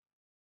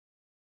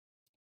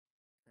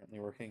 Currently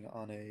working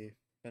on a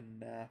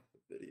FNAF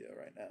video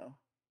right now.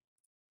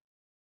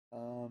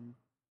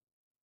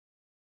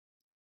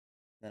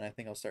 Then I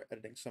think I'll start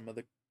editing some of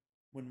the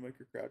Wind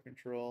Waker crowd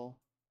control.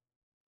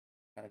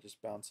 Kind of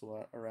just bounce a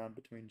lot around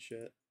between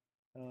shit.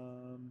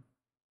 Yeah,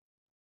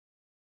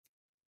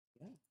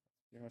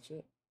 pretty much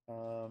it.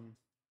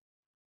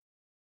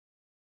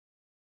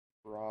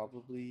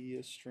 Probably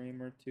a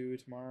stream or 2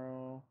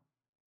 tomorrow,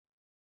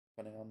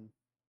 depending on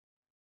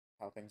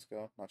how things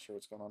go. Not sure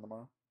what's going on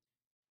tomorrow.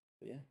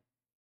 But yeah.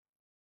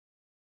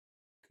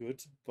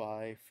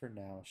 Goodbye for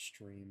now,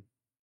 stream.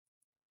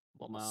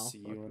 Well, see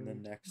you in the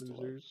next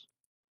losers.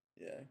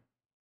 one. Yeah.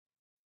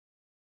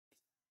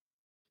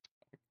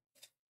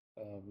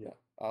 Yeah.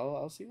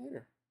 I'll see you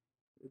later.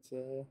 It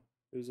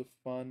was a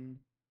fun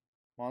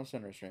Monster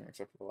Hunter stream,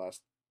 except for the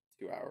last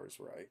 2 hours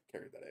where I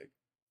carried that egg.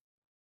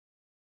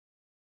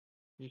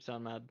 You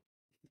sound mad.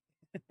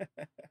 If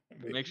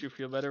it makes you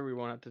feel better, we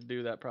won't have to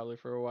do that probably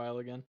for a while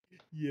again.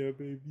 Yeah,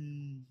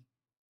 baby.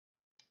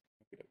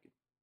 Okay.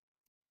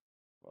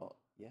 Well,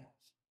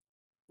 yes.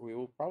 We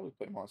will probably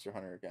play Monster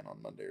Hunter again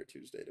on Monday or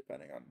Tuesday,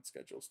 depending on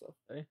schedule stuff.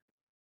 Hey.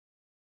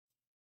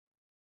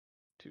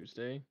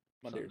 Tuesday,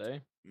 Monday,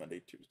 Sunday. Monday,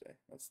 Tuesday.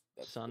 That's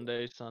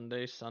Sunday,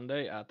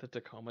 Sunday at the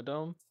Tacoma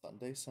Dome.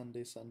 Sunday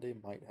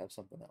might have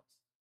something else.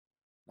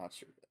 Not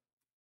sure yet.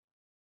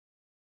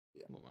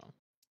 Yeah. Well.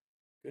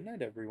 Good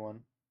night,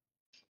 everyone.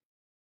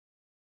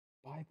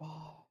 Bye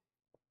bye.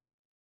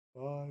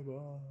 Bye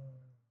bye.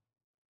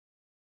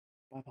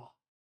 Bye bye.